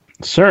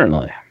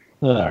 Certainly.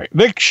 All right.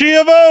 Vic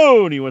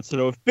Schiavone wants to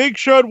know, if Big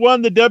Show had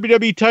won the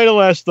WWE title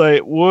last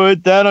night,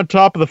 would that on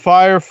top of the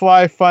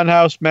Firefly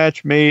Funhouse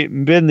match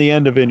been the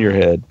end of In Your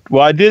Head?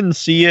 Well, I didn't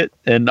see it,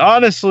 and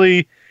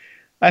honestly,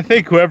 I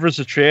think whoever's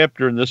the champ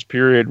during this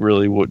period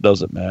really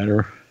doesn't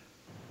matter.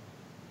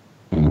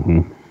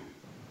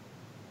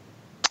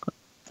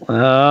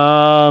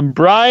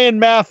 Brian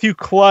Matthew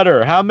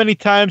Clutter, how many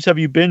times have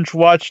you binge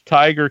watched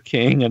Tiger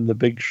King and the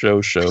Big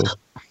Show show?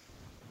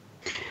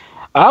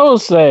 I will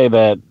say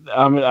that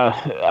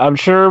I'm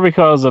sure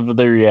because of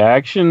the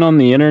reaction on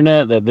the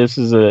internet that this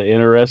is an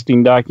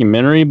interesting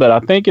documentary, but I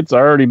think it's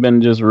already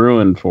been just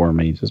ruined for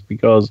me just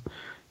because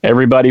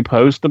everybody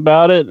posts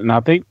about it, and I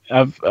think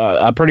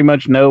I pretty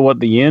much know what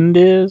the end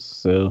is.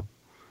 So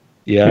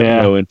yeah, I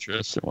have no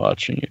interest in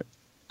watching it.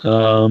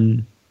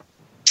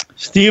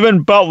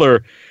 Stephen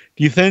Butler,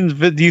 do you think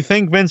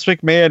Vince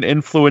McMahon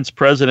influenced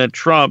President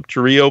Trump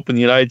to reopen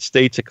the United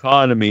States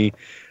economy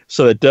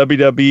so that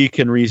WWE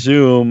can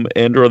resume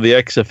and or the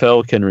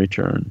XFL can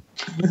return?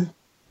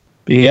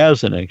 He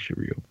hasn't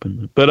actually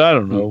reopened, but I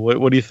don't know.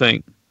 What do you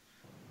think?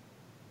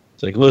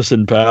 It's like,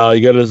 listen, pal,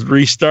 you got to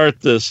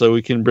restart this so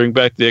we can bring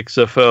back the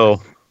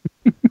XFL.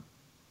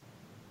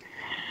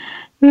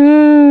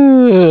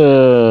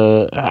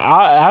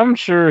 I'm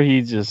sure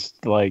he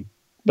just like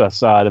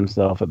beside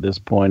himself at this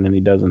point, and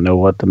he doesn't know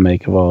what to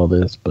make of all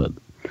this. But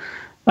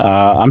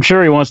I'm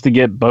sure he wants to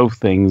get both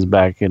things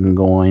back and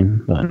going.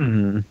 But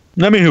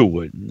I mean, who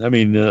wouldn't? I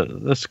mean,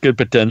 this could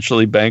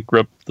potentially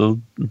bankrupt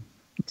everybody.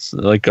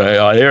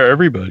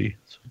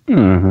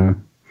 Mm-hmm.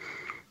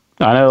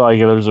 I know, like,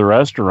 there's a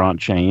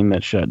restaurant chain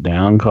that shut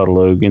down called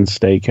Logan's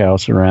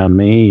Steakhouse around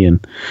me,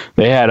 and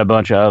they had a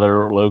bunch of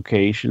other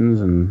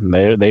locations, and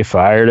they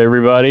fired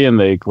everybody and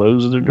they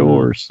closed their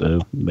doors,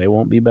 so they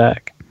won't be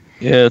back.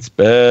 Yeah, it's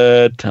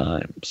bad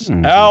times.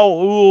 Al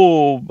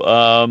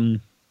Oob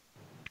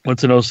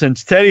wants to know,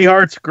 since Teddy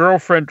Hart's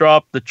girlfriend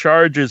dropped the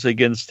charges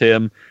against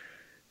him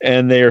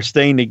and they are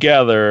staying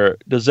together,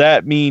 does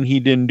that mean he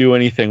didn't do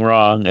anything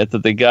wrong, and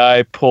that the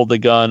guy pulled the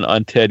gun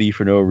on Teddy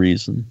for no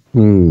reason?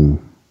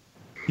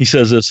 He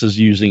says this is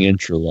using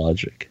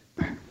intralogic.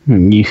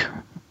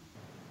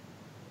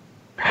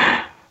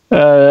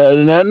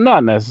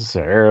 Not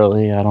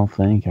necessarily, I don't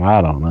think.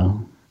 I don't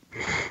know.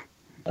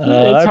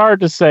 It's hard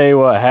to say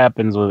what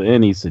happens with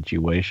any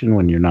situation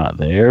when you're not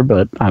there,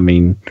 but I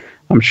mean,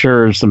 I'm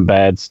sure some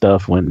bad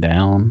stuff went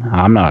down.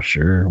 I'm not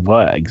sure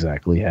what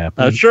exactly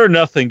happened. I'm sure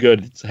nothing good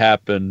has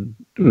happened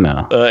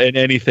in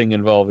anything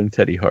involving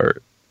Teddy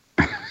Hart.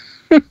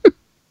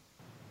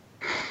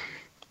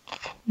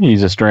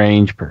 He's a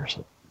strange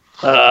person.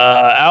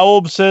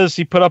 Alb says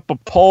he put up a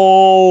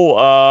poll,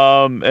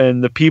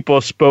 and the people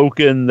have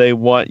spoken. They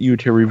want you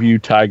to review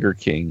Tiger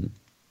King.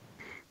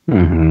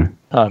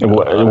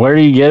 Where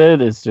do you get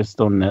it? It's just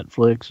on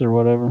Netflix or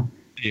whatever?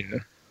 Yeah.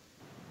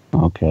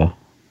 Okay.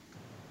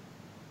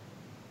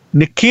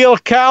 Nikhil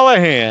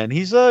Callahan.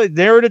 He's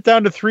narrowed it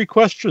down to 3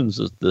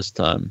 questions this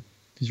time.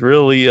 He's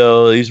really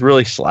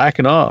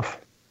slacking off.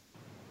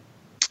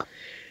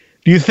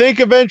 Do you think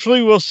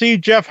eventually we'll see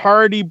Jeff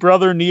Hardy,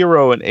 Brother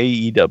Nero, in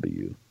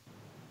AEW?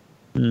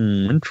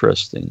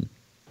 Interesting.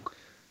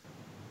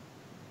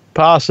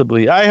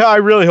 Possibly. I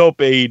really hope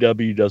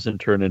AEW doesn't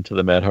turn into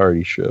the Matt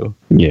Hardy show.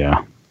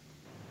 Yeah.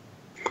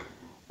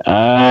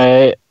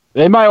 They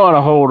might want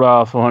to hold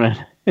off on it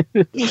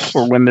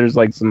for when there's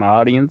like some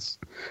audience,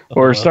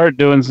 or start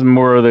doing some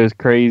more of those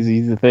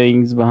crazy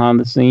things behind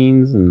the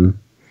scenes, and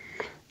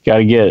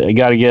gotta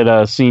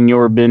get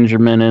Senior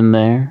Benjamin in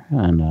there,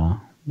 and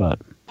but.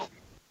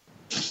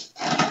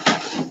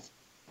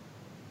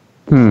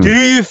 Do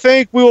you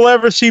think we will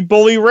ever see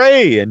Bully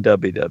Ray in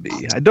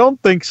WWE? I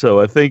don't think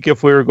so. I think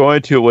if we were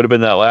going to, it would have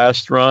been that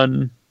last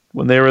run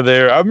when they were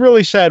there. I'm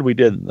really sad we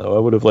didn't, though. I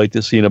would have liked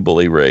to see a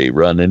Bully Ray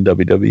run in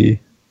WWE.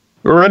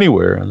 Or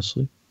anywhere,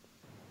 honestly.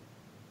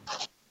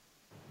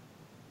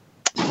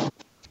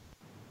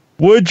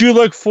 Would you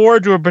look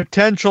forward to a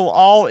potential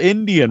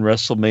All-Indian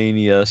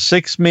WrestleMania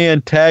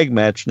 6-man tag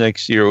match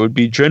next year? It would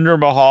be Jinder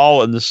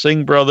Mahal and the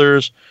Singh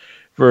brothers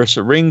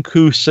versus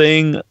Rinku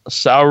Singh,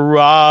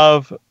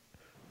 Saurav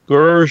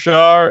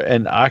Gurjar,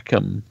 and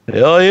Akam.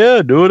 Hell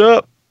yeah, do it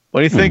up. What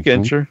do you think,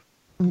 Incher?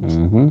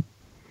 Sounds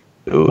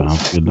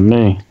good to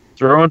me.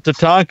 Throw in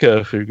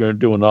Tatanka if you're going to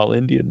do an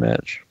all-Indian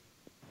match.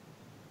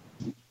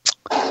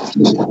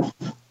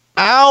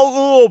 Al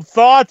Oob,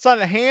 thoughts on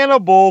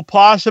Hannibal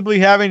possibly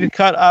having to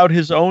cut out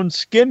his own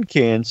skin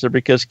cancer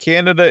because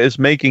Canada is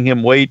making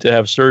him wait to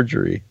have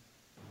surgery?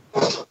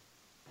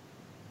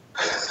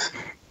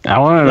 I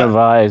wouldn't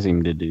advise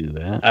him to do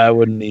that. I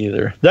wouldn't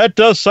either. That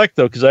does suck,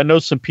 though, because I know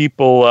some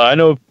people. I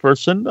know a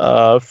person,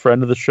 a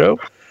friend of the show,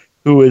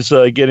 who is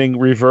getting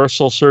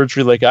reversal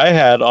surgery like I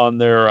had on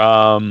their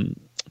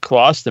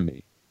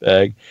colostomy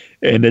bag,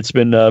 and it's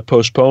been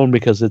postponed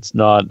because it's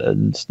not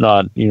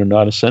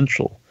not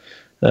essential.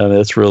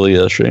 That's really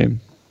a shame.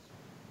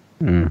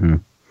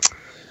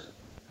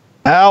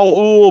 Al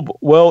Oob,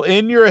 well,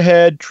 in your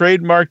head,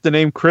 trademark the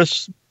name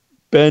Chris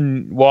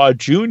Benoit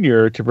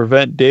Jr. to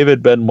prevent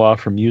David Benoit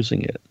from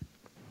using it.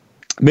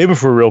 Maybe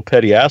for real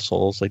petty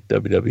assholes like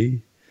WWE.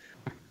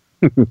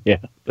 Yeah.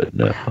 But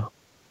no.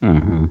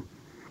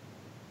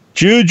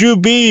 Juju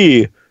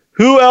B,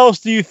 who else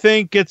do you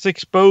think gets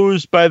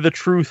exposed by the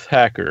truth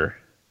hacker?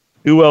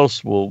 Who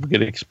else will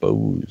get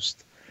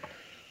exposed?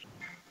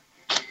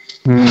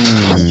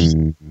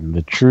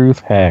 The truth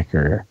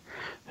hacker.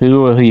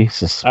 Who will he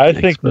suspect? I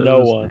think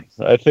no one.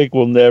 Next? I think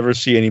we'll never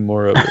see any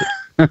more of it.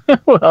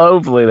 Well,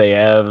 hopefully they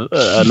have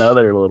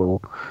another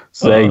little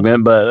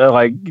segment, but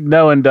like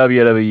knowing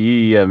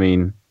WWE, I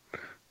mean,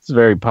 it's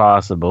very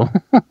possible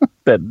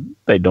that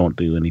they don't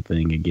do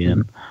anything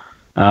again.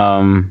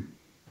 Who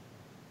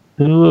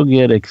will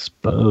get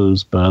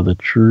exposed by the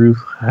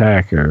truth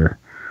hacker?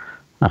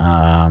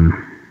 I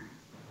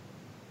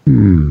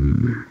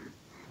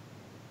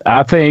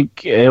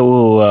think it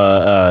will.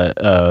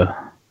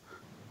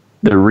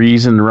 The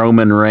reason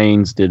Roman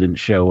Reigns didn't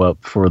show up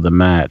for the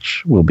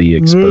match will be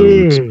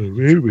exposed.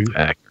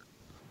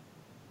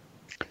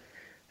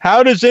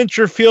 How does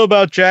Incher feel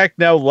about Jack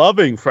now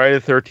loving Friday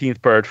the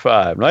 13th Part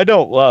 5? I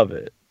don't love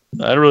it.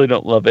 I really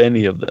don't love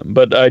any of them,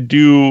 but I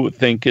do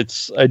think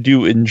I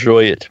do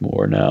enjoy it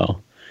more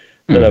now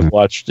that I've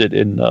watched it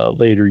in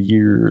later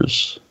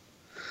years.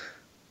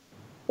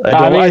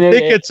 I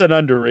think it's an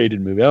underrated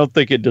movie. I don't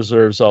think it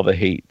deserves all the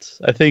hate.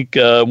 I think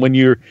when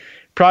you're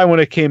probably when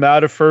it came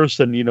out at first,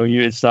 and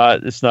it's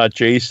not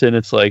Jason.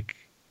 It's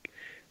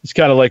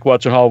kind of like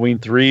watching Halloween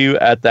 3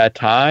 at that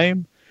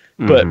time.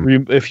 But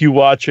if you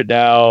watch it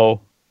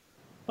now,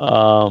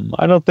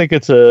 I don't think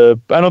it's a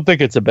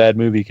bad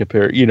movie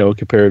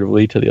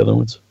comparatively to the other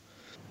ones.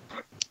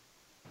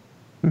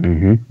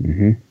 I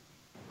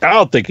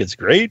don't think it's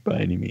great by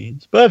any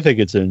means, but I think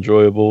it's an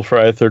enjoyable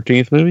Friday the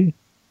 13th movie.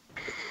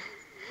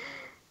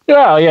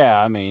 Well,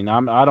 yeah, I mean,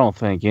 I don't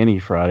think any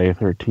Friday the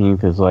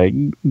 13th is like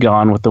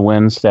Gone with the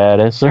Wind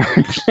status or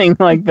anything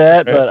like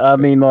that. But I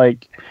mean,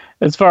 like,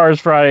 as far as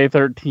Friday the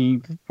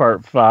 13th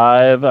Part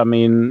 5, I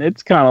mean,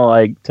 it's kind of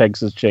like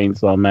Texas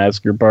Chainsaw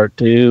Massacre Part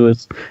 2.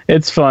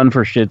 It's fun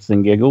for shits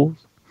and giggles,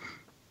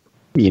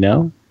 you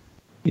know?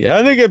 Yeah,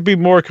 I think it'd be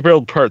more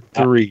comparable to Part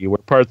 3, where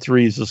Part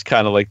 3 is just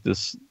kind of like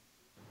this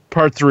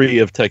Part 3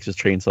 of Texas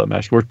Chainsaw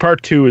Massacre, where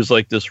Part 2 is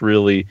like this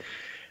really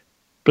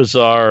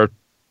bizarre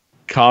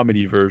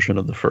comedy version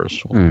of the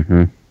first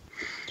one.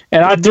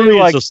 And I do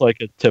like, just like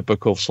a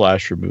typical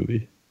slasher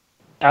movie.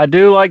 I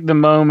do like the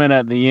moment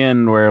at the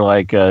end where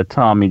like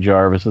Tommy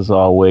Jarvis is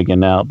all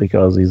wigging out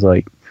because he's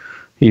like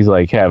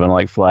having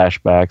like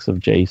flashbacks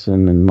of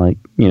Jason and like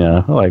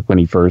like when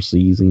he first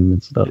sees him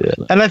and stuff. Yeah.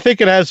 And I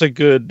think it has a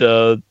good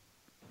at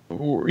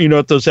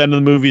those end of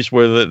the movies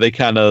where they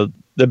kind of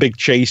the big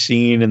chase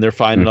scene and they're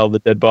finding all the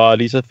dead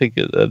bodies. I think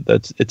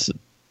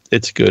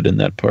it's good in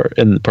that part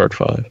in Part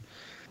 5.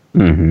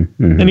 And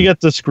you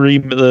got the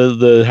scream,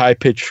 the high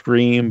pitched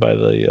scream by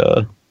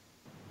the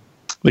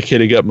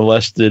kid who got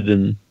molested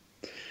in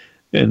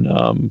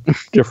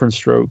Different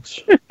Strokes.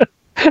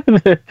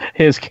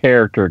 His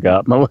character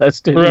got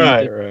molested.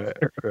 Right.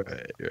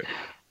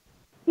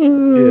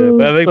 Yeah,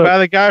 by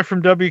the guy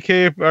from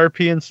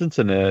WKRP in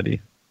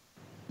Cincinnati.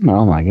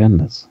 Oh my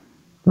goodness!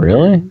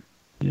 Really?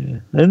 Yeah.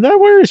 Isn't that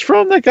where he's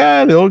from? That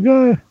guy, the old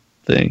guy. I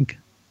think.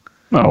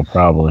 Oh,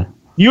 probably.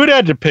 You would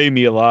have to pay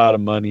me a lot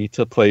of money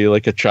to play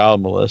like a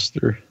child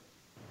molester.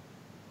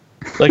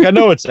 Like, I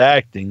know it's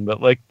acting,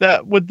 but like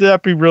would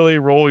that be really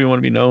a role you want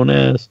to be known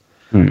as?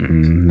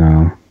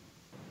 No.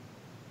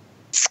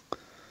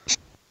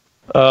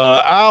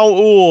 Al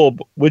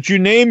Ulb, would you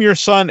name your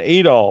son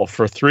Adolf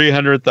for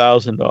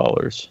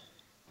 $300,000?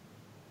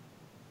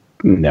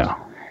 No.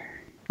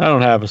 I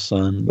don't have a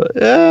son, but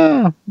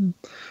yeah,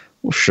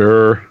 well,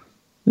 sure.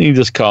 You can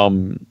just call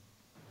him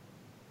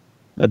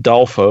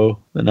Adolfo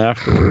then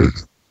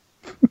afterwards.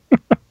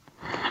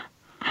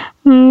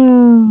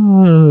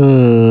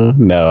 No,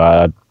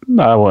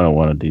 I wouldn't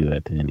want to do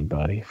that to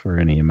anybody for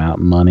any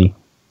amount of money.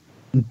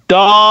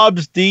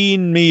 Dobbs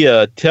Dean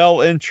Mia, tell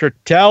him.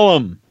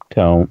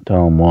 Tell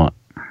him what?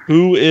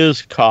 Who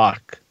is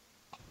Cock?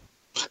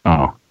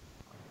 Oh.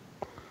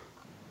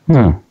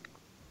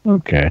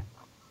 Okay.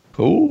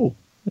 Cool.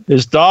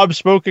 Is Dobbs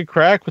smoking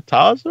crack with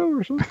Tazo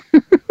or something?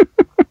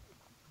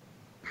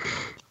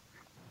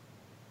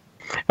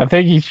 I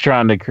think he's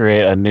trying to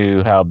create a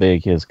new How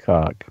Big His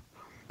Cock.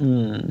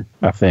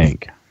 I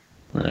think.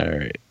 All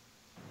right.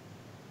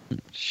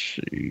 Let's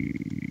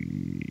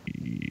see.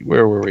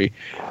 Where were we?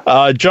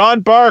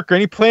 John Barker,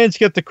 any plans to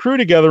get the crew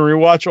together and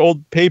rewatch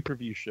old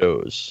pay-per-view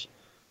shows?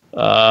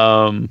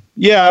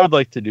 Yeah, I would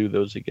like to do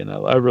those again.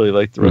 I really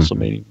like the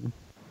WrestleMania.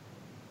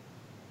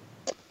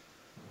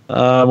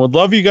 Would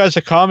love you guys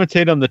to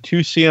commentate on the 2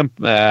 CM.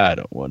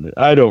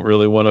 I don't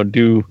really want to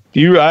do.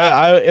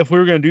 If we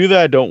were going to do that,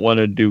 I don't want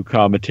to do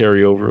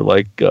commentary over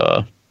like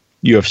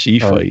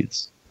UFC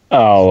fights.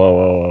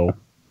 Oh.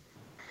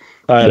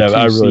 I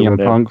really CM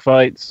Punk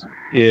fights.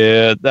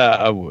 Yeah,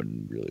 I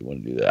wouldn't really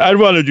want to do that. I'd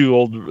want to do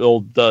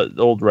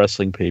old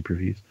wrestling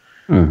pay-per-views.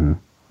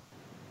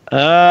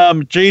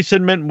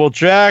 Jason Minton, will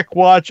Jack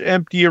watch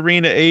Empty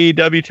Arena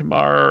AEW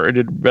tomorrow, or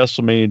did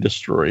WrestleMania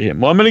destroy him?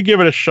 Well, I'm going to give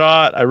it a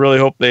shot. I really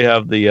hope they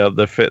have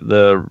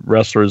the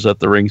wrestlers at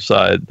the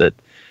ringside that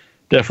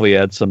definitely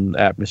add some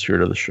atmosphere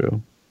to the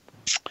show.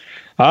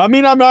 I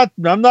mean, I'm not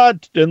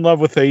in love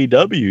with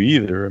AEW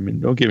either. I mean,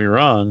 don't get me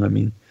wrong. I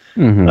mean,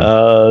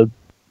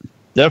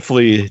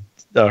 definitely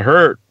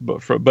hurt,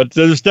 but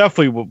there's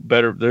definitely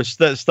better. There's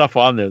that stuff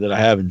on there that I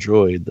have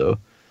enjoyed though.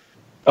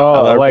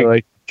 Oh, I really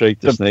like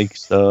Jake the Snake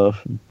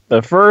stuff.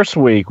 The first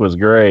week was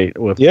great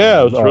with it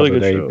was a really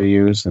good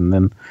debuts, and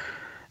then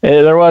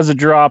there was a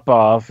drop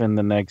off in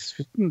the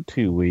next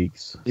 2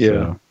 weeks. Yeah,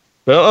 so.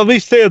 Well, at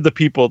least they have the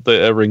people at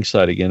the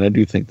ringside again. I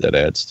do think that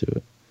adds to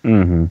it.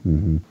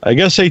 I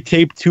guess they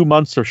taped 2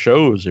 months of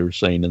shows. They were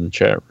saying in the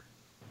chat room.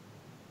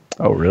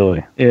 Oh,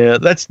 really? Yeah,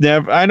 that's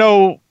never. I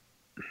know.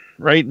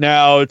 Right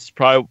now, it's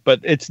probably, but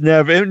it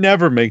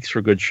never makes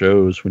for good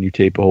shows when you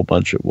tape a whole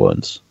bunch at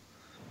once.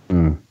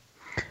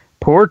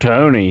 Poor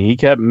Tony, he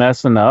kept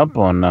messing up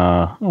on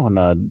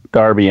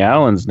Darby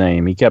Allin's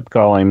name. He kept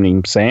calling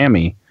him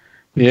Sammy.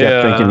 He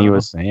kept thinking he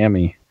was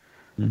Sammy.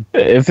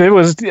 If it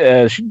was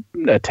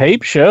a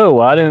tape show,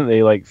 why didn't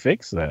they like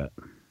fix that?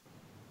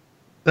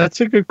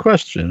 That's a good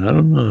question. I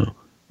don't know.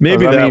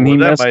 Maybe he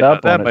messed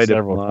up on it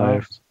several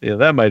times. Yeah,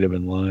 that might have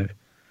been live.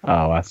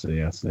 Oh, I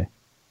see.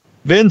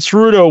 Vince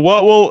Rudo,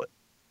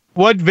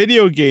 what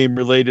video game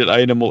related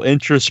item will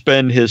Intra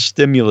spend his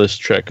stimulus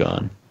check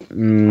on?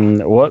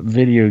 What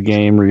video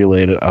game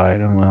related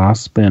item will I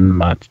spend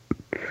much?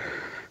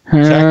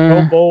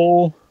 Tecmo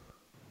Bowl.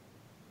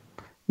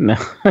 No,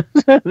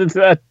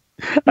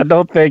 I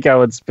don't think I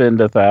would spend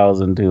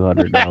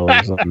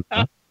 $1,200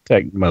 on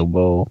Tecmo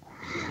Bowl.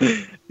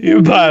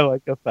 You buy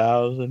like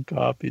 1,000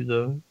 copies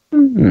of it.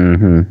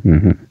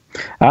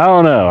 I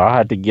don't know. I'll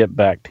have to get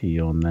back to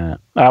you on that.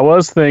 I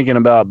was thinking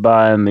about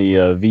buying the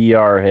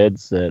VR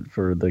headset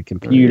for the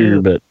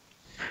computer, but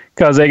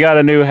because they got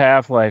a new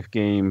Half-Life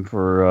game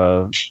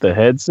for the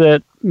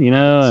headset,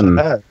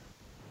 and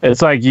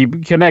it's like you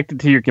connect it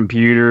to your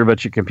computer,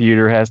 but your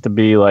computer has to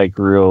be like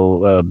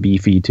real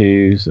beefy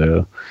too.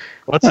 So,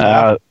 what's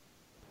that?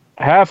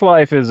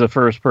 Half-Life is a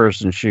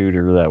first-person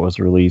shooter that was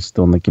released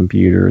on the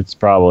computer. It's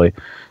probably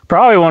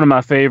one of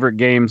my favorite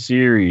game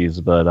series,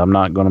 but I'm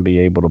not going to be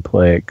able to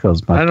play it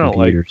because my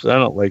computer's... I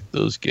don't like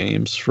those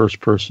games,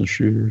 first-person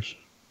shooters.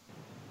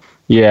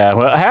 Yeah,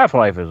 well,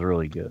 Half-Life is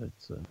really good.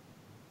 So.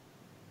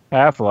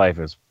 Half-Life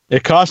is...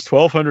 It costs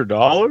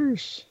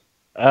 $1,200?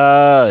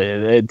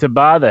 To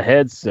buy the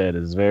headset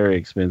is very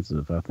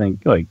expensive. I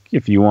think, like,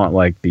 if you want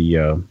like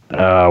the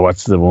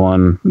what's the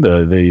one,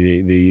 the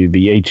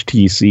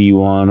HTC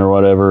one or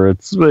whatever,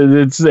 it's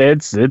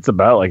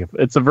about like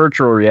it's a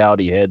virtual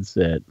reality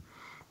headset,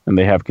 and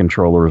they have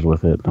controllers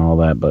with it and all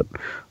that. But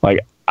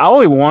like, I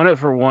only want it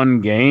for one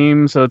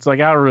game, so it's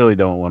like I really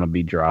don't want to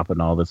be dropping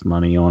all this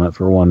money on it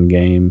for one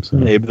game. So.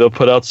 Maybe they'll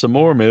put out some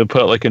more. Maybe they'll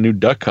put out like a new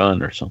Duck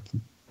Hunt or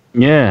something.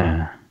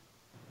 Yeah.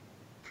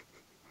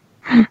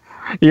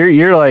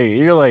 You're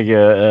like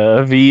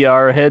a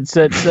VR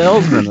headset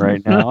salesman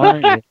right now,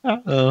 aren't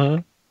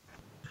you?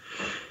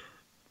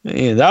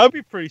 Man, that would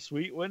be pretty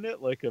sweet, wouldn't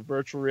it? Like a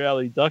virtual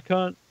reality Duck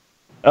Hunt.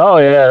 Oh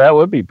yeah, that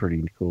would be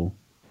pretty cool.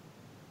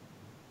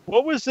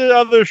 What was the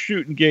other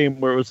shooting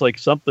game where it was like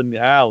something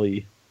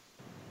alley?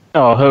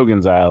 Oh,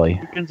 Hogan's Alley.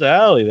 Hogan's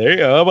Alley. There you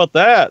go. How about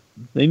that?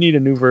 They need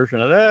a new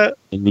version of that.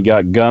 And you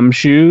got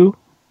Gumshoe,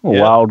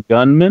 Wild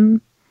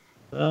Gunman.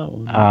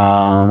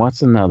 Oh.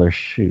 What's another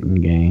shooting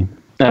game?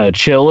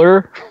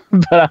 Chiller,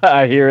 but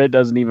I hear it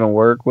doesn't even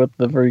work with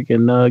the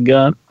freaking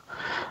gun.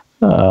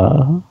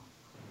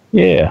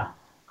 Yeah.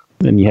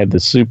 Then you have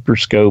the Super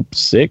Scope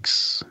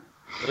 6.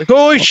 Like,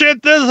 holy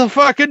shit, there's a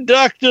fucking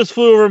duck just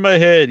flew over my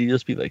head. You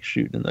just be like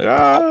shooting. Like,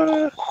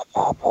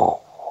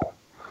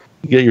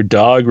 You get your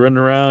dog running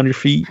around your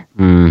feet.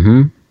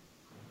 Mm-hmm.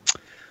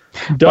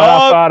 But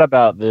I thought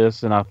about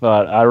this, and I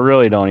thought I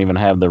really don't even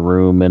have the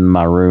room in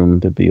my room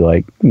to be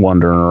like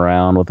wandering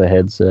around with a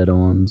headset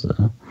on.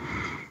 So.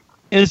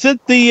 Is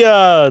it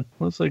the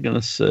what's I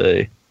gonna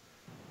say?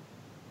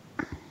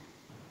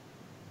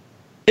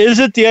 Is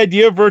it the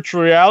idea of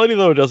virtual reality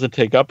though? It doesn't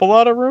take up a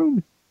lot of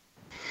room.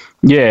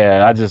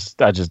 Yeah, I just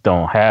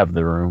don't have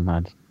the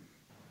room.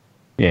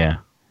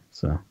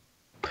 So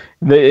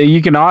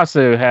you can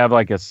also have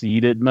like a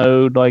seated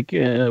mode like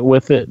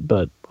with it,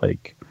 but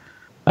like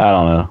I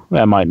don't know,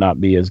 that might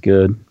not be as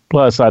good.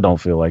 Plus, I don't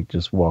feel like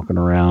just walking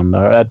around.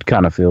 That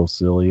kind of feels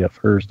silly at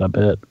first, I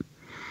bet.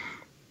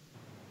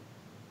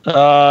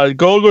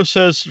 Golgo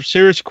says,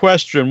 serious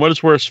question. What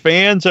is worse,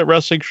 fans at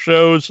wrestling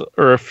shows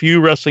or a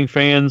few wrestling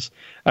fans?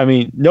 I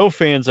mean, no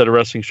fans at a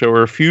wrestling show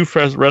or a few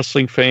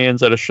wrestling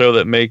fans at a show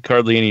that make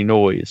hardly any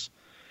noise?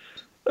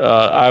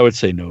 I would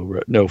say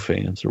no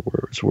fans are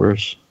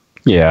worse.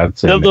 Yeah, I'd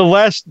say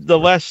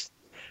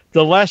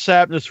the less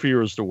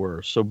atmosphere is the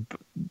worst. So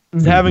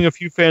having a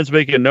few fans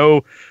making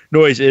no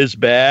noise is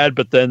bad,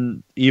 but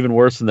then even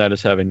worse than that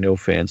is having no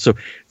fans. So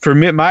for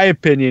me, my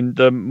opinion,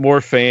 the more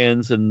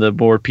fans and the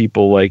more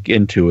people like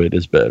into it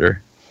is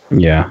better.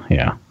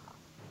 Yeah.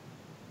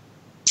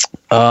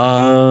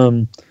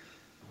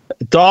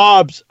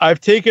 Dobbs,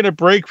 I've taken a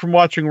break from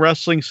watching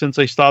wrestling since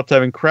I stopped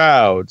having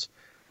crowds.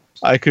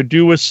 I could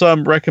do with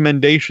some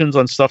recommendations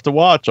on stuff to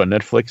watch on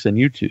Netflix and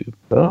YouTube.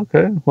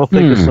 Okay, well,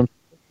 think of some.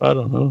 I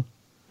don't know.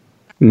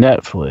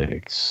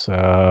 Netflix.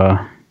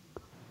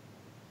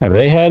 Have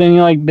they had any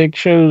like big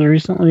shows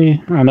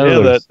recently? I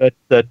know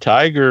that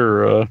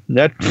Tiger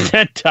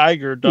that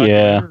Tiger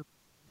documentary.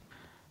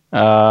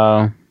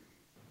 Yeah.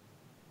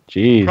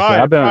 Geez,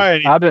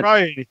 probably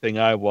anything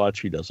I watch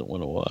he doesn't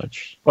want to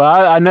watch.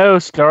 Well, I know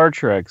Star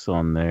Trek's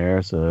on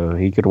there, so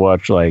he could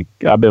watch like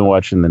I've been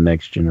watching The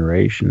Next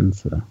Generation.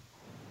 So,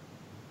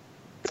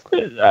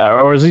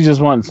 or is he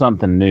just wanting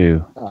something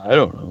new? I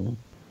don't know.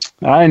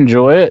 I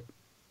enjoy it.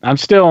 I'm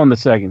still on the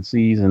second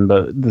season,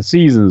 but the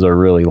seasons are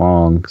really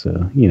long,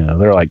 so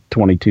they're like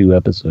 22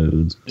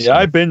 episodes. Yeah, so.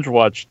 I binge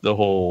watched the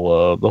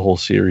whole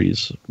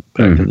series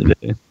back in the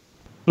day.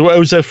 It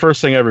was the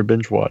first thing I ever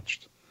binge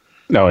watched.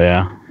 Oh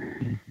yeah.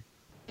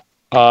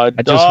 I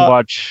just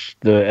watched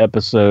the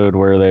episode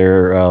where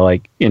they're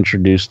like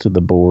introduced to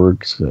the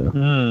Borg.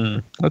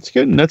 So that's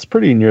good. And that's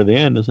pretty near the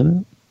end,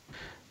 isn't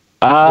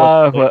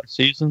it?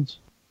 Seasons.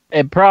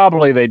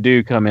 Probably they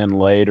do come in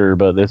later,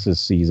 but this is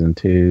season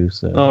 2.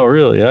 So. Oh,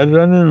 really? I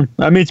don't know.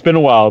 I mean, it's been a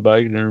while, but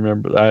I didn't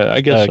remember.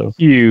 I guess so.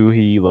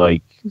 He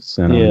like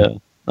sent him. Yeah.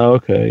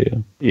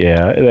 Okay.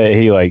 Yeah. Yeah.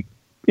 He like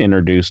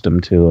introduced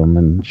them to him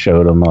and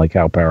showed them like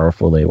how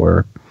powerful they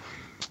were.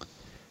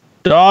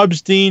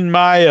 Dobbs Dean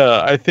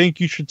Maya, I think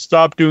you should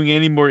stop doing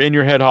any more In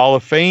Your Head Hall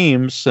of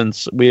Fames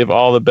since we have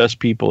all the best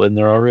people in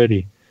there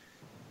already.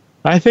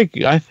 I think the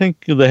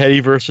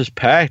Headyverse is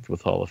packed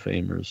with Hall of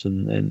Famers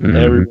and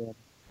everyone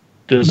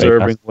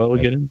deserving well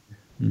get in.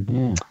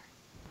 Yeah.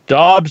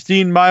 Dobbs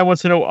Dean Maya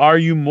wants to know, are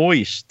you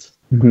moist?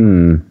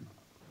 Nope.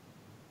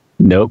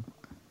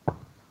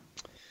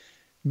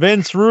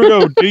 Vince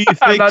Rudo, do you think...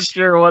 I'm not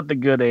sure what the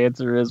good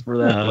answer is for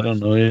that. I don't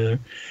know either.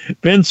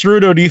 Vince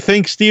Rudo, do you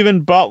think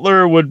Stephen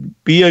Butler would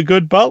be a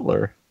good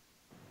butler?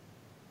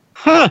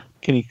 Huh.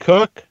 Can he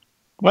cook?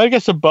 Well, I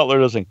guess a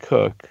butler doesn't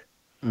cook.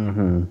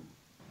 Mm-hmm.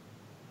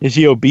 Is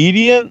he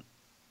obedient?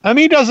 I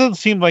mean, he doesn't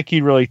seem like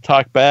he'd really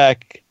talk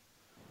back.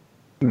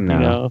 No. You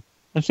know?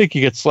 I think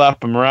you could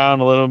slap him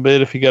around a little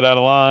bit if he got out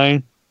of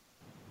line.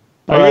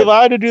 Are you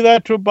allowed to do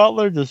that to a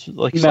butler? Just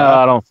like no,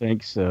 I don't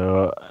think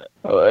so.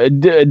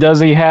 Does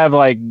he have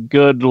like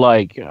good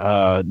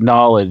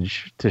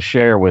knowledge to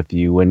share with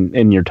you when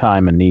in your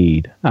time of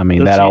need? I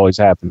mean, that always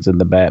happens in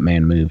the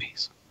Batman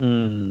movies.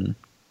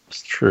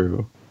 It's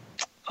true.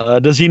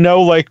 Does he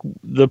know like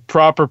the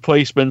proper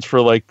placements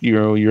for like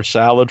your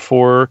salad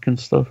fork and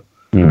stuff?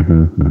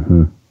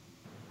 I'm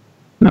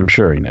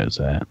sure he knows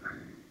that.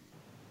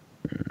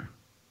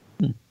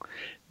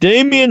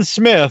 Damian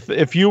Smith,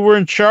 if you were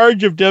in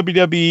charge of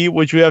WWE,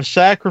 would you have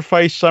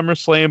sacrificed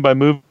SummerSlam by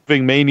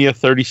moving Mania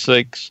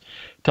 36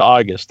 to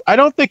August? I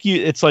don't think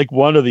it's like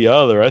one or the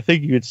other. I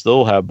think you could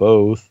still have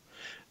both.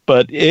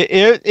 But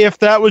if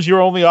that was your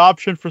only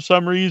option for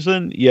some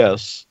reason,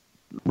 yes.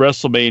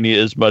 WrestleMania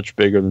is much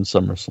bigger than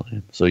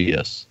SummerSlam. So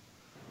yes.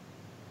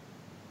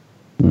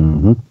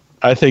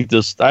 I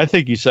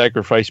think you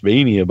sacrificed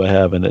Mania by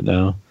having it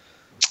now.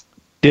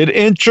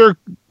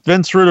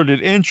 Vince Rudo,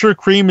 did Incher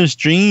cream his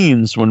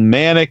jeans when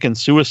Manic and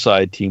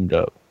Suicide teamed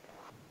up?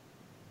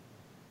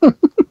 I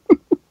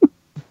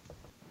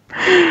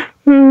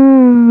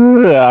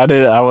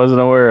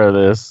wasn't aware of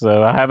this,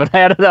 so I haven't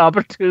had an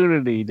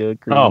opportunity to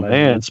cream my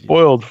jeans.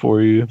 Spoiled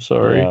for you.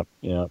 Sorry.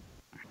 Yeah.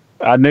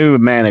 I knew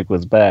Manic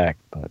was back,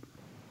 but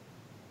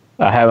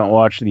I haven't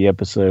watched the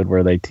episode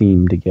where they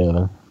teamed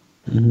together.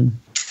 Vince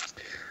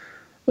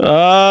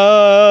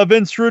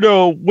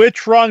Rudo,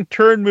 which Wrong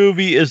Turn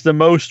movie is the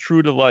most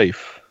true to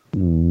life?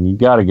 You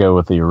got to go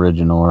with the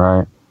original,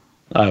 right?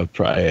 I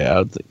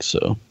would think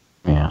so.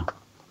 Yeah.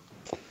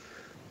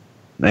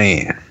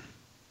 Man.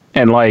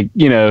 And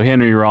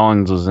Henry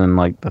Rollins was in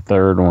like the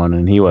third one,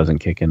 and he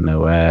wasn't kicking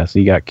no ass.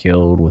 He got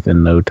killed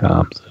within no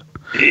time. So.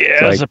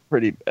 Yeah, it's a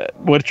pretty bad.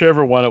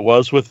 Whichever one it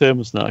was with him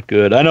was not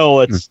good. I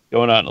know it's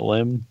going out on a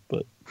limb,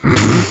 but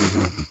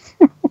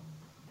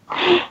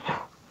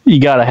you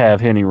got to have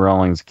Henry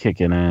Rollins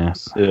kicking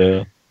ass.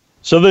 Yeah.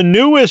 So the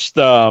newest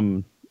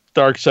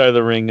Dark Side of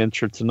the Ring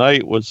intro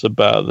tonight was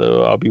about.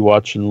 I'll be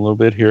watching a little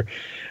bit here.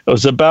 It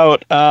was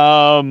about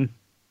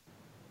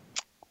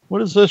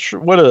what is this?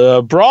 What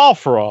a Brawl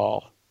for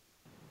All.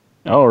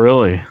 Oh,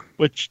 really?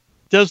 Which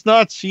does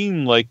not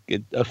seem like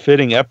a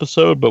fitting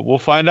episode, but we'll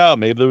find out.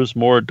 Maybe there was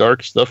more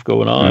dark stuff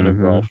going on in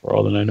Brawl for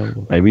All than I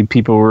know. Maybe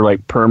people were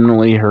like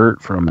permanently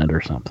hurt from it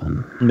or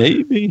something.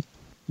 Maybe.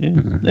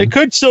 Yeah. It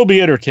could still be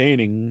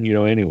entertaining,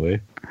 anyway.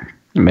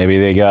 Maybe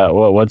they got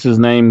what's his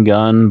name?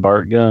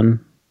 Bart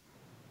Gunn.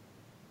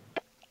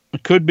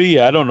 It could be.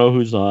 I don't know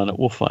who's on it.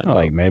 We'll find out.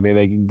 Like maybe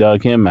they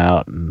dug him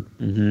out.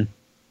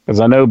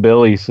 Because I know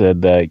Billy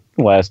said that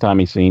last time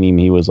he seen him,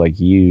 he was like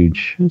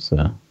huge.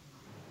 So.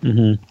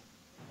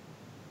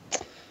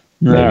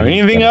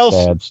 Anything else?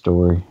 Sad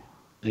story.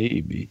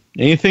 Maybe.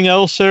 Anything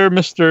else there,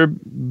 Mr.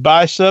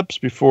 Biceps,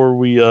 before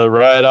we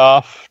ride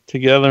off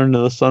together into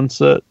the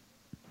sunset?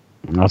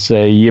 I'll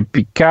say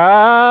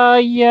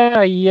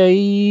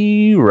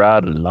yippee-ki-yay,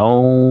 ride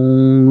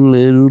along,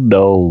 little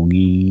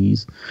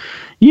doggies.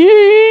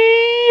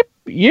 Yip,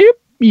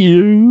 yip,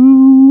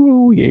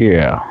 you,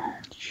 yeah.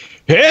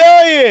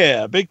 Hell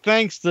yeah! Big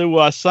thanks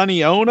to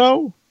Sonny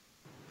Ono.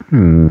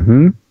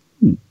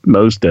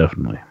 Most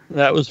definitely.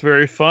 That was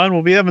very fun.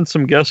 We'll be having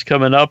some guests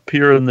coming up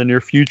here in the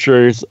near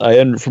future.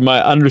 From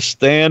my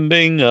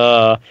understanding,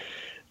 the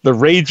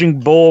Raging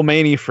Bull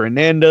Manny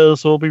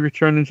Fernandez will be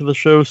returning to the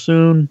show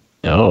soon.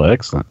 Oh,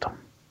 excellent.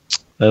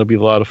 That'll be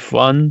a lot of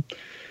fun.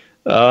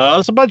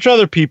 There's a bunch of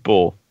other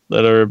people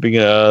that are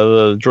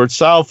being. George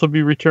South will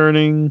be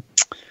returning.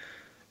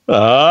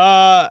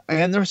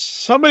 And there's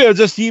somebody I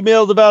just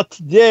emailed about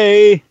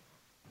today.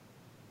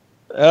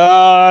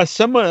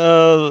 Someone.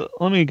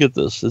 Let me get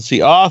this. It's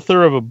the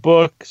author of a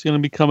book. It's going to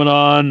be coming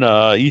on.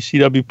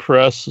 ECW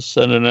Press is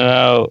sending it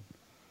out.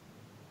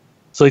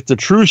 It's like the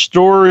true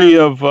story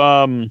of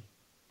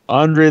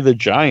Andre the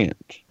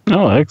Giant.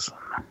 Oh, excellent.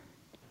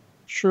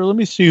 Sure, let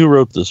me see who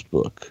wrote this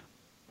book.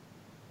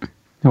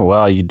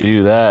 While you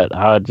do that,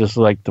 I'd just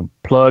like to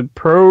plug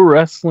Pro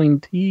Wrestling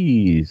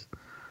Tees.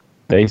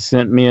 They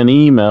sent me an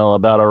email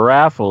about a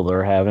raffle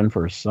they're having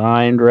for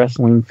signed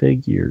wrestling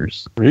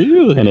figures.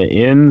 Really? And it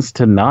ends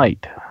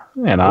tonight.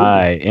 And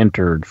I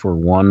entered for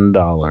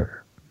 $1.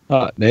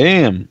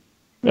 Damn.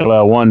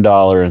 Well,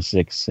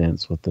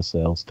 $1.06 with the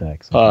sales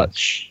tax. Oh,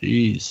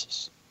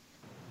 Jesus.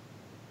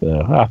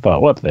 So I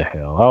thought, what the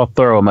hell? I'll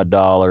throw him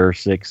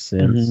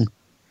 $1.06.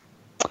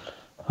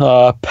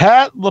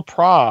 Pat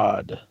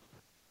LaPrade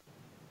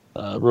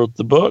wrote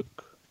the book.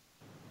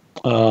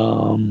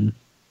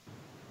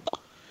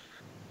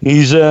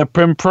 He's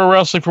been pro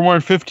wrestling for more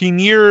than 15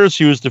 years.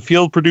 He was the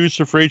field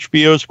producer for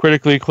HBO's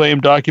critically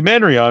acclaimed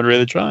documentary, Andre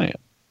the Giant.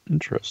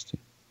 Interesting.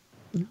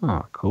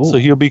 Oh, cool. So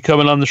he'll be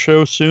coming on the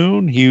show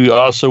soon. He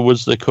also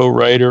was the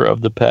co-writer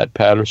of the Pat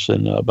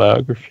Patterson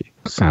biography.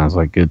 Sounds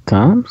like good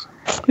times.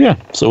 Yeah,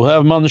 so we'll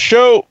have him on the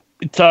show.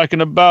 Be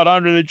talking about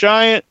Andre the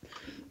Giant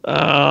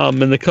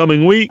in the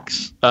coming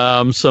weeks.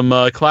 Some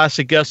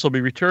classic guests will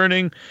be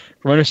returning.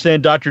 From what I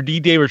understand, Dr.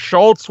 D. David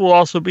Schultz will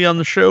also be on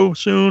the show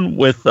soon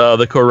with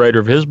the co-writer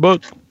of his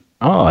book.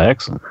 Oh,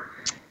 excellent.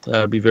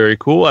 That'd be very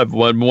cool. I've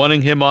been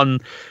wanting him on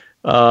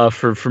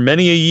for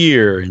many a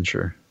year, and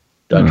sure.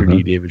 Dr.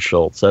 D. David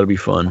Schultz. That'll be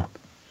fun.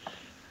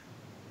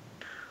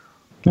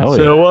 Oh,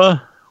 so we're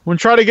going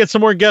to try to get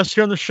some more guests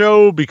here on the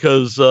show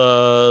because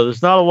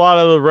there's not a lot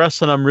of the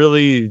wrestling I'm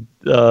really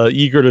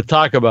eager to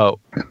talk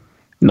about.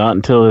 Not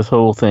until this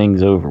whole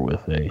thing's over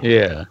with, eh?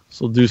 Yeah.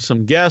 So we'll do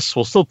some guests.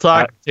 We'll still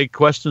talk, take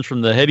questions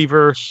from the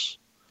Headyverse.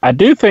 I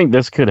do think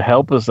this could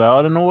help us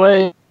out in a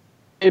way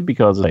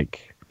because,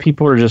 like,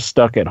 people are just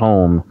stuck at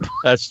home.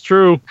 That's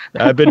true.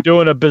 I've been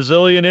doing a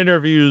bazillion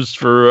interviews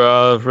for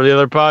the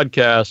other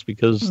podcast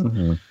because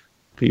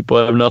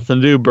people have nothing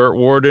to do. Burt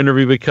Ward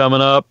interview be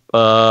coming up.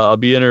 I'll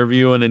be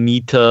interviewing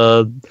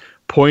Anita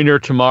Pointer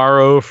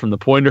tomorrow from the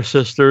Pointer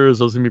Sisters.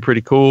 Those are going to be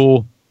pretty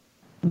cool.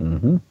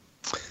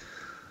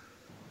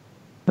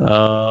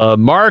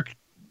 Mark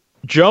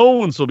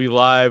Jones will be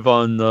live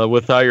on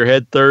Without Your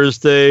Head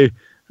Thursday.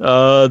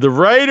 The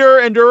writer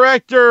and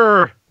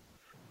director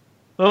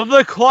of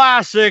the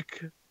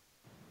classic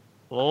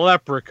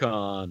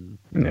Leprechaun.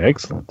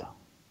 Excellent.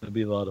 It'll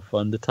be a lot of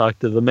fun to talk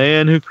to the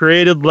man who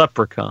created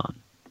Leprechaun.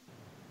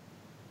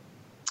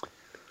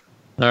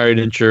 All right,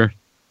 Incher.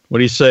 What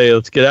do you say?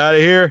 Let's get out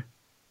of here?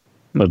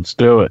 Let's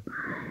do it.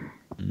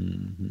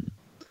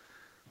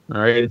 All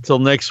right, until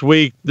next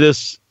week,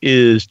 this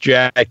is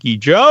Jackie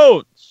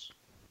Jones.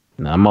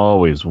 And I'm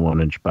always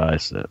 1-inch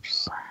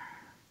biceps.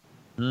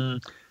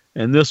 And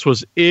this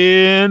was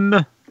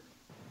in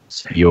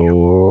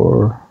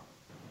your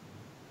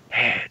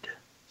head.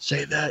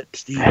 Say that,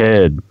 Steve.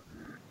 Head.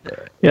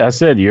 Yeah, I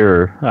said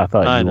your. I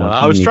thought. I know.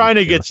 I was trying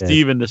to get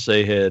Steven to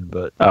say head,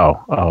 but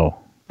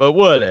but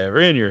whatever.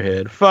 In your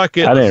head. Fuck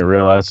it. I didn't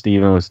realize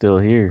Steven was still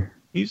here.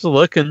 He's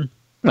looking.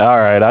 All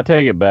right, I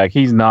take it back.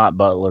 He's not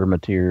Butler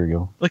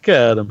material. Look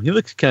at him. He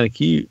looks kind of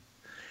cute.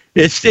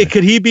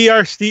 Could he be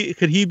our Steve?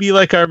 Could he be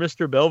like our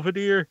Mr.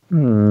 Belvedere?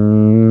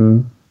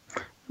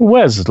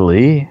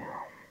 Wesley.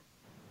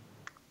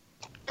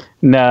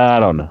 No, I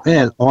don't know.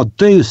 Well, I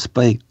do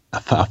speak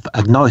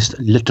a nice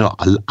little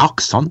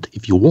accent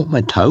if you want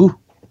me to.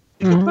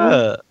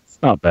 It's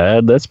not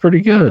bad. That's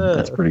pretty good.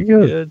 That's pretty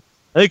good.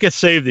 I think it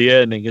saved the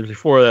ending because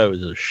before that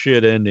was a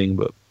shit ending,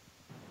 but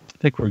I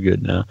think we're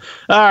good now.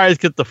 All right, let's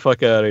get the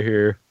fuck out of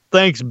here.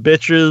 Thanks,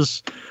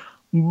 bitches.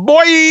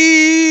 Boy!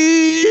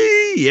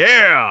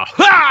 Yeah!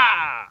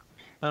 Ha!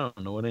 I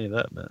don't know what any of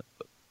that meant,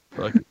 but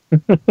fuck it.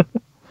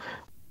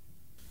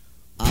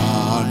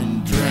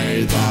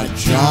 Andre the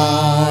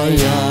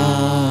Giant.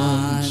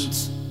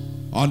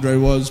 Andre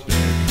was big.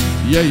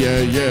 Yeah,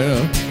 yeah,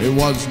 yeah. It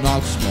was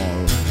not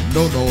small.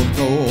 No, no,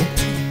 no.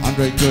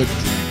 Andre could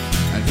drink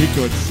and he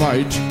could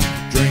fight.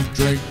 Drink,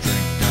 drink,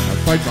 drink. And a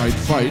fight, fight,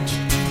 fight.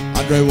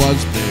 Andre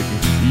was big.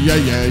 Yeah,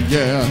 yeah,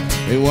 yeah.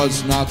 It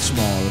was not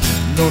small.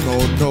 No,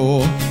 no,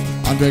 no.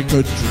 Andre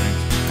could drink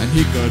and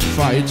he could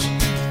fight.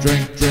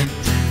 Drink, drink, drink.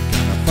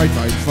 And a fight,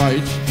 fight,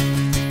 fight.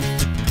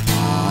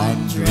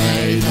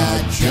 Andre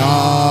the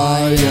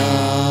Giant.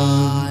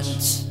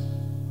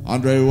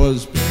 Andre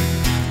was big.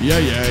 Yeah,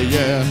 yeah,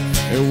 yeah.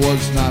 It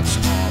was not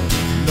small.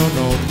 No,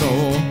 no,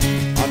 no.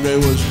 Andre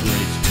was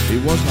great. He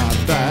was not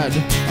bad.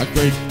 A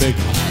great big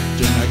heart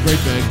and a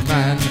great big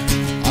man.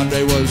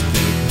 Andre was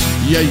big.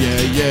 Yeah,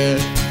 yeah, yeah.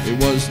 It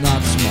was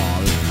not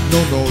small.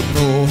 No, no,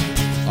 no.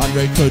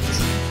 Andre could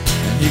drink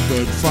and he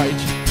could fight.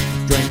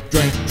 Drink, drink,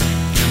 drink.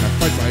 And a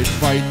fight, fight,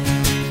 fight.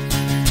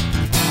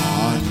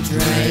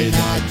 Andre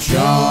the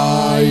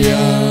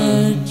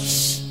Giant.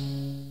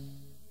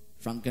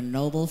 From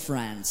Grenoble,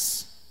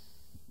 France.